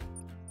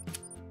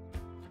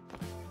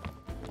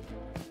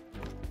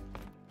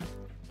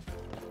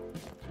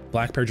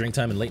 Black bear drink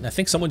time and late. I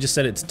think someone just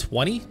said it's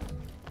 20.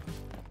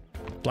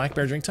 Black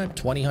bear drink time,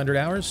 2,000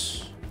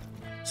 hours.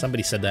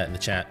 Somebody said that in the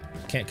chat.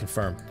 Can't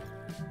confirm.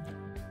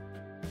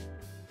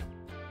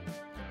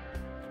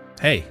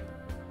 Hey.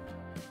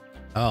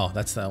 Oh,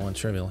 that's that one.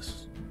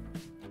 Trivialist.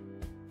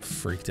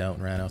 Freaked out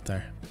and ran out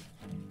there.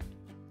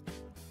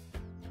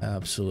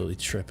 Absolutely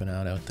tripping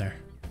out there.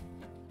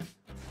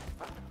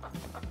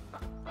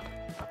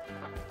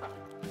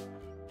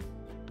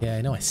 Yeah,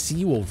 I know. I see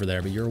you over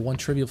there, but you're one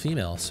trivial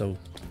female, so...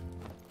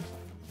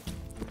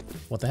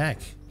 What the heck?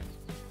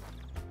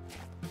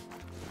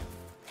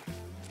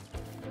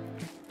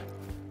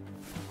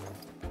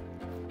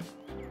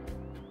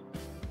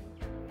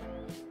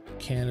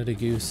 Canada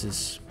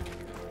gooses.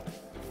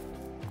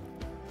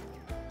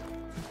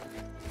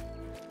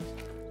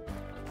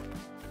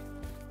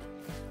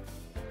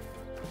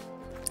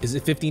 Is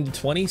it 15 to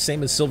 20?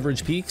 Same as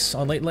Silveridge Peaks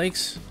on Late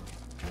Lakes?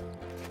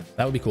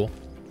 That would be cool.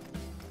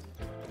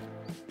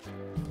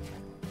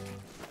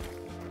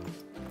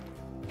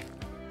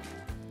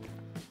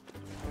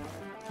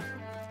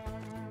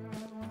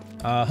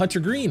 Hunter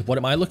Green, what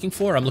am I looking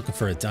for? I'm looking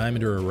for a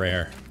diamond or a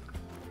rare.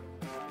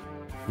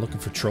 I'm looking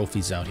for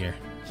trophies out here.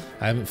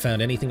 I haven't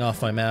found anything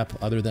off my map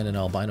other than an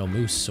albino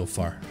moose so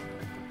far.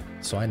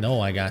 So I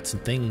know I got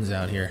some things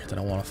out here that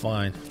I want to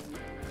find.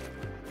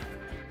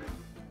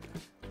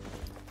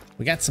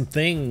 We got some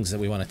things that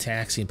we want to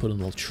taxi and put in a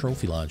little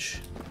trophy lodge.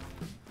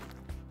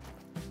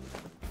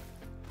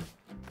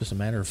 Just a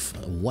matter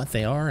of what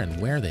they are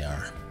and where they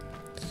are.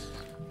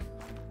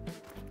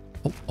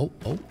 Oh, oh,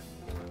 oh.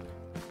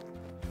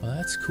 Well,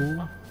 that's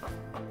cool.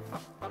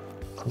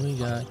 We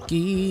got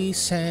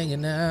geese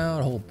hanging out,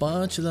 a whole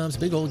bunch of them,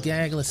 big old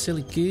gaggle of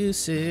silly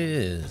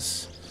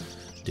gooses.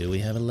 Do we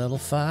have a level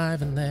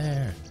 5 in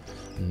there?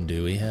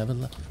 Do we have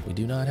a we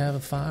do not have a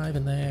 5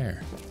 in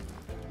there.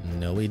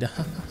 No, we don't.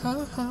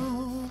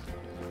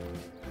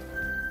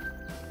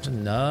 There's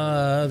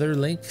another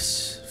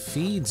Lynx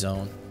feed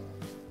zone.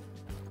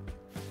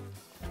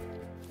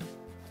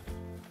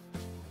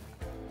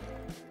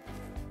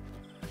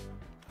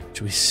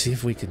 Should we see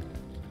if we can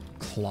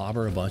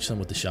clobber a bunch of them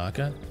with the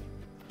shotgun?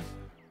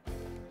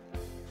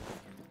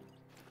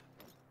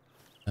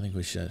 I think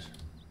we should.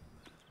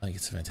 I think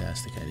it's a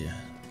fantastic idea.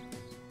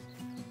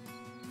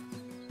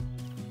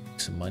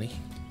 Some money.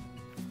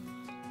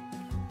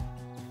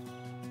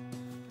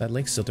 That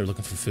Lynx is out there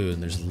looking for food,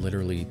 and there's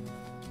literally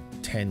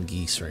 10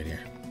 geese right here.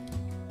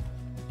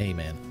 Hey,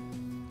 man.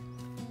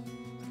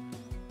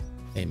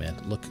 Hey, man.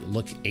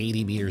 Look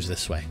 80 meters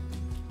this way.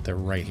 They're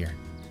right here.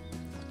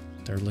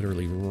 They're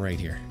literally right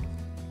here.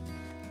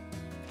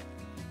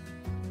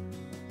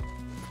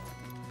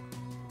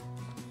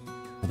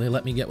 Will they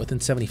let me get within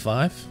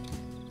 75?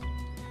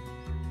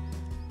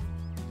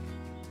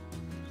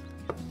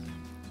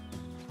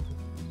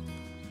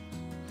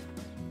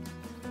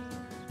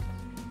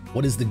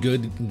 What is the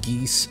good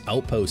geese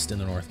outpost in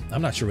the north?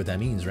 I'm not sure what that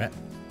means, right?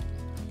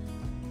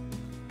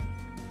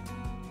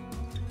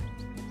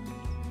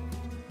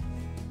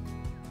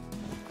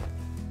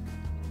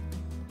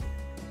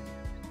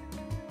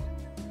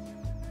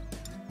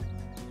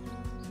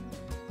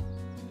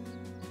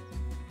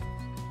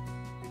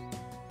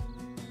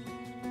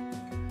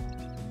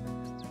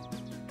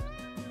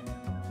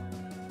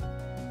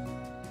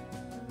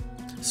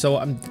 So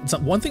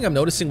one thing I'm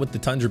noticing with the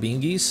tundra bean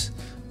geese,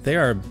 they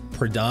are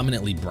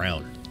predominantly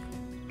brown,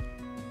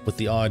 with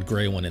the odd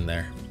gray one in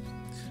there.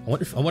 I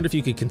wonder if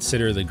you could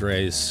consider the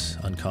grays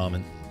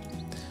uncommon,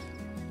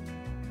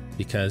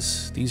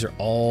 because these are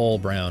all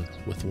brown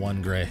with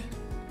one gray.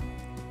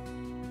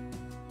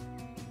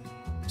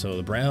 So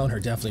the brown are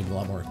definitely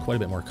quite a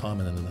bit more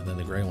common than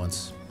the gray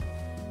ones.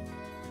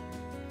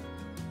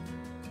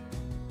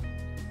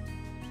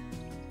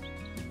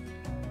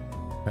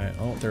 Alright,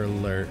 oh, they're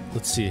alert.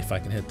 Let's see if I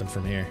can hit them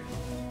from here.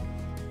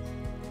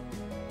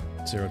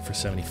 Zeroed for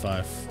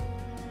 75.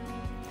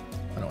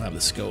 I don't have the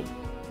scope.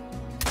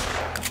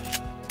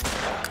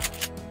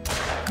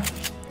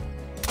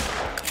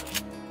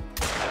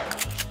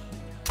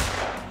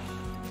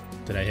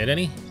 Did I hit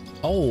any?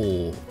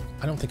 Oh,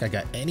 I don't think I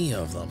got any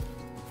of them.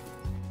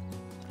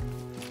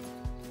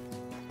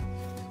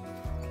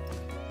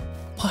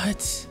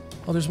 What?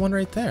 Oh, there's one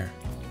right there.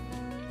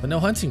 But no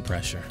hunting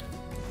pressure.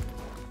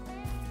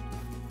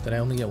 Did I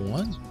only get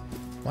one?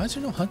 Why is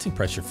there no hunting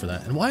pressure for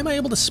that? And why am I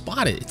able to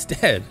spot it? It's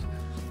dead.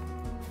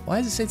 Why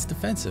does it say it's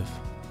defensive?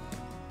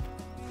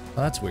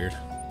 Oh, that's weird.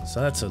 So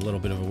that's a little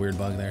bit of a weird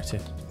bug there, too.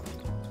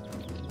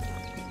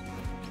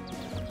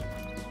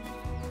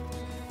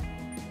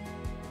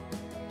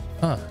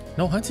 Huh.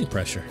 No hunting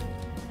pressure.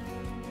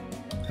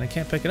 And I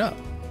can't pick it up.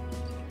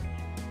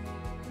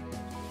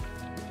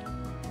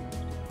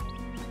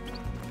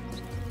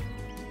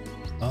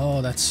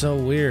 Oh, that's so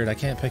weird. I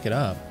can't pick it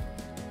up.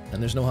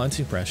 And there's no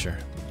hunting pressure.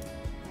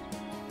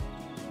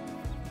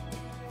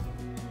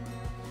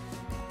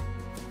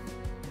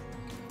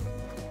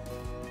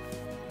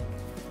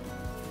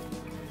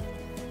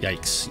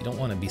 Yikes, you don't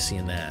want to be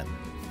seeing that.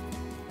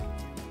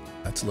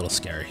 That's a little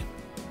scary.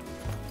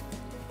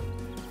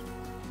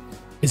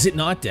 Is it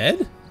not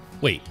dead?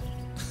 Wait.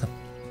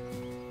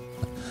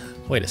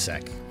 Wait a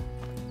sec.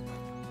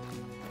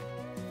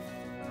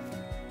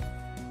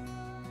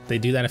 They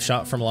do that if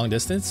shot from a long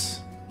distance?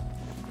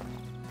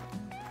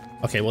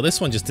 Okay, well this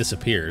one just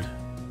disappeared.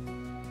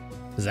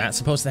 Is that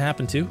supposed to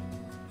happen too?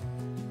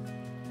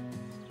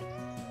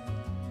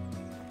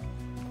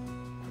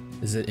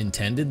 Is it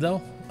intended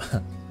though?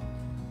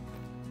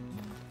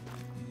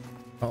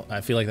 Oh,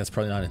 I feel like that's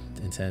probably not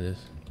intended.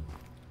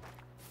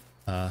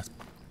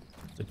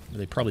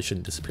 They probably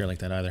shouldn't disappear like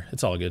that either.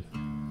 It's all good.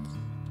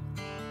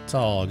 It's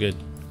all good.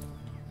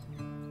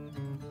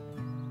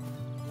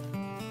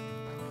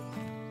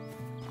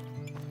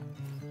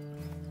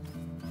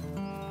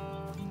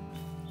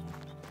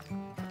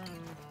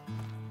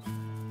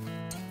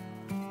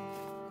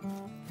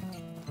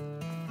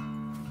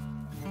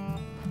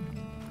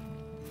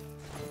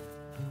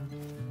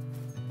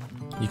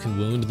 You can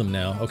wound them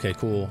now. Okay,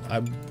 cool.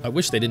 I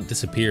wish they didn't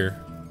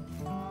disappear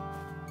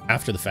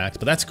after the fact,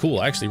 but that's cool.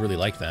 I actually really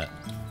like that.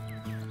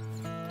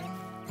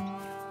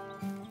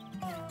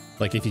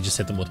 Like if you just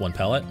hit them with one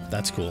pellet,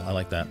 that's cool. I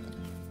like that.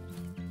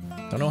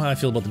 Don't know how I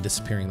feel about them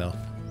disappearing though.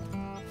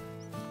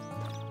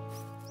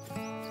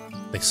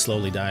 They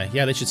slowly die.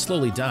 Yeah, they should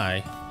slowly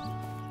die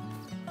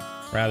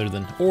rather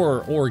than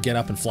or get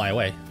up and fly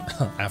away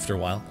after a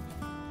while.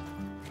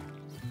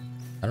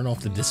 I don't know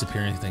if the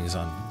disappearing thing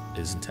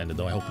is intended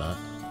though. I hope not.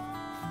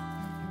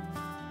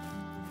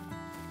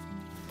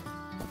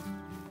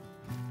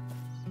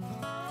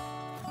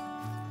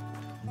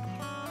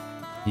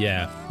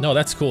 Yeah. No,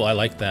 that's cool. I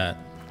like that.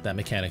 That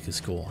mechanic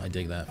is cool. I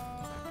dig that.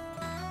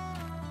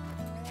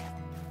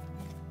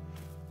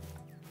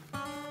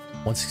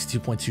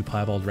 162.2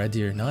 piebald red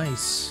deer.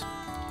 Nice.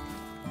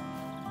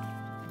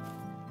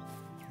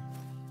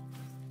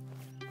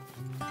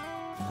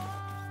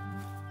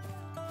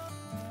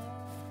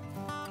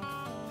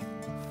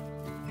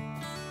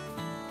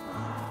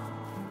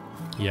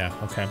 Yeah,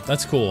 okay.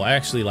 That's cool. I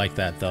actually like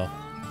that, though.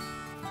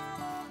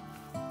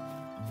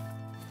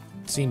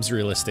 Seems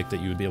realistic that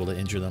you would be able to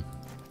injure them.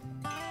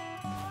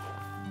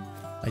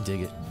 I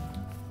dig it.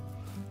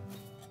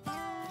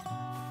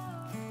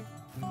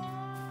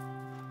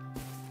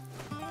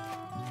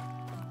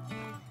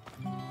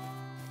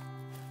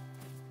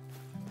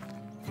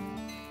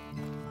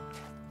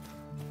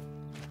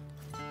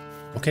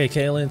 Okay,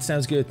 Kaylin,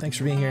 sounds good. Thanks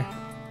for being here.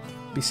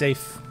 Be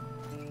safe.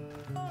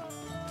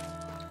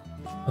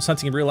 I was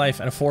hunting in real life,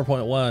 and a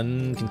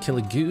 4.1 can kill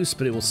a goose,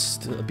 but it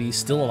will be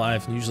still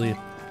alive. And usually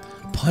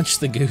punch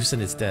the goose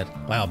and it's dead.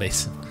 Wow,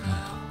 Basin.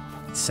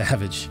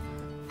 Savage.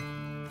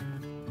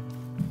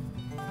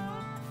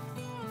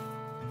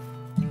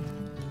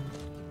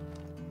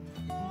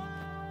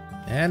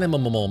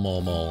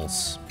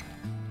 Animals.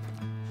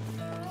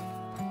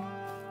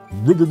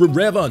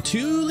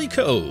 Revontuli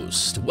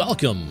Coast.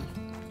 Welcome.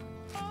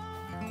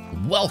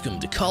 Welcome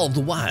to Call of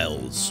the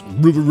Wilds.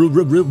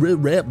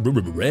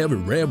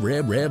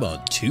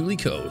 Revontuli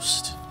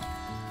Coast.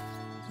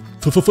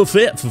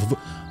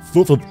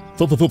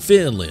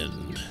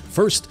 Finland.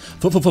 First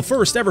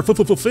ever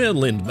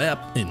Finland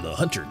map in the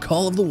Hunter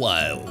Call of the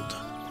Wild.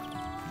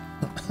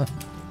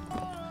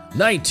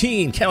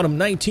 19, count them,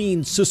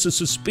 19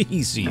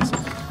 species.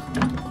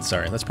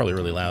 Sorry, that's probably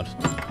really loud.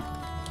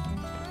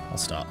 I'll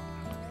stop.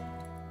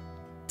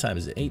 Time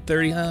is it?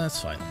 8:30?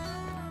 That's fine.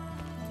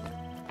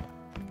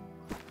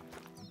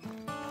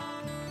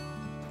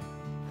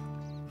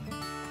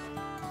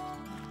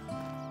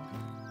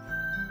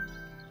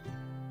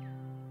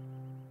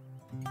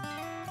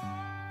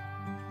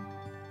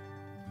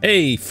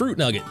 Hey, Fruit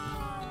Nugget.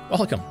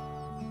 Welcome.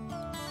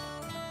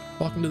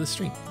 Welcome to the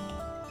stream.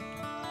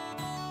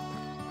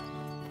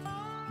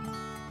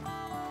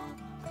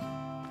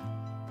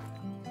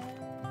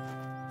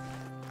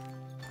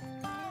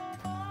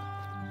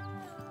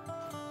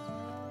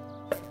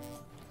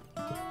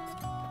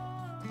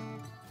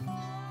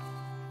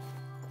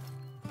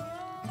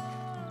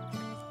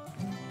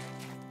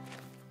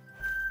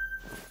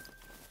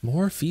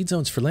 More feed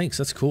zones for lynx.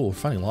 That's cool. We're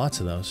finding lots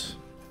of those.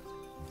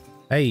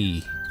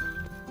 Hey.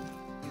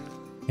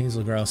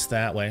 Hazel grouse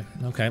that way.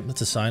 Okay, that's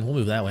a sign. We'll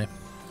move that way.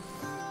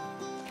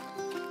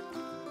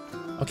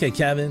 Okay,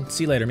 Kevin.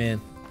 See you later,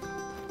 man.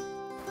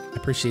 I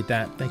appreciate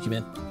that. Thank you,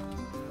 man.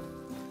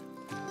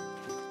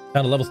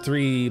 Found a level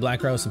 3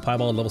 black grouse and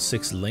piebald, level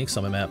 6 lynx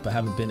on my map, but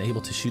haven't been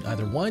able to shoot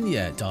either one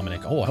yet,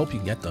 Dominic. Oh, I hope you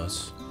can get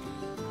those.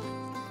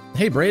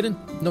 Hey, Braden.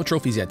 No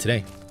trophies yet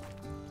today.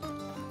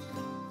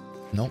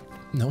 Nope.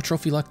 No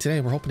trophy luck today.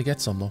 We're hoping to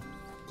get some, though.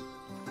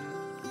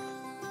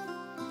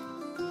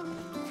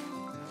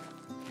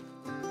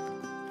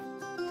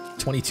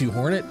 .22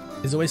 Hornet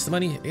is a waste of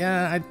money.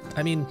 Yeah,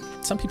 I mean,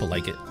 some people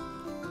like it.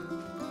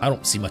 I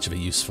don't see much of a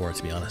use for it,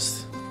 to be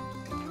honest.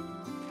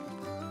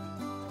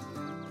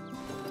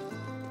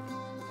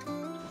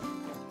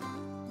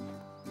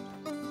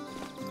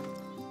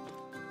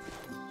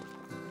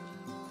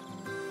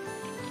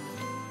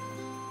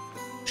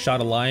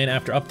 Shot a lion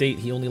after update.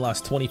 He only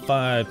lost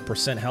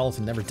 25% health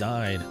and never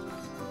died.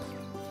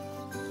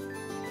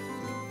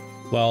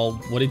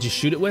 Well, what did you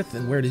shoot it with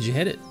and where did you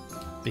hit it?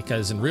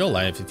 Because in real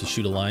life, if you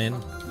shoot a lion,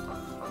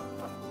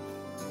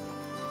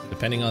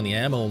 depending on the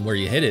ammo and where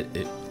you hit it,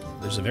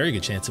 there's a very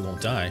good chance it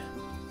won't die.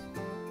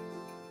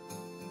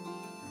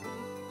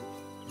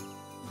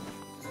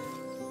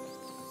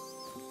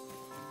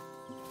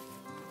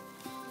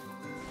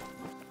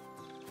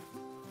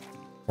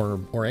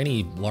 Or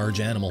any large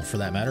animal for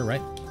that matter,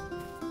 right?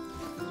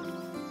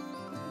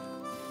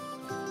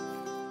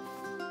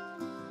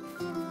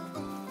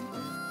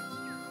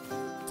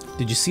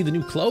 Did you see the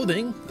new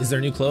clothing? Is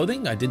there new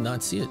clothing? I did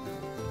not see it.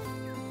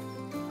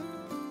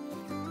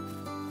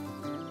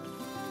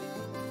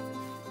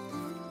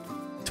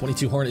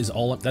 .22 Hornet is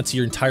all up. That's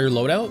your entire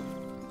loadout,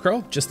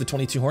 Crow? Just the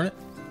 .22 Hornet?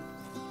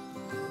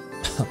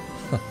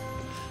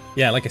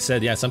 Yeah, like I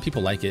said, yeah, some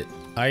people like it.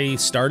 I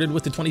started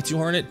with the .22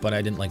 Hornet, but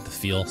I didn't like the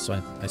feel,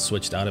 so I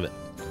switched out of it.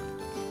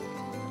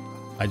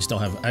 I just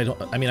don't have,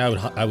 I mean,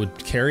 I would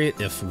carry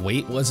it if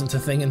weight wasn't a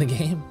thing in the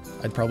game.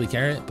 I'd probably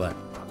carry it, but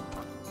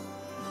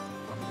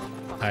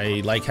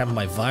I like having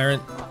my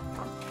Virant.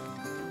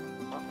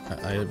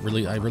 I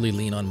really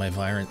lean on my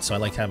Virant, so I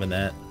like having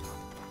that.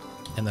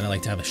 And then I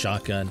like to have a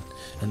shotgun.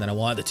 And then I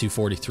want the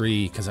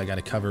 243 because I got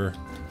to cover.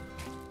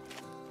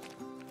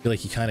 I feel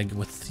like you kind of,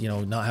 with, you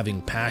know, not having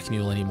pack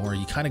mule anymore,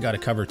 you kind of got to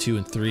cover 2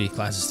 and 3,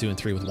 classes 2 and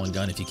 3 with one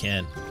gun if you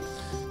can.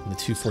 And the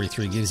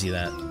 243 gives you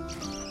that.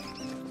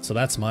 So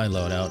that's my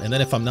loadout. And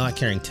then if I'm not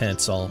carrying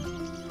tents, I'll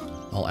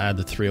add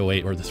the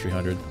 308 or the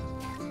 300.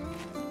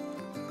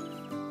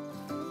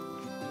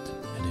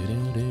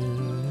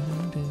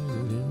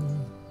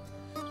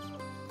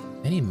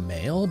 Any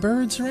male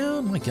birds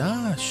around? My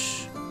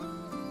gosh.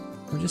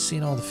 We're just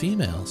seeing all the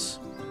females.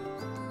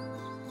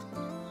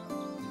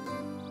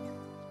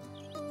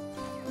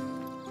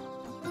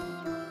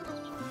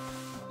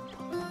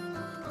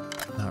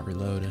 Not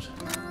reloaded.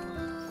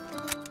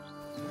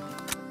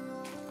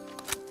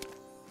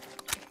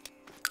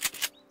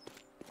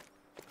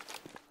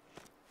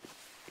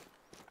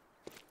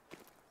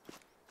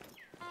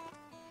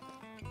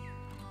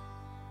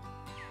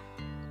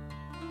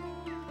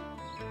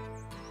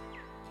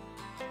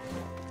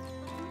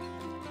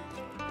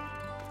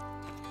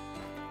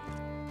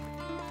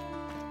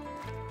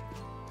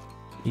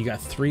 You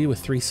got 3 with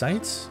 3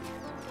 sights?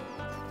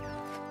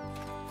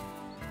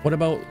 What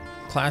about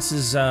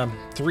classes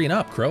 3 and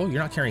up, Crow?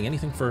 You're not carrying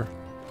anything for...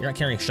 You're not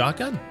carrying a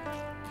shotgun?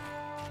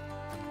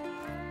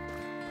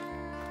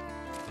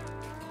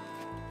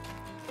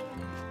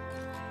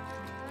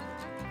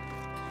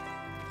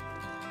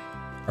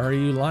 Or are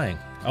you lying?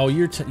 Oh,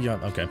 you're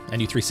okay.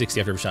 And you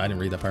 360 after every shot. I didn't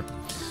read that part.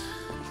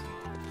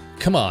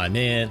 Come on,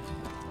 man.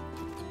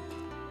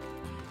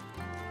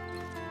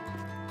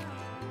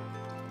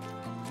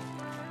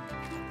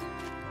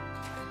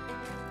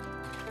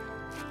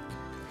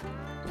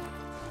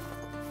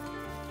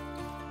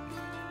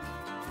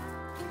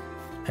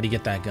 How do you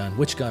get that gun?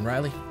 Which gun,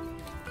 Riley?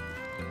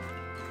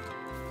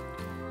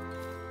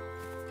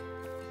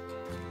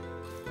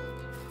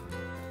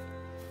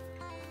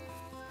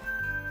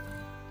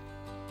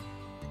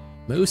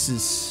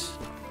 Mooses.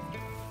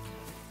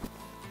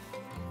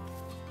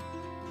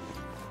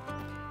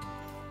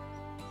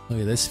 Look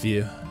at this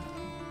view.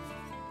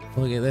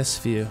 Look at this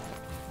view.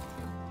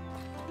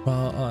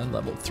 On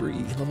level 3.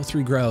 Level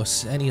 3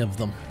 grouse. Any of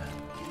them.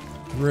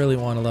 Really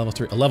want a level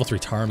 3. A level 3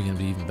 ptarmigan would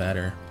be even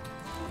better.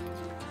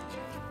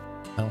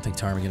 I don't think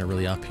ptarmigan are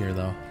really up here,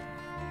 though.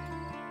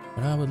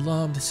 But I would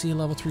love to see a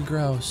level 3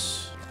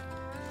 grouse.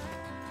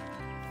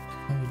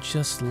 I would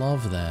just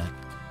love that.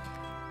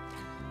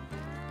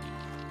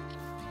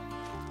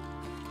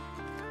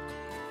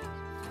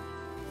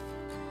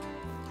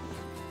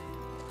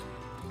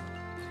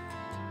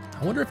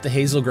 I wonder if the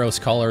hazel grouse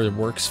color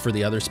works for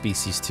the other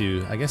species,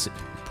 too. I guess it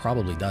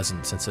probably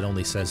doesn't, since it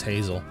only says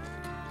hazel.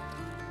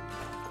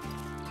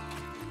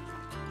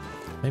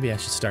 Maybe I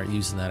should start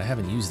using that. I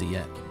haven't used it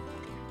yet.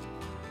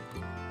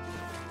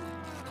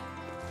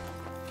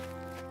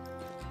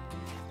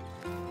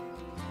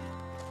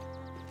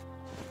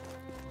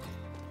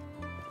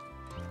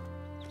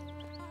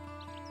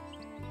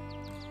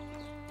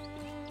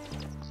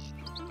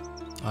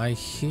 I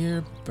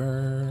hear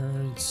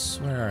birds.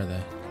 Where are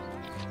they?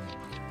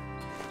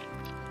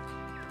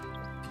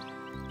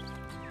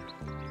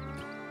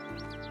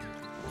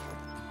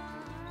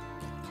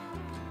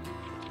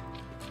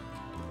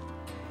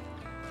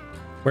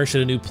 Where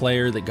should a new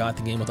player that got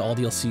the game with all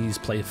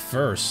DLCs play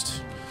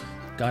first?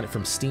 Got it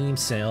from Steam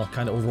sale.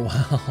 Kind of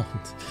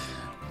overwhelmed.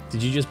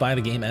 Did you just buy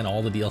the game and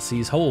all the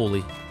DLCs?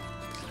 Holy.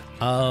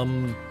 I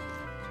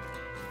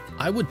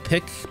would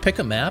pick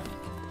a map.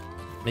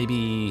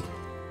 Maybe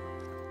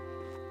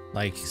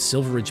like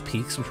Silver Ridge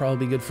Peaks would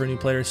probably be good for a new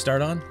player to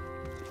start on.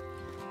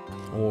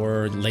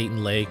 Or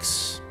Leighton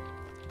Lakes.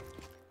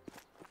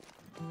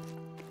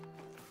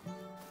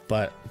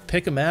 But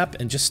pick a map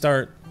and just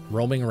start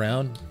roaming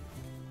around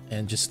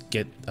and just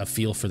get a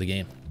feel for the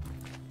game.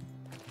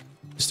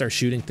 Just start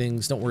shooting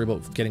things. Don't worry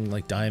about getting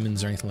like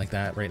diamonds or anything like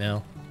that right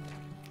now.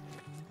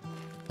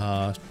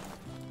 I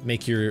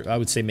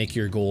would say make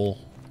your goal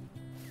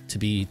to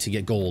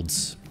get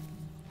golds.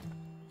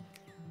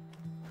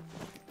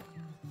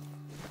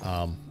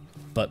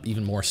 But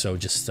even more so,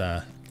 just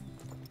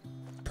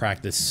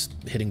practice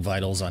hitting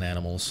vitals on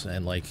animals,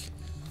 and like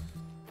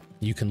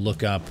you can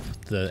look up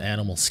the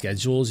animal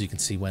schedules. You can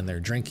see when they're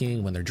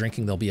drinking. When they're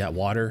drinking, they'll be at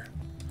water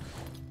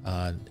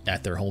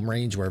at their home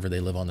range, wherever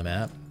they live on the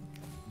map.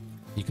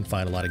 You can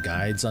find a lot of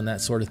guides on that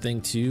sort of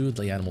thing too.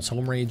 The animals'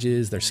 home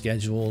ranges, their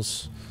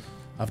schedules.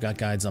 I've got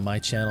guides on my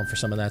channel for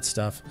some of that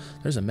stuff.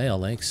 There's a male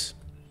lynx.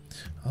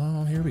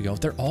 Oh, here we go.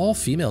 They're all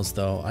females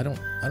though. I don't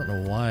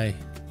know why.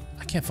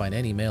 I can't find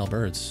any male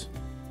birds.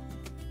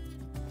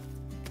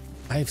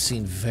 I've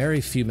seen very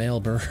few male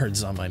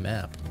birds on my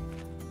map.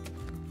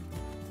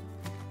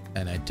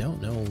 And I don't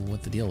know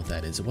what the deal with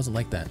that is. It wasn't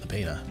like that in the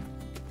beta.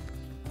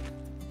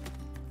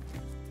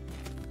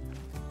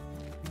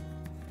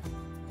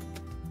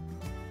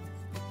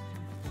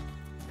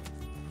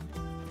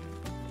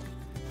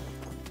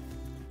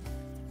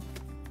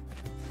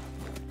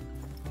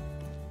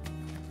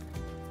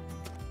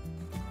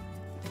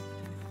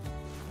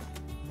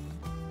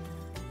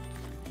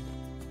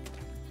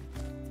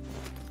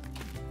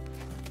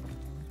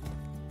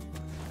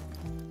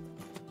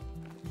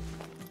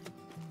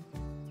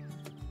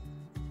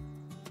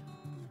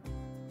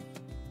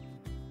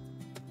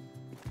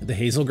 The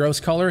hazel gross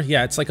color?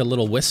 Yeah, it's like a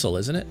little whistle,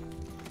 isn't it?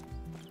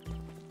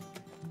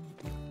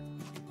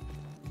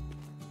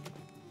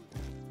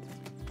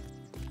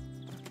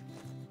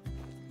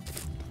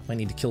 Might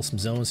need to kill some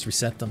zones to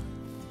reset them.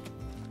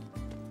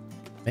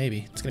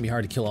 Maybe. It's gonna be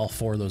hard to kill all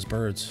 4 of those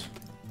birds.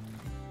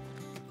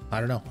 I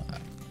don't know.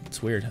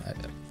 It's weird.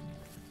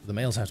 The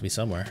males have to be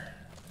somewhere.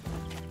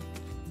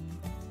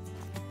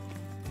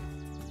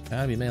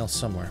 Gotta be males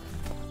somewhere.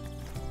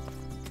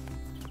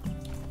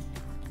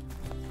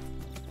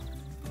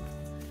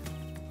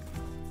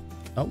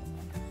 Oh.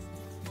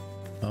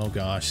 Oh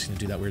gosh, he's gonna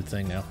do that weird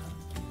thing now.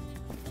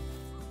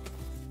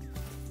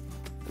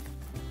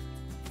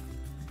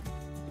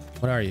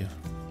 What are you?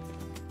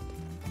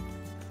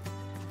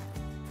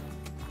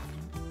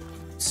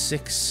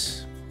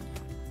 6.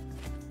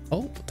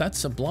 Oh,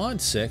 that's a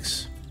blonde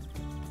 6.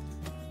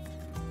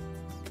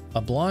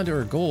 A blonde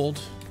or a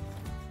gold.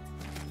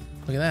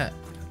 Look at that.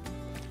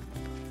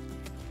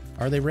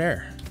 Are they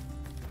rare?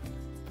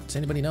 Does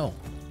anybody know?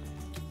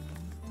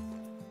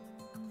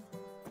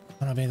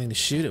 I don't have anything to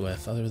shoot it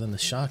with other than the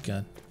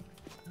shotgun.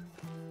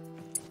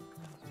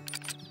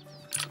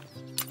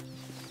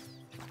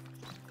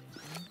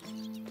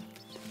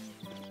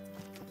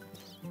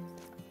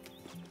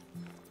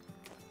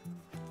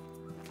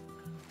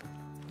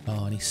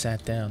 Oh, and he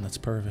sat down. That's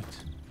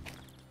perfect.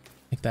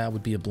 I think that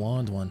would be a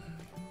blonde one.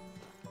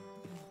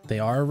 They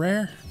are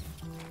rare?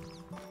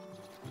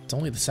 It's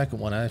only the second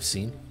one I've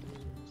seen.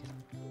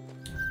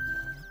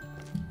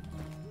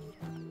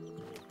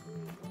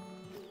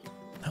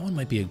 That one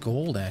might be a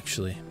gold,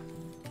 actually.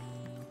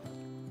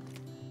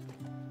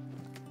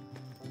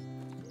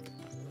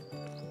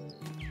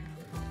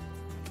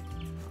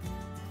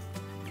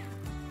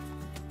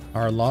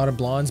 Are a lot of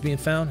blondes being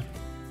found?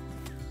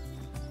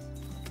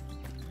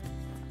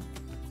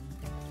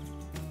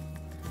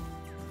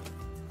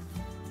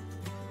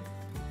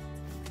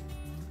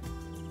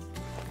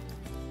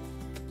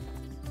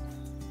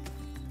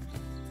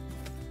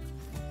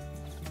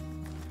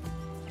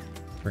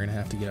 We're gonna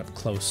have to get up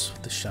close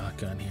with the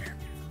shotgun here.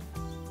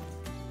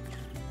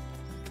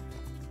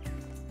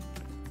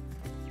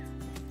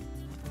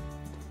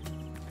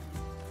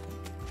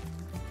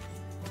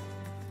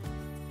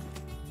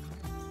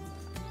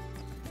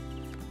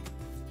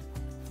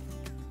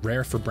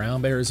 Rare for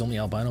brown bears, only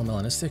albino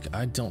melanistic?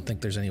 I don't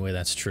think there's any way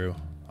that's true.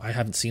 I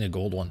haven't seen a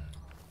gold one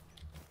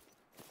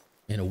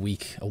in a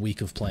week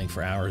of playing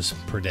for hours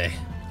per day.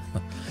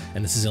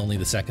 And this is only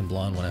the second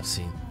blonde one I've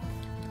seen.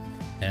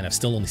 And I've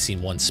still only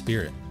seen one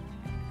spirit.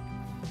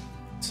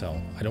 So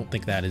I don't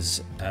think that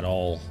is at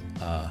all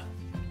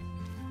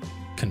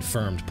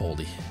confirmed,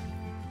 Poldy.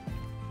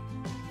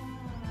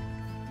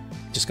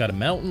 Just got a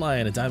mountain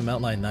lion, a diamond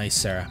mountain lion. Nice,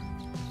 Sarah.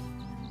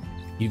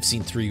 You've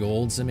seen 3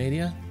 golds,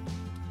 Amadia?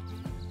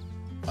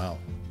 Wow.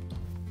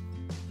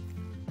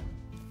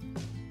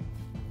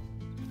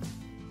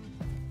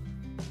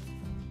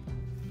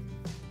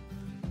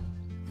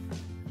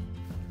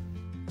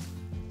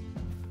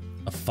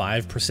 A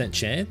 5%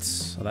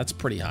 chance? Oh, that's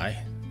pretty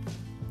high.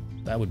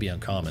 That would be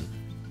uncommon.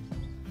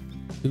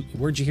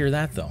 Where'd you hear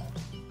that, though?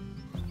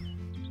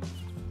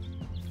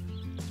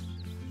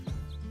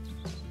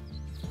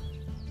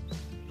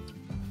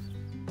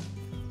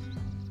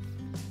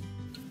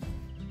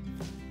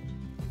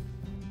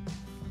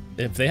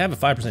 If they have a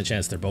 5%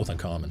 chance, they're both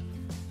uncommon.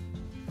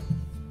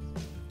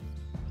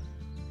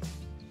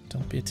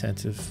 Don't be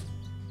attentive.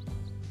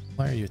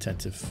 Why are you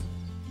attentive?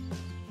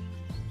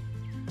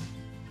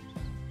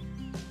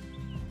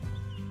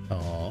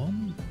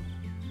 Calm.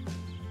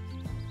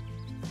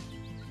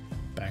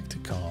 Back to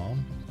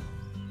calm.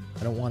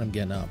 I don't want him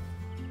getting up.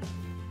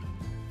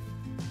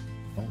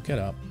 Don't get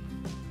up.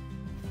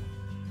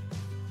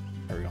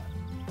 There we go.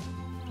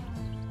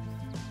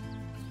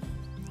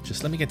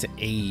 Just let me get to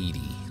 80.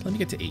 Let me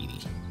get to 80.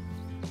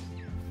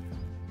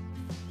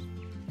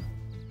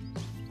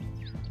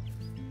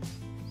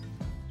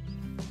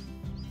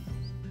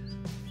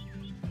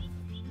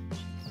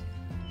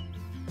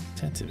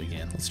 Attentive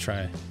again. Let's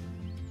try.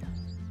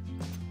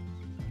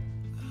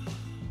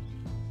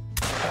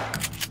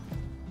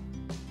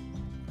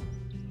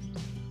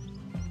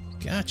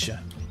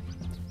 Gotcha.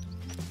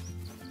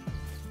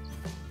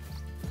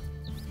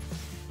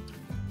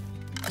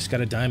 Just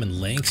got a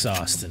diamond lynx,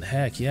 Austin.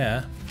 Heck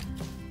yeah.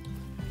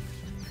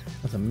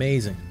 That's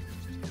amazing.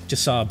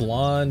 Just saw a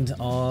blonde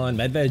on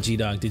Medved,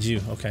 G-Dog. Did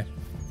you? Okay.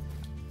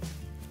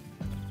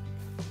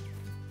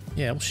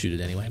 Yeah, we'll shoot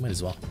it anyway. Might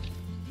as well.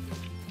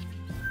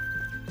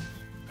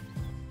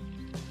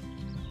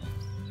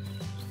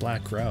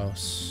 Black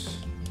grouse.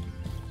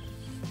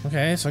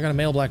 Okay, so I got a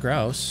male black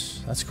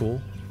grouse. That's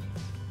cool.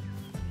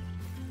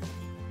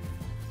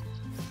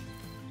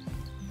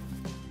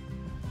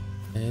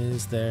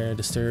 Is there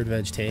disturbed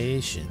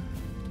vegetation?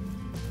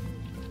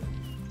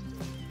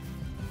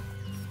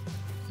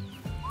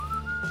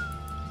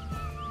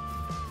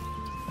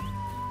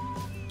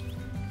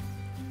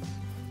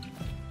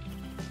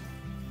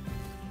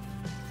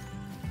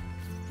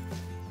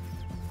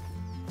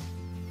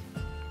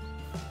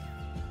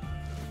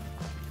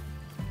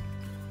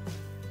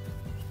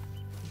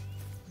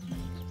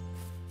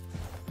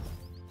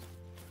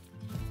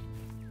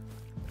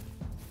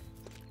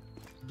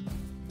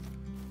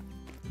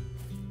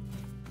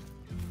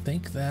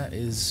 think that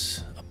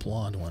is a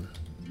blonde one.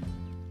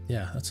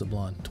 Yeah, that's a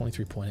blonde,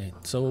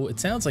 23.8. So it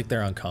sounds like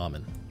they're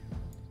uncommon.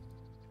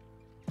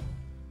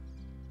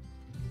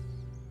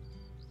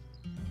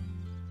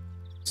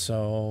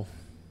 So,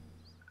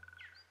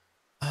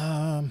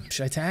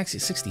 should I tax it?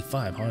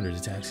 6,500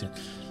 to tax it.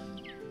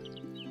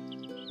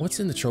 What's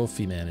in the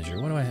trophy manager?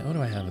 What do I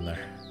have in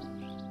there?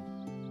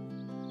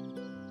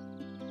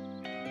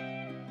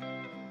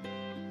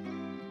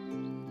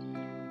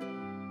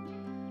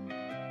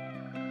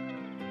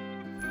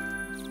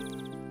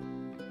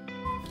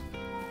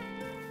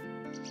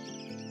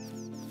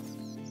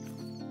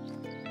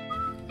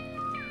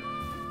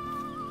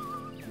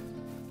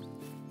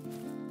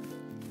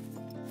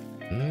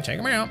 Check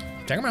them out.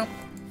 Check them out.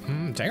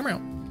 Check them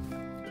out.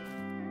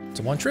 It's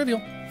a one trivial.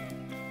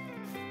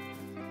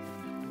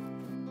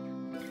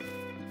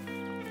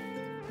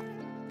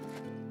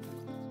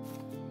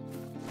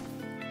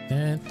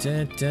 Da,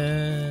 da,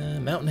 da.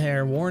 Mountain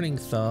Hare, Warning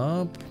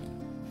Thump.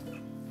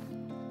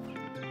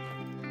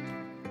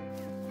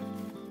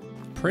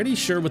 Pretty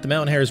sure with the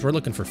Mountain Hares, we're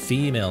looking for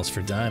females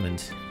for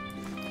Diamond.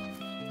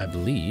 I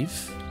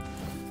believe.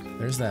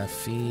 There's that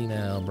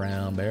female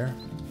brown bear.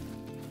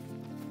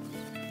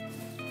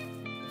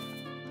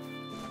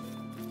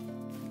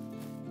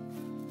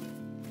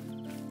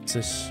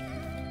 This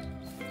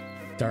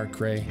dark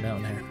gray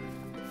mountain hare.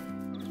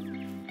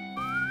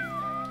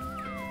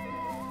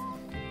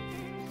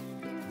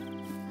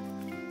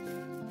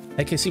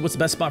 Hey KC, what's the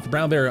best spot for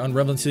brown bear on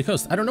Revontuli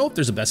Coast? I don't know if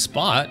there's a best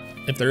spot.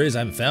 If there is, I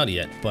haven't found it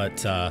yet.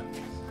 But a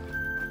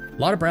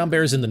lot of brown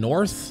bears in the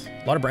north,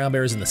 a lot of brown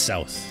bears in the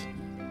south.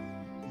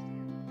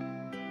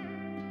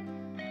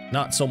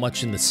 Not so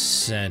much in the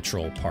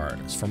central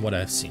part, from what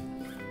I've seen.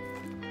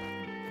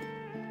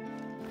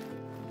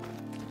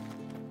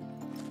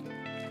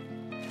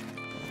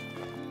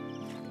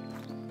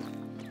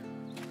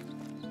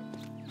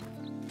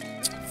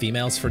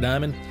 Females for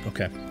Diamond?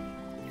 Okay.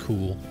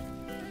 Cool.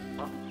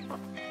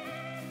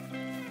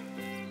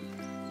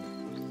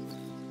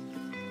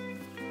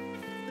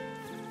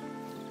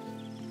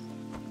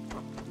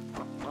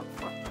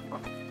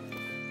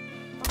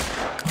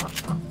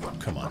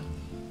 Come on.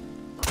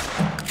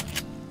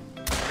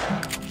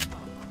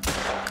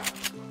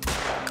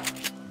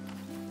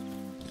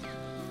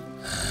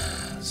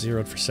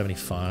 Zeroed for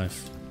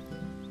 75.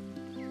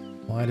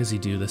 Why does he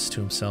do this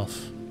to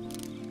himself?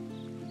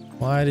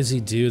 Why does he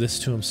do this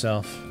to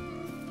himself?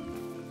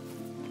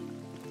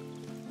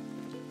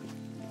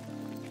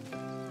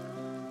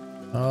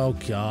 Oh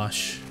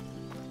gosh.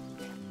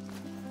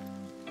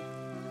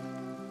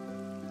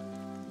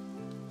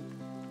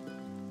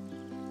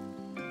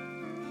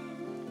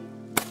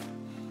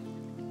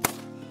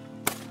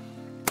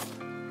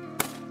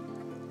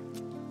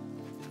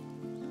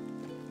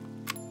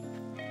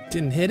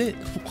 Didn't hit it?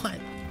 What?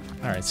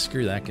 Alright,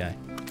 screw that guy.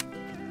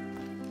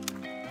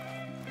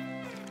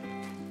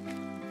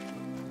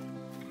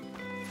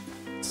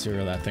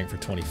 Zero that thing for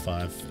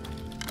 25.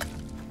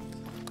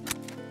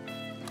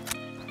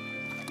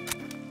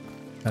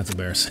 That's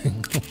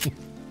embarrassing.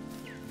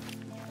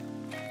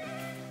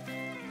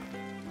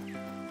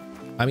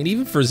 I mean,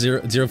 even for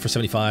zero for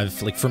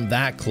 75, like from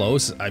that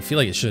close, I feel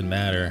like it shouldn't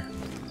matter.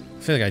 I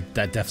feel like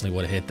that definitely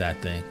would have hit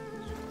that thing.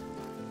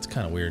 It's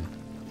kind of weird.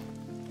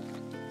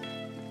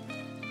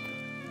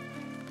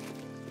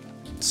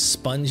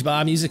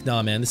 SpongeBob music?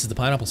 Nah, man, this is the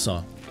Pineapple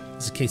song.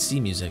 This is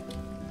KC music.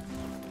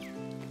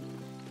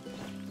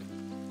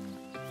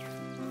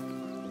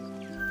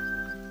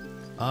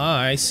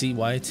 I see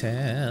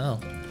whitetail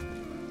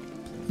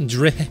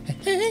drinking.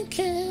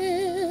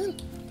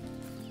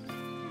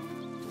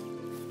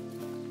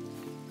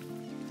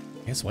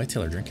 I guess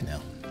whitetail are drinking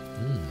now.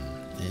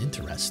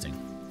 Interesting.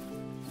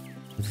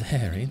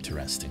 Very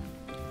interesting.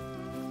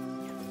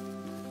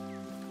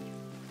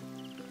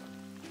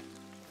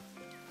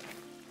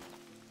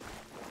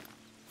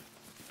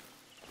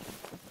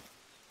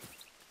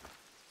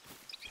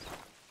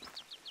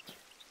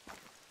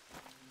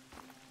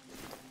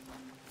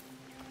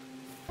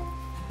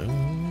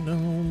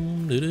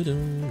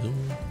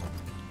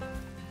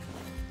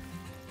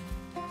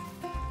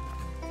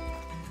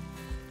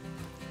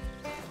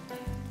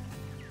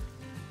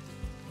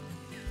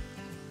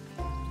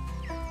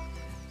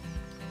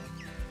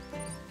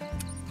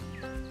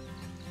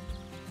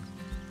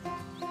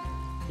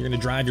 You're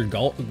gonna drive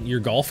your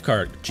golf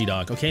cart,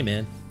 G-Dog. Okay,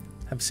 man.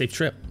 Have a safe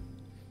trip.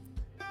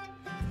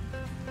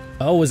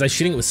 Oh, was I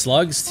shooting it with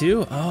slugs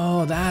too?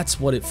 Oh, that's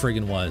what it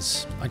friggin'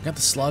 was. I got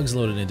the slugs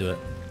loaded into it.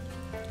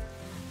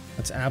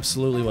 That's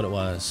absolutely what it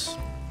was.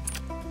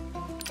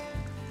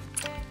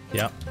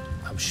 Yep,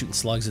 I was shooting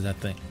slugs at that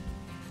thing.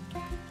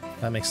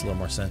 That makes a little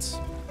more sense.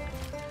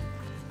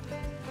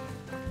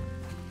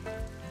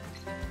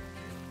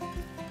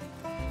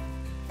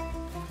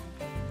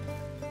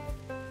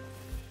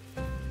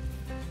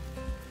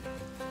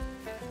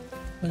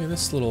 Look at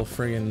this little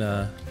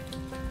friggin',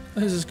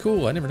 this is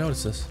cool. I never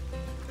noticed this. Is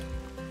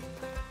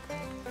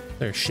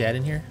there a shed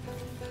in here?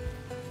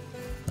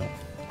 No.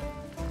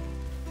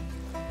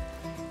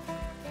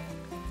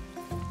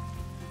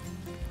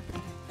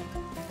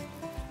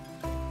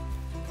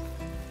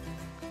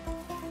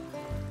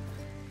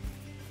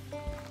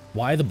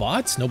 Why the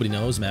bots? Nobody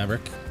knows,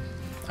 Maverick.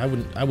 I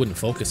wouldn't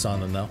focus on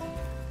them though.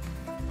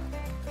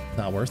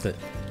 Not worth it.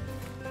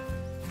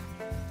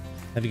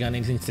 Have you gotten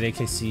anything today,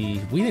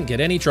 KC? We didn't get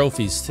any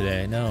trophies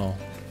today, no.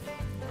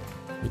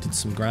 We did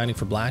some grinding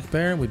for Black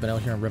Bear, and we've been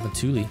out here on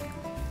Revontuli.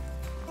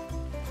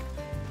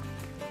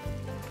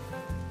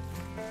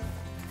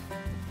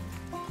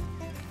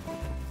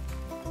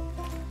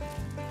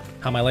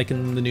 How am I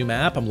liking the new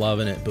map? I'm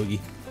loving it, Boogie.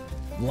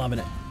 I'm loving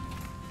it.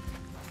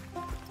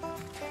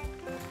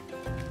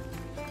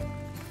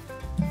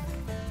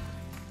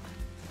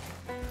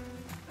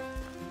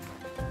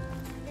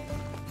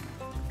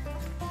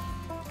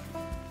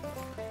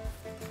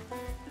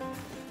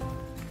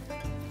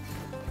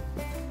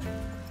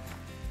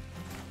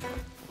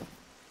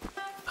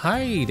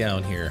 Hi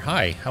down here.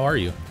 Hi, how are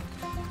you?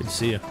 Good to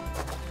see you.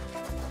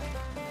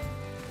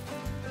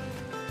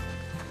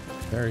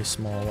 Very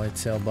small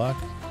whitetail buck.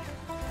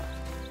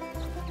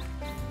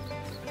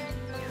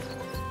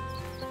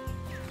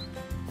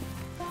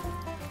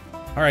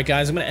 Alright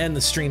guys, I'm going to end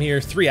the stream here.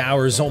 3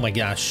 hours, oh my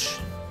gosh.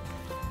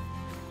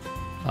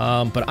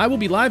 But I will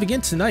be live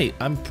again tonight.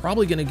 I'm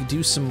probably going to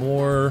do some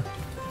more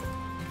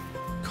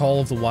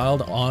Call of the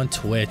Wild on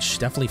Twitch.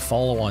 Definitely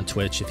follow on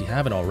Twitch if you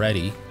haven't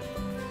already.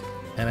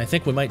 And I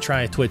think we might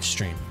try a Twitch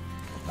stream.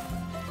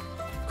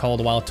 Call of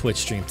the Wild Twitch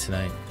stream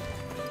tonight.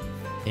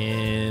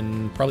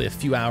 In probably a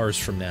few hours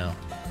from now.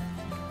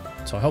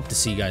 So I hope to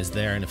see you guys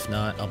there, and if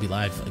not, I'll be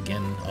live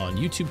again on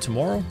YouTube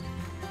tomorrow.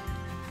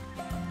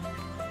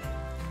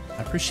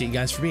 I appreciate you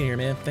guys for being here,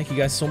 man. Thank you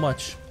guys so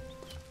much.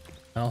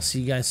 And I'll see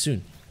you guys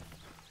soon.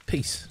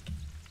 Peace.